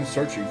 We've been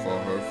searching for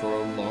her for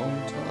a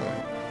long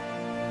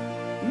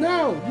time.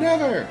 No,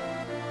 never!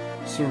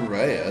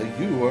 Soraya,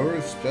 you are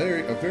a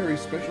very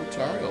special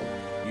child.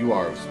 You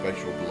are of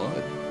special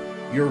blood.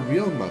 Your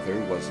real mother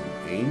was an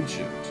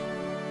ancient.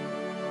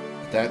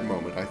 At that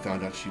moment, I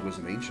found out she was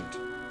an ancient.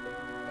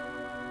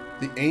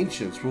 The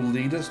ancients will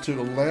lead us to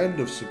a land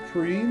of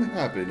supreme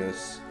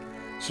happiness.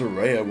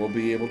 Soraya will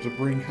be able to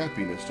bring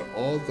happiness to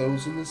all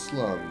those in the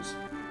slums.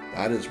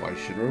 That is why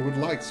Shinra would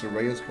like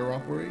Soraya's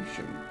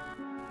cooperation.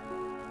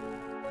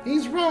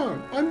 He's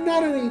wrong. I'm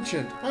not an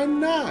ancient. I'm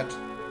not.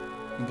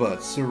 But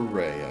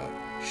Soraya,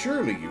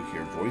 surely you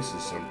hear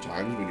voices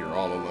sometimes when you're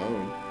all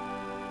alone.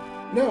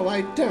 No,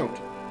 I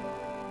don't.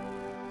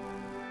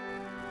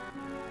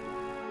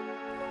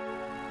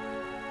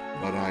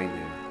 But I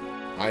knew.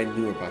 I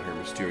knew about her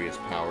mysterious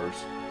powers.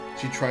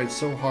 She tried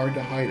so hard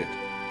to hide it,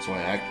 so I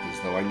acted as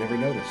though I never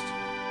noticed.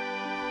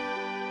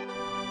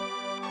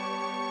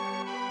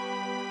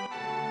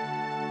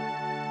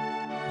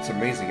 It's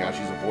amazing how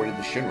she's avoided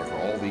the Shinra for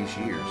all these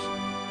years.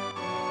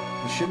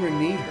 The Shinra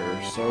need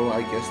her, so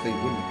I guess they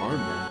wouldn't harm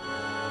her.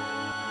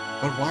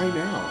 But why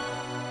now?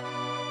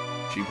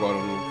 She brought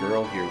a little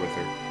girl here with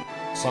her.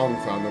 Song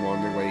found them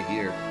on their way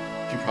here.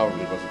 She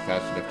probably wasn't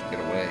fast enough to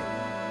get away.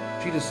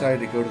 She decided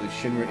to go to the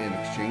Shinra in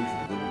exchange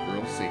for the little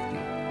girl's safety.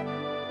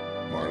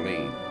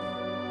 Marlene.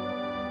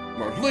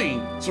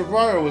 Marlene?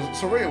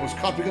 Soraya was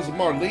caught because of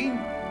Marlene?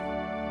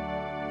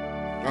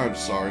 I'm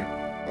sorry.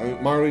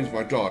 Marlene's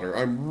my daughter.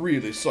 I'm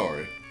really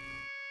sorry.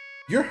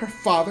 You're her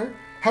father?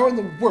 How in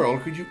the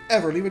world could you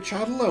ever leave a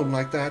child alone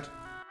like that?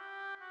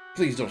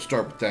 Please don't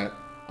start with that.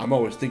 I'm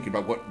always thinking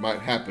about what might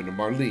happen to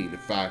Marlene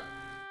if I...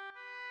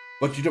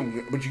 But you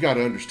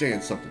gotta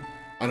understand something.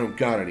 I don't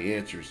got any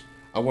answers.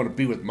 I want to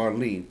be with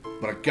Marlene,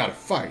 but I gotta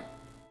fight.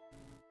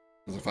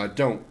 Because if I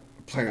don't,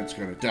 the planet's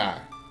gonna die.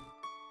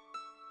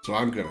 So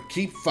I'm gonna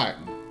keep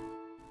fighting.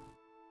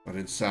 But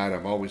inside,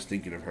 I'm always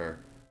thinking of her.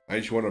 I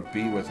just want to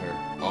be with her,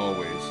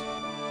 always.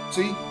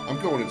 See? I'm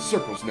going in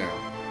circles now.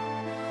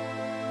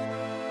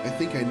 I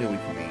think I know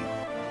what you mean.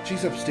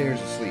 She's upstairs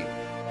asleep.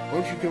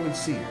 Why don't you go and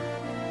see her?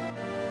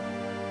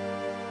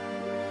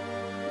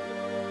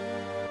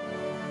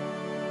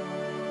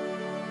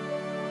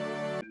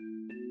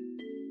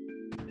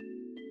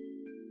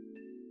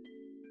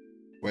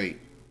 Wait.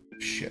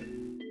 Shit.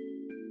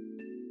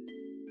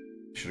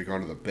 Should have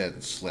gone to the bed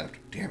and slept.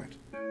 Damn it.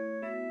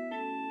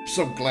 I'm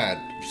so glad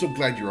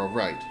you're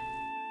alright.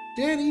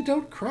 Danny,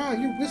 don't cry.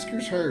 Your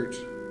whiskers hurt.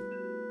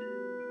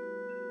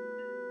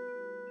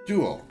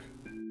 Duolk.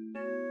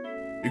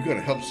 You're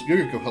gonna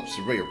go help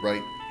Soraya,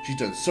 right? She's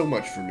done so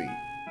much for me.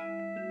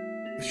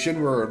 If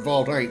Shinra are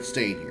involved, I ain't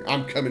staying here.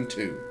 I'm coming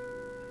too.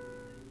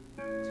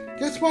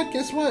 Guess what?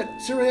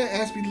 Soraya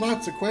asked me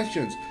lots of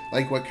questions,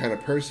 like what kind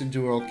of person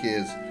Duolk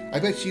is. I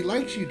bet she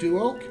likes you,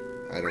 Duolk.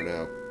 I don't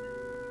know.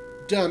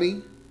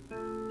 Dummy.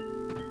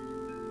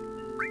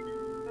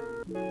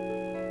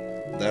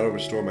 That'll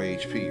restore my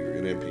HP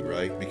and MP,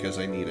 right? Because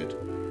I need it.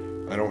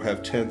 I don't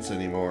have tenths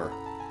anymore.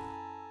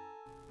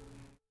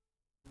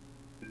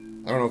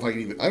 I don't know if I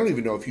can even... I don't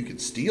even know if you can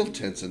steal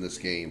tenths in this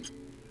game.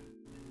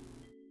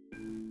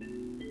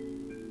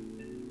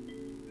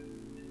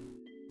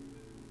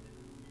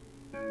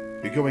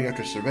 You're going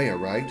after Soraya,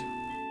 right?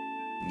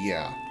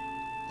 Yeah.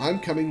 I'm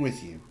coming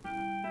with you.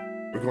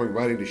 We're going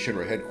right into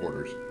Shinra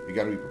headquarters. You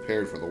gotta be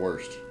prepared for the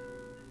worst.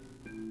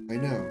 I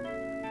know.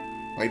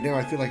 Right now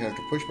I feel like I have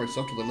to push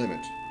myself to the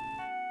limit.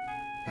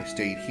 If I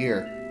stayed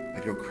here,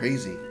 I'd go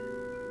crazy.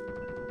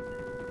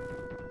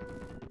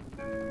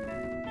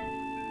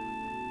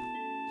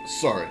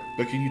 Sorry,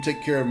 but can you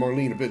take care of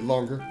Marlene a bit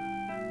longer?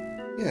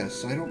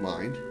 Yes, I don't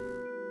mind.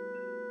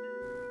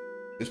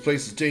 This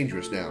place is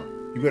dangerous now.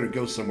 You better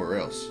go somewhere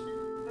else.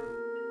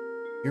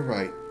 You're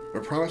right,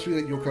 but promise me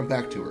that you'll come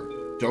back to her.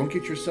 Don't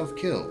get yourself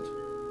killed.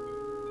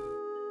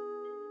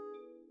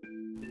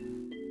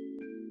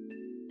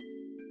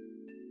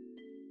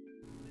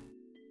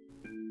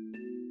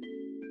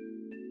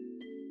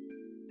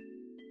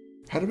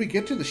 How do we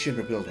get to the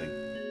Shinra building?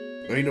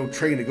 There ain't no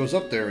train that goes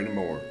up there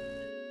anymore.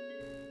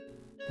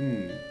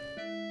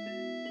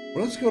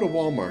 Well, let's go to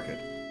Wall Market.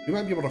 We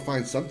might be able to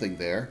find something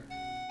there.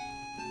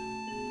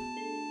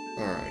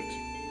 Alright.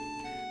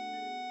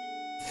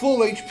 Full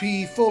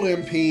HP, full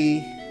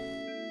MP.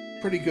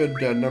 Pretty good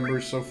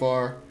numbers so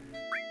far.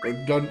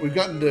 We've gotten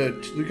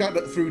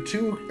through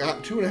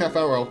 2.5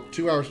 hours,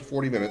 2 hours and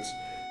 40 minutes,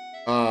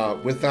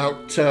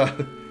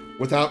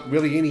 without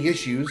really any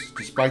issues,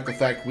 despite the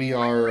fact we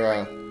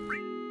are,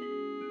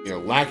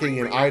 lacking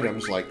in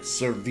items, like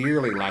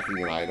severely lacking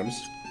in items.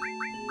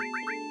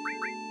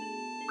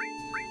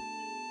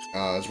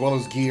 As well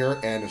as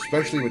gear, and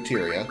especially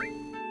materia.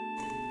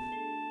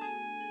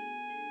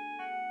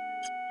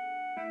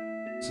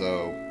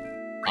 So,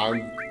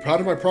 I'm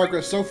proud of my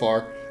progress so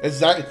far.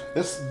 This live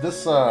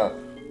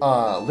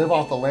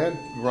off the land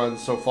run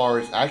so far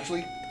is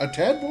actually a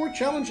tad more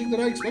challenging than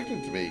I expected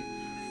it to be.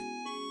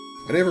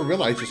 I never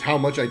realized just how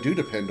much I do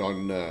depend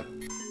on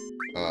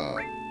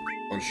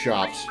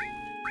shops.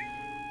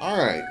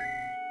 Alright,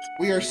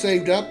 we are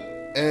saved up,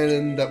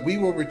 and we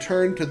will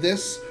return to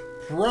this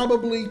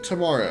probably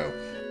tomorrow.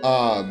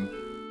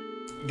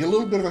 Get a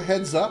little bit of a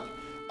heads up.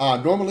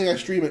 Normally I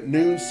stream at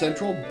noon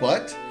Central,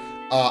 but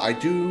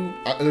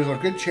there's a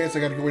good chance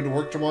I got to go into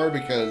work tomorrow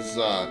because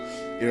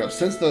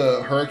since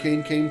the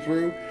hurricane came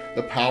through,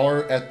 the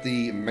power at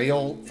the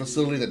mail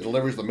facility that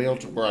delivers the mail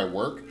to where I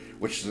work,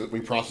 which is, we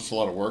process a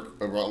lot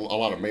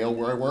of mail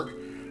where I work.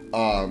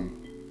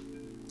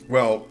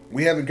 Well,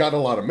 we haven't gotten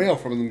a lot of mail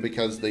from them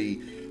because the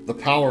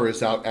power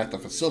is out at the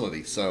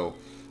facility. So,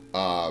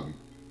 my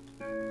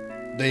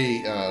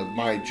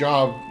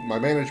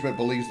management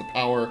believes the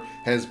power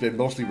has been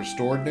mostly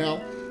restored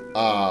now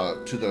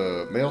to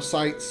the mail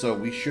site. So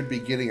we should be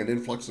getting an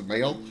influx of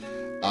mail.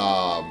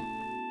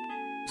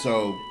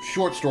 So,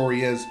 short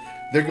story is,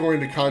 they're going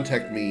to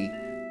contact me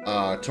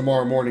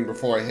tomorrow morning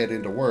before I head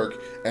into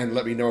work and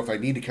let me know if I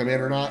need to come in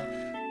or not.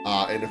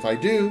 And if I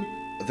do,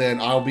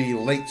 then I'll be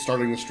late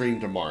starting the stream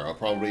tomorrow.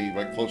 Probably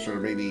like closer to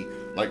maybe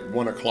like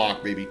 1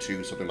 o'clock, maybe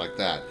 2, something like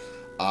that.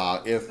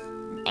 If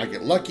I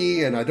get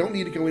lucky and I don't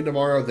need to go in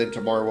tomorrow, then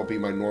tomorrow will be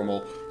my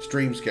normal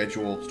stream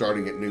schedule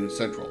starting at noon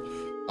Central.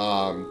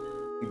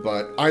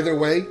 But either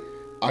way,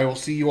 I will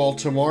see you all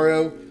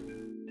tomorrow.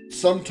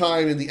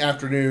 Sometime in the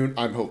afternoon,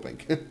 I'm hoping.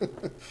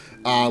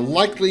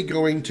 Likely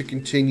going to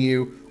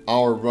continue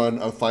our run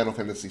of Final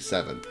Fantasy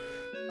VII.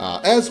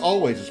 As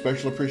always, a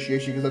special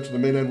appreciation goes out to the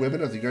men and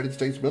women of the United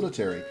States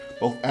military,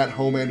 both at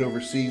home and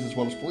overseas, as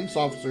well as police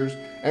officers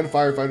and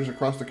firefighters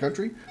across the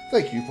country.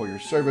 Thank you for your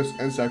service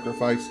and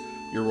sacrifice.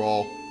 You're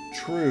all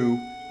true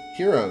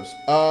heroes.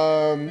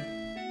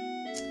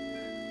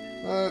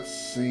 Let's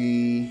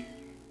see.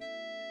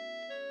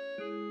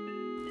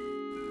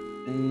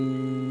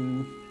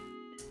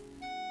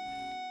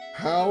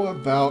 How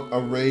about a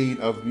raid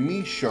of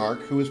Me Shark,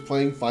 who is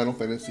playing Final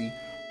Fantasy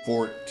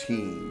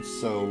 14?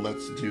 So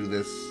let's do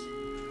this.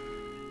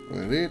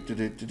 I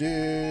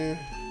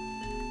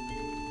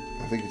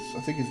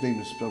think his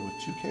name is spelled with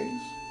 2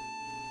 Ks.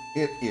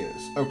 It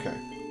is. Okay.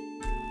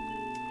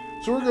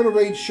 So we're going to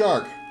raid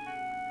Shark.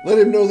 Let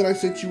him know that I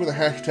sent you with a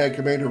hashtag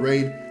Kommander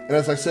Raid. And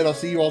as I said, I'll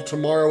see you all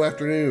tomorrow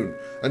afternoon.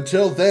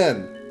 Until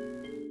then,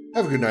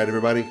 have a good night,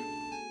 everybody.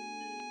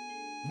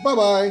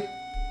 Bye-bye.